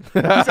 what? He's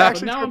But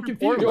actually now I'm typing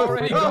confused. You Portal.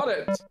 already got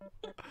it.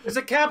 It's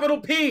a capital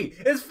P.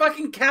 It's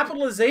fucking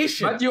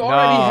capitalization. But you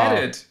already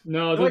had it. No,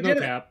 No, I there's no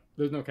didn't. cap.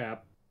 There's no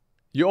cap.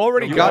 You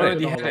already You got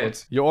already it. had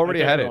it. You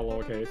already I had typed it.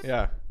 all lowercase.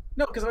 Yeah.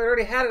 No, because if I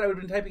already had it, I would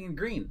have been typing in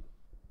green.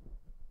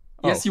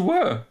 Yes, you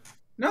were.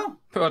 No.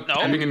 But No.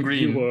 typing in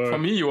green. You were. For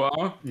me, you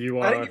are. You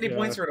are. I didn't get any yeah.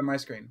 points for it on my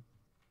screen.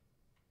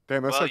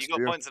 Damn, that's Well, like you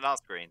got points on our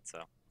screen, so.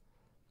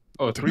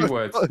 Oh, 3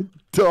 words.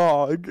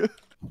 Dog.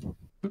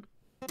 I am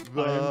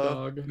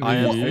dog. I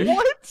am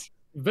What?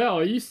 Val,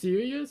 are you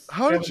serious?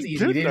 How That did was you easy.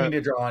 get You didn't that? need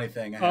to draw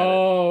anything. I had it.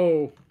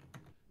 Oh.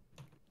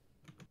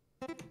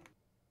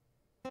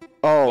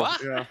 Oh,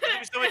 What? yeah.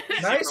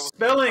 Nice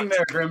spelling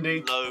there,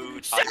 Grimdy.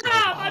 Shut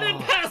up! I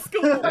didn't pass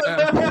school!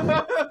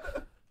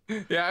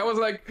 Yeah,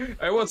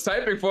 I was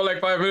typing for like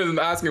 5 minutes and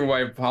asking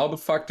how the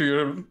fuck do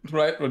you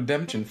write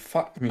redemption?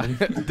 Fuck me.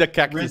 The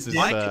cactus is.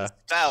 I can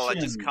spell, I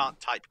just can't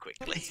type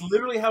quickly. It's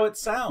literally how it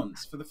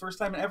sounds for the first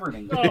time ever in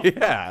English.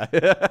 Yeah.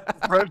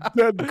 Red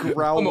Dead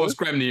Growlithe. Almost,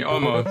 Grimney,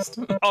 almost.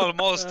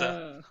 Almost.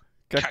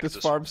 Cactus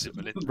Farms.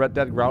 Red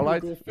Dead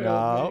Growlithe?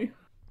 No.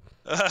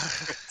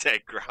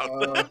 Dead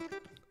ground.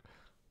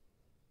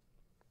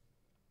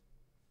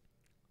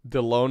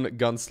 The Lone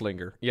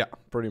Gunslinger. Yeah,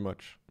 pretty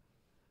much.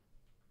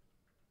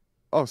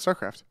 Oh,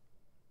 StarCraft.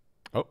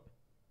 Oh.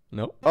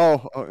 No.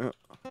 Oh, yeah.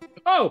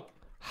 Oh!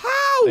 How?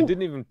 I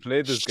didn't even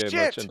play this game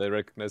much Shit. and I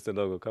recognized the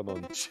logo. Come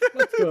on. Let's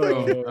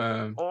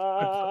go.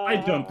 I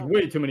dumped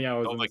way too many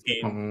hours in this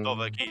game.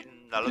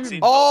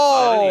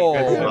 Oh!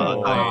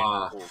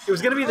 It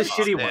was gonna be the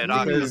shitty one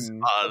because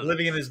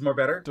Oblivion is more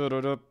better.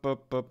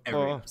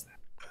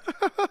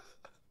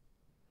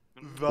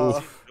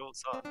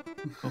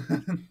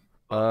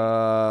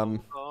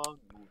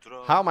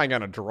 How am I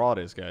gonna draw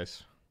this,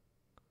 guys?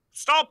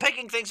 Stop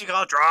picking things you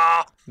can't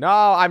draw! No,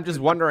 I'm just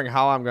wondering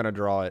how I'm gonna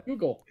draw it.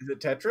 Google. Is it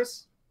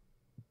Tetris?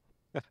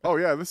 Oh,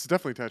 yeah, this is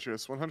definitely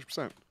Tetris,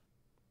 100%.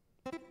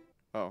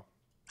 Oh.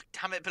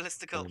 Damn it,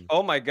 Ballistical.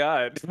 Oh my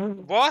god.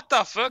 What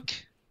the fuck?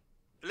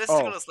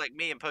 Ballistical is like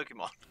me and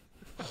Pokemon.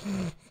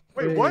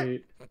 Wait,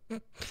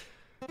 what?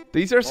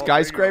 These are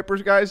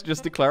skyscrapers, guys,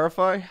 just to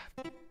clarify.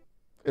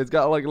 It's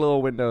got like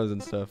little windows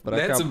and stuff, but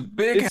That's I a can't...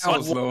 big It's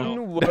house, though.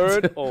 One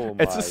word? Oh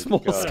my It's a small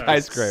god.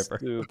 skyscraper.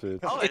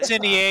 Stupid. Oh, It's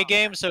an EA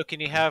game, so can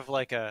you have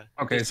like a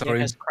Okay, this game sorry.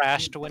 has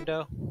crashed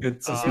window?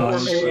 It's a or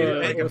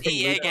small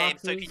EA game,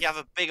 so can you have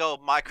a big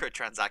old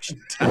microtransaction?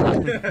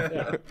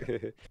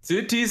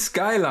 City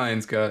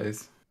Skylines,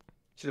 guys.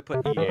 Should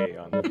have put EA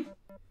on it.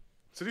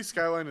 City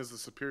Skyline is the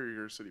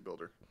superior city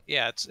builder.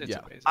 Yeah, it's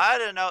amazing. I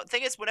don't know.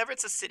 Thing is, whenever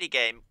it's a city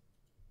game,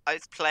 I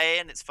play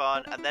and it's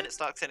fun, and then it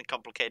starts getting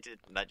complicated,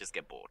 and I just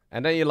get bored.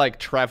 And then you like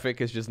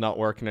traffic is just not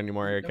working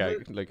anymore. Okay,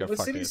 like a The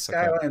fucking City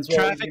Skylines. Well,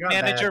 Traffic you're not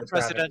bad, Manager the traffic's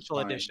Presidential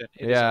fine. Edition.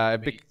 Yeah,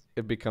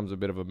 it becomes a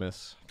bit of a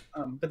miss.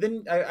 But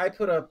then I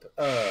put up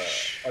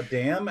a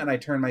dam and I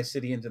turned my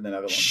city into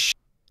another one.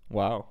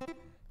 Wow.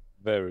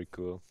 Very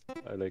cool.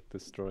 I like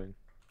this drawing.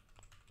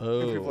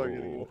 People are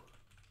getting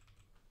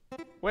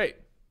Oh. Wait.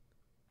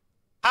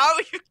 How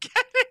are you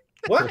getting?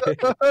 What?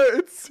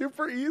 It's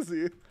super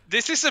easy.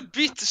 This is a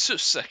bit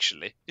sus,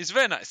 actually. It's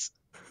very nice.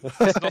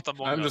 It's not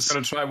Among I'm Us. just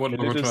gonna try one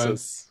more time.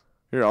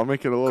 Here, I'll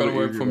make it a little Gonna bit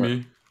work easier. for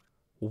me.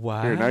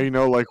 Wow. Here, now you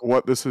know like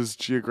what this is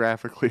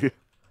geographically.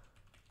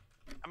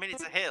 I mean,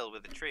 it's a hill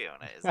with a tree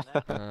on it, isn't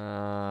it?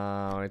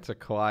 Oh, it's a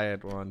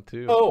quiet one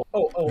too. Oh.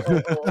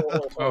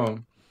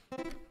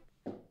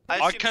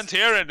 I can't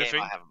hear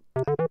anything.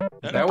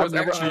 That was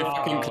actually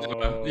fucking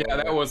clever. Yeah,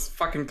 that was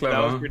fucking clever.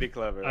 That was pretty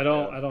clever. I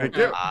don't.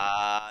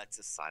 It's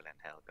a silent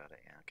hill. Got it.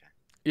 Yeah. Okay.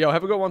 Yo,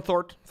 have a good one,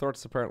 Thort.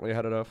 Thort's apparently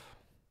headed off.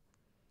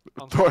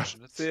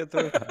 Unfortunate. See you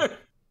too.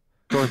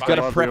 Thort's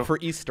gotta prep for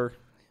Easter.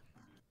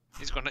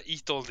 He's gonna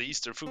eat all the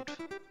Easter food.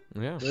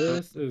 Yeah.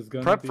 This is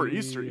gonna Prep be for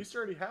Easter. Easter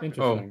already happened.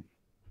 interesting.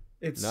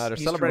 It's No, they're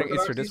Easter celebrating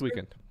Orthodox Easter this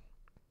weekend.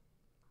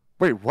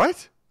 Wait,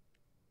 what?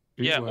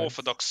 Yeah, Words.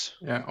 Orthodox.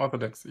 Yeah,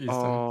 Orthodox Easter.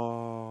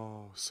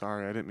 Oh,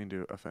 sorry, I didn't mean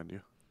to offend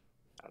you.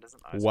 That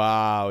isn't nice.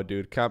 Wow,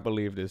 dude, can't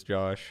believe this,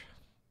 Josh.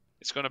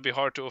 It's gonna be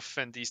hard to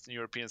offend Eastern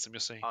Europeans, I'm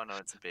just saying. Oh no,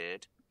 it's a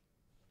beard.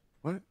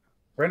 What?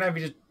 Right now, if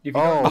you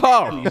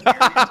Oh.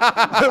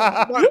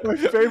 my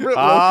favorite.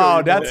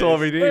 Oh, that's all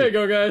we need. There you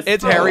go, guys.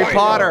 It's Harry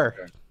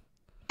Potter.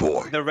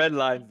 Boy. The red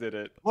lines did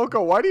it.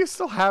 Loco, why do you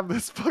still have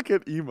this fucking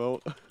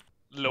emote?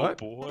 Low What?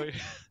 boy.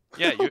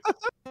 Yeah, you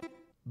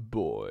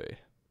Boy.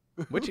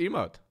 Which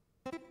emote?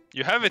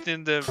 you have it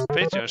in the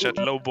Patreon chat,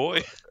 low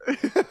boy.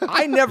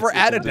 I never It's in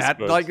added that.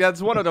 Discord. Like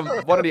that's one of the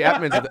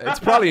admins. It's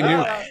probably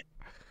new.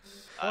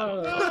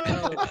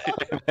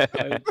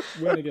 I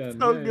win again.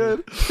 So Yay.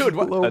 good. Dude,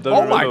 what? I don't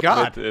Oh remember my who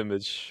god. made the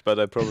image, but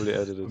I probably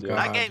edited it. Yeah.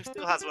 That game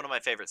still has one of my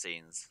favorite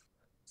scenes.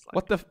 It's like,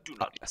 What the? Do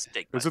not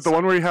mistake. Is it the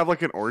one where you have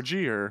like an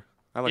orgy or?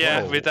 I like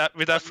Yeah, that.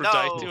 with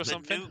Aphrodite No, or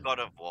something. the new God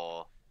of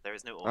War. There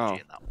is no orgy Oh.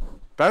 in that one.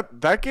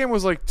 That game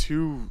was like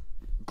too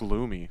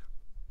gloomy.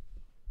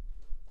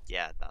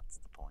 Yeah, that's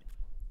the point.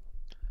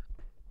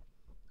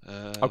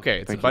 Okay,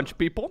 it's a Thank bunch of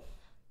people.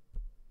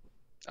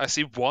 I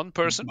see one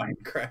person.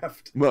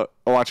 Minecraft. Look,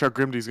 oh, watch out,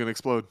 Grimdy's gonna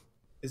explode.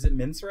 Is it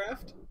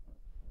Minceraft?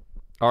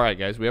 All right,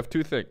 guys, we have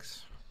two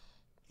things.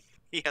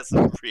 He has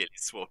some really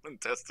swollen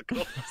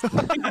testicles.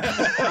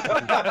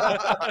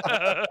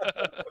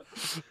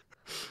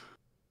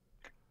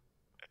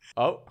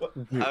 Oh.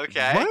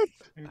 Okay. What?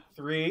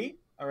 3.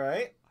 All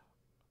right.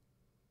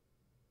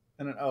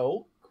 And an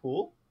O.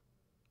 Cool.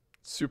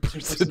 Super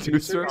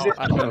seducer.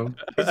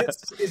 Is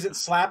it, is it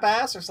slap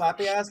ass or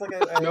slappy ass like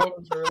I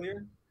noticed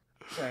earlier?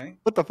 Okay.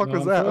 What the fuck No,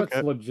 was I'm that? sure Okay.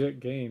 it's legit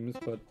games,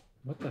 but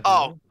what the hell?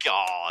 Oh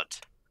God.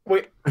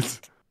 Wait.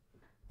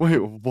 Wait,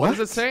 What what? does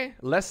it say?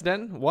 Less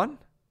than 1?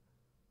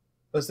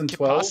 Less than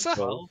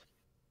 12?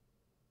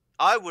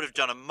 I would have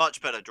done a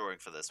much better drawing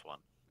for this one.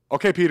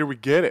 Okay, Peter, we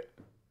get it.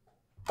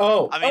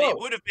 Oh. I mean, it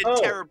would have been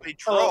terribly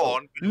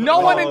drawn. but No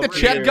one in Oh, the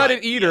chat weird. got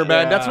it either,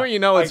 man. That's when you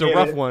know I it's a get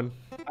rough it. one.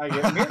 I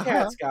get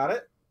Meerkat's got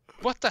it.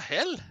 What the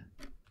hell?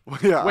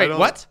 Yeah, Wait,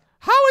 what?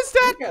 How is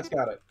that? Meerkat's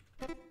got it.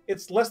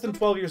 It's less than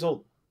 12 years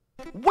old.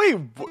 Wait.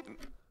 What?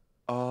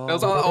 Oh.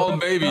 Those are all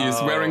babies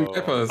wearing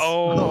diapers.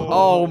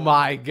 Oh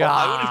my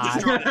God.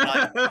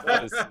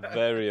 That is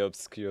very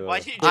obscure. Why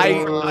did you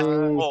do like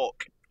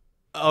walk?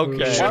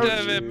 Okay. Should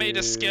have made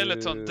a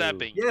skeleton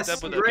dabbing. Yes,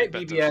 That would you're have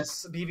right, been better.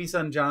 BB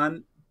Son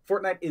John.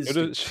 Fortnite is.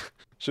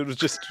 Should have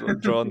just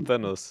drawn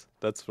Thanos.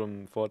 That's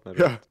from Fortnite.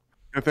 Yeah.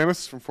 Yeah, Thanos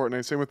is from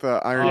Fortnite. Same with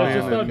Iron Yeah, Man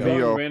just and not drawing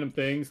Neo. random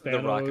things.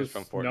 Thanos, The Rock is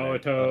from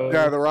Fortnite. Naruto.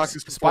 Yeah, the Rock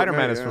is from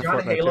Spider-Man Fortnite, is from yeah.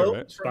 Fortnite Halo. too,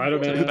 right?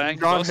 Spider-Man. Bang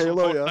John Boss from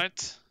Halo, yeah.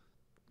 Fortnite.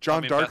 John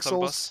I mean, Dark Battle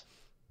Souls. Boss.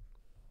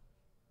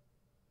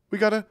 We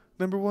got a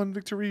 #1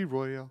 victory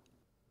royale.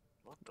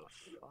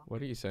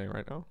 What are you saying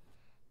right now?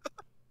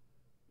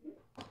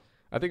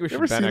 I think we You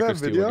ever should ban seen that Echo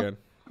Steel video? again.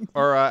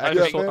 Or Echo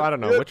think- Soul, I don't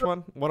know. Which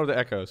one? One of the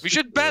Echoes. We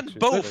should ban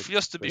both,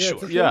 just to be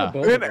sure. Yeah.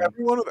 And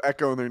everyone with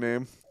Echo in their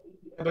name.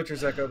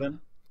 Butcher's Echo then.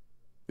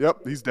 Yep,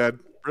 he's dead.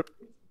 Rip.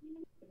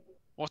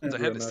 What the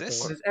hell is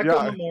this? Is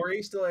Echo Yeah.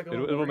 Memori still Echo It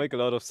will Memori? make a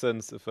lot of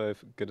sense if I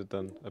get it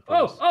done. I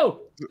promise.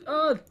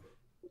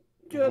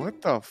 Good.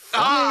 What the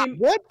fuck?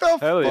 What the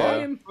Hell fuck?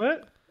 yeah.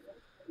 What?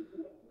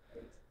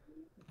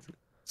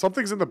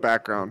 Something's in the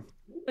background.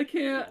 I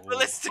can't.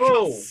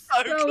 Ballistical's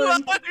so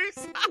Dylan,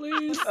 close.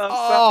 Please.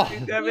 Oh,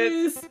 Damn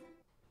it. Please.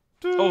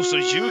 Oh, so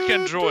you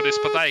can draw this,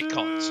 but I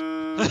can't.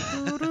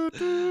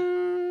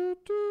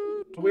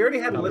 We already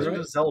had Copyright? Legend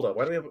of Zelda.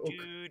 Why do we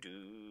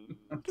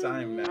have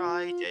time now?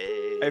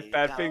 Friday. I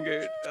fat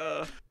fingered.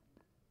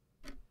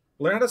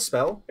 Learn how to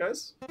spell,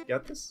 guys.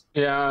 Got this?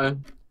 Yeah.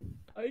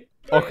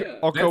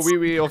 Okay, wee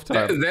wee of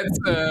time.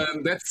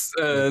 That's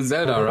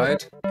Zelda,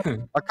 right?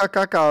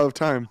 Akakaka of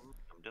time.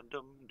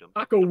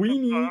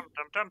 Akaweenie.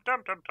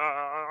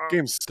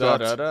 Game Da sucks.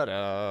 da da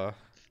da.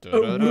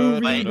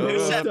 Wait, who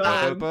said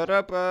that?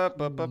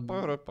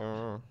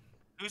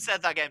 Who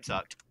said that game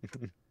sucked?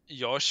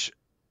 Josh.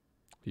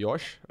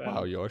 Yosh?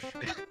 Wow, Yosh.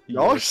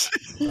 Yosh?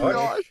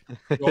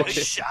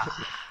 Yosh?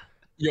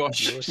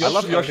 Yosh. I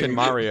love Yosh and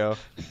Mario.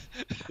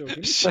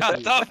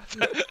 Shut up!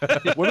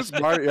 What is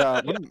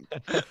Mario?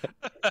 Yeah.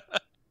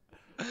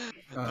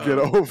 Get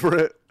over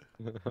it.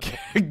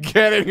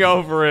 Getting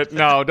over it.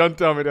 No, don't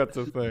tell me that's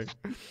a thing.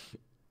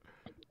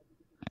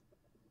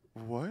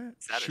 What?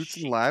 that a Shoots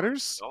and sheep?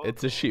 ladders?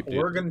 It's a sheep, dude.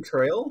 Oregon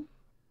Trail?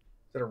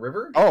 Is that a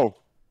river? Oh.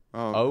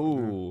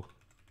 Oh. Is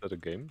that a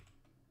game?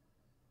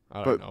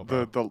 I But don't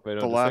know, bro. Wait,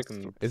 the no, last.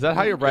 second. Is that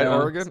how you write Yeah.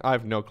 Oregon? I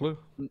have no clue.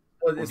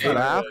 What is that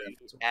that?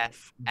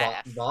 F.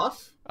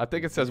 Voth? I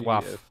think it says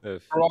WAF.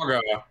 BFF. Frogger.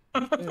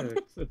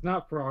 It's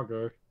not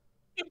Frogger.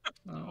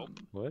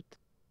 What?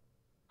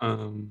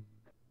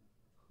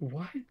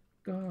 What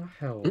the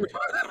hell?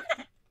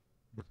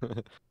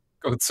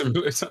 Code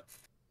Simulator.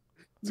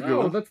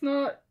 No, that's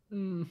not.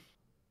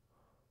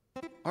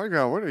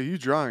 Argo, what are you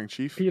drawing,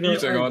 Chief? Peter,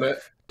 Peter got it.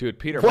 Dude,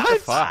 Peter, what the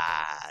fuck?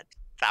 Bad.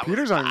 That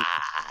Peter's was on. bad.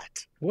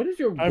 What is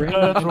your I'm random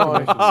gonna draw-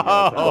 information you guys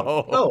have?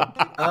 Oh,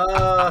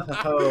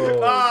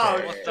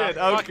 What the shit,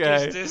 fuck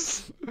okay. is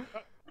this?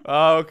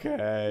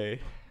 Okay.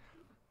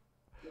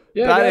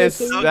 Yeah, That guys,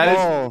 is, so- that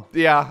Oh. is,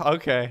 yeah,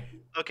 okay.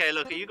 Okay,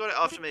 look, you got it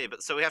after me,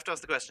 but so we have to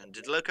ask the question: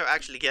 did Loco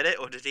actually get it,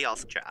 or did he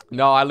ask chat?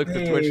 No, I looked at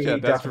Hey, Twitch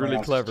chat. That's definitely really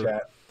asked clever.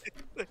 chat.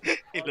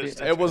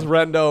 It was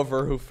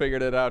Rendover who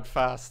figured it out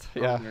fast.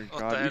 Yeah. Oh my What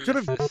God. the You hell could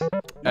is have. this?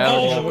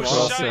 Animal Oh,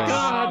 Crossing. shut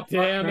God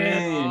damn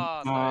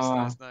it.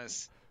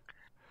 Nice.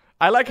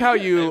 I like how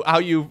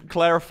you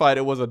clarified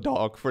it was a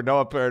dog for no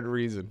apparent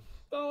reason.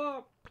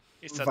 Stop.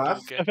 He said Vaff?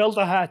 donkey. I felt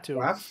I had to.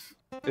 Waff?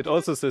 It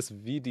also says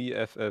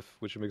VDFF,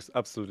 which makes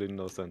absolutely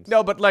no sense.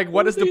 No, but like,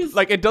 what is the These-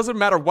 like? It doesn't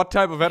matter what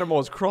type of animal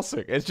is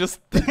crossing. It's just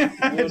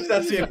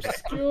That's it.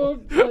 Obscure,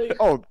 like,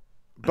 Oh,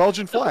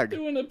 Belgian flag.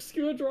 doing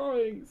obscure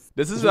drawings.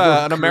 this is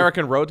an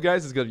American road,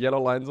 guys. It's got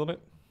yellow lines on it.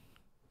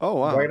 Oh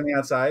wow. White on the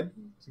outside.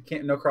 So you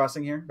can't, no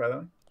crossing here, by the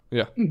way.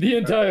 Yeah, The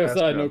entire That's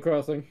side, true. no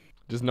crossing.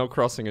 just no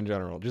crossing in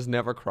general. Just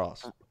never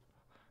cross.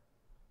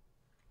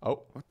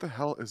 Oh, What the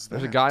hell is that?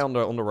 there's a guy on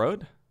the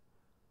road.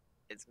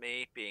 It's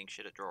me being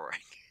shit at drawing.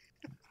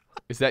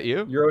 Is that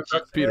you? Euro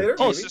Truck Peter. Simulator?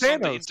 Oh, maybe? is this on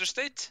the Thanos.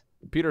 interstate?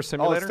 Peter Oh, it's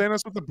Simulator.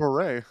 Thanos with the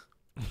beret.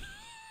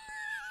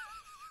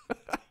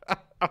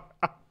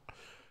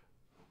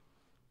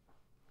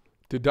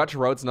 Do Dutch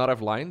roads not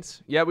have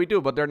lines? Yeah, we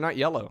do, but they're not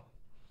yellow.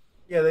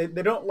 Yeah,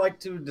 they don't like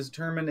to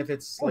determine if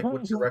it's like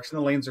which direction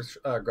the lanes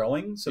are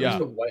going, so Yeah. there's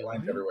the white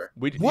lines everywhere.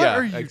 We What yeah,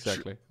 are you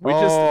exactly. We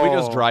just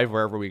Oh. drive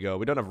wherever we go.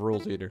 We don't have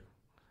rules either.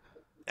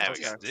 There What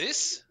we is go.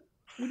 this?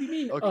 What do you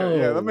mean? Okay, oh.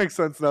 yeah, that makes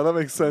sense now. That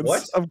makes sense.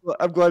 What?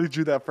 I'm glad you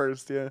drew that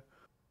first. Yeah.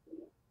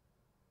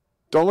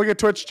 Don't look at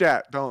Twitch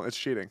chat. Don't. It's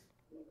cheating.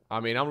 I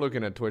mean, I'm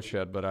looking at Twitch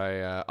chat, but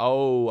I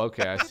oh,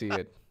 okay, I see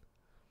it.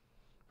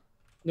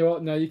 No,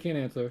 no, you can't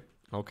answer.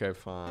 Okay,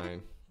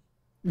 fine.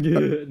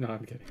 No, I'm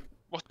kidding.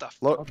 What the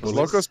fuck?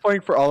 Loco's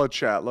playing for all of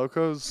chat.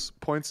 Loco's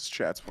points is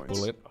chat's points.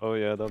 Bullet. Oh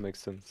yeah, that makes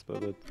sense.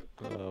 But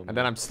And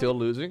then I'm still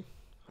losing?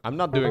 I'm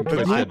not doing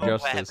Twitch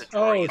justice.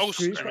 Oh,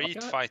 Street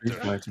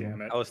Fighter.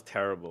 Damn it. That was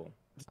terrible.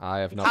 I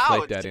have not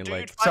played that in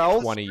like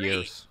 20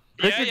 years.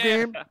 Pick a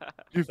game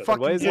you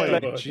fucking Why is it play.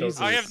 like Jesus?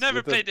 I have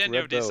never played any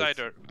of these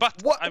either.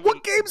 But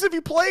What games have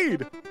you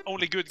played?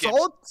 only good games.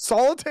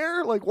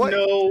 Solitaire? Like what?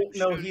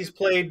 No, he's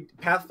played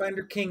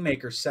Pathfinder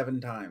Kingmaker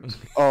 7 times.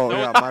 Oh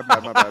yeah, my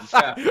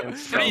bad.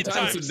 3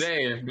 times a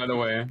day, by the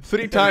way.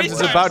 3 times is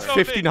about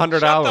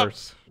 1,500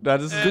 hours. That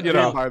is Good you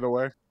game, know. by the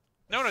way.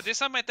 No,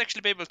 this I might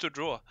actually be able to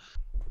draw.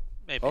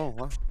 Maybe. Oh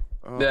wow.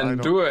 Then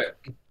do it.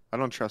 I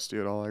don't trust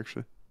you at all,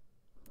 actually.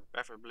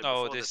 Preferably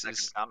No, before this the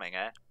is- second coming,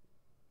 eh?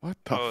 What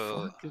the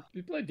fuck?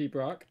 You play Deep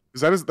Rock?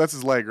 Is that that's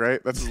his leg,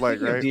 right? That's his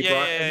leg, right? No,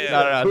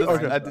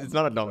 it's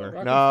not a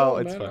donger. No,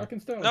 it's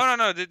fine.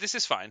 No, this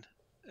is fine.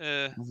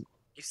 You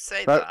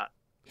say That- that.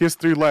 He has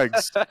 3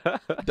 legs.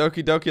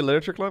 Doki Doki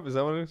Literature Club, is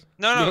that what it is?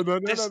 No,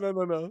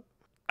 No.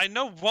 I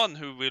know one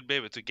who will be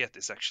able to get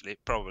this actually,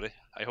 probably.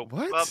 I hope.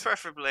 What? Well,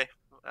 preferably.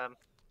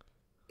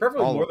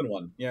 Preferably All more of than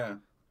one, yeah.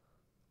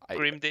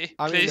 Grim D,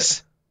 I mean,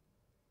 please.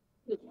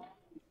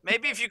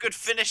 Maybe if you could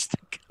finish the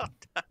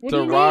goddamn. What do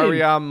you mean?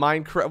 Terraria,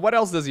 Minecraft. What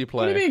else does he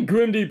play? What do you mean,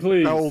 Grimdy,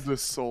 please?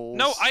 Eldest Souls.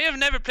 No, I have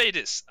never played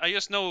this. I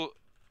just know.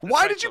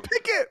 Why did you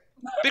pick it?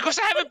 Because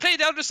I haven't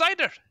played Elders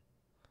either.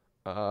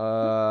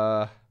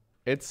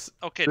 It's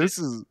Okay. This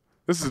is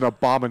an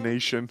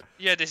abomination.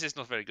 Yeah, this is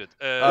not very good.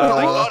 I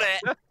got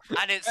it,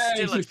 and it's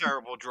still a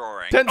terrible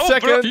drawing. 10 Oh,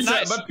 seconds. Peter,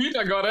 nice. But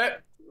Peter got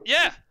it.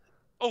 Yeah.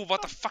 Oh,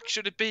 what the fuck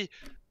should it be?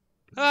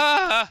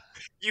 Ah.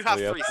 You have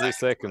We have 3 3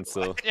 seconds. seconds,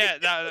 so. Yeah,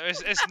 no,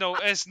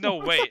 it's no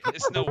way.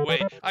 It's no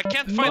way. I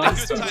can't find a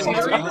good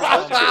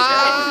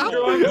time.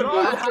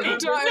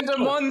 Peter and the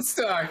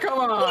monster. Come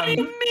on. What do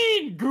you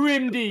mean,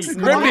 Grimdy?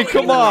 Grimdy,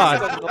 come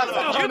on.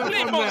 You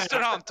play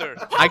Monster Hunter.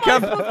 I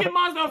can't. Fucking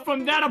monster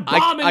from that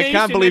abomination. I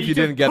can't believe you just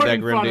didn't get put that,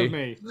 in front of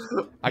Grimdy.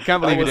 me. I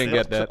can't believe you That didn't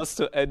was get that. close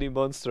to any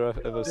monster I've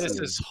ever This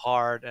seen. is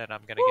hard, and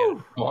I'm gonna get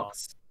it wrong.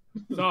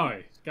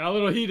 Sorry, got a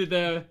little heated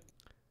there.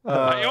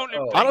 I only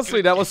play Honestly,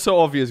 good that was so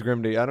obvious,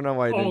 Grimdy. I don't know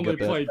why you didn't Only get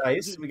that. played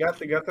Dice. We got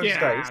those Get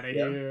dice. out of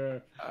yeah.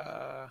 here.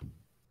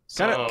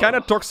 Kind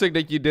of toxic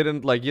that you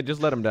didn't like. You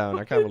just let him down.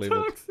 I can't believe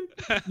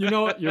it. You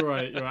know what? You're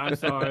right. I'm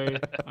sorry.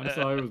 I'm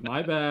sorry. It was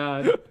my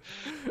bad.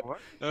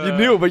 You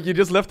knew, but you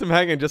just left him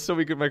hanging just so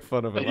we could make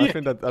fun of him. I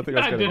think that's I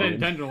kind of did it mean.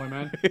 intentionally,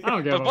 man. I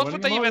don't give But a what fuck.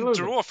 would they I'm even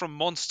losing. draw from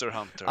Monster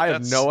Hunter? I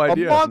have That's- no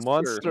idea.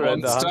 Monster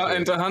and a Monster hunter.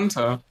 and a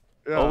hunter.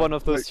 Or one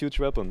of those huge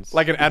weapons.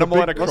 Like an animal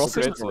big and a monster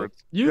crossing. sword.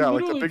 You Yeah, like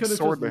the literally big could have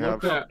sword just they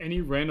looked have. up any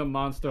random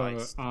monster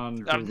on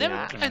Google.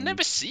 I've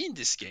never seen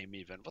this game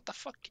even. What the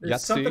fuck? It's Yahtzee.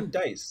 something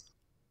dice.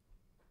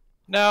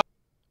 No.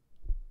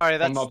 Alright,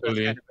 that's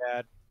Monopoly. kind of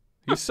bad.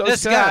 He's so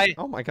This sad. guy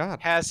Oh my god.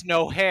 has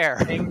no hair.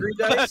 Angry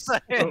dice.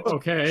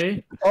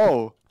 Okay.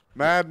 Oh,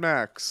 Mad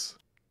Max.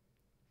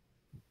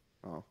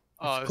 Oh.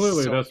 Oh, this Clearly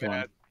is so this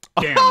bad.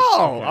 one. Damn.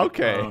 Oh,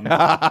 okay.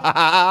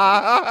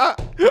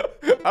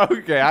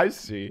 Okay, I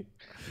see.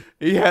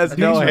 He has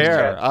no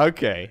hair.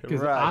 Okay,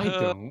 Because right. I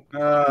don't.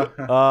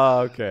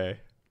 Okay.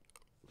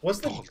 What's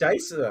the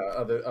dice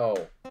other?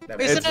 Oh, that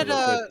Isn't makes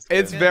it,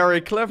 It's very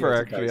clever,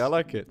 Yeah, it's a actually. dice. I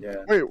like it. Yeah,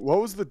 Wait, what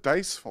was the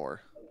dice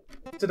for?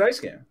 it's a dice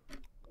game.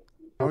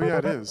 Oh yeah,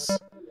 it is.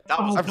 That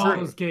was Oh, I've heard-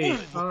 Baldur's Gate.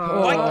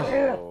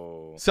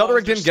 Oh.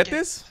 Seldrick didn't get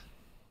this?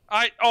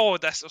 Oh,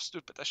 that's so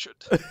stupid. I should.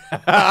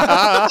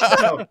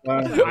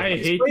 I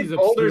He's hate played these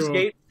Baldur's obscure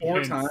Gate 4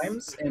 hints.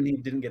 times, and he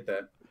didn't get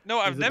that. No,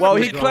 I've never. Well,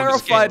 he played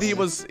Baldur's clarified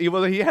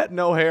Gate. he had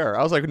no hair.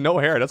 I was like, no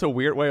hair. That's a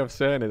weird way of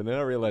saying it, and then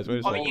I realized,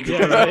 wait a Oh, second. you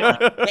Yeah,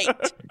 could have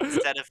 8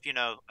 instead of,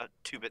 a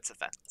 2 bits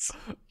offense.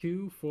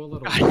 2 4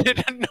 little. I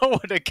didn't know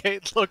what a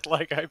gate looked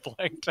like. I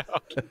blanked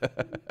out.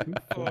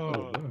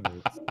 Oh.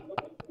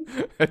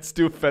 It's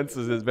 2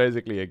 fences is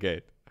basically a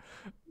gate.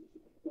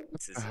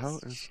 How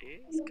is...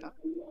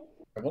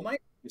 Double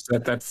Knight? Is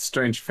that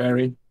strange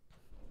fairy?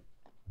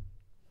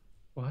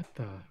 What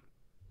the?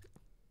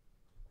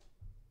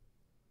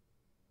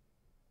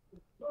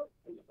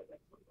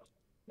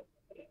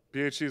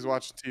 BHG's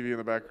watching TV in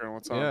the background.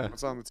 What's on? Yeah.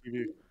 What's on the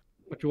TV?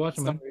 What you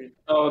watching, man?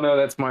 Oh no,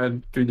 that's my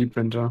 3D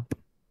printer.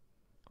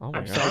 Oh my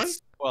I'm god. sorry?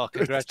 Well, It's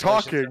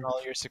congratulations talking. on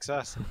all your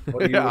success.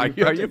 What Yeah, are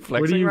you What are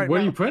flexing you right What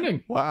now? are you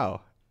printing?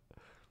 Wow.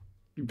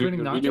 You Do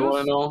printing you really want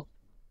nachos? to know?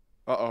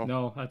 Uh-oh.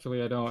 No,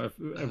 actually, I don't.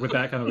 With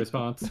that kind of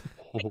response.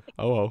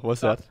 Oh,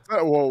 what's that?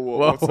 Whoa, whoa, Whoa,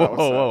 what's that? whoa, What's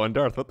that? whoa, and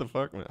Darth, what the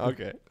fuck, man?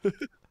 Okay.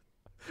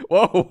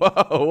 Whoa,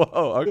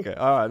 whoa, okay.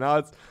 All right, now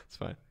it's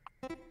fine.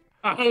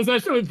 I was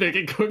actually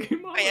thinking Cookie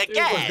Monster. Hey,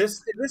 again?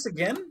 Is this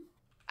again?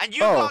 And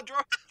you Oh. can't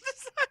draw.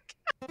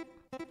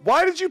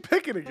 Why did you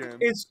pick it again?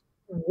 It's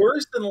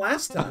worse than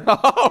last time.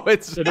 Oh, It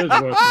is worse than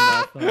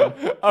last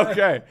time.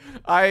 Okay.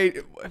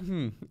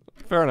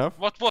 Fair enough.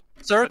 What?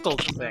 Circle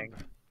thing.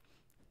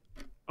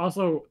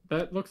 Also,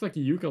 that looks like a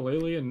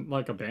ukulele and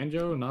like a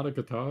banjo, not a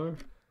guitar.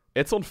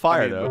 It's on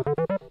fire though.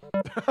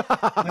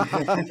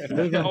 It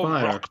is on Oh,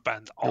 fire. Rock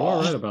Band. You're all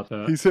Oh. right about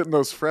that. He's hitting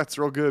those frets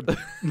real good.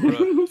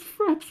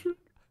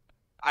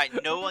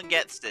 Alright, no one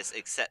gets this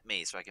except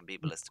me, so I can be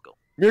ballistical.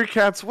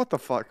 Meerkats, what the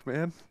fuck,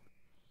 man?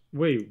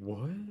 Wait,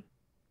 what?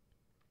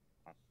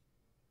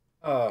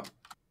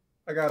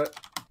 I got it.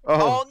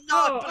 Oh, no!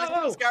 Oh,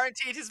 Ballistical's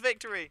guaranteed his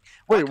victory.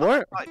 Wait,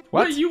 what?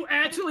 What? Wait, you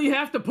actually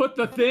have to put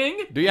the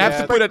thing? Do you have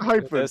to put it?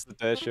 Hyphen. That's the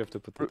dash. You have to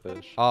put the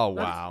dash. Oh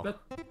wow!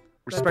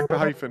 Respect the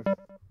hyphen.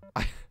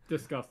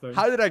 Disgusting.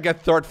 How did I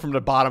get third from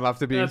the bottom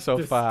after being That's so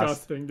fast?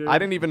 disgusting, dude. I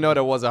didn't even know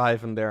there was a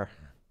hyphen there.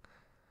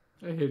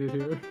 I hate it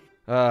here.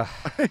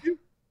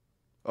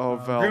 Oh,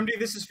 Val. Grimdy,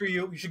 this is for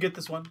you. You should get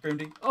this one,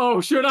 Grimdy.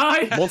 Oh, should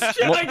I?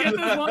 Should I get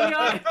this one,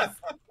 guys?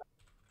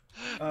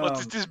 What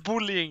is this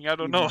bullying? I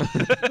don't know.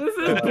 This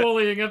is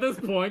bullying at this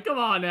point. Come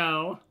on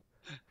now.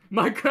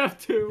 Minecraft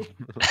 2.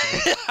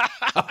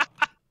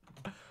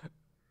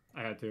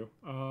 I had to.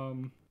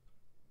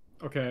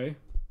 Okay.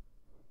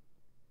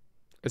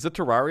 Is it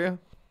Terraria?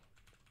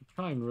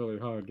 Trying really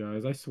hard,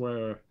 guys. I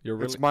swear. You're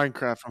really. It's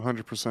Minecraft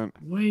 100%.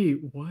 Wait,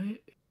 what?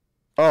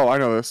 Oh, I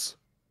know this.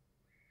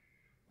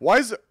 Why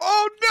is it?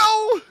 Oh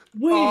no!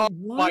 Wait, Oh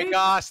what? my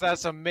gosh,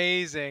 that's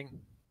amazing.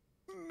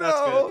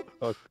 No.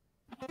 Fuck.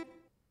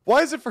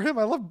 Why is it for him?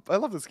 I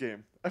love this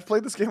game. I've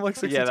played this game like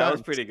 60 Yeah, times. that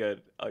was pretty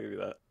good. I'll give you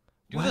that.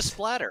 Do the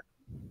splatter.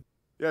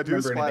 Yeah, do the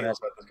Remember anything splatter. else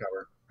about this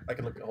cover? I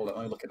can look. Hold on,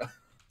 let me look it up.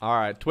 All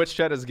right, Twitch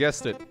chat has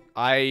guessed it.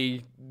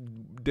 I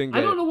didn't get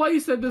I don't it. know why you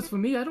said this for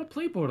me. I don't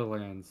play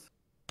Borderlands.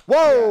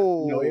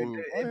 Whoa! No,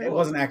 it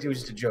wasn't actually. It was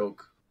just a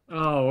joke.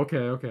 Oh,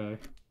 okay.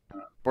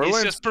 He's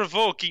Borderlands. just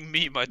provoking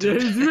me, my Yeah,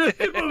 dude. he's really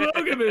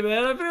provoking me,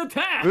 man. I feel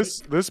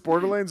attacked. This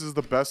Borderlands is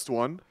the best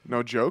one.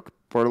 No joke.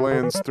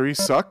 Borderlands 3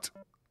 sucked.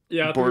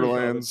 Yeah,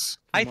 Borderlands.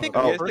 I think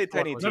Oh. the first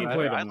Tiny one was Tina.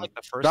 better. I like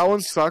the first That one.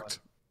 one sucked.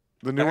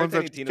 The new I heard ones that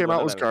Tiny Tina came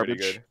out Bloodline was pretty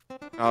garbage. good.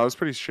 Oh, it was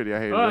pretty shitty. I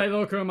hated All right, it.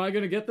 Loco, am I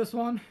gonna get this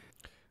one?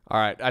 All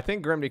right, I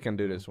think Grimdy can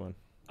do this one.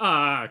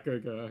 Ah,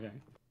 good, okay.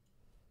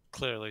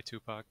 Clearly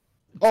Tupac.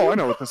 Oh, I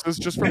know what this is.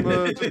 Just from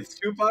the. It's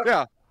Tupac.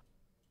 Yeah.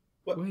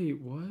 Wait,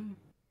 what?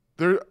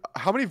 There.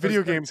 How many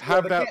video games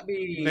have there that can't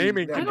be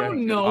naming that I don't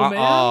convention? know, man.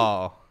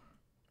 Oh.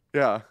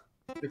 Yeah.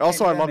 There can't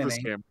Also, be I that love this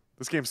many. game.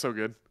 This game's so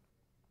good.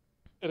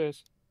 It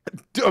is.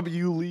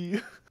 W.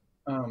 Lee.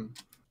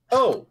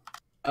 Oh.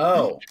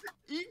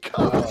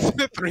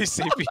 Econ. 3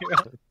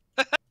 CPU.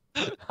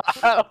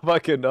 I don't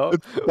fucking know.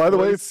 By the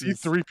way, it's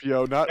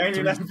C3PO, not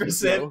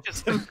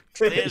 99%.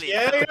 Clearly.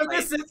 Yeah, you're gonna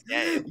miss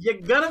it. You're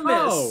gonna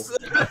miss.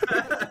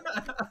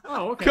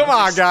 Oh, okay. Come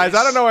on, guys.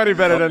 I don't know any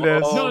better than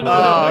this. No,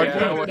 Oh,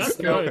 okay. okay. That's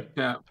good.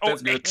 Yeah, Oh,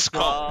 that's good. XCOM.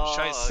 Oh,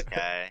 Scheiße.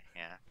 okay.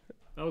 Yeah.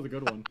 That was a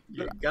good one.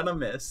 You're gonna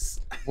miss.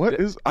 What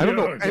is? I don't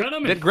know. You're gonna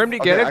miss. Did Grimdy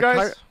get Okay, it,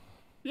 guys?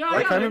 Yeah, I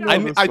I kinda got it. know I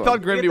this thought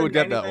one. Grimdy would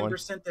get that one.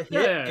 99% to hit,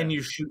 Yeah. and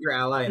you shoot your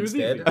ally It was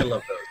instead. easy. I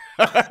love those.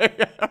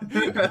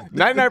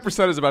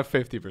 99% is about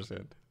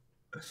 50%.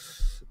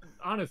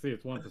 Honestly,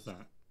 it's 1%.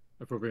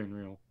 If we're being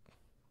real.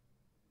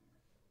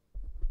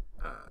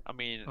 I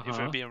mean, if Uh-huh.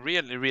 we're being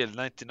really real,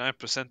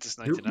 99% is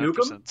Nuke 'em?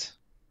 99%.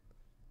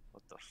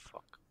 What the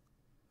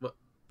fuck?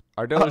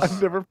 Are those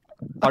I've never.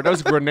 are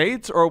those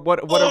grenades or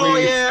what? What are Oh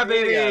we? yeah,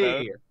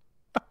 baby!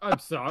 I'm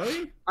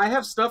sorry? I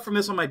have stuff from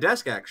this on my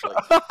desk actually.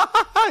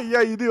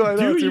 Yeah, you do. I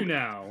know. Do too. you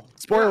now?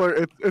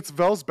 Spoiler: it's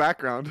Vel's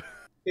background.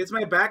 It's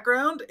my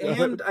background,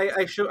 and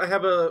I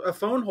have a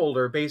phone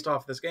holder based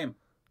off this game.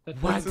 That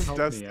What's doesn't his help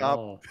me at desktop?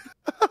 all.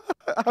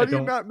 How do you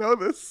don't- not know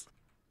this?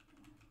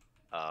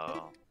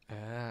 Oh.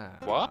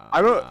 What?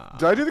 I don't.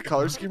 Did I do the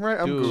color scheme right?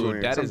 I'm googling Dude,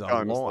 it, that 'cause is I'm a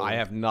done, long. so- I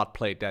have not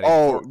played that.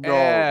 Oh in no,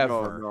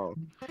 forever. no.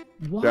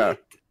 What? Yeah.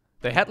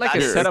 They had like a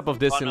Here. setup of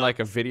this in like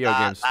a video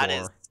game store. That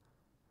is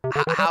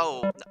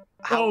how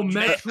Oh, would you-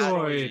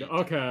 Metroid.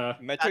 Okay.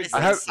 That Metroid is I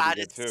the have-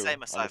 saddest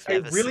same I've I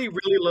ever really,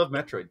 really love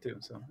Metroid too.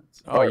 So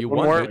it's, Oh, you one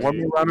won. more, did one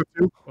you? more round of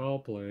two. Well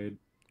played.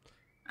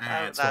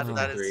 it's that fucking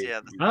is great. yeah.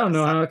 I don't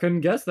know how I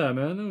couldn't guess that,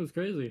 man. That was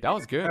crazy. That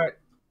was good. All right,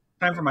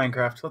 time for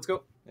Minecraft. Let's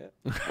go.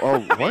 Oh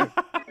what?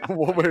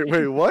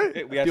 Wait,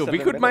 what? We have Dude, we 7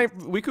 could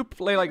minutes. we could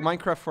play like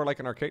Minecraft for like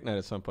an arcade night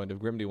at some point if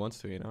Grimdy wants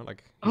to, you know,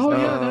 like. he's Oh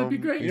never- yeah, that'd be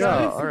great. yeah,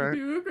 guys. all right. That'd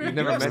be great. You've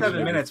never We have mentioned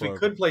 7 it minutes. We before.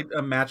 could play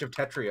a match of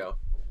Tetrio.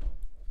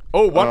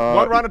 Oh, one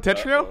round of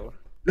Tetrio?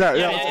 Yeah,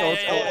 Yeah, let's go,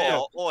 let's go, let's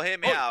go. or hear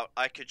me out.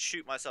 I could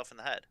shoot myself in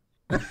the head.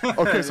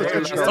 Okay, so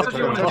That's what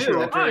you wanna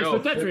do. Alright, so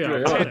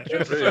Tetrio. Got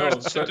it.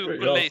 Prefer to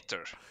do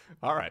later.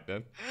 All right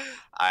then.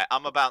 Alright,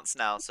 I'm a bounce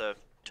now, so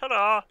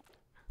ta-da!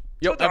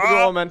 Yo, have a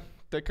good one, man.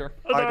 Take care.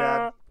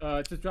 Bye,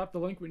 Dad. Just drop the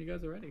link when you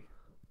guys are ready.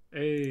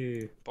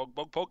 Hey.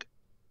 Pog.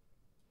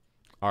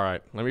 All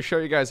right, let me show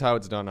you guys how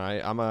it's done.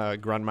 I'm a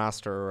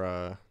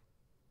grandmaster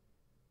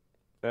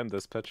Damn,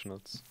 there's patch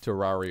notes.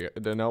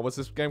 Terraria. No, what's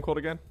this game called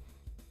again?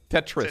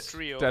 Tetris.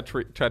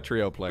 Tetrio.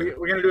 Tetrio player.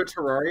 We're gonna do a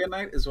Terraria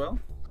night as well.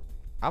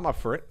 I'm up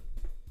for it.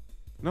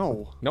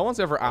 No. No one's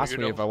ever asked you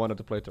me know. if I wanted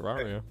to play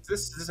Terraria.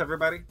 Is this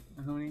everybody?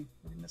 How many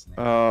missing?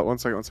 1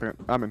 second.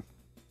 I'm in.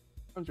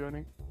 I'm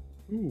joining.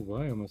 Ooh,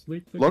 I almost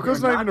leaked.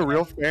 Loco's not even a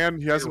real fan.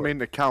 He hasn't made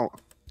an account.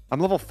 I'm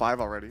level 5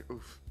 already.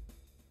 Oof.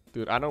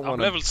 Dude, I don't I'm want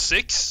to. level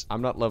 6.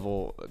 I'm not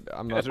level.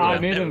 I'm not. I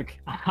made an.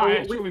 I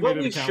actually What made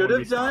an we account should when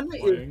have we done stopped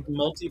is playing.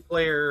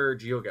 multiplayer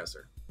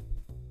GeoGuessr.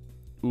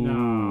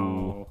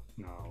 No.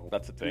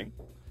 That's a thing.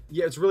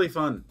 Yeah, it's really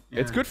fun. Yeah.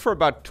 It's good for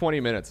about 20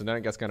 minutes, and then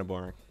it gets kind of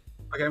boring.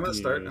 Okay, I'm gonna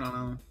start. I don't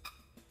know.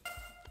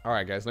 All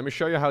right, guys, let me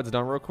show you how it's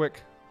done real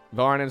quick.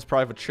 Valorant's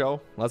private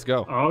show. Let's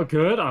go. Oh,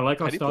 good. I like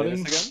our How do you play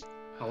starting. this again?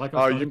 I like our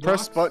Oh, starting you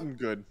press blocks. button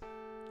good.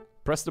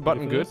 Press the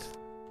button good,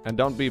 and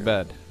don't be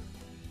bad.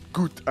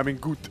 Good. I mean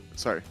good.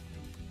 Sorry.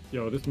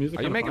 Yo, this music.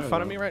 Are you kinda making fire,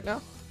 fun of though. me right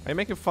now? Are you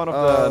making fun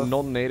of the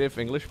non-native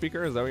English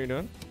speaker? Is that what you're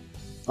doing?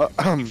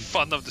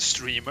 Fun of the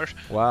streamer.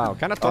 Wow,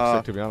 kind of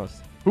toxic to be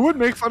honest. Who would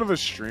make fun of a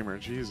streamer?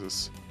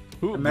 Jesus.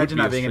 Who Imagine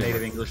would not be being a streamer?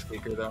 native English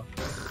speaker though.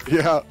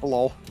 Yeah,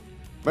 lol.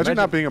 Imagine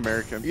not being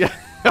American. Yeah.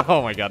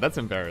 Oh my god, that's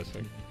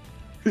embarrassing.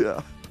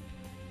 Yeah.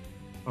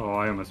 Oh,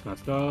 I almost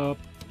messed up.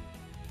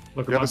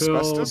 Look You at my have build.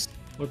 asbestos?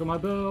 Look at my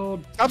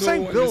build. Stop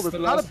saying No, build. it's It's the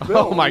not last- a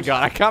build. Oh my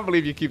god, I can't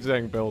believe you keep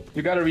saying build.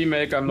 You got a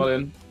remake. I'm not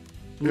in.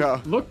 Yeah.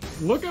 Look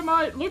at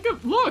my. Look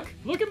at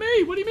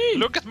me. What do you mean?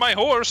 Look at my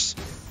horse.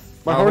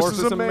 My horse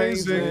is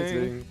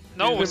amazing.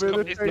 No, it's, Give it a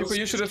it's, taste. Look,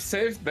 you should have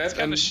saved that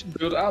kinda and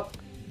build up.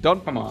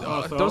 Don't Come on.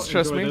 Oh, so don't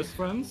stress enjoy me. This,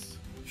 friends.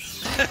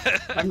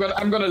 I'm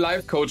gonna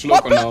live coach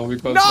Loco now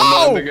because No! I'm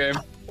not in the game.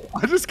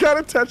 I just got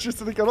a Tetris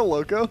to go to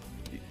Loco.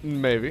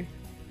 Maybe.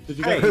 Did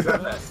you Hey, guys you do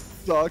got that?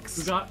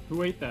 Sucks.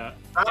 Who ate that?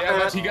 Yeah,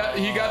 but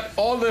he got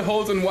all the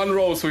holes in one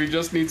row, so he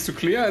just needs to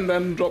clear and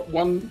then drop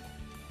one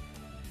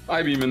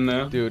I-beam in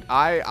there. Dude,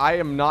 I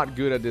am not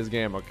good at this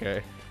game,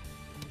 okay?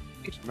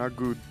 Not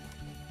good.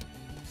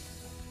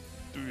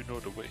 Do you know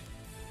the way?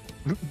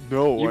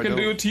 No, You I can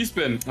don't. do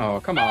T-spin. Oh,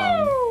 come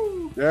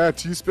on. Yeah,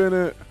 T-spin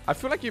it. I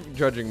feel like you're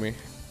judging me.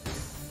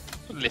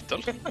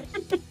 Little.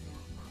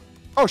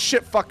 Oh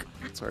shit! Fuck.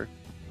 Sorry.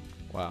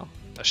 Wow.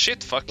 A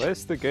shit fuck. Why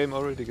is the game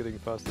already getting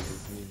faster?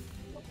 This mean?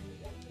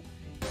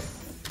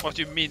 What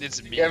do you mean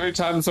it's me? Every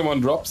time someone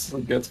drops,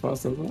 it gets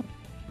faster.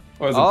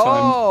 Or is it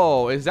timed?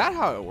 Oh, is that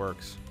how it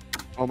works?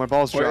 Oh, my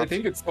balls Well, I dropped.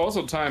 think it's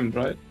also timed,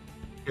 right?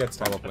 Yeah, it's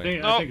time.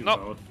 Probably. I think it's No.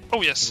 both.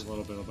 Oh yes. A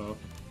little bit of both.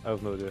 I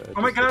have no idea.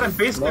 Oh my god, I'm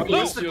basically No,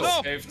 ballistic.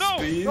 your safe no.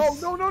 speed.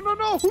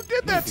 No! Who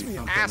did that to me,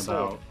 Something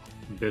asshole? about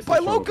this By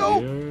over Loco?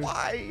 here.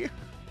 Why?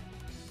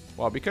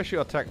 Well, because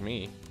you attacked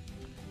me.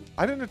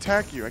 I didn't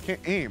attack you. I can't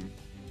aim.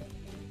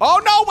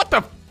 Oh no! What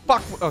the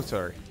fuck? Oh,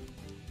 sorry.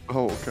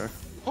 Oh, okay.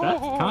 That's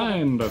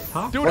kind of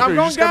tough. Dude, Loco, I'm you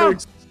going just gotta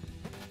down.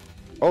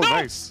 Oh,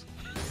 nice.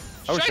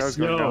 I wish I was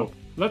going Yo, down.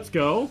 let's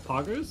go,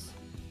 Poggers.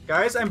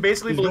 Guys, I'm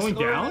basically He's going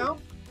ballistic right down? now.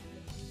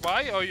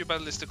 Why are you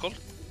ballistical?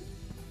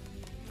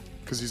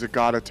 Because he's a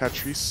god of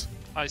Tetris.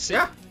 I see.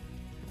 Yeah.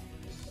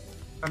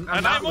 I'm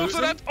And not I'm also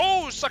losing. that.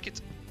 Oh, suck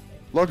it.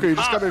 Loco, you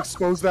just gotta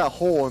expose that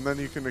hole and then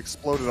you can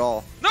explode it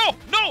all. No,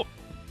 no.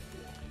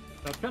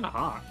 That's kind of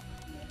hot.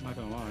 I'm not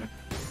gonna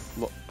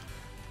lie.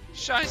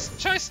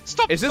 Scheiß,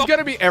 stop. Is this stop.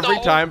 gonna be every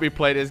No. time we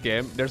play this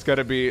game? There's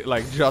gonna be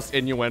like just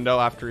innuendo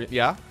after it.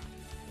 Yeah.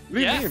 What do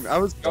you mean? I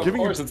was Of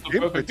giving you course, it's the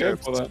gameplay perfect game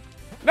tips. for that.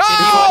 No!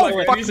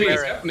 Like Fuck anything me.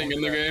 is happening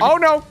in the game. Oh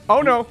no!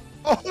 Oh no!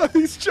 Oh,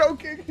 he's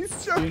choking. He's Do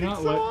you choking not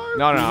so like? hard.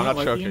 No, do you I'm not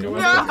like choking. the I'm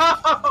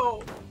innuendo?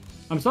 No!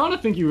 I'm starting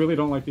to think you really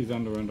don't like these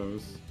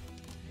innuendos.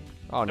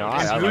 Oh no!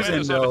 These I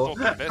innuendos like are it.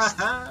 the fucking best.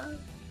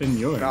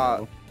 Innuendo.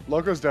 Nah,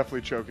 Loco's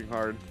definitely choking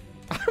hard.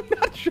 I'm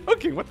not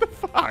joking. What the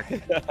fuck?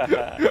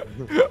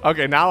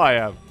 Okay, now I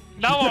am.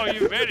 Now are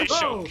you very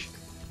Oh! shocked?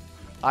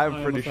 I'm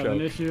I pretty almost had an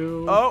sure.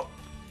 issue. Oh!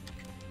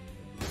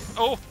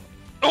 Oh,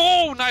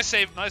 oh, nice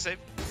save, nice save.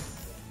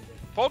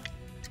 Pog.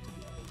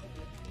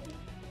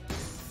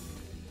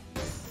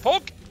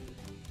 Pog.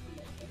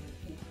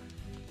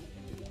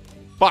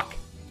 Fuck!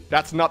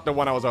 That's not the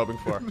one I was hoping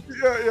for.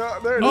 Yeah,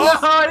 there it is. No,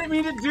 I didn't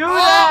mean to do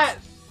that.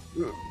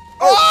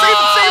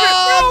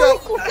 Oh,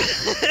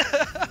 save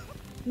it!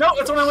 No,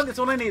 that's what I want. That's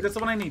what I need. That's the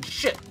one I need.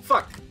 Shit.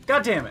 Fuck.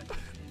 God damn it.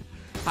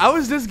 How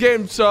is this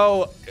game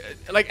so...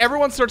 Like,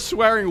 everyone starts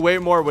swearing way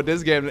more with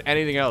this game than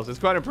anything else. It's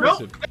quite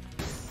impressive.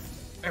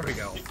 There we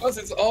go. Because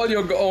it's all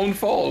your own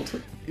fault.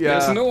 Yeah.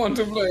 There's no one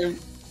to blame.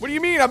 What do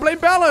you mean? I blame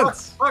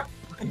balance! Fuck.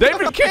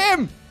 David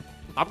Kim!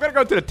 I'm gonna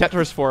go to the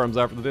Tetris forums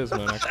after this,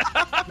 man.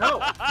 No,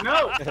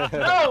 no, no,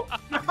 no,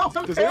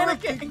 I'm Does anyone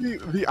panicking.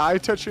 think the eye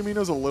Tetrimino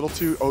is a little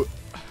too OP?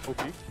 Oh,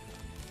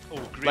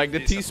 great. Like, the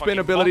He's a T-spin fucking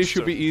ability monster.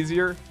 should be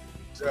easier.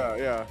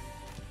 Yeah.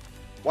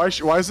 Why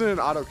isn't it an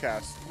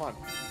autocast? Come on.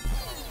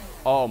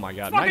 Oh my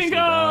god, Fucking nicely go!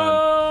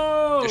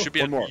 done. There should be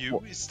One a more.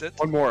 U instead.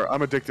 One more.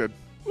 I'm addicted.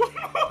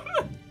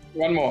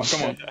 One more,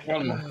 come on.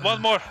 One more.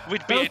 One more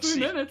with That was BHC. 3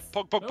 minutes.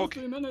 Pog, pog, That was pog.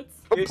 3 minutes.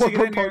 Okay, so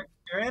get in here.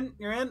 You're in.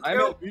 You're in. I'm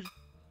Go.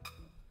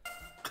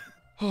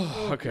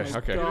 Okay, my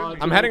okay. God, I'm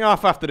dude. heading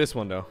off after this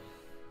one, though.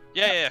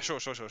 Yeah, sure.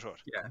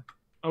 Yeah.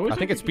 I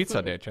think it's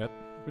pizza day, chat.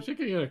 Wish I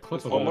could get a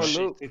clip of One more that.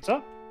 loot.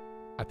 Pizza?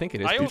 I think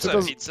it is I pizza. also have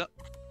doesn't- pizza.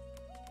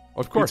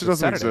 Of course, Pizza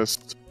it's doesn't Saturday.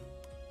 exist.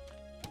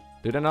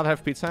 Do they not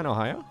have pizza in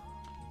Ohio?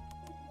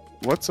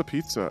 What's a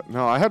pizza?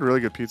 No, I had really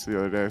good pizza the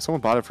other day.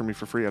 Someone bought it for me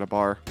for free at a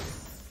bar.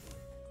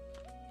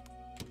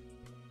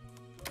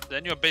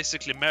 Then you're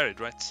basically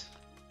married, right?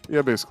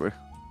 Yeah, basically.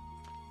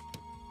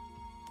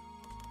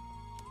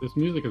 This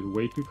music is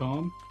way too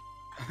calm.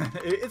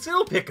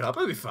 It'll pick up.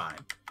 It'll be fine.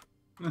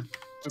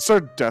 It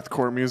started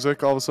deathcore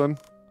music all of a sudden.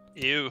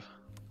 Ew.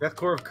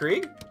 Deathcore of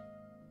Krieg?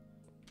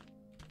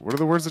 What are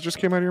the words that just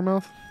came out of your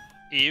mouth?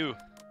 Ew.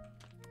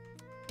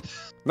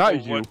 Not Oh,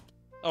 you. what?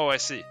 Oh, I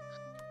see.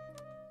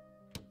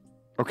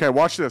 Okay,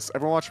 watch this.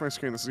 Everyone watch my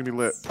screen. This is gonna be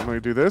lit. I'm gonna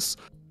do this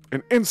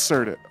and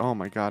insert it. Oh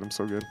my god, I'm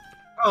so good.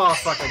 Oh,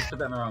 fuck, I just put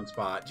that in the wrong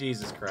spot.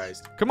 Jesus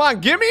Christ. Come on,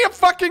 give me a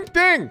fucking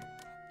thing!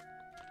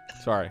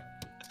 Sorry.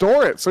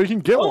 Store it so you can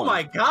get one. Oh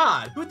my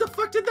god, who the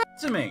fuck did that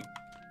to me?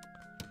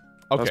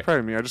 That was Okay.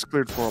 probably me. I just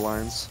cleared 4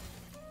 lines.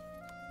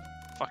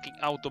 Fucking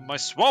out of my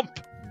swamp.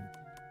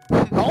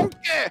 Donkey!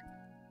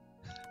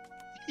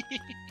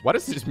 What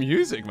is this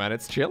music, man?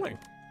 It's chilling.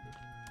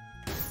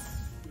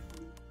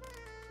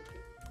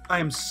 I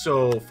am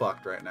so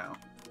fucked right now.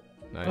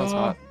 Nice.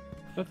 Hot.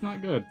 That's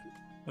not good.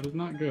 That is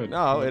not good.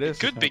 No, it is.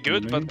 Could be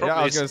good, but Yeah, probably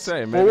I was gonna isn't.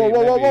 say. Whoa, Maybe, whoa,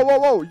 whoa, whoa, maybe... whoa,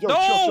 whoa, whoa! Yo, No!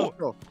 chill, chill,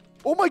 chill.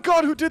 Oh my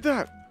god, who did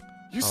that?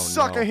 You Oh,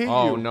 suck. no. I hate you.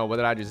 Oh no, what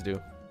did I just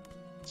do?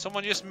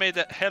 Someone just made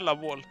a hella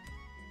wall.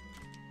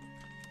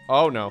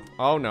 Oh no.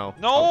 Oh no.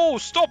 No,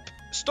 stop!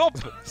 Stop!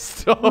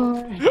 Stop.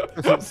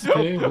 It's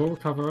okay, we're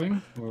recovering.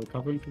 We're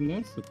recovering from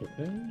this. It's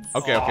okay.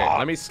 Okay, okay.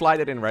 Let me slide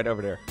it in right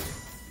over there.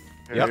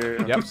 Yeah, Yep, yeah,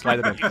 yeah. yep, slide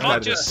it in. You slide can't it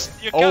in. just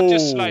can't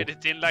just slide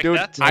it in like Dude,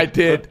 that. I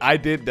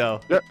did though.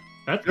 That's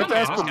You have kind to of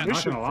ask hot, I'm not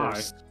permission gonna lie.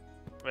 first.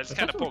 Well, it's That's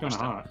kind of actually poker kinda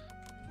stuff.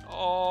 hot.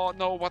 Oh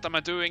no, what am I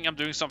doing? I'm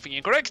doing something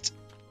incorrect.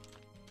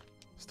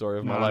 Story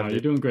of my No, life. you're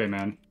doing great,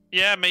 man.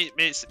 Yeah, me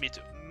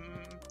too.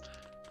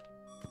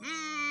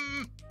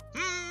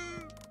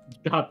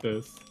 Got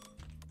this.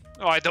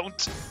 No, I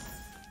don't.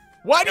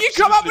 Why do you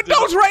come up with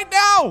those right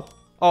now?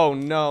 Oh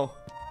no.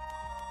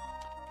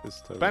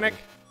 Panic.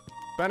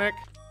 Panic.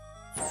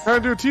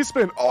 Trying to do a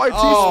T-spin. Oh, I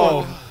T-spin.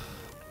 Oh.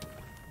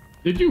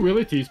 Did you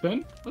really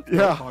T-spin? That's good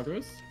Yeah.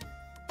 progress.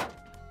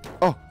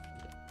 Oh.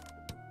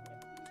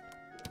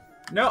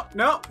 No,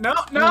 no, no,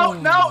 no, no,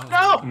 no,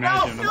 Imagine, no,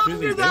 I'm don't choosing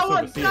do this that over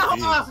one. Sea No, of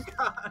Thieves. oh,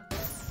 God.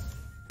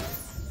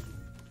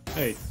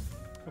 Hey,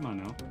 come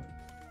on now.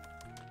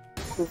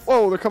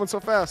 Whoa, they're coming so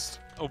fast.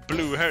 Oh,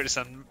 Blue hair is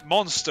a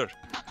monster.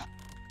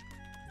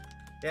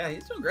 Yeah,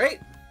 he's doing great.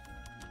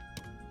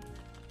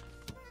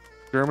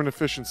 German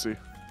efficiency.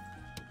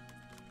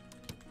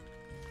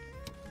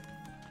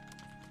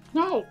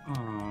 No.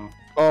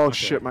 Oh Okay.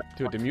 shit, my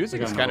Dude, the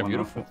music I is got kind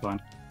another of one now, beautiful.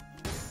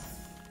 That's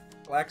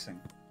fine. Relaxing.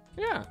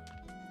 Yeah.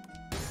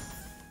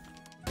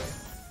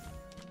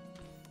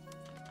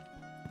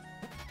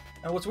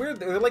 And what's weird,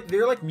 they're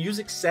like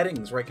music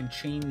settings where I can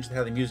change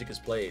how the music is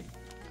played.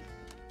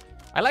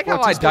 I like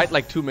how I died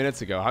like 2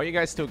 minutes ago. How are you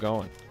guys still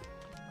going?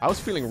 I was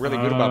feeling really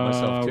good about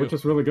myself too. Which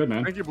is really good,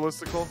 man. Thank you,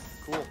 Ballistical.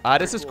 Cool.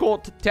 This is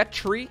called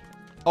Tetri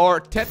or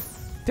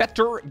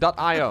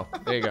Tetr.io.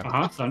 There you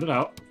go. Send it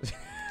out.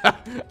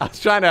 I was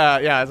trying to,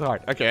 yeah, it's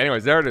hard. Okay,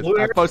 anyways, there it is.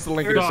 I posted the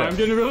link in the No, I'm chat.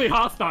 getting really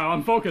hostile.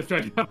 I'm focused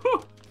right now.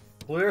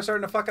 Blue Air's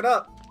starting to fuck it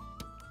up.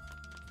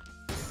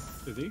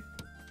 Is he?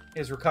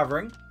 He's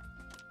recovering.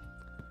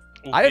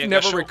 I have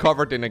never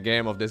recovered in a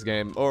game of this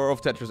game or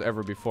of Tetris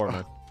ever before,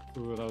 man.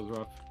 Ooh, that was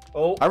rough.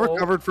 Oh, I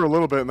recovered for a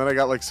little bit, and then I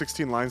got like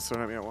 16 lines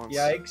thrown at me at once.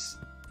 Yikes.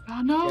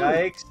 Oh no.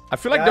 Yikes. I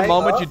feel like the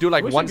moment you do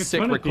like I wish I one could sick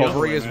turn it the other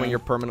recovery way, is when man. you're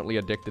permanently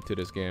addicted to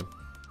this game.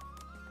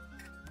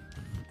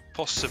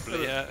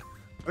 Possibly, yeah.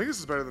 I think this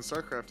is better than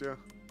StarCraft, yeah.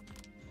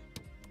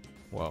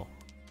 Whoa.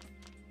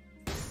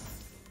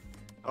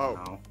 Oh.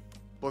 No.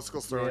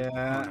 Ballistical's throwing.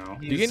 Yeah. Oh, no.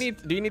 Do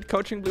you need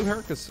coaching, Blue Hair?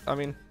 Because I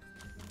mean,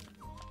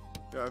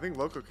 Yeah, I think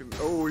Lowko can.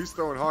 Oh, he's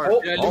throwing hard.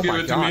 Oh, Yeah, you oh give my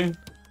it to god, me.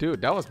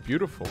 dude, that was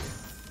beautiful.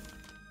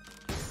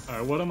 All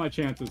right, what are my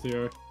chances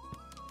here?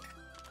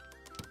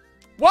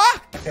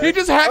 What? Okay. He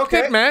just hacked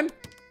Okay. it, man.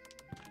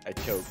 I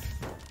choked.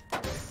 Oh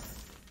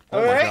my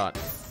Alright. god.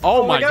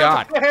 Oh my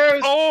god.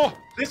 Oh!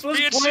 This was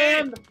BHC.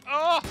 planned.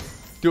 Oh!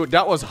 Dude,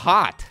 that was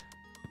hot.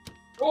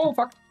 Oh,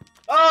 fuck.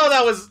 Oh,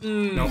 that was.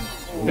 Nope.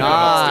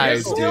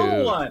 Nice, Still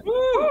dude. one.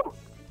 Woo!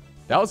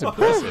 That was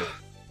impressive.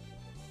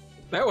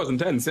 That was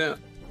intense, yeah.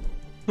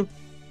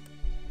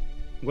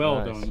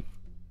 Well Nice. done.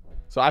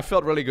 So I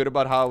felt really good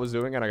about how I was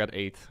doing, and I got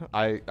 8th.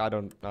 I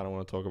don't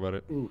want to talk about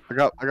it. I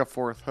got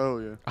 4th. Hell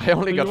yeah. I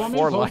only So you got want me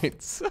to 4 post-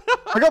 lines.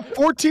 I got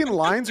 14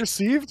 lines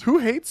received. Who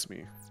hates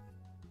me?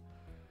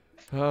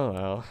 Oh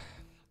well.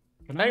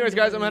 Can I Anyways,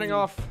 guys, I'm heading get-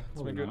 off. It's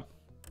Probably been good. not.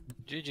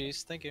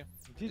 GG's, thank you.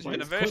 It's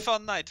been a very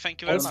fun night.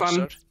 Thank you very That much, was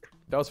fun. sir.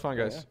 That was fun,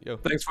 guys. Yo,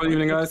 Thanks for the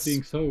evening, guys.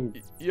 Being so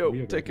yo,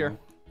 weird take right care. now.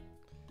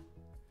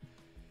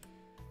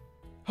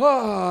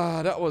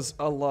 Ah, that was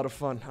a lot of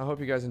fun. I hope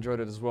you guys enjoyed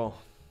it as well.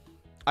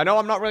 I know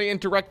I'm not really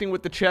interacting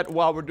with the chat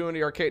while we're doing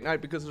the arcade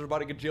night because there's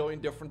about a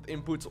gajillion different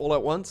inputs all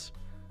at once.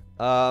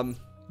 But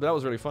that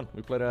was really fun.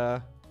 We played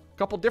a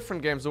couple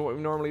different games than what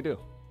we normally do.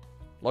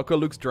 Lowko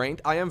looks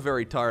drained. I am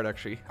very tired,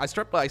 actually. I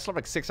slept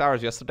like 6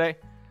 hours yesterday,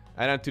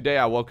 and then today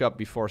I woke up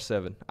before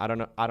 7. I don't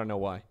know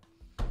why.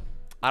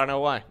 I don't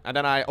know why. And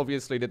then I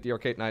obviously did the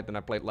arcade night, and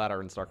I played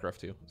ladder in StarCraft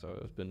 2. So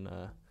it's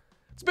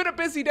been a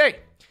busy day.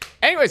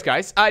 Anyways,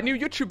 guys, a new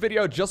YouTube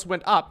video just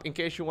went up in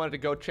case you wanted to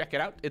go check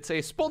it out. It's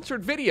a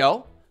sponsored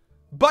video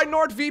by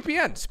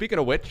NordVPN. Speaking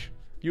of which,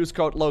 use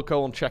code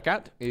LOCO on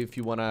checkout if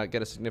you want to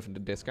get a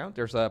significant discount.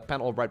 There's a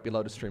panel right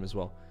below the stream as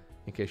well,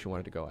 in case you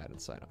wanted to go ahead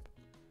and sign up.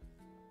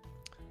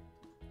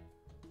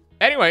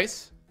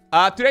 Anyways,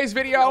 today's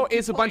video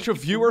is a bunch of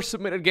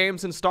viewer-submitted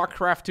games in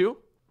StarCraft 2.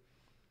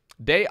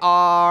 They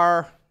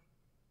are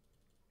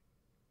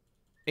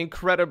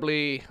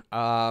incredibly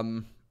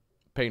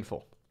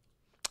painful.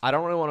 I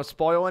don't really want to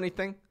spoil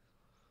anything.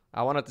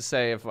 I wanted to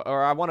say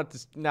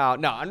no,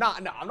 I'm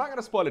not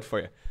gonna spoil it for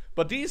you.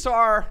 But these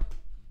are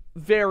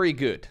very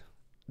good,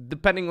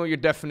 depending on your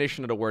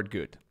definition of the word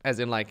good. As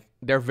in, like,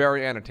 they're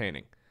very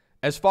entertaining.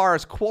 As far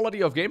as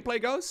quality of gameplay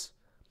goes,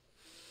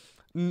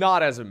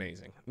 not as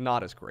amazing,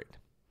 not as great.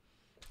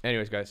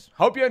 Anyways, guys,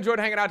 hope you enjoyed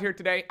hanging out here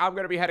today. I'm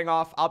going to be heading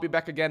off. I'll be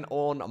back again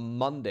on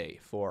Monday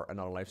for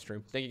another live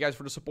stream. Thank you guys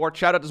for the support.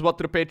 Shout out as well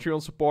to the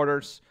Patreon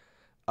supporters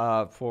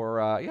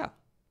for, yeah,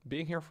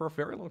 being here for a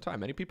very long time.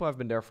 Many people have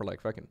been there for,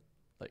 like, fucking,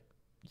 like,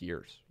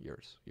 years.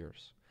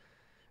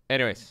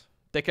 Anyways,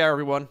 take care,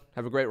 everyone.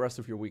 Have a great rest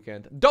of your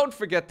weekend. Don't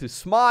forget to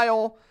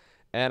smile,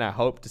 and I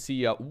hope to see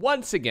you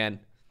once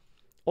again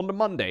on the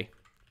Monday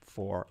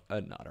for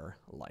another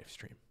live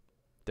stream.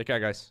 Take care,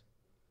 guys.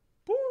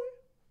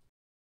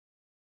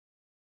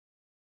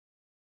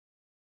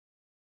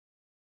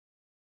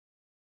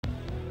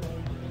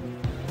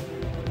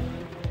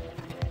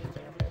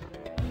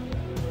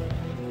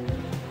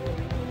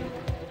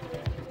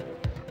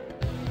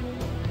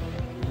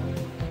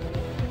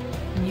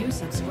 New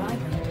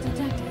subscriber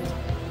detected.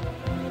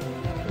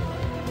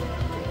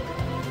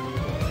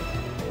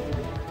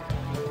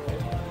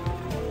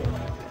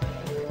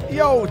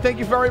 Yo, thank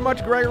you very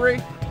much,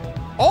 Gregory.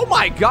 Oh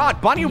my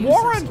God, Bunny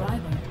Warren!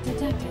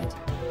 Detected.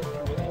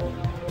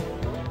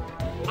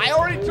 I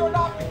already turned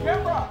off the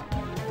camera!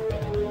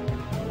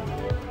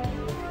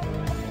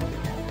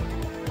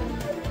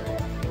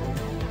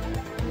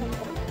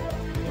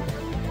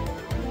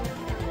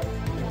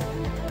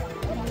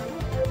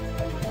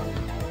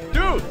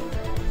 Dude!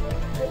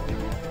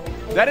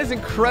 That is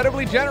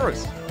incredibly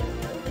generous.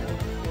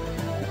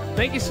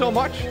 Thank you so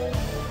much.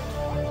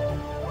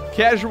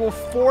 Casual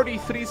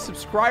 43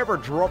 subscriber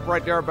drop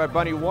right there by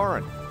Bunny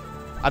Warren.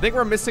 I think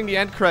we're missing the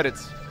end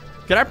credits.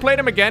 Can I play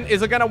them again?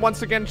 Is it gonna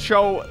once again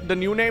show the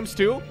new names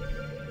too?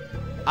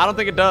 I don't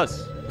think it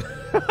does.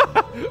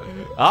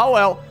 Oh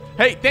well.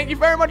 Hey, thank you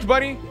very much,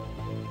 Bunny.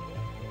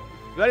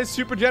 That is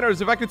super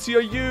generous. If I could see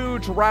a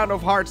huge round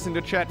of hearts in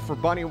the chat for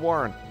Bunny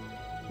Warren,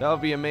 that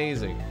would be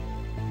amazing.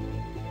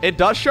 It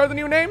does show the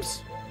new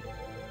names?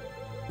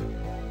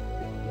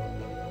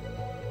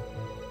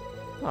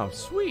 Oh,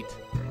 sweet.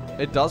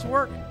 It does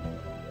work?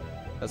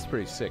 That's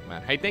pretty sick,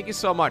 man. Hey, thank you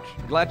so much.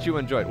 Glad you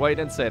enjoyed. Well, you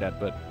didn't say that,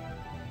 but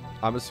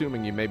I'm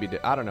assuming you maybe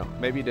did. I don't know.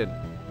 Maybe you didn't.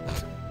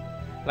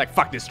 Like,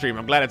 fuck this stream.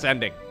 I'm glad it's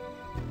ending.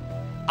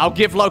 I'll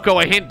give Loco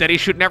a hint that he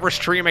should never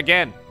stream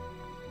again.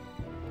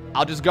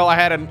 I'll just go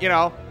ahead and, you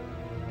know,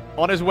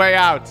 on his way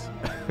out.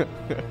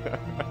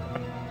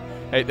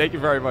 Hey, thank you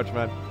very much,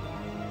 man.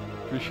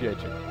 Appreciate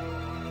you.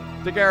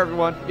 Take care,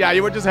 everyone. Yeah,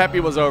 you were just happy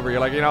it was over. You're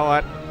like, you know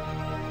what?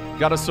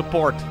 Gotta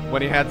support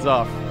when he heads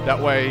off. That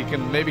way he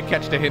can maybe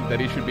catch the hint that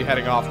he should be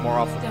heading off more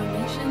often.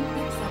 Donation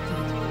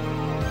accepted.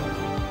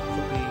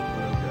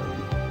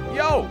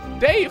 Yo,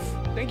 Dave!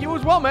 Thank you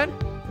as well, man.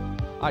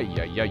 Ay,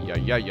 ay, ay,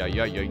 ay, ay, ay,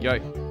 ay, ay, ay.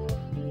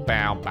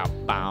 Bow, bow,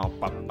 bow,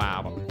 bow,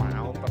 bow,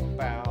 bow,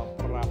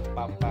 bow,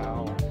 bow,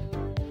 bow.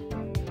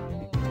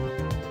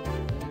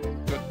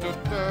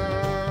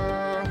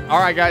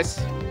 Alright, guys.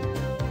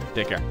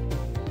 Take care.